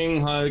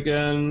interesting,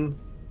 Hogan.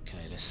 Okay,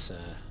 let's.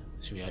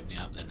 Should we open it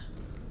up then?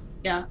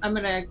 Yeah, I'm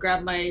gonna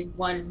grab my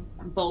one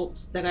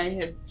bolt that I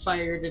had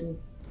fired and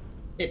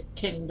it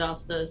tinged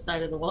off the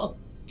side of the wall.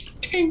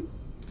 Ting.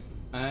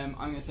 I'm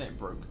gonna say it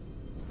broke.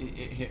 It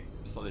hit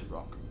solid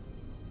rock.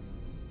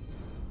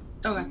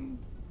 Okay.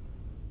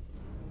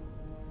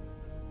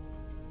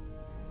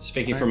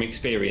 Speaking from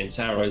experience,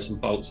 arrows and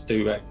bolts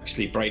do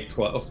actually break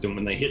quite often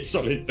when they hit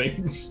solid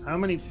things. How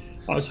many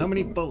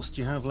bolts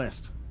do you have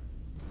left?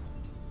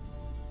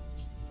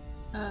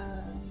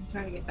 I'm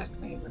trying to get back to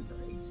my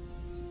inventory.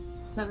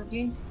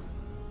 17?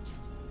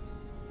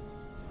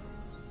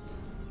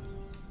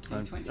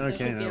 Say 20. Okay, That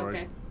should be no worries.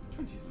 okay.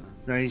 20's enough.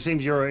 No, it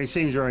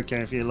seems you're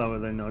okay. If you're lower,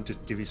 then I'll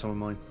just give you some of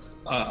mine.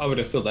 I would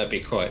have thought that'd be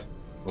quite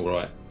all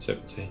right.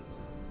 17.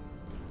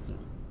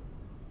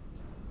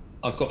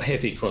 I've got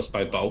heavy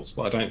crossbow bolts,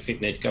 but I don't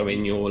think they'd go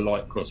in your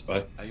light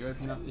crossbow. Are you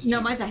opening up this? No,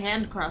 chamber? mine's a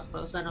hand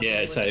crossbow, so I don't Yeah,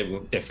 think so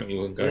it definitely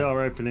wouldn't go. We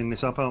are opening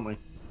this up, aren't we?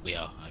 We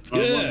are. I'll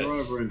Yes. wander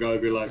over and go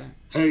be like, Okay.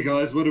 hey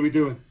guys, what are we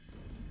doing?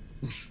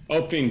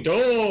 Open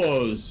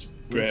doors,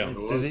 bro.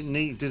 Does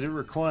it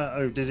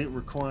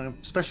require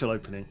special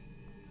opening?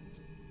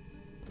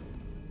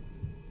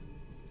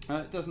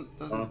 It doesn't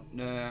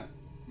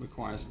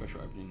require a special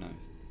opening, no.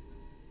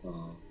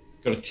 Oh,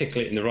 Got to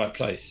tickle it in the right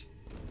place.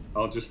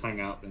 I'll just hang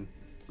out then.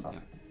 Yeah.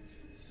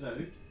 So,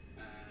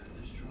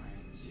 let's try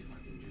and see if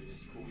I can do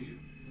this for you.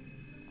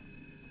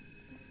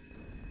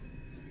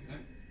 There we go.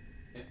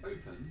 It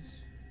opens.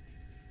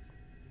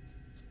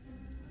 There we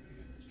go.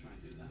 Let's try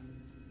and do that.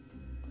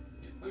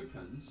 It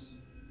opens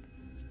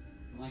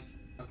like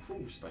a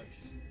crawl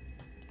space.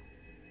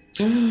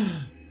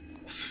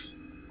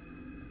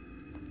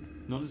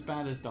 Not as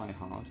bad as Die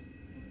Hard,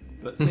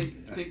 but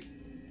think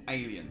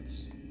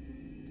aliens.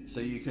 So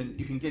you can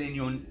get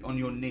on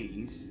your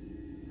knees,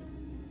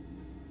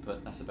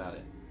 but that's about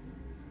it.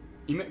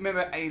 You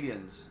remember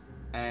Aliens,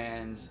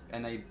 and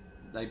they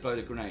blow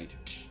the grenade.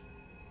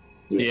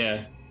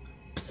 Yeah.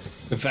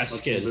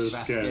 Vasquez.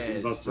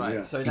 Vasquez, Vasquez, right?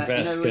 yeah. So that,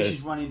 you know when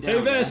she's running down.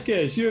 Hey there?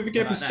 Vasquez, you ever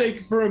get Like that.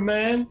 mistaken for a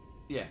man?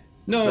 Yeah.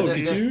 No, But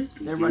did you?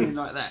 They're running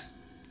like that.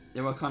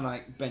 They were kind of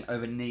like bent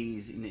over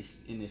knees in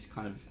this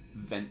kind of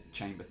vent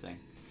chamber thing.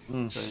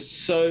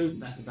 So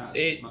That's about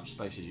as much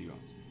space as you got.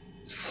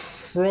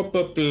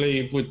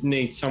 Probably would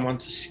need someone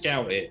to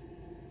scout it,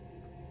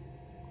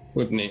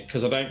 wouldn't it?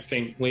 Because I don't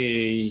think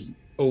we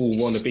all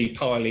want to be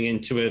piling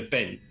into a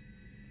vent.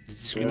 The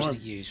description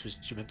he used was,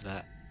 do you remember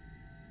that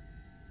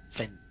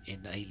vent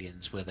in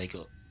Aliens where they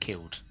got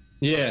killed?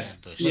 Yeah,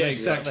 Ambushed? yeah, Cut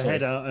exactly. the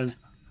head out and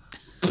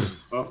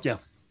Oh, yeah,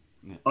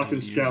 I can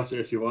scout it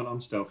if you want.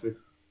 I'm stealthy.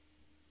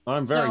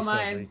 I'm very No,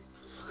 stealthy.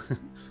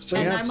 So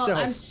And Yeah,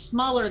 I'm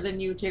smaller than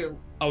you two.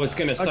 I was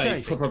going to say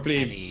Okay.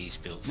 probably. He's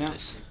built for Now,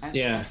 this.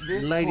 Yeah.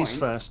 Ladies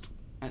first.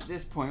 At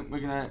this point, we're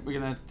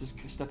gonna just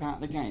step out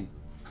of the game.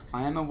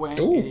 I am aware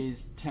Ooh. it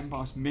is 10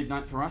 past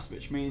midnight for us,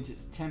 which means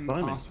it's 10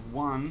 Blimey. past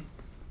 1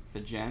 for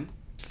Jen.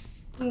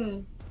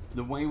 Hmm.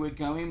 The way we're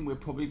going, we'll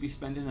probably be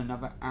spending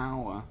another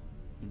hour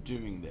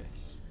doing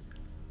this.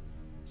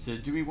 So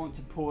do we want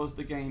to pause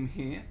the game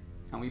here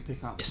and we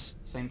pick up Yes.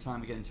 same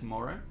time again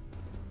tomorrow?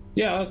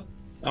 Yeah,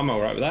 I'm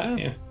all right with that.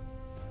 Yeah,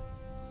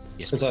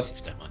 Yes, Because please, if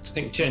you don't mind. I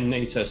think Jen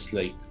needs her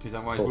sleep. Because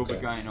otherwise we'll be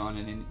Okay. going on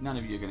and then none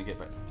of you are going to get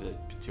back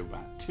till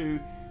about 2.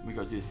 We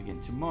got to do this again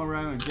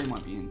tomorrow and Jen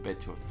might be in bed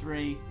till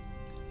 3.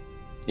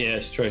 Yeah,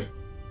 it's true.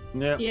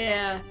 Yeah.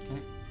 Yeah.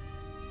 Okay.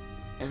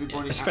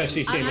 Everybody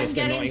Especially seeing I'm as we're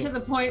not getting to in, the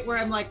point where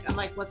I'm like,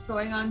 what's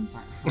going on?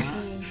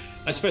 Mm.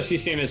 especially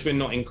seeing as we're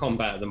not in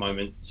combat at the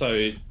moment.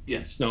 So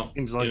it's not.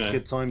 Seems like you know, a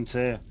good time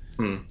to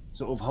hmm.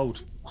 sort of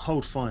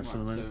hold fire for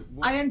the Right, so moment.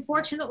 what, I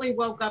unfortunately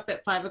woke up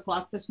at 5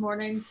 o'clock this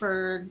morning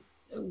for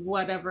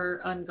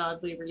whatever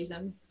ungodly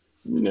reason.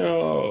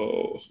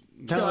 No.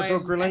 Cat or dog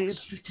I'm related?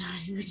 extra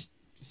tired.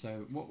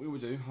 so what we will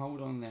do, hold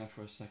on there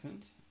for a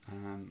second.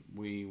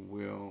 We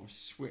will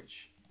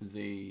switch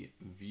the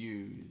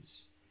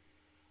views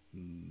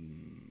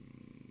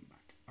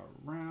back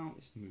around.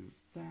 Let's move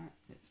that.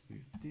 Let's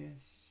move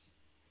this.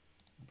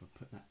 We'll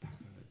put that back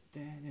over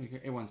there. There we go.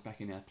 Everyone's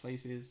back in their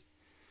places.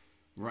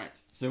 Right.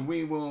 So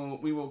we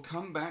will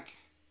come back.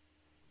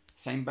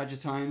 Same badger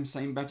time,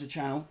 same badger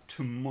channel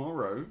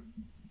tomorrow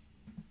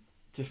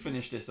to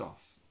finish this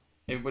off.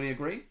 Everybody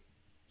agree?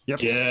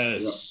 Yep.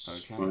 Yes.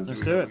 Okay. Fine. So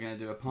Let's we're do it. going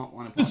to do a part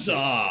 1 and part 2.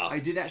 Huzzah! I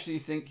did actually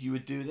think you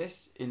would do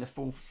this in the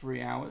full 3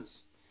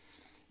 hours,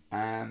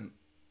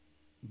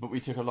 but we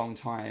took a long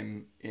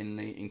time in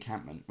the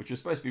encampment, which was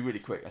supposed to be really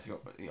quick. I think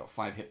you got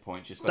 5 hit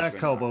points. You're supposed That to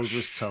go in kobold like-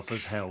 was tough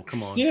as hell.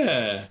 Come on.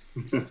 Yeah.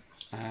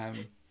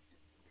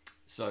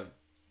 So,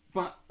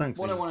 but Thank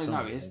what you. I want to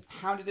know Sorry. is,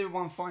 how did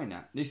everyone find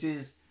that? This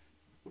is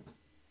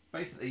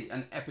basically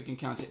an epic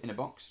encounter in a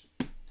box.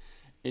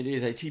 It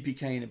is a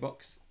TPK in a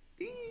box.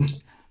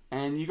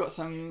 And you got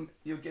some,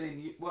 you're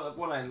getting, well,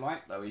 what I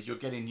like though is you're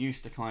getting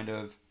used to kind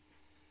of,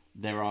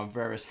 there are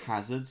various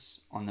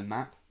hazards on the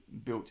map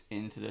built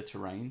into the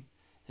terrain,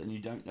 and you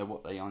don't know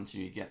what they are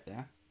until you get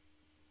there.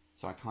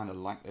 So I kind of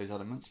like those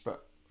elements,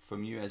 but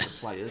from you as the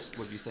players,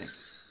 what do you think?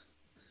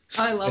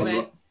 I love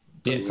it.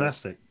 Yeah.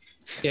 Fantastic.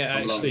 Yeah.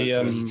 I love Actually,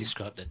 The way you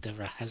described that there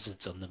are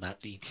hazards on the map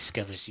that you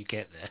discover as you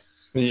get there.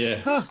 yeah.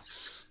 Huh.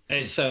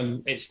 It's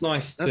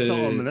nice That's not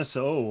to. ominous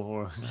at all,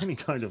 or any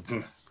kind of.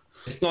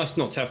 It's nice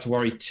not to have to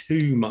worry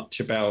too much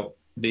about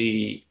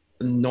the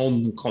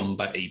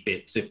non-combat-y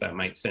bits, if that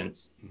makes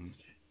sense.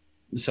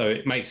 So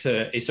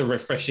it's a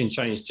refreshing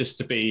change just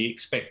to be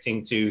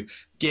expecting to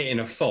get in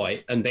a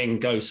fight and then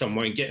go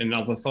somewhere and get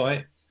another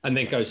fight and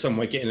then go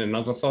somewhere get in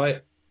another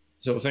fight,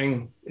 sort of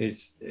thing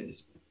is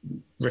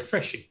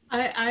refreshing.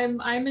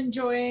 I'm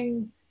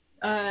enjoying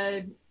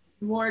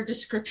more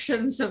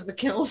descriptions of the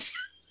kills.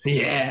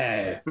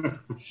 Yeah.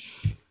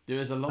 There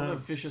is a lot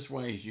of vicious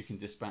ways you can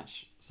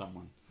dispatch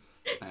someone.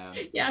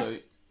 Yes. So,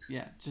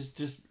 yeah,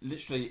 just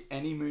literally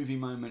any movie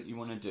moment you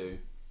want to do,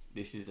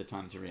 this is the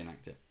time to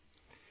reenact it.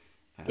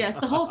 Yes,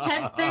 the whole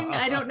tent thing.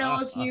 I don't know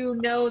if you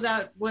know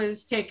that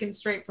was taken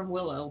straight from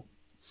Willow.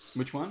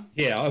 Which one?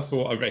 Yeah, I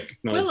thought I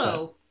recognised that.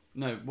 Willow,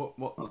 No,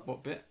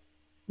 what bit?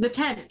 the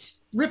tent,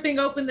 ripping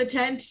open the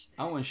tent,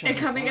 Oh, and And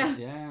coming out.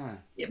 Yeah.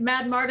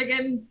 Mad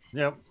Mardigan.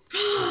 Yep.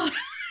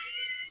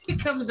 He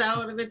comes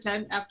out of the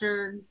tent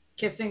after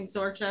kissing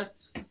Sorsha.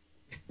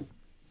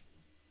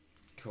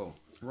 Cool.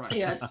 Right.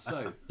 Yes.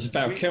 So It's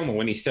about Kilmer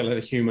when he still had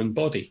a human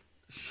body.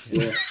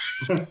 Yeah.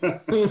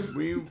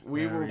 we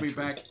will Very be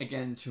back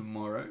again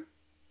tomorrow,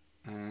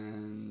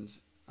 and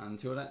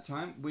until that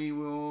time, we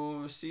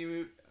will see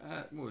you.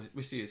 We'll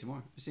see you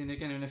tomorrow. We'll see you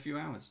again in a few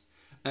hours.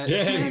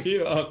 Yeah, Steve,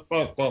 you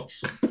well.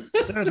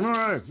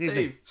 Tomorrow.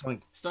 Steve,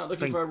 Something. start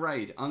looking Thank- for a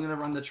raid. I'm going to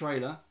run the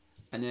trailer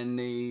and then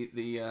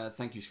the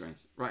thank you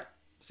screens. Right.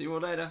 See you all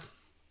later.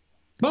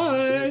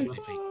 Bye.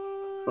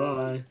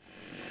 Bye.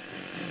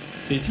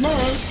 See you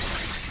tomorrow.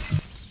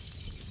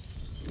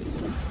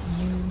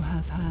 You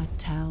have heard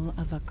tell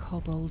of a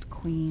kobold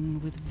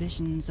queen with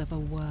visions of a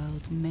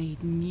world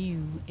made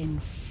new in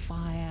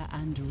fire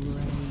and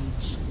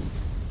rage.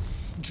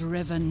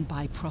 Driven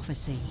by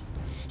prophecy,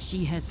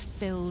 she has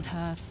filled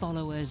her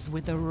followers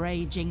with the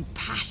raging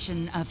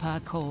passion of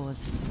her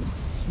cause.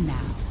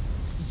 Now,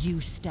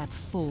 You step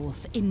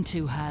forth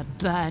into her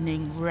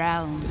burning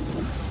realm.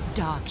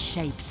 Dark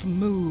shapes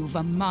move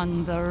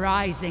among the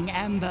rising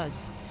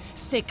embers.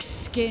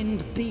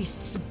 Thick-skinned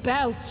beasts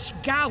belch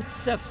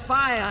gouts of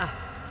fire.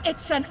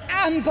 It's an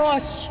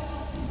ambush!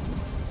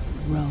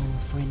 Roll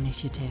for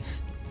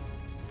initiative.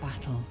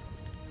 Battle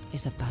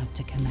is about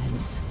to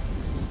commence.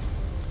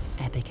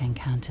 Epic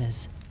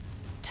encounters.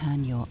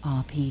 Turn your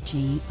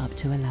RPG up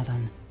to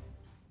 11.